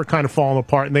 because they were kind of falling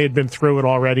apart, and they had been through it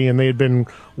already, and they had been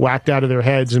whacked out of their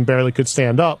heads and barely could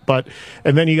stand up.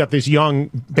 And then you got this young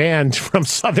band from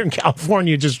Southern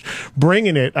California just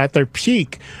bringing it at their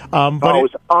peak. But it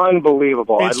was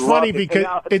unbelievable. It's funny because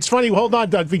it's funny. Hold on,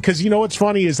 Doug, because you know what's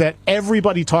funny is that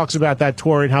everybody talks about that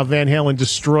tour and how Van Halen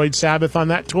destroyed Sabbath on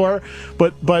that tour.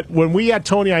 But when we had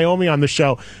Tony Iommi on the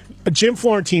show, Jim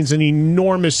Florentine's an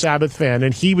enormous Sabbath fan,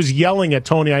 and he was yelling at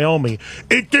Tony Iommi,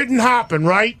 "It didn't happen,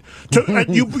 right?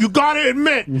 You got to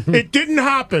admit, it didn't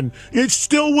happen. It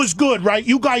still was good, right?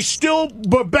 You guys still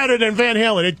were better than Van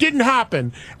Halen. It didn't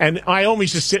happen." And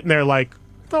Iommi's just sitting there like,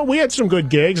 "No, we had some good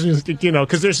gigs,"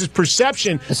 because there's this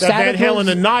perception that Van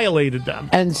Halen annihilated them.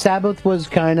 And Sabbath was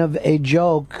kind of a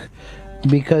joke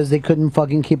because they couldn't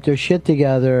fucking keep their shit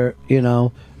together,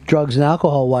 drugs and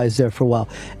alcohol wise there for a while.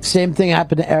 Same thing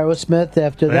happened to Aerosmith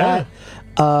after that.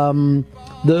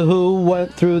 The Who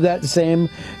went through that same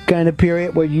kind of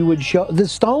period where you would show. The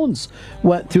Stones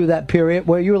went through that period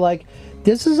where you were like,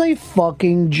 this is a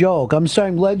fucking joke. I'm sorry,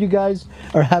 I'm glad you guys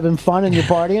are having fun and you're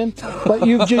partying, but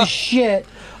you've just shit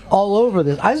all over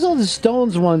this. I saw the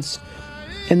Stones once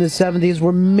in the 70s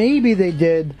where maybe they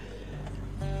did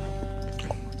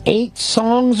 8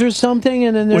 songs or something,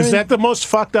 and then was that the most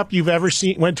fucked up you've ever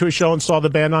seen? Went to a show and saw the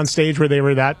band on stage where they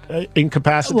were that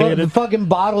incapacitated? Well, the fucking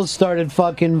bottles started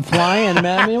fucking flying,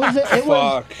 man. I mean,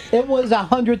 it was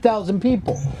 100,000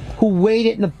 people who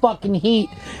waited in the fucking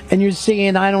heat, and you're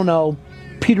seeing, I don't know,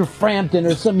 Peter Frampton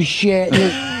or some shit.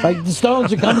 Like the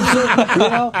Stones are coming soon,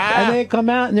 and they come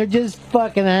out and they're just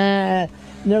fucking, and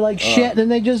they're like shit, and then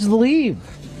they just leave.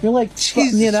 You're like,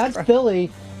 that's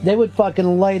Philly. They would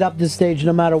fucking light up the stage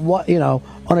no matter what,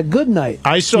 on a good night.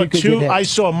 I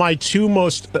saw my two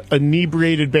most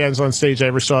inebriated bands on stage I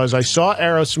ever saw. I saw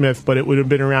Aerosmith, but it would have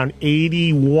been around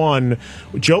 81.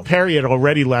 Joe Perry had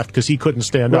already left because he couldn't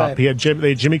stand up. They had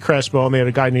Jimmy Crespo, and they had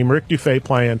a guy named Rick Dufay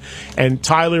playing, and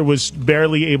Tyler was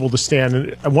barely able to stand.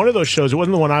 And one of those shows, it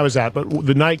wasn't the one I was at, but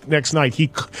the next night,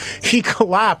 he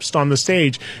collapsed on the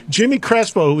stage. Jimmy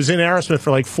Crespo, who was in Aerosmith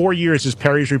for like 4 years as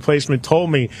Perry's replacement,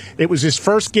 told me it was his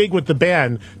first gig with the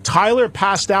band. Tyler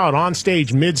passed out on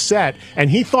stage mid-set, and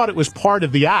he thought it was part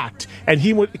of the act, and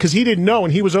because he didn't know,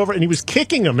 and he was over, and he was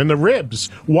kicking him in the ribs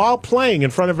while playing in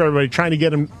front of everybody, trying to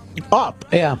get him up.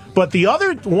 Yeah. But the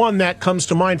other one that comes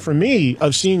to mind for me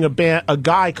of seeing a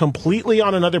guy completely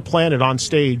on another planet on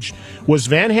stage was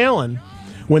Van Halen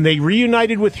when they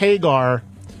reunited with Hagar.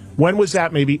 When was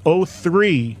that? Maybe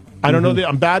 03. I don't know.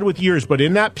 I'm bad with years, but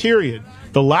in that period,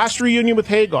 the last reunion with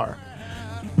Hagar,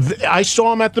 I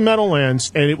saw him at the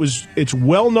Meadowlands, and it's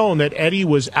well known that Eddie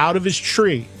was out of his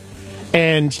tree.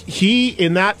 And he,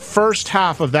 in that first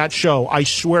half of that show, I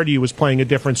swear to you, was playing a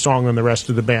different song than the rest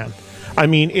of the band. I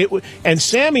mean, and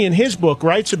Sammy in his book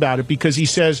writes about it because he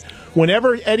says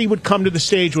whenever Eddie would come to the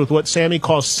stage with what Sammy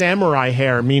calls samurai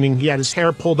hair, meaning he had his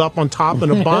hair pulled up on top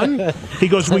in a bun, he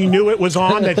goes, we knew it was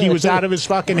on, that he was out of his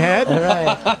fucking head.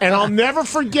 Right. And I'll never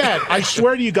forget, I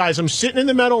swear to you guys, I'm sitting in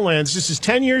the Meadowlands, this is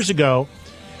 10 years ago,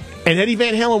 and Eddie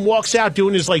Van Halen walks out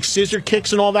doing his like scissor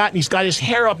kicks and all that, and he's got his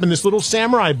hair up in this little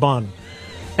samurai bun.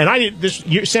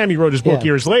 And Sammy wrote his book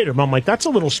years later, but I'm like, that's a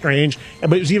little strange.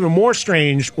 But it was even more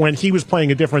strange when he was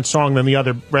playing a different song than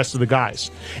the rest of the guys.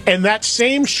 And that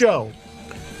same show,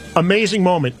 amazing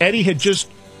moment, Eddie had just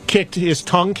kicked his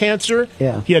tongue cancer.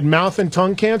 Yeah. He had mouth and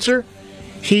tongue cancer.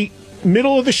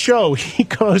 Middle of the show, he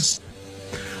goes,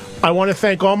 I want to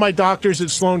thank all my doctors at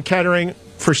Sloan Kettering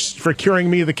for curing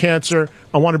me of the cancer.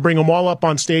 I want to bring them all up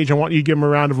on stage. I want you to give them a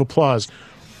round of applause.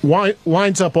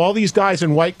 Lines up all these guys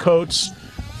in white coats.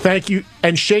 Thank you,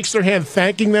 and shakes their hand,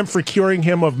 thanking them for curing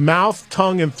him of mouth,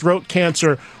 tongue, and throat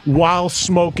cancer while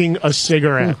smoking a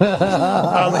cigarette.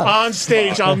 On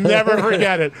stage, I'll never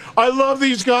forget it. I love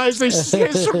these guys. They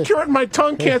cured my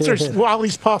tongue cancer while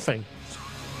he's puffing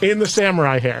in the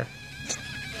samurai hair.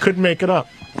 Couldn't make it up.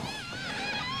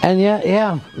 And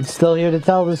it's still here to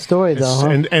tell the story, though.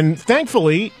 Huh? And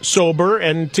thankfully, sober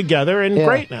and together and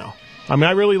great now. I mean,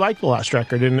 I really like the last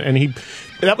record, and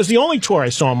that was the only tour I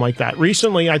saw him like that.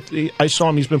 Recently, I saw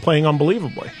him, he's been playing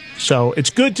unbelievably. So it's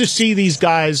good to see these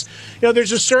guys.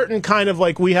 There's a certain kind of,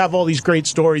 like, we have all these great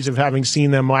stories of having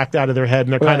seen them whacked out of their head,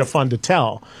 and they're kind of fun to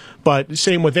tell. But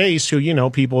same with Ace, who,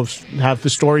 people have the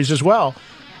stories as well.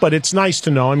 But it's nice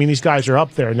to know. I mean, these guys are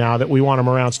up there now that we want them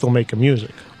around still making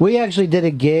music. We actually did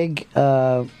a gig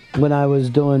when I was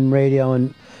doing radio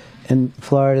in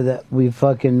Florida that we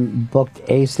fucking booked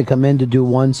Ace to come in to do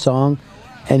one song,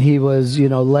 and he was,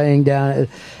 laying down,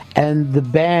 and the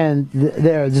band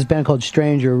this band called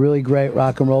Stranger, a really great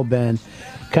rock and roll band,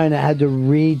 kind of had to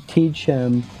reteach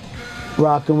him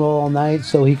rock and roll all night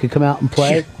so he could come out and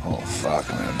play. Oh fuck,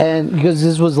 man. And because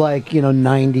this was like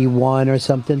 91 or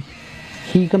something,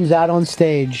 he comes out on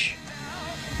stage,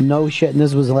 no shit, and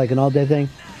this was like an all day thing,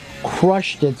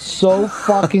 crushed it so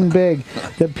fucking big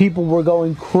that people were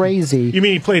going crazy. You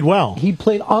mean he played well? He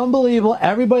played unbelievable.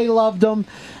 Everybody loved him.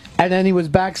 And then he was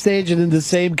backstage and in the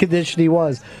same condition he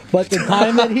was. But the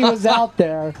time that he was out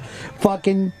there,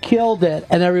 fucking killed it.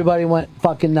 And everybody went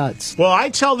fucking nuts. Well, I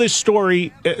tell this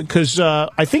story because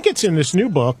I think it's in this new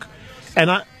book.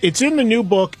 And it's in the new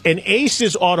book. And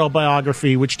Ace's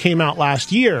autobiography, which came out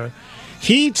last year,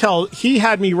 he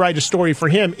had me write a story for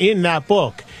him in that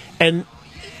book. And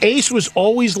Ace was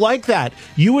always like that.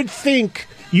 You would think,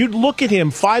 you'd look at him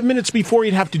 5 minutes before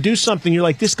he'd have to do something. You're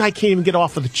like, this guy can't even get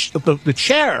off of the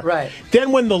chair. Right.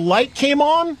 Then when the light came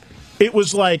on, it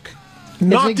was like,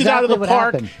 knocked it out of the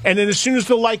park. Happened. And then as soon as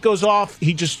the light goes off,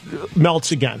 he just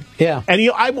melts again. Yeah.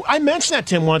 And I mentioned that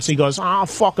to him once. He goes, I'm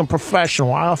fucking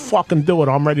professional. I'll fucking do it.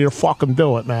 I'm ready to fucking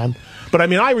do it, man. But I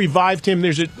mean, I revived him.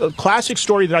 There's a classic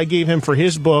story that I gave him for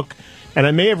his book. And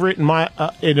I may have written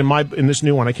in this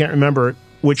new one. I can't remember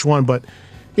which one, but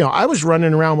I was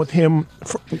running around with him,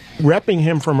 repping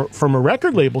him from a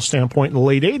record label standpoint in the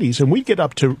late 80s, and we'd get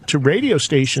up to radio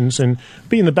stations and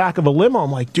be in the back of a limo.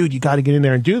 I'm like, dude, you got to get in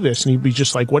there and do this. And he'd be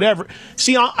just like, whatever.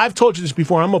 See, I've told you this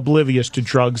before. I'm oblivious to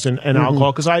drugs and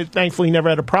alcohol because I thankfully never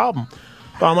had a problem.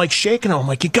 But I'm like shaking him. I'm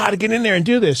like, you got to get in there and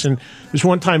do this. And this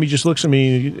one time he just looks at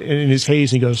me in his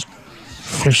haze and he goes,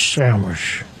 fish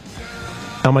sandwich.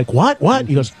 I'm like, what?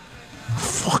 He goes,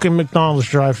 fucking McDonald's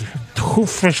drive-thru, 2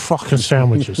 fish fucking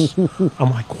sandwiches.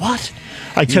 I'm like, what?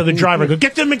 I tell the driver, I go,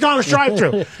 get to the McDonald's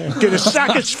drive-thru. Get a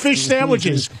sack of fish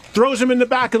sandwiches. Throws him in the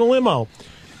back of the limo.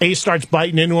 Ace starts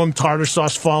biting into him, tartar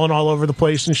sauce falling all over the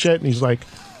place and shit. And he's like,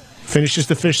 finishes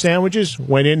the fish sandwiches,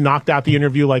 went in, knocked out the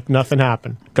interview like nothing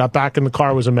happened. Got back in the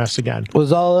car, was a mess again.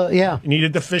 Was all, yeah.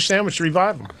 Needed the fish sandwich to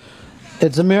revive him.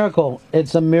 It's a miracle.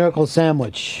 It's a miracle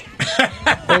sandwich.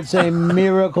 It's a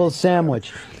miracle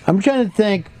sandwich. I'm trying to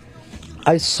think.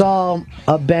 I saw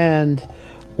a band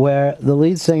where the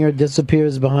lead singer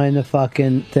disappears behind the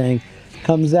fucking thing,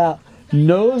 comes out,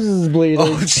 nose is bleeding.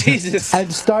 Oh, Jesus.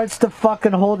 And starts to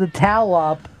fucking hold a towel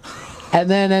up, and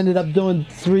then ended up doing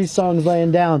 3 songs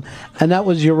laying down. And that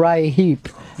was Uriah Heep.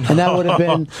 And that would have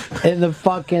been in the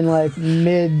fucking, like,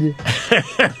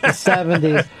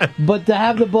 mid-70s. But to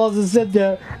have the balls to sit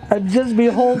there and just be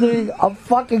holding a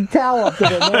fucking towel up to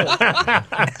their nose.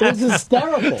 It was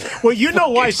hysterical. Well, you know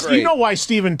why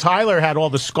Steven Tyler had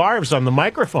all the scarves on the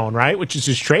microphone, right? Which is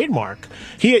his trademark.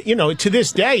 He, to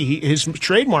this day, his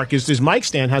trademark is his mic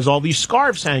stand has all these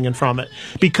scarves hanging from it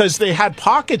because they had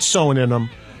pockets sewn in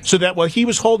them. So that while he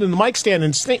was holding the mic stand,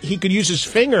 and he could use his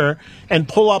finger and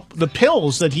pull up the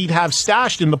pills that he'd have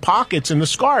stashed in the pockets and the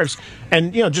scarves,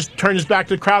 and just turn his back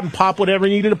to the crowd and pop whatever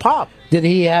he needed to pop. Did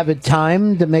he have it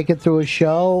timed to make it through a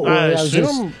show, or was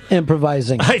just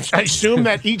improvising? I assume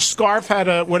that each scarf had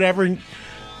a whatever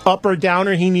up or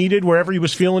downer he needed wherever he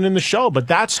was feeling in the show. But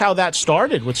that's how that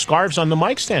started, with scarves on the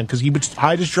mic stand, because he would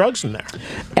hide his drugs in there.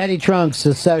 Eddie Trunk's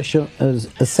Essential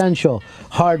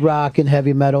Hard Rock and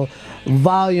Heavy Metal,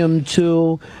 Volume 2.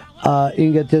 You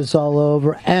can get this all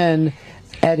over. And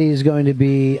Eddie's going to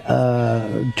be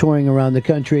touring around the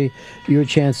country. Your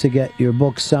chance to get your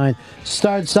book signed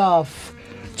starts off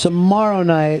tomorrow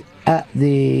night at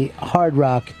the Hard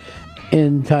Rock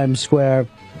in Times Square.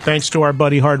 Thanks to our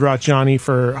buddy Hard Rock Johnny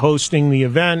for hosting the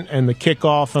event and the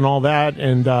kickoff and all that.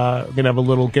 And we're going to have a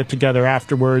little get-together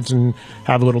afterwards and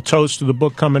have a little toast to the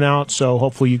book coming out. So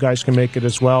hopefully you guys can make it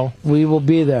as well. We will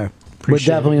be there.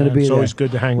 Appreciate We're definitely going to be It's there. always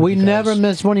good to hang with We you guys. never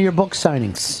miss one of your book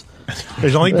signings.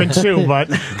 There's only been 2, but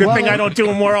good thing I don't do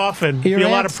them more often. Be a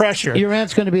lot of pressure. Your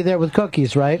aunt's going to be there with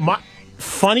cookies, right?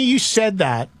 Funny you said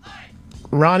that.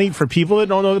 Ronnie, for people that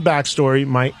don't know the backstory,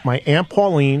 my Aunt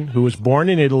Pauline, who was born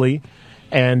in Italy,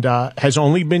 and has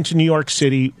only been to New York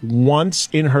City once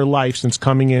in her life since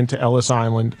coming into Ellis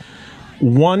Island.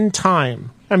 One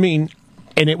time. And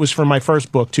it was for my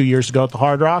first book 2 years ago at the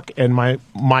Hard Rock. And my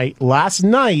last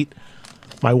night,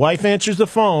 my wife answers the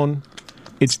phone.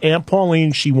 It's Aunt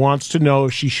Pauline. She wants to know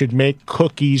if she should make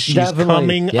cookies. She's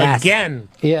coming again.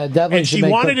 Yeah, definitely. And she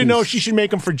wanted to know if she should make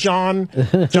them for Johnny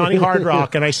Hard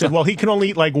Rock. And I said, well, he can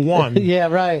only eat like one. Yeah,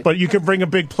 right. But you can bring a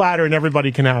big platter and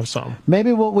everybody can have some.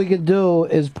 Maybe what we could do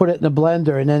is put it in a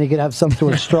blender and then he could have some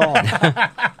through a straw.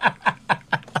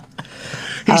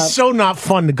 He's so not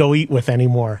fun to go eat with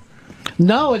anymore.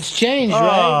 No, it's changed,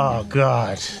 right? Oh,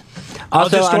 God. I'll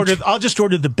just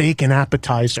order the bacon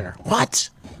appetizer. What?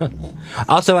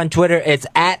 Also on Twitter, it's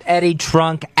at Eddie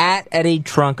Trunk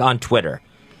on Twitter.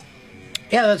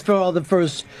 Yeah, that's for all the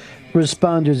first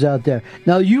responders out there.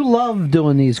 Now, you love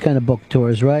doing these kind of book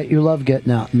tours, right? You love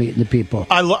getting out and meeting the people.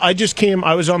 I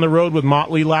was on the road with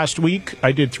Motley last week.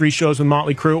 I did 3 shows with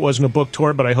Motley Crue. It wasn't a book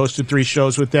tour, but I hosted 3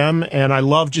 shows with them. And I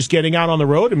love just getting out on the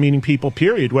road and meeting people,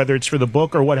 period, whether it's for the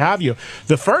book or what have you.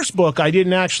 The first book, I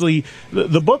didn't actually,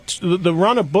 the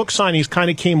run of book signings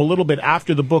kind of came a little bit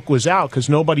after the book was out because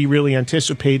nobody really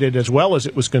anticipated as well as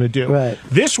it was going to do. Right.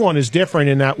 This one is different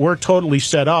in that we're totally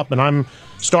set up, and I'm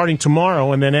starting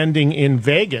tomorrow and then ending in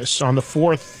Vegas on the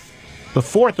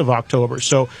 4th of October.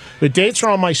 So the dates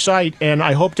are on my site, and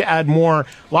I hope to add more.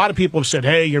 A lot of people have said,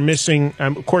 hey, you're missing,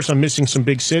 of course I'm missing some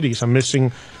big cities. I'm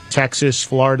missing Texas,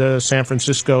 Florida, San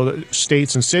Francisco,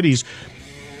 states and cities.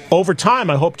 Over time,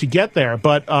 I hope to get there.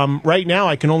 But right now,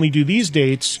 I can only do these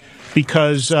dates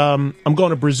because I'm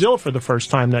going to Brazil for the first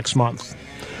time next month.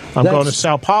 I'm going to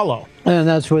Sao Paulo. And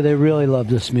that's where they really love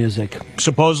this music.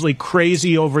 Supposedly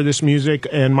crazy over this music,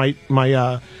 and my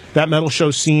that metal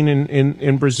show scene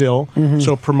in Brazil. Mm-hmm.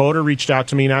 So a promoter reached out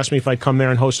to me and asked me if I'd come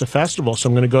there and host a festival. So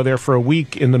I'm going to go there for a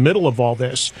week in the middle of all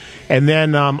this. And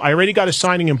then I already got a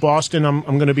signing in Boston. I'm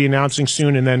going to be announcing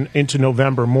soon, and then into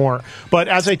November more. But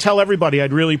as I tell everybody,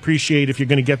 I'd really appreciate if you're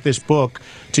going to get this book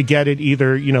to get it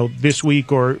either this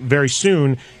week or very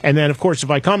soon. And then, of course,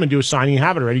 if I come and do a signing, you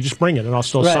have it already, just bring it and I'll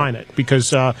still sign it. Because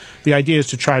the idea is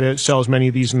to try to sell as many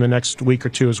of these in the next week or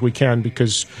 2 as we can,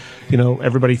 because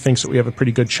everybody thinks that we have a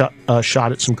pretty good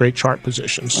shot at some great chart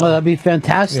positions. Well, that'd be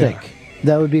fantastic. Yeah.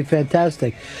 That would be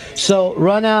fantastic. So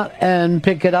run out and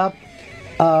pick it up.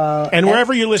 And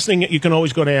wherever you're listening, you can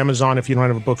always go to Amazon if you don't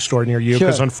have a bookstore near you,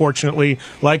 because unfortunately,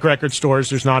 like record stores,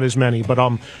 there's not as many. But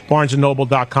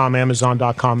BarnesandNoble.com,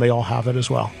 Amazon.com, they all have it as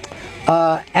well.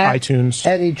 iTunes.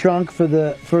 Eddie Trunk for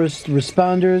the first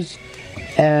responders,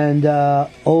 and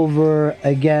over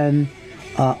again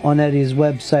on Eddie's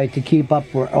website to keep up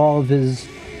where all of his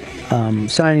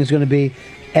signings going to be,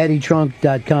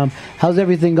 EddieTrunk.com. How's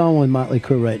everything going with Motley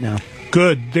Crue right now?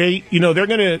 Good. They're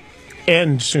going to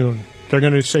end soon. They're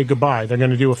going to say goodbye. They're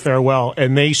going to do a farewell,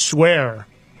 and they swear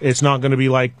it's not going to be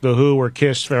like the Who or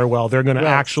Kiss farewell. They're going to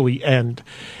actually end.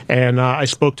 And I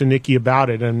spoke to Nikki about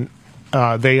it, and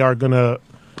they want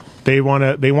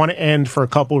to end for a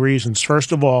couple reasons.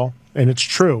 First of all, and it's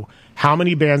true, how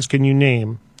many bands can you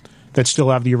name that still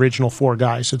have the original 4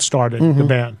 guys that started the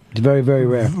band? It's very, very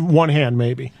rare. One hand,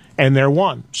 maybe. And they're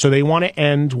one. So they want to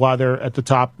end while they're at the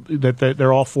top, that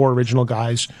they're all 4 original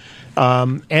guys.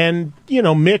 And,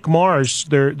 Mick Mars,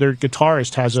 their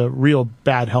guitarist, has a real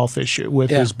bad health issue with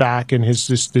his back and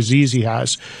this disease he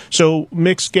has. So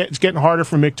it's getting harder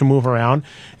for Mick to move around.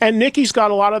 And Nicky's got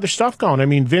a lot of other stuff going. I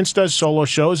mean, Vince does solo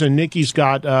shows, and Nicky's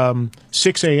got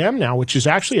 6 a.m. now, which is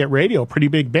actually at radio, a pretty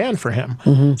big band for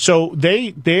him. So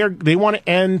they want to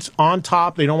end on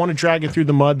top. They don't want to drag it through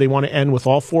the mud. They want to end with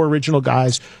all 4 original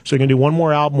guys. So they're going to do one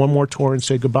more album, one more tour, and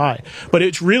say goodbye. But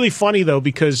it's really funny, though,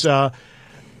 because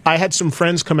I had some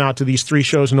friends come out to these 3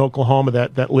 shows in Oklahoma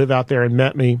that live out there and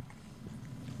met me.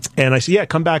 And I said, yeah,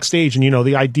 come backstage. And,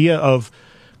 the idea of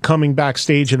coming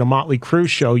backstage at a Motley Crue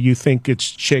show, you think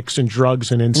it's chicks and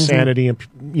drugs and insanity and,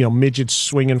 midgets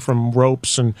swinging from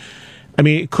ropes. And, I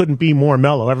mean, it couldn't be more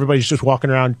mellow. Everybody's just walking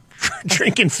around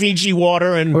drinking Fiji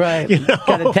water and got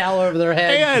a towel over their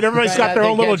head. Yeah, and everybody's got their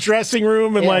own little dressing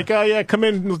room and come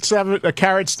in, let's have a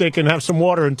carrot stick and have some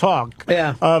water and talk.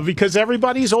 Yeah, because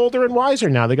everybody's older and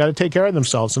wiser now. They got to take care of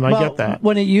themselves, and I get that.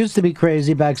 When it used to be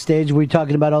crazy backstage, we were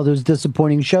talking about all those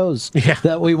disappointing shows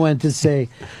that we went to see.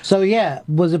 So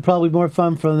was it probably more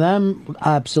fun for them?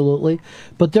 Absolutely,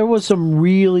 but there was some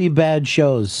really bad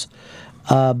shows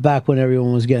back when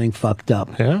everyone was getting fucked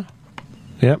up. Yeah.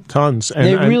 Yep, tons. And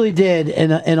they really did,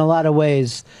 in a lot of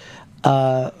ways,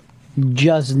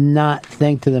 just not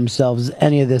think to themselves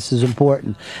any of this is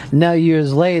important. Now,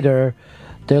 years later,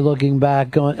 they're looking back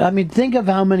going, I mean, think of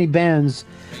how many bands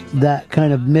that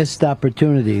kind of missed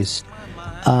opportunities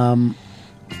and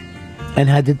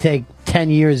had to take 10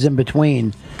 years in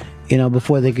between,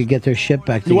 before they could get their shit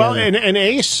back together. Well, and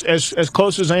Ace, as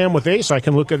close as I am with Ace, I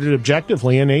can look at it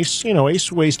objectively, and Ace,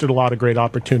 Ace wasted a lot of great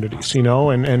opportunities,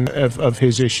 and of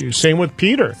his issues. Same with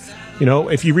Peter.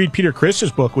 If you read Peter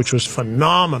Criss's book, which was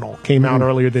phenomenal, came out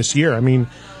earlier this year, I mean,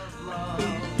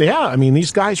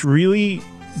 these guys really,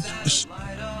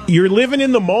 you're living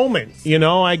in the moment,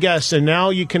 I guess, and now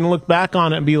you can look back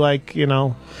on it and be like,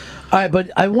 All right,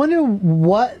 but I wonder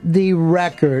what the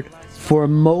record for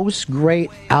most great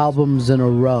albums in a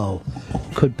row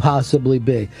could possibly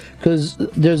be, because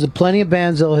there's plenty of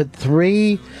bands that'll hit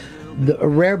 3, a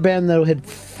rare band that'll hit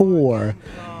 4,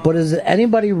 but has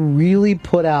anybody really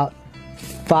put out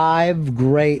 5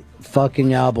 great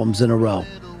fucking albums in a row?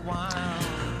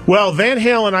 Well, Van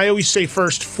Halen, I always say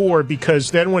first 4,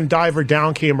 because then when Diver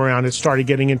Down came around, it started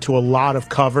getting into a lot of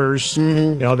covers.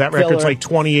 That record's like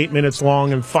 28 minutes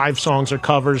long and 5 songs are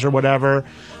covers or whatever.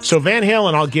 So Van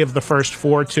Halen, I'll give the first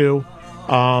 4 to.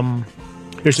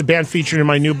 There's a band featured in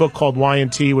my new book called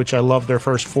Y&T, which I love their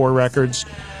first 4 records.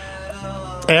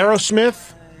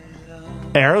 Aerosmith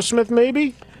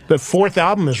maybe? The 4th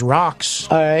album is Rocks.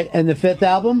 All right, and the 5th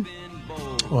album?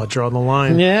 Well, draw the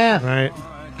line. Yeah. Right.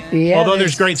 Yeah, although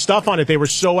there's great stuff on it, they were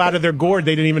so out of their gourd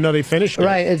they didn't even know they finished it.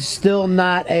 Right, it's still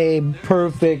not a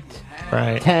perfect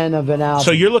 10 of an album.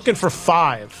 So you're looking for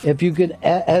 5. If you could,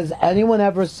 has anyone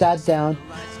ever sat down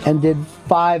and did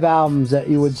 5 albums that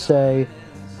you would say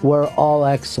were all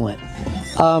excellent?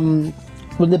 When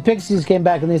the Pixies came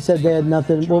back and they said they had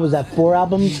nothing, what was that, 4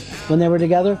 albums when they were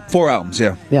together? 4 albums,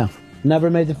 yeah. Yeah, never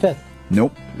made the 5th.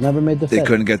 Nope. Never made the 5th. They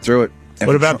couldn't get through it.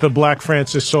 What about the Black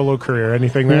Francis solo career?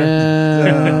 Anything there?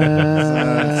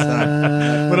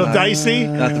 Little dicey?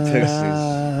 Not the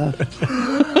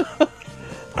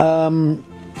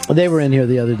Pixies. They were in here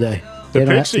the other day. The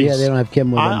Pixies? They don't have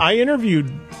Kim with them. I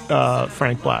interviewed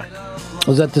Frank Black.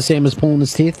 Was that the same as pulling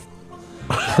his teeth?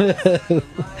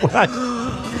 What?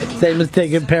 Same as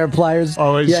taking a pair of pliers?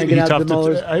 Oh, yanking out the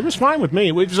molars? It was fine with me.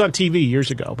 It was on TV years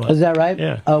ago. But, is that right?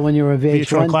 Yeah. Oh, when you were a VH1?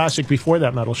 VH1 Classic before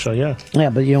that metal show, yeah. Yeah,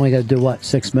 but you only got to do, what,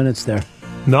 6 minutes there?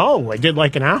 No, I did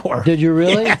like an hour. Did you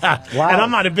really? Yeah. Wow. And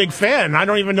I'm not a big fan. I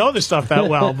don't even know this stuff that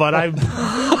well, but I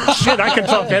can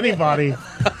talk to anybody.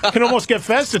 I can almost get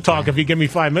Fez to talk if you give me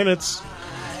 5 minutes.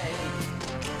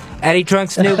 Eddie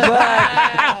Trunk's new book,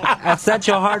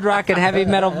 Essential Hard Rock and Heavy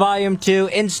Metal Volume 2,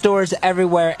 in stores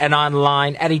everywhere and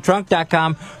online.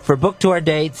 EddieTrunk.com for book tour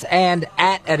dates, and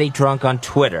at Eddie Trunk on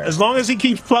Twitter. As long as he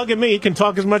keeps plugging me, he can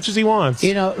talk as much as he wants.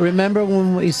 You know, remember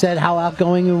when we said how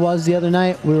outgoing he was the other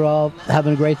night? We were all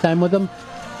having a great time with him.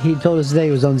 He told us today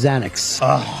he was on Xanax.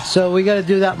 Oh. So we got to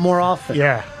do that more often.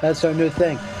 Yeah. That's our new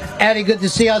thing. Eddie, good to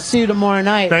see you. I'll see you tomorrow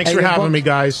night. Thanks for having me,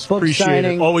 guys. Appreciate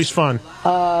it. Always fun.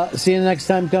 See you next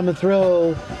time coming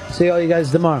through. See all you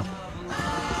guys tomorrow.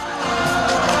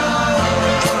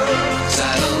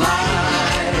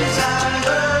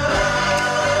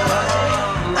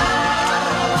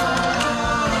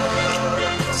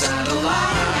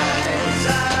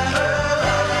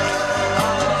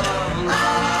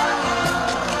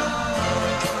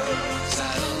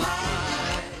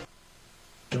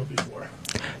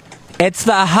 It's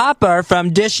the Hopper from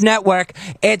Dish Network.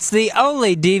 It's the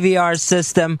only DVR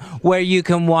system where you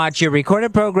can watch your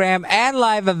recorded program and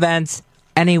live events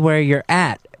anywhere you're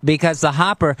at. Because the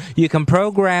Hopper, you can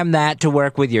program that to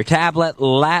work with your tablet,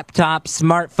 laptop,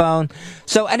 smartphone.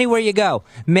 So anywhere you go,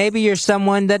 maybe you're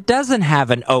someone that doesn't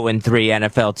have an 0-3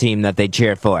 NFL team that they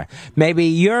cheer for. Maybe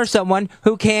you're someone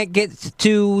who can't get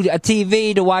to a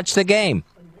TV to watch the game.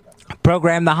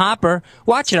 Program the Hopper,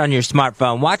 watch it on your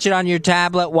smartphone, watch it on your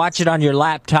tablet, watch it on your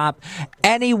laptop,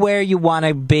 anywhere you want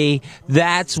to be,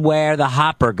 that's where the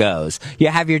Hopper goes. You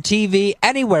have your TV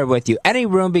anywhere with you. Any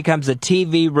room becomes a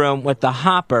TV room with the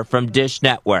Hopper from Dish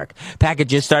Network.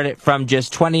 Packages start at from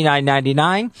just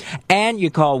 $29.99, and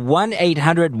you call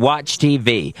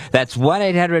 1-800-WATCH-TV. That's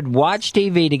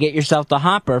 1-800-WATCH-TV to get yourself the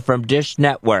Hopper from Dish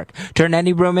Network. Turn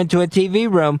any room into a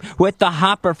TV room with the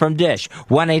Hopper from Dish.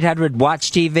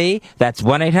 1-800-WATCH-TV. That's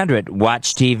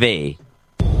 1-800-WATCH-TV.